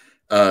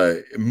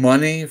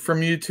money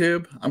from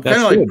YouTube. I'm kind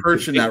of like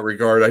Perch in that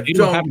regard. I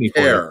don't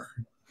care.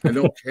 I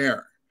don't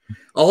care.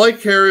 All I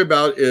care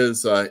about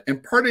is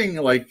imparting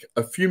like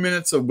a few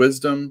minutes of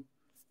wisdom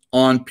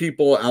on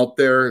people out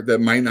there that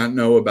might not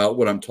know about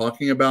what I'm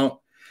talking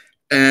about.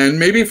 And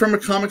maybe from a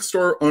comic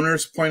store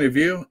owner's point of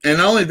view. And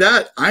not only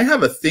that, I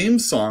have a theme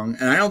song,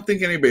 and I don't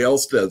think anybody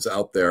else does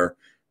out there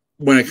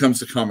when it comes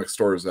to comic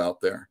stores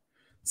out there.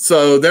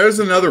 So there's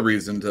another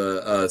reason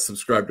to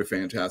subscribe to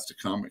Fantastic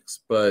Comics.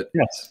 But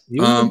yes,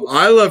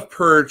 I love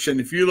Perch, and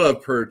if you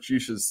love Perch, you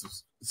should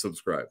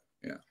subscribe.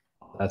 Yeah,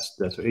 that's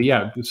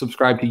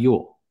subscribe to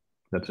Yoel.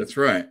 That's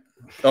right.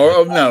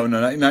 Oh no,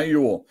 not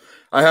Yoel.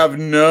 I have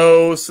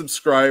no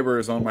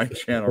subscribers on my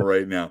channel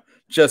right now.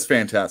 Just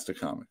Fantastic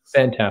Comics.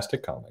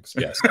 Fantastic Comics.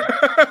 Yes.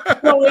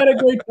 Well, we had a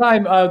great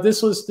time.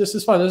 This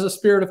is fun. There's a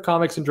spirit of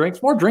comics and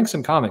drinks. More drinks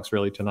and comics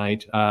really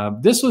tonight.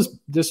 This was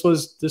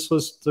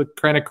the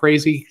kind of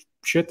crazy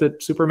shit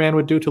that Superman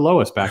would do to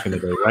Lois back in the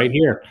day. Right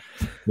here.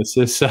 This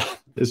is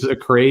a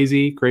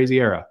crazy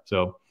era.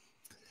 So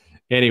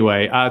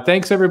anyway,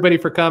 thanks everybody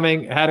for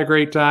coming. Had a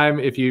great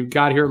time. If you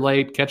got here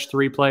late, catch the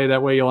replay.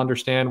 That way you'll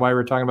understand why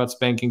we're talking about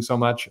spanking so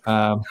much.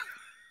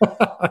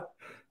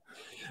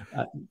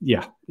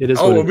 Yeah, it is.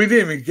 Oh, well, we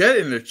didn't even get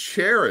into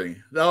Cherry.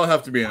 That'll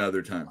have to be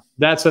another time.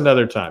 That's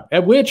another time.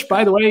 At which,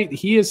 by the way,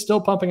 he is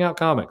still pumping out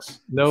comics.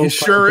 No, he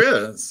sure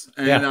is.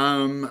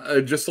 And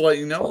just to let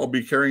you know, I'll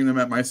be carrying them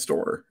at my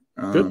store.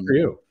 Good for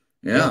you.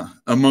 Yeah,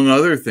 among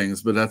other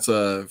things, but that's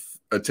a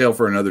tale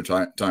for another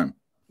time.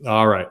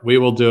 All right, we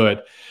will do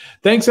it.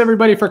 Thanks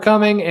everybody for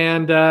coming.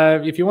 And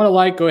if you want to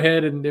like, go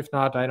ahead. And if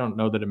not, I don't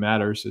know that it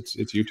matters. It's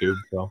YouTube,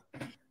 so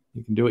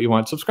you can do what you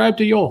want. Subscribe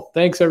to Yoel.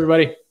 Thanks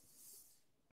everybody.